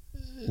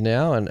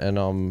 Now, and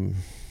I'm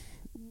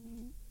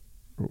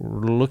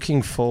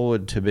looking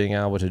forward to being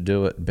able to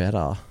do it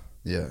better.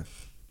 Yeah.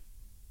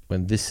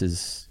 When this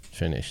is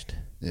finished.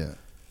 Yeah.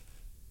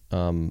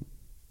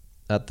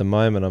 At the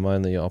moment, I'm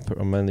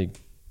only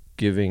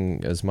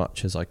giving as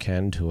much as I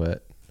can to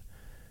it.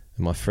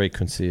 And my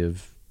frequency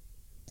of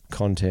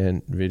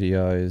content,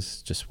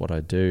 videos, just what I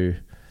do,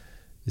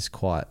 is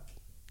quite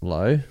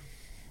low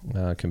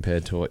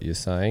compared to what you're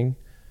saying.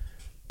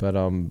 But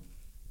I'm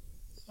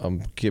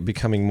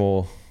becoming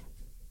more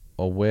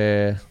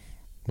aware.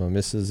 My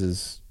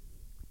missus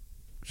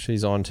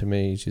she's on to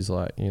me. She's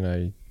like,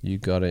 you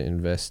got to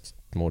invest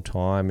more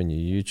time in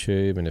your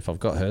YouTube. And if I've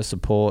got her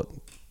support,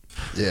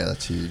 yeah,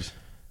 that's huge.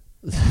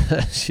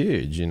 That's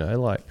huge.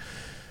 Like,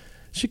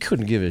 she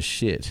couldn't give a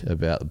shit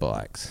about the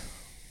bikes.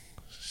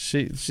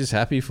 She's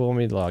happy for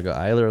me. Like, I got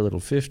Ayla a little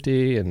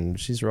 50, and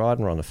she's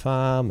riding her on the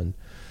farm, and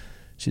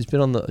she's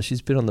been on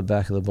the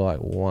back of the bike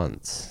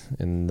once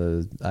in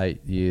the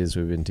 8 years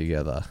we've been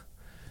together.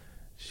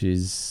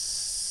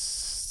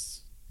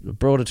 She's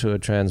brought her to a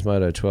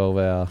Transmoto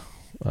 12-hour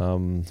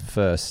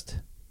first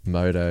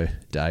moto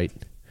date.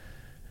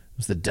 It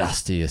was the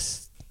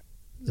dustiest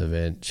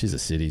event. She's a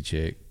city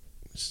chick.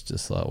 It's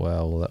just like,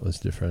 wow, well, that was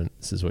different.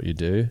 This is what you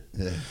do.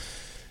 Yeah.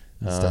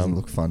 This doesn't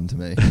look fun to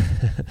me.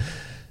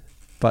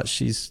 But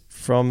she's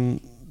from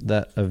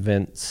that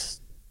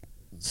events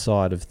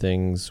side of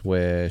things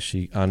where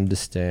she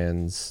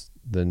understands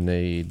the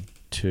need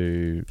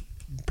to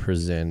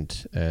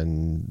present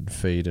and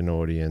feed an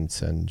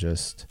audience and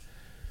just,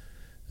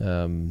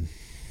 again,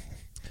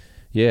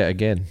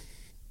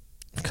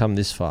 I've come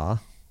this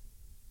far.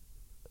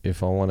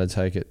 If I want to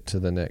take it to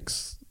the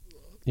next,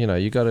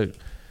 you got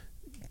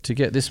to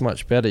get this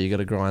much better, you got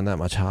to grind that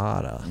much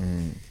harder.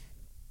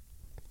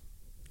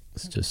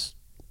 It's just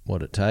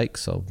what it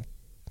takes. I'm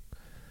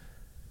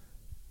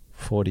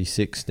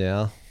 46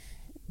 now.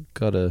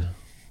 Got a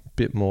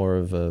bit more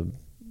of a,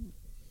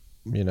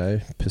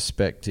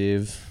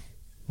 perspective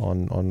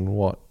on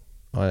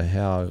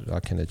how I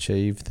can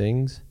achieve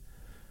things,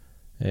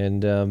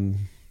 and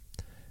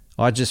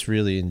I just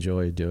really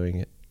enjoy doing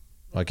it.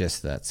 I guess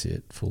that's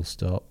it. Full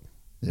stop.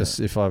 Yeah. Just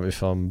if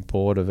I'm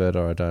bored of it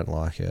or I don't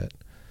like it,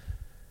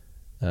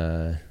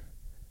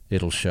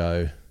 it'll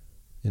show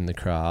in the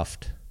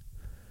craft.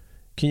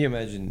 Can you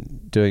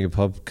imagine doing a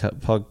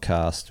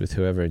podcast with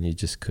whoever and you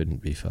just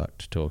couldn't be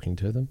fucked talking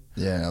to them?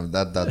 Yeah,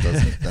 that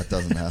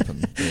doesn't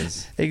happen.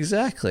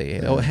 Exactly.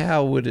 Yeah. Or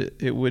how would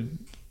it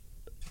wouldn't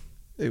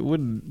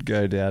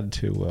go down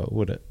too well,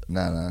 would it?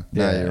 No,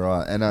 Yeah. you're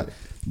right. And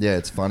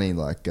it's funny.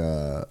 Like,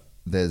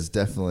 there's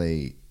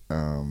definitely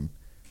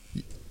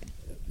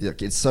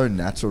it's so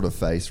natural to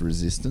face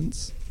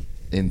resistance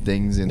in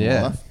things in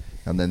life.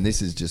 And then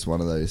this is just one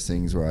of those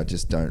things where I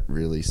just don't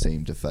really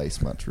seem to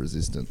face much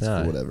resistance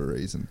for whatever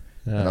reason.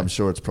 No. And I'm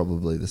sure it's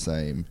probably the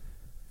same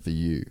for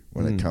you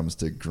when it comes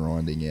to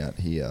grinding out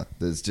here.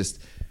 There just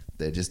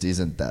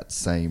isn't that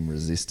same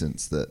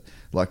resistance that,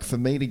 like, for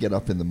me to get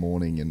up in the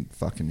morning and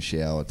fucking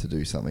shower to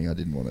do something I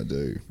didn't want to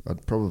do,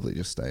 I'd probably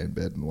just stay in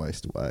bed and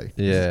waste away.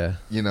 Yeah.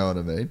 You know what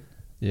I mean?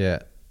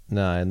 Yeah.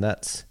 No, and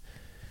that's,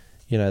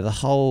 the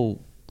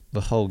whole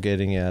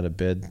getting out of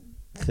bed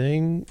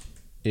thing,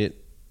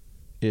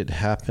 it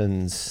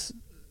happens.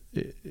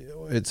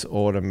 It's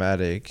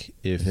automatic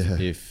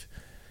if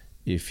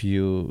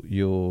you're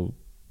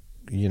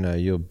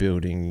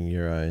building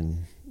your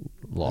own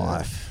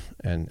life,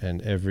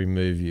 and every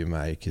move you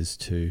make is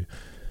to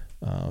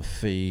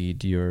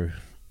feed your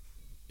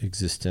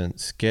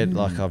existence. Get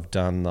like I've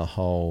done the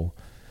whole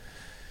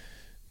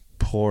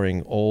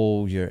pouring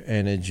all your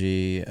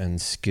energy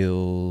and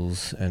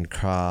skills and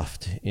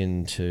craft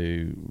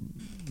into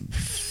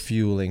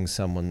fueling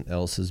someone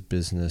else's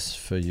business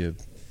for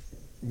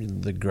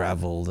the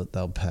gravel that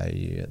they'll pay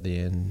you at the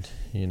end.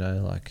 You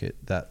know, like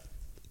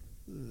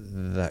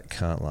that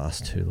can't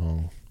last too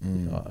long.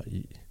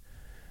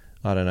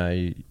 I don't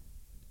know.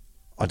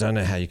 I don't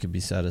know how you could be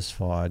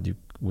satisfied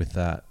with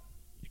that.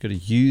 You've got to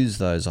use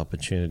those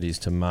opportunities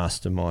to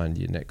mastermind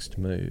your next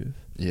move.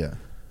 Yeah.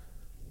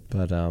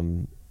 But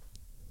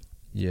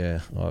yeah,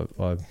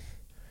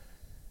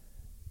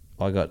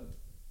 I got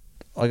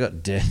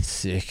death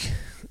sick,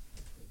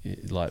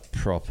 like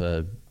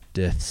proper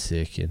death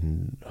sick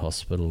in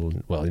hospital.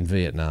 Well, in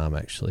Vietnam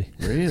actually.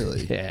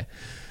 Really? Yeah.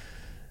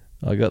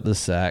 I got the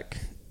sack.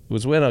 It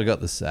was when I got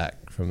the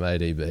sack from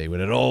ADB, when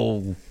it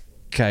all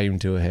came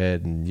to a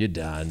head and you're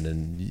done,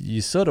 and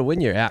you sort of, when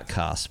you're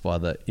outcast by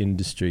the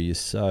industry you're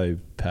so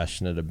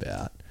passionate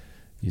about,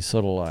 you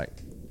sort of like,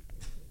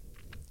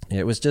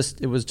 yeah, it was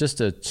just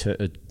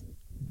a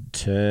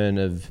turn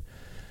of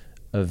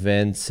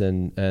events,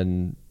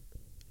 and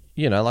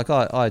you know, like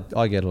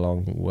I get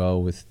along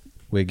well with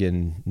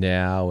Wigan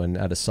now, and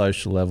at a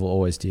social level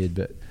always did,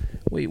 but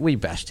we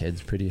bashed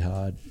heads pretty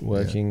hard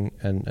working,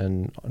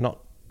 and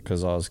not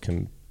because I was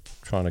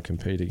trying to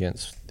compete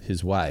against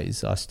his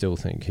ways. I still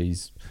think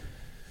he's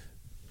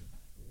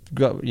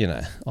got, you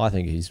know, I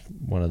think he's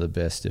one of the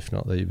best, if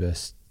not the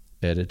best,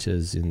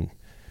 editors in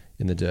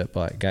the dirt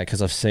bike game,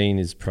 because I've seen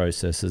his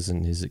processes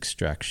and his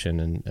extraction,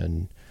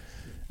 and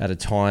at a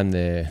time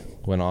there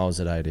when I was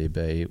at ADB,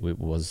 it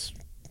was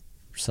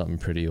something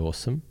pretty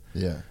awesome.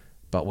 Yeah.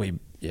 But we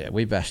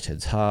bashed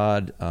heads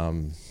hard.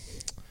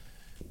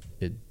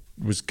 It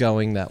was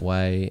going that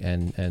way,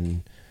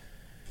 and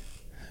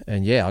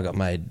yeah, I got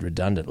made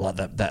redundant. Like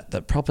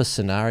that proper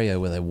scenario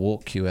where they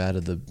walk you out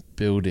of the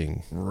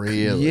building.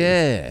 Really?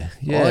 Yeah.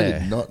 I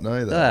did not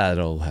know that. That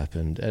all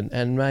happened.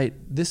 And mate,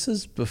 this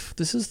is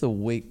the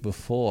week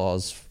before I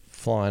was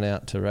flying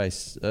out to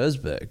race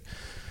Erzberg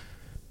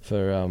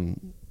for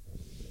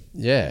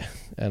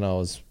and I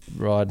was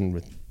riding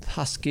with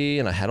Husky,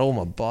 and I had all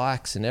my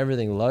bikes and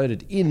everything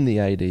loaded in the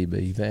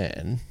ADB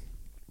van.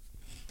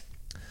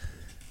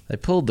 They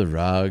pulled the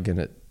rug, and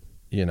it,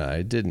 you know,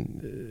 it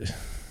didn't.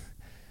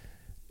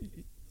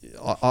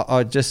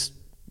 I just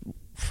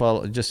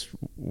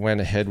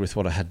went ahead with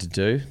what I had to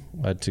do.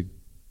 I had to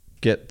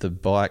get the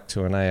bike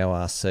to an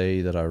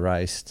AORC that I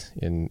raced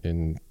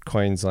in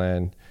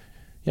Queensland.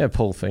 Yeah,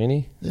 Paul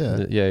Feeney.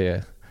 Yeah.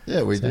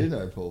 Yeah, we do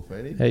know Paul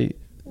Feeney. He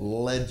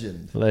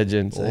legend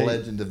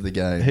of the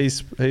game.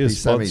 He's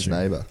Sammy's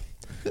neighbour.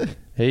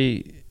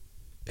 he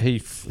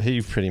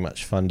pretty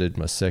much funded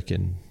my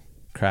second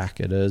crack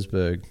at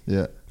Erzberg.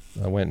 Yeah.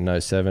 I went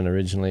in 07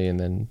 originally, and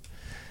then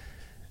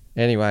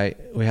anyway,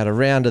 we had a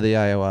round of the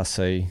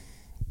AORC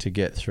to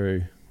get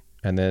through,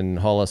 and then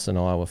Hollis and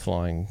I were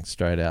flying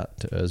straight out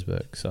to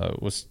Erzberg. So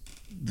it was,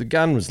 the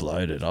gun was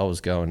loaded. I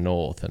was going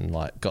north, and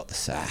like got the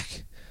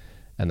sack,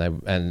 and they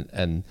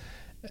and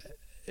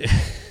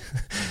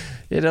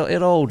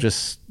it all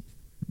just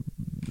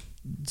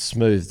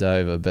smoothed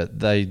over. But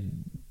the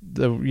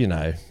you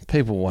know,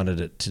 people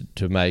wanted it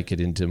to make it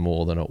into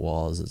more than it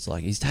was. It's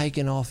like, he's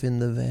taken off in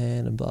the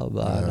van and blah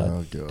blah.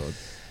 Oh God!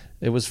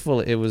 It was full.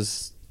 It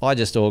was. I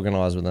just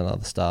organised with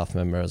another staff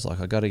member. I was like,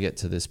 I got to get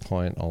to this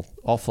point. I'll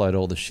offload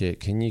all the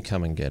shit. Can you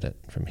come and get it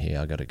from here?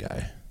 I got to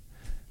go.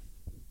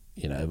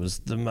 You know, it was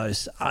the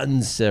most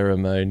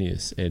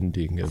unceremonious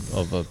ending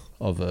of a.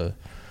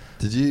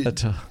 Did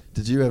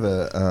you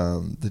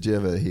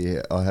ever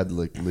hear? I had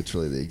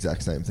literally the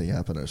exact same thing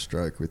happen at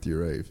Stroke with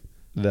Urive.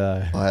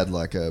 No. I had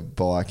like a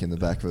bike in the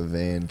back of a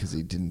van because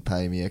he didn't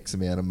pay me X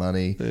amount of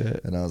money,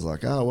 and I was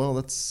like, oh well,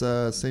 that's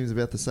seems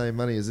about the same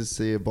money as this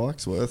here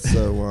bike's worth,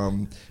 so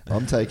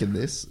I'm taking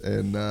this,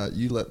 and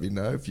you let me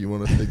know if you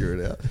want to figure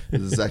it out.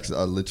 This is actually,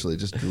 I literally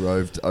just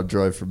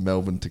drove from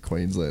Melbourne to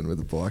Queensland with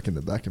a bike in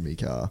the back of my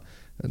car,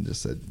 and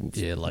just said,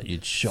 yeah, like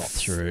you'd shot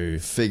through.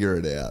 Figure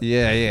it out.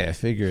 Yeah,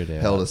 figure it out.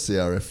 Held a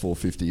CRF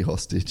 450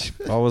 hostage.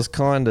 I was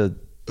kind of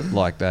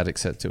like that,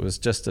 except it was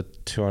just a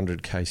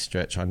 200k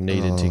stretch. I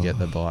needed to get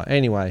the bike.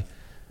 Anyway,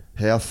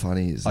 how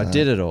funny is that? I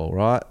did it all,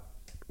 right?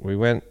 We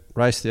went,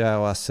 raced the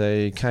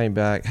AORC, came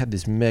back, had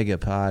this mega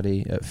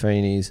party at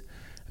Feeney's,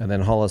 and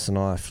then Hollis and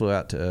I flew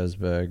out to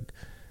Erzberg.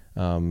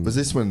 Was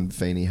this when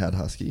Feeney had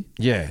Husky?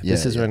 Yeah,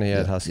 this is when he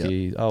had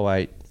Husky.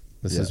 08.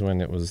 This is when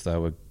they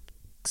were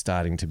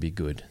starting to be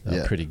good. They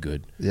were pretty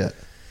good. Yeah.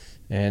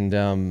 And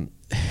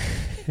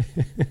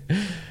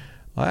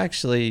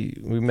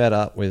we met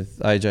up with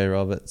AJ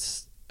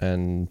Roberts,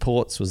 and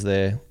Ports was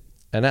there,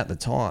 and at the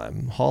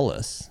time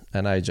Hollis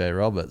and AJ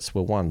Roberts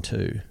were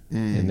 1-2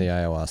 in the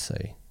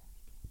AORC.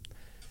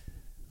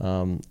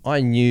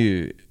 I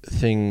knew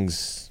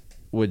things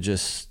were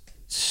just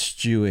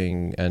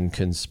stewing and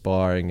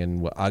conspiring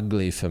and were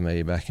ugly for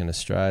me back in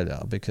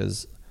Australia,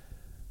 because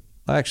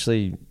I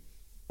actually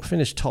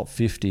finished top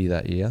 50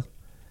 that year,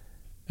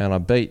 and I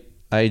beat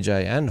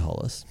AJ and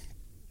Hollis,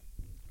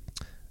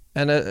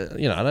 And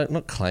I'm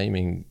not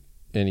claiming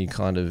any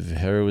kind of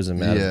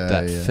heroism out of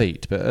that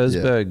feat, but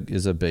Erzberg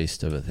is a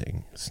beast of a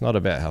thing. It's not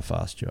about how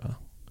fast you are.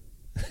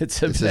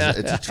 It's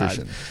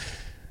attrition.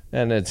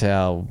 And it's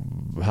how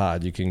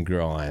hard you can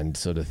grind,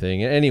 sort of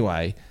thing.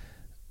 Anyway,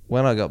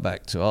 when I got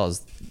back to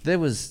Oz, there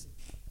was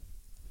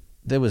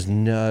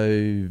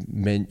no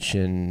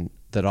mention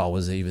that I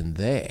was even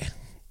there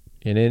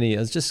in any. I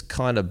was just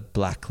kind of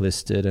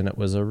blacklisted, and it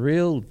was a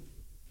real.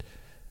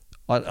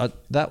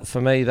 That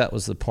for me, that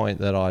was the point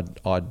that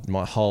I'd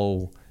my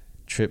whole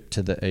trip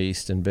to the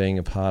East and being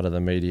a part of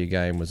the media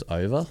game was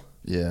over.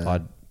 Yeah,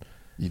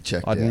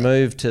 I'd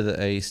moved to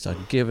the East.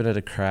 I'd given it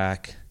a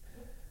crack,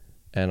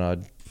 and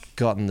I'd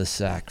gotten the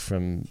sack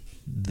from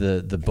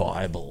the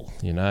Bible.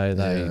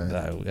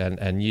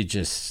 And you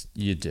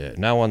do it.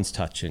 No one's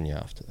touching you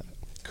after that.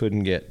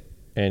 Couldn't get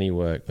any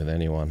work with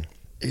anyone.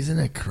 Isn't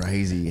it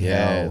crazy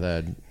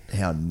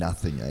how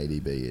nothing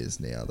ADB is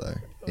now though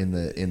in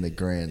the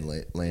grand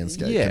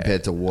landscape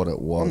compared to what it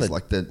was?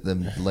 Like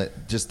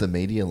just the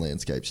media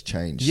landscape's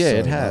changed. Yeah, so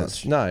it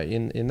has. much. No,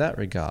 in that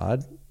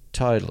regard,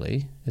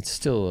 totally. It's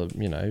still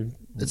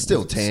it's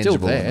still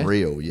tangible and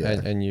real. Yeah,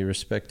 and you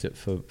respect it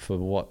for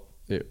what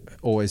it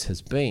always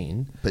has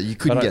been. But you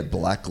couldn't get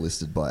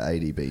blacklisted by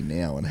ADB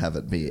now and have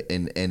it be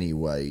in any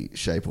way,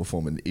 shape or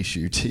form an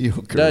issue to your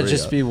career. That'd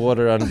just be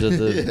water under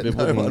the...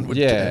 no one would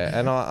care.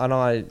 And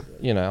I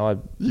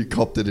You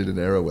copped it in an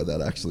era where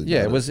that actually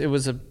mattered. It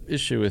was a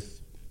issue with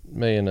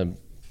me and a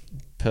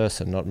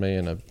person, not me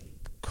and a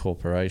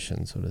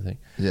corporation sort of thing.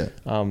 Yeah.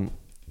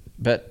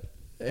 But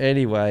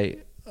anyway,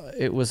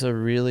 it was a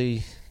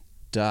really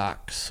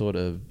dark sort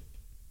of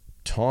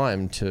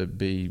time to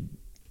be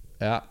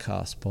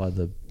outcast by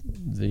the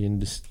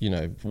industry,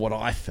 what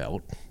I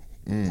felt.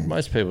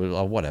 Most people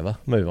are whatever,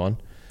 move on.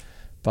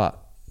 But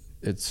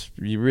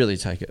you really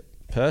take it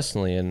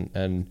personally,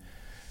 and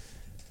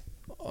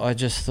I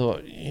just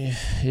thought,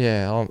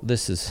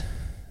 this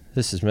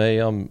is me.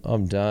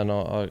 I'm done.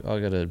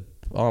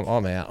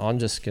 I'm out. I'm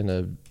just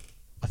gonna.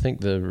 I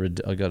think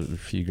I got a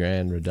few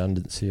grand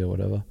redundancy or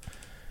whatever,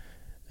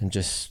 and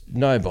just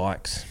no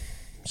bikes.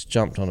 Just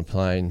jumped on a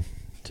plane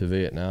to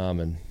Vietnam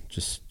and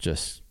just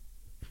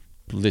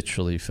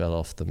literally fell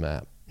off the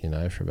map,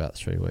 for about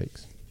 3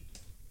 weeks.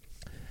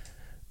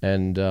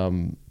 And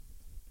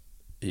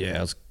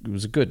it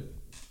was a good,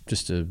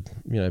 just a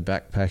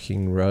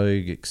backpacking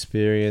rogue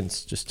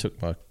experience. Just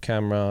took my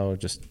camera,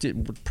 just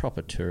did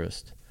proper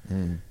tourist.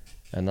 And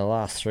the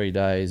last 3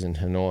 days in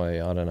Hanoi,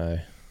 I don't know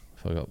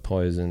if I got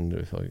poisoned or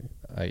if I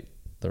ate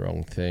the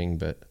wrong thing,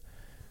 but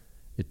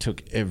it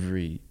took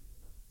every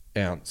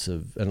ounce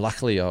of, and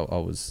luckily I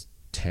was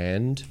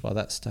tanned by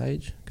that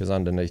stage, because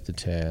underneath the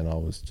tan I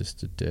was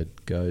just a dead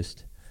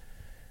ghost,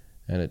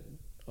 and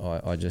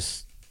I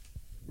just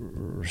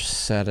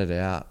sat it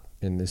out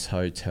in this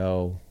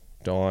hotel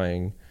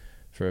dying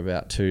for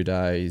about 2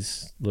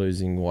 days,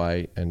 losing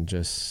weight, and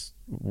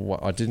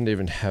I didn't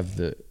even have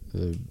the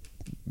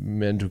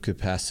mental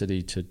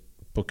capacity to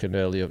book an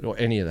earlier or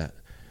any of that.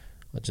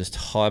 I just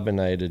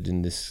hibernated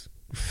in this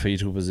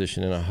fetal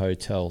position in a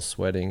hotel,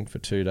 sweating for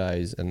 2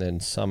 days, and then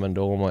summoned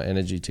all my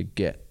energy to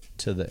get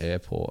to the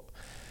airport.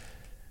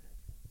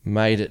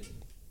 Made it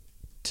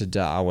to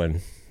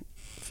Darwin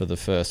for the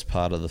first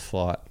part of the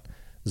flight.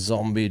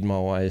 Zombied my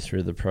way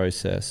through the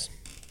process.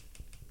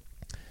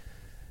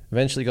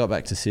 Eventually got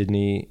back to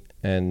Sydney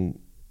and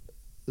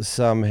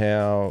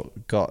somehow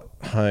got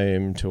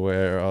home to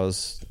where I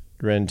was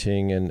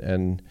renting,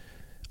 and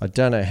I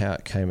don't know how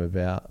it came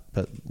about,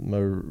 but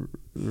my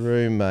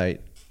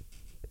roommate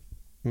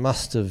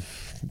must have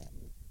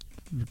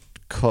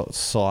caught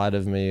sight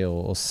of me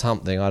or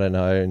something, I don't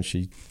know, and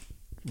she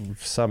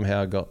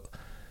somehow got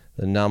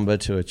the number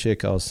to a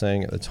chick I was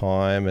seeing at the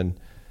time and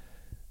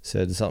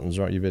said, something's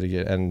wrong, you better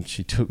get, and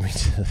she took me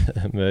to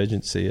the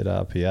emergency at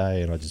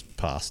RPA, and I just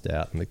passed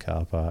out in the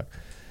car park,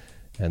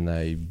 and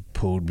they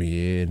pulled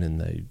me in and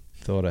they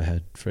thought I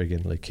had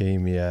friggin'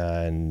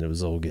 leukemia, and it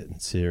was all getting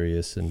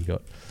serious, and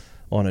got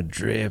on a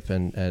drip,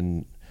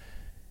 and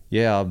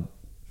I've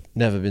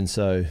never been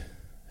so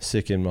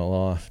sick in my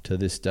life to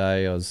this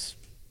day.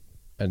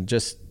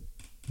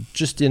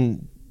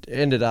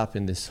 Ended up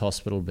in this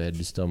hospital bed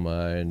just on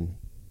my own,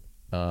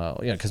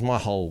 because my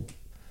whole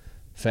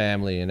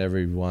family and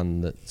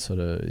everyone that sort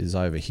of is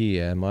over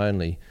here, my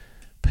only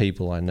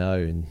people I know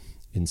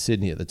in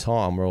Sydney at the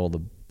time were all the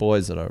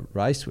boys that I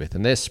raced with,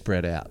 and they're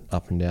spread out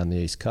up and down the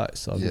east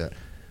coast. So I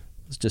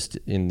was just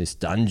in this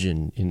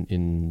dungeon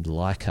in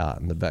Leichhardt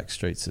in the back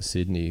streets of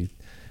Sydney,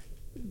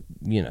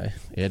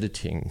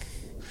 editing.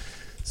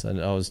 So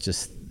I was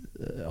just,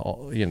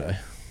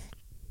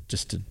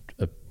 just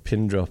a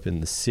pin drop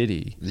in the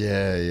city.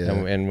 Yeah.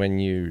 And when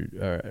you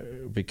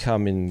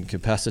become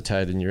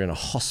incapacitated and you're in a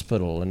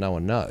hospital and no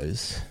one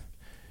knows,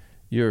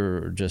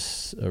 you're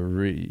just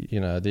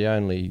the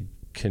only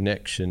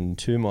connection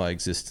to my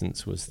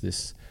existence was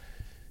this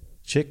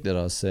chick that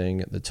I was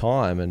seeing at the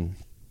time. And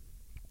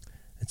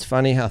it's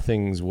funny how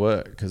things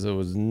work, because it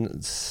was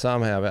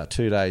somehow about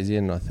 2 days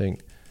in, I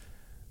think,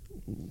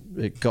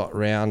 it got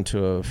round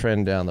to a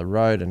friend down the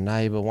road, a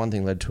neighbour. One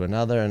thing led to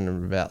another,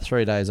 and about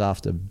 3 days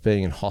after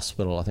being in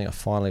hospital, I think I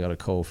finally got a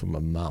call from my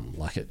mum.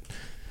 Like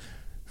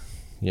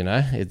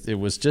it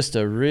was just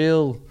a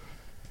real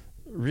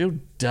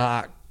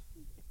darkest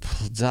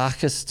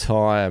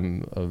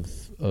time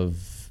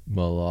of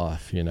my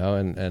life,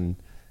 and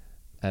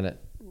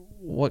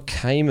what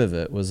came of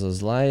it was I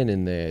was laying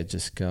in there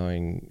just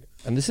going,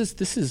 and this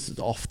is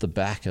off the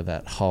back of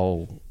that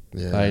whole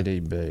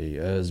ADB,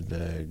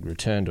 Erzberg,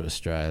 return to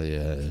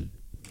Australia,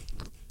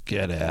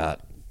 get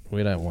out,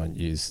 we don't want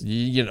you,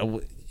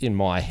 in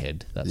my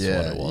head, that's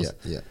what it was,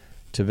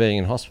 to being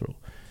in hospital.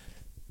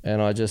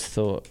 And I just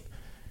thought,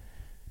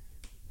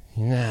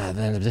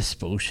 this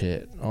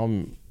bullshit.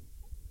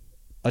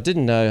 I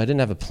didn't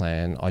have a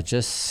plan. I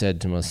just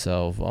said to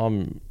myself,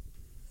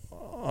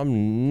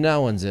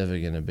 no one's ever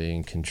going to be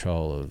in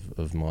control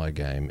of my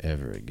game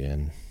ever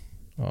again.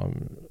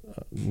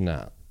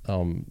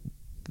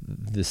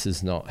 This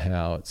is not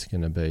how it's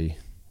going to be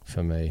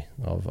for me.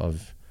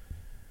 I've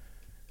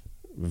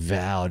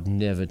vowed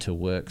never to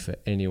work for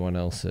anyone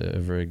else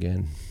ever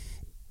again.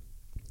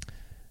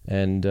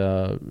 And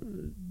I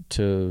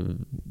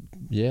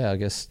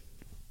guess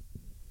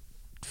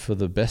for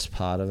the best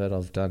part of it,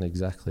 I've done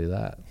exactly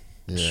that.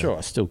 Yeah. Sure,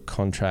 I still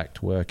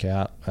contract work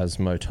out as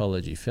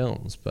Motology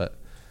Films, but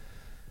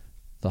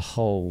the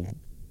whole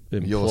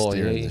employee, you're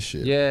steering the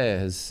ship.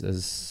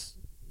 Has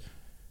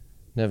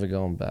never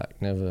gone back,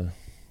 never,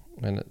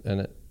 and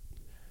it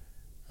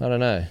I don't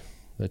know.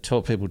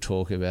 People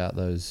talk about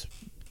those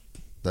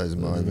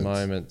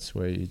moments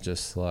where you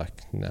just like,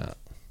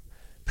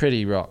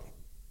 pretty rock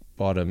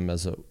bottom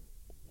as it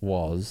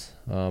was.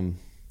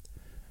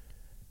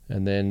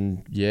 And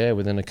then,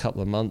 within a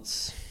couple of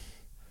months,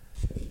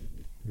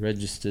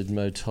 registered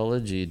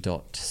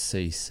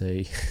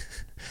motology.cc.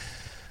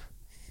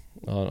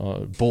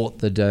 I bought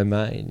the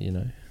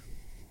domain,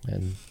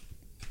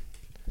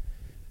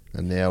 and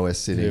now we're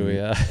sitting. Here we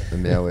are.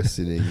 And now we're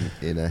sitting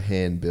in a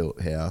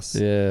hand-built house.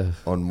 Yeah.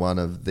 On one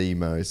of the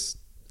most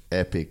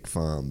epic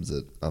farms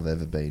that I've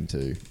ever been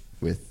to,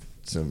 with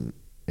some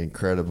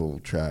incredible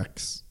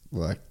tracks.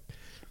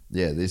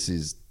 This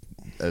is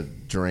a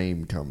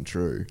dream come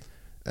true.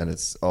 And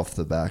it's off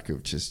the back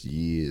of just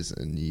years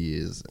and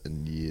years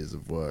and years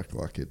of work.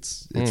 Like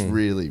it's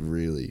really,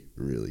 really,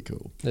 really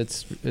cool.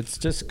 It's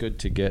just good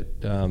to get,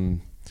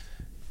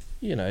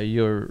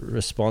 your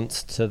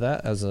response to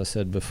that. As I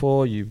said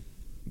before, you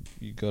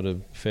got a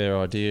fair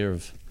idea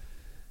of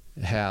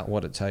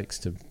what it takes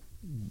to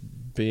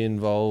be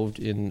involved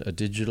in a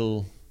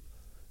digital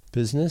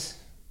business,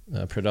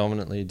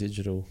 predominantly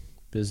digital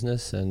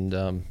business,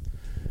 and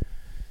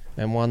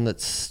one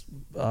that's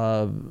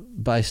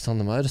based on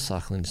the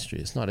motorcycle industry.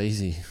 It's not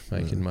easy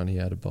making money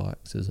out of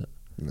bikes, is it?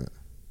 No.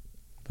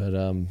 But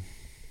and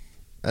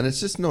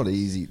it's just not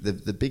easy.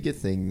 The bigger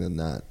thing than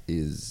that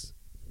is,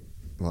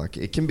 like,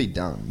 it can be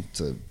done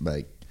to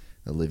make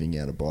a living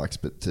out of bikes,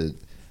 but to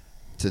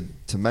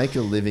make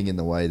a living in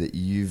the way that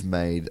you've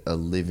made a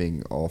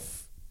living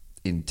off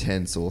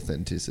intense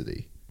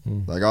authenticity.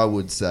 Like, I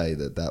would say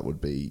that would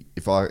be,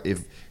 if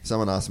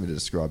someone asked me to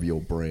describe your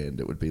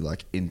brand, it would be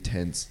like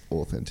intense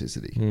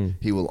authenticity.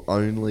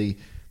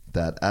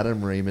 That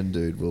Adam Riemann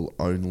dude will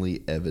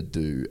only ever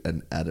do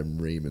an Adam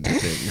Riemann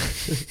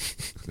thing.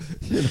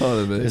 You know what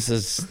I mean?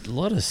 There's a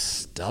lot of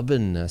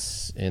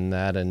stubbornness in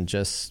that, and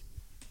just,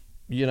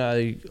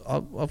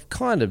 I've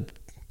kind of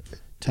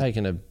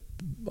taken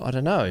I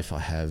don't know if I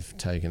have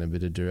taken a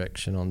bit of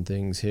direction on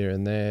things here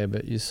and there,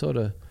 but you sort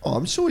of... Oh,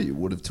 I'm sure you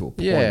would have to a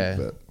point,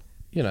 but...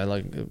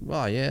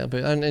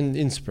 and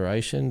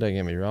inspiration, don't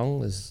get me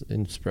wrong, there's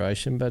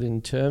inspiration, but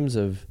in terms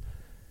of,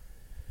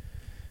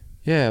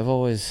 I've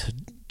always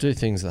do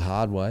things the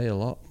hard way a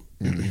lot.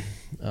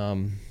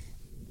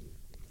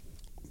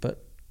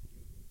 But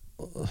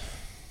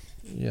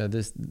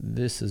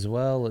this as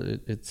well,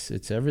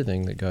 it's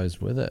everything that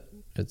goes with it.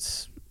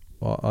 It's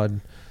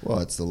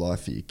it's the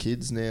life for your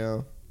kids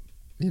now,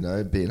 being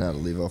able to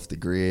live off the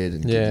grid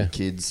and give your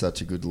kids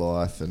such a good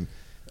life, and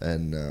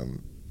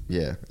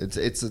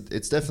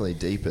it's definitely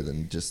deeper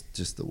than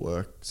just the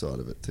work side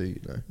of it too,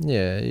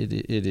 Yeah,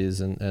 it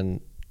is, and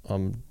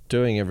I'm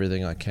doing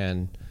everything I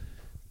can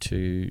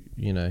to,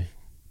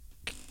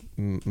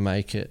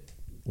 make it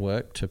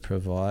work to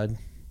provide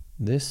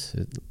this.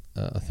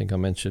 I think I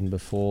mentioned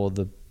before,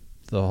 the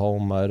whole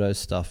moto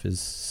stuff is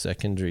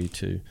secondary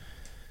to,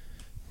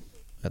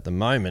 at the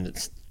moment,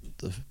 it's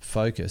the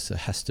focus. It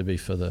has to be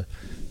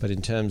but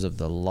in terms of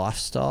the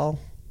lifestyle,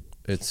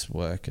 it's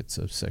work, it's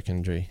a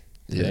secondary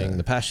thing.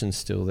 The passion's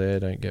still there,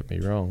 don't get me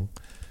wrong,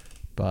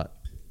 but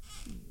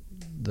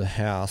the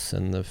house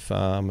and the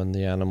farm and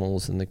the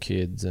animals and the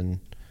kids and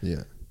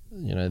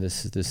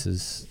this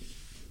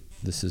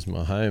is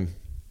my home,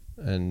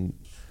 and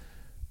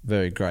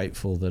very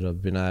grateful that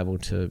I've been able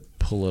to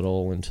pull it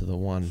all into the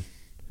one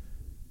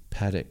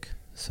paddock,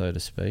 so to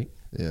speak.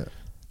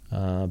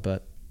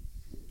 But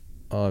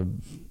I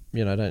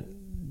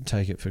don't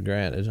take it for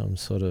granted. I'm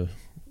sort of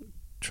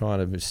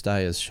trying to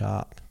stay as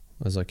sharp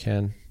as I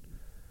can.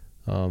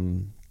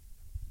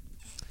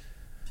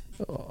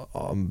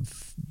 I'm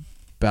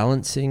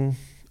balancing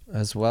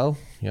as well.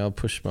 You know, I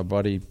push my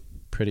body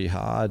pretty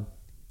hard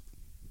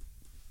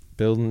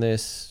building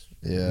this,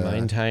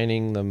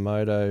 maintaining the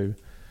moto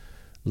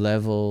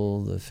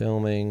level, the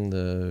filming,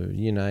 the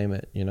you name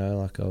it. You know,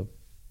 like I'm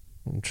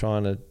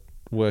trying to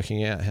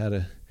working out how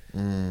to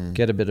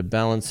get a bit of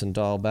balance and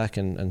dial back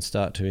and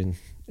start to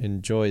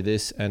enjoy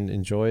this and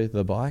enjoy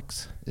the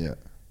bikes. Yeah.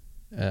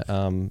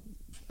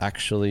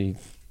 Actually,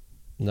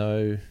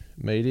 no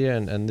media,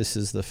 and this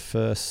is the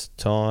first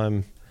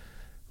time.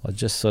 I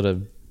just sort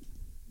of,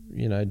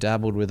 you know,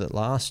 dabbled with it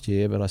last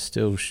year, but I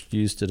still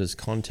used it as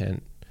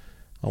content.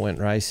 I went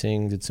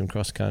racing, did some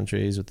cross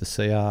countries with the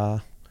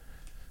CR,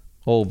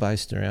 all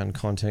based around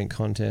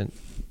content.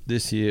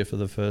 This year, for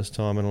the first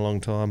time in a long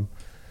time,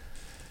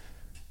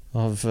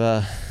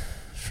 I've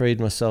freed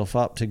myself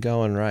up to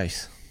go and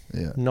race.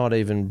 Yeah. Not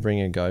even bring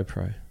a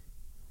GoPro.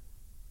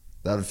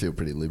 That'd feel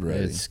pretty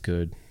liberating. It's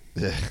good.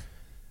 Yeah.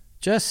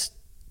 Just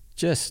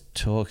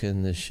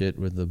talking the shit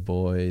with the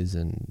boys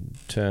and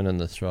turning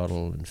the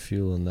throttle and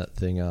fueling that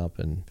thing up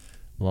and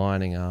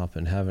lining up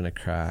and having a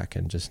crack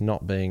and just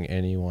not being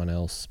anyone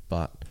else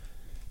but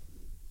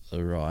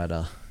a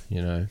rider,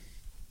 you know.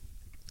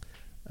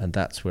 And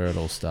that's where it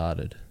all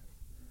started.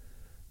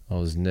 I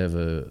was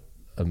never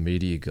a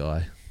media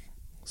guy.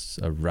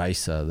 A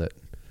racer that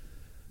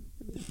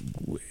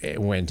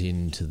went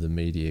into the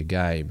media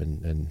game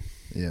and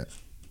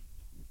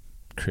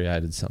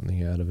created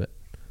something out of it.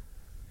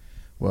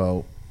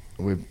 Well,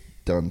 we've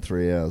done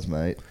 3 hours,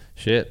 mate.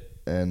 Shit.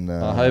 And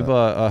I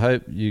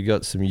hope you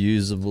got some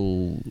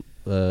usable,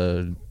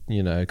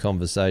 you know,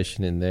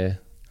 conversation in there.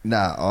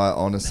 Nah, I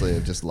honestly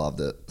have just loved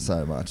it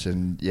so much.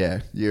 And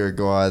yeah, you're a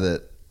guy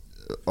that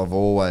I've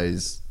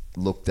always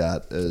looked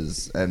at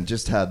as, and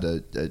just had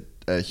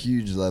a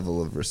huge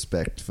level of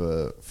respect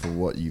for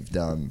what you've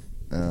done.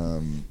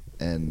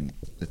 And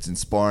it's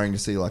inspiring to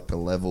see like the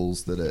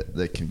levels that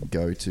it can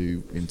go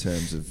to in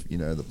terms of, you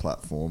know, the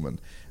platform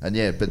and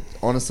yeah, but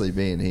honestly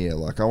being here,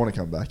 like I want to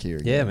come back here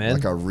again. Yeah, man.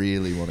 Like I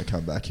really want to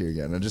come back here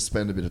again and just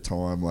spend a bit of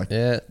time. Like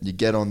you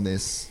get on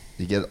this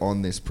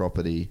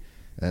property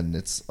and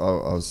it's, I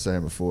was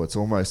saying before, it's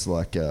almost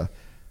like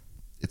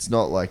it's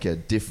not like a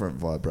different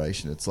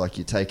vibration. It's like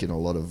you're taking a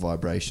lot of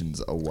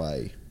vibrations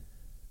away.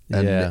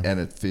 And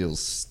it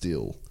feels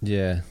still.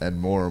 Yeah. And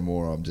more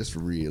I'm just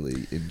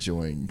really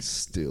enjoying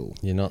still.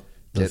 You're not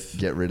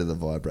get rid of the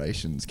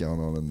vibrations going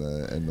on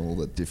and all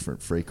the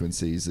different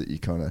frequencies that you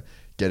kind of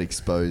get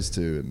exposed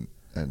to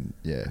and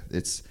yeah,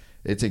 it's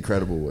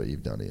incredible what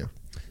you've done here.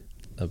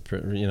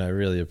 You know,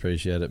 really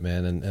appreciate it,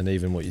 man. And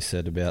even what you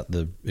said about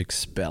the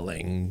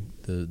expelling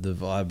the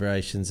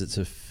vibrations, it's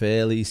a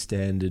fairly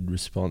standard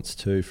response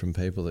too from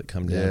people that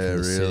come down from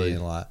the city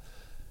and like,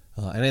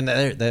 and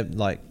then they're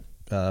like.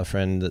 A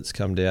friend that's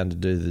come down to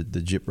do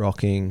the jip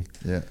rocking,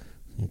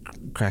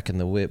 cracking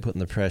the whip, putting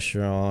the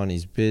pressure on.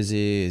 He's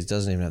busy. He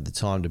doesn't even have the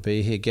time to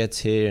be here. Gets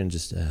here and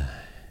just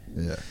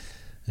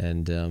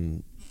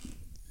and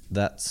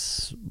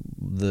that's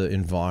the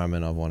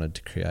environment I wanted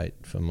to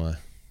create for my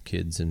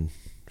kids and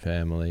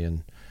family.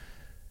 And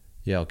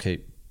yeah, I'll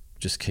keep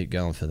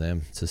going for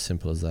them. It's as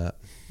simple as that.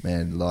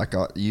 Man, like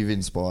you've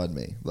inspired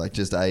me. Like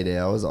just 8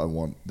 hours, I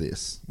want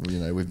this. You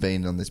know, we've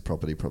been on this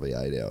property probably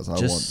 8 hours. I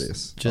want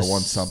this. I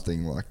want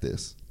something like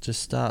this.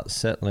 Just start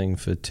settling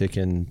for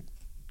ticking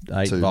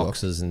 8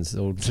 boxes and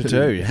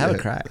two. Have a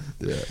crack.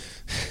 Yeah.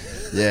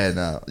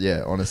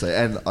 Yeah, honestly.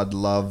 And I'd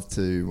love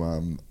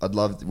to,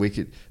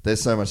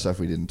 there's so much stuff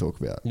we didn't talk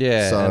about.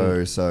 Yeah. So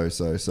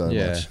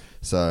much.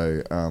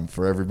 So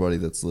for everybody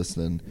that's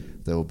listening,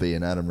 there will be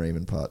an Adam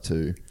Riemann part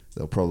 2.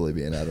 There'll probably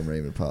be an Adam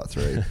Riemann part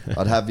 3.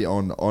 I'd have you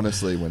on,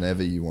 honestly,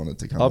 whenever you wanted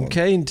to come on. I'm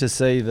keen to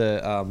see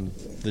the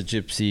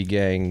Gypsy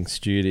Gang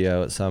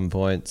studio at some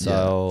point,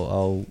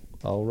 so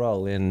I'll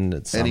roll in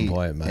at some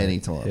point, mate.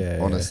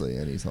 Anytime. Honestly,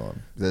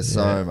 anytime. There's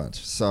so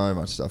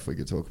much stuff we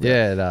could talk about.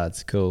 Yeah, no,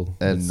 it's cool.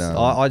 And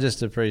I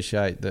just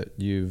appreciate that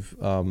you've,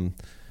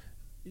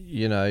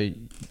 you know,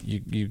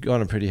 you've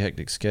got a pretty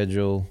hectic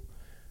schedule.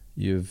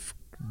 You've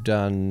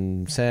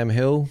done Sam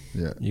Hill.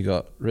 Yeah. You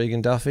got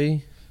Regan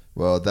Duffy.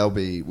 Well,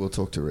 we'll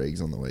talk to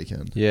Regs on the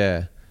weekend.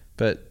 Yeah,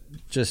 but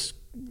just,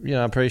 you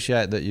know, I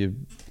appreciate that you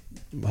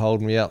hold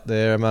me up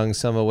there among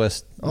some of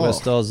West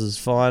Oz's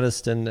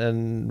finest and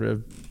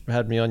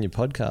had me on your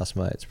podcast,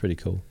 mate. It's pretty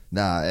cool.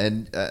 Nah,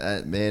 and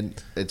man,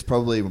 it's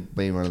probably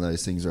been one of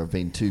those things where I've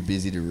been too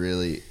busy to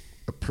really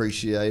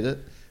appreciate it.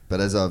 But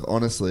as I've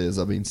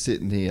been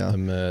sitting here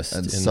immersed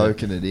and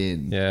soaking it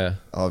in,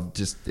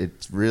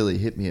 it's really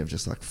hit me of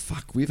just like,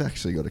 fuck, we've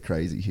actually got a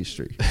crazy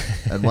history.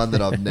 And one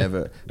that I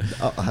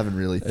haven't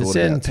really thought about.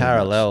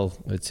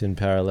 It's in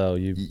parallel.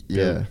 You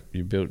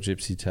built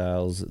Gypsy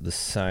Tales at the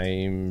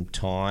same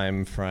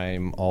time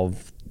frame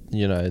of,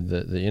 you know,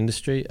 the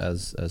industry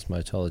as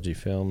Motology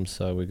Films.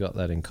 So we got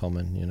that in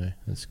common, you know.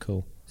 It's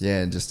cool.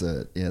 Yeah, and just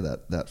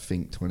that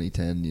Fink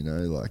 2010, you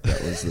know, like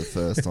that was the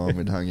first time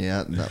we'd hung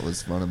out, and that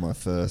was one of my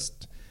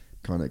first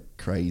kind of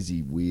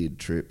crazy, weird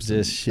trips.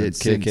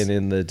 Kicking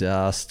in the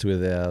dust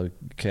with our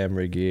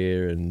camera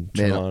gear and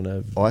trying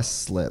to... I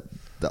slept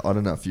I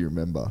don't know if you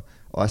remember.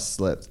 I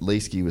slept.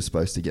 Leesky was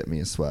supposed to get me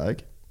a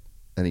swag,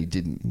 and he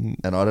didn't.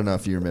 And I don't know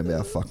if you remember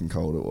how fucking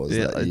cold it was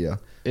that year.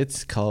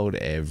 It's cold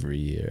every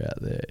year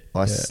out there.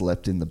 I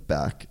slept in the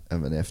back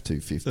of an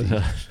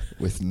F-250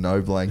 with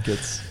no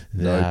blankets,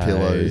 no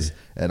pillows,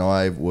 and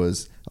I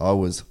was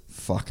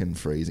fucking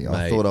freezing. Mate,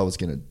 I thought I was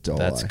gonna die.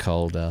 That's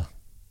colder.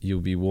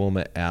 You'll be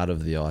warmer out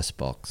of the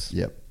icebox.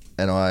 Yep.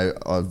 And I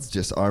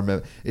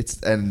remember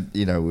and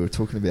we were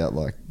talking about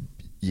like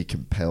you're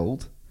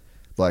compelled.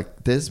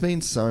 Like there's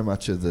been so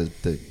much of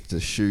the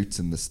shoots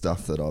and the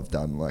stuff that I've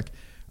done, like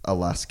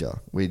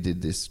Alaska. We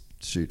did this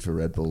shoot for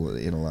Red Bull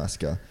in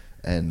Alaska,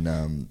 and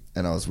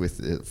I was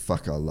with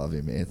I love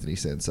him, Anthony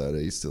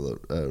Sansoda. He's still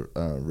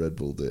a Red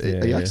Bull dude.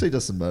 Yeah, he actually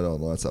does some motor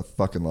online, so I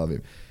fucking love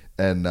him.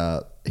 And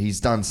he's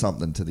done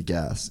something to the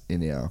gas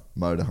in our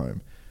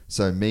motorhome.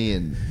 So me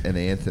and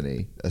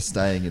Anthony are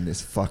staying in this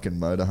fucking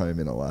motorhome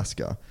in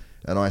Alaska,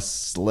 and I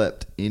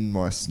slept in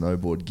my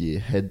snowboard gear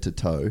head to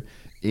toe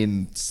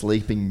in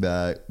sleeping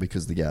bag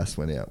because the gas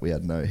went out. We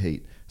had no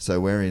heat. So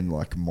we're in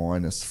like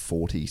minus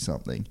 40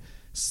 something,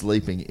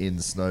 sleeping in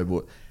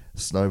snowboard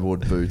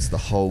boots the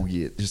whole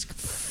year, just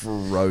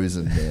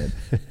frozen, man.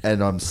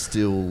 And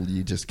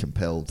you're just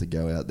compelled to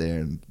go out there,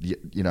 and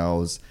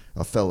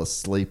I fell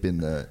asleep in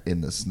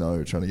the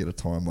snow trying to get a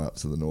time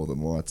lapse of the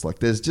Northern Lights. Like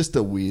there's just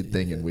a weird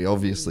thing, and we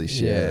obviously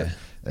share it.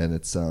 And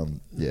it's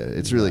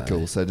it's really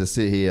cool. So to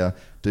sit here,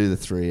 do the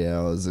 3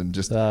 hours, and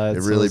just it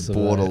really awesome,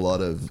 brought mate. a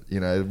lot of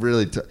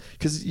really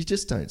because you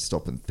just don't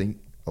stop and think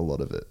a lot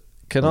of it.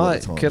 Can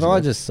I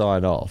just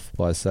sign off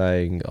by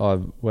saying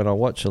when I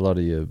watch a lot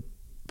of your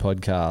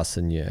podcasts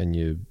and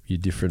your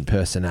different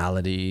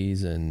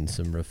personalities and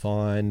some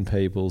refined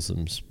people,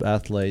 some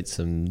athletes,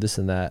 some this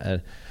and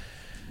that,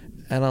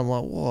 and I'm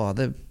like, wow,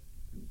 they're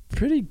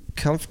pretty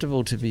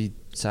comfortable to be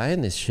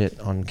saying this shit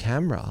on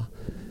camera,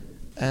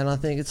 and I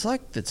think it's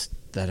like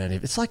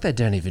they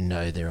don't even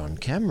know they're on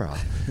camera,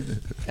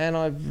 and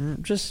I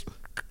just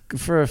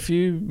for a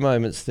few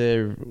moments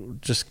there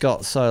just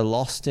got so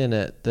lost in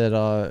it that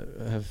I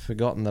have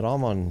forgotten that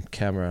I'm on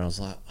camera, and I was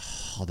like,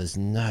 oh, there's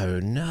no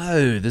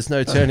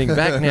turning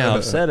back now.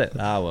 I've said it.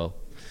 Well.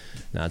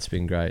 No, it's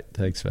been great.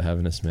 Thanks for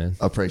having us, man.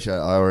 I appreciate it.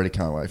 I already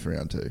can't wait for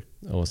round 2.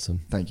 Awesome.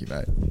 Thank you,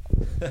 mate.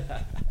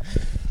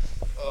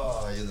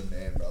 Oh, you're the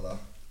man, brother.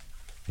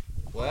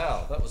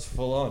 Wow, that was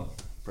full on.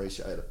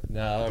 Appreciate it.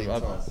 No, Big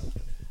time.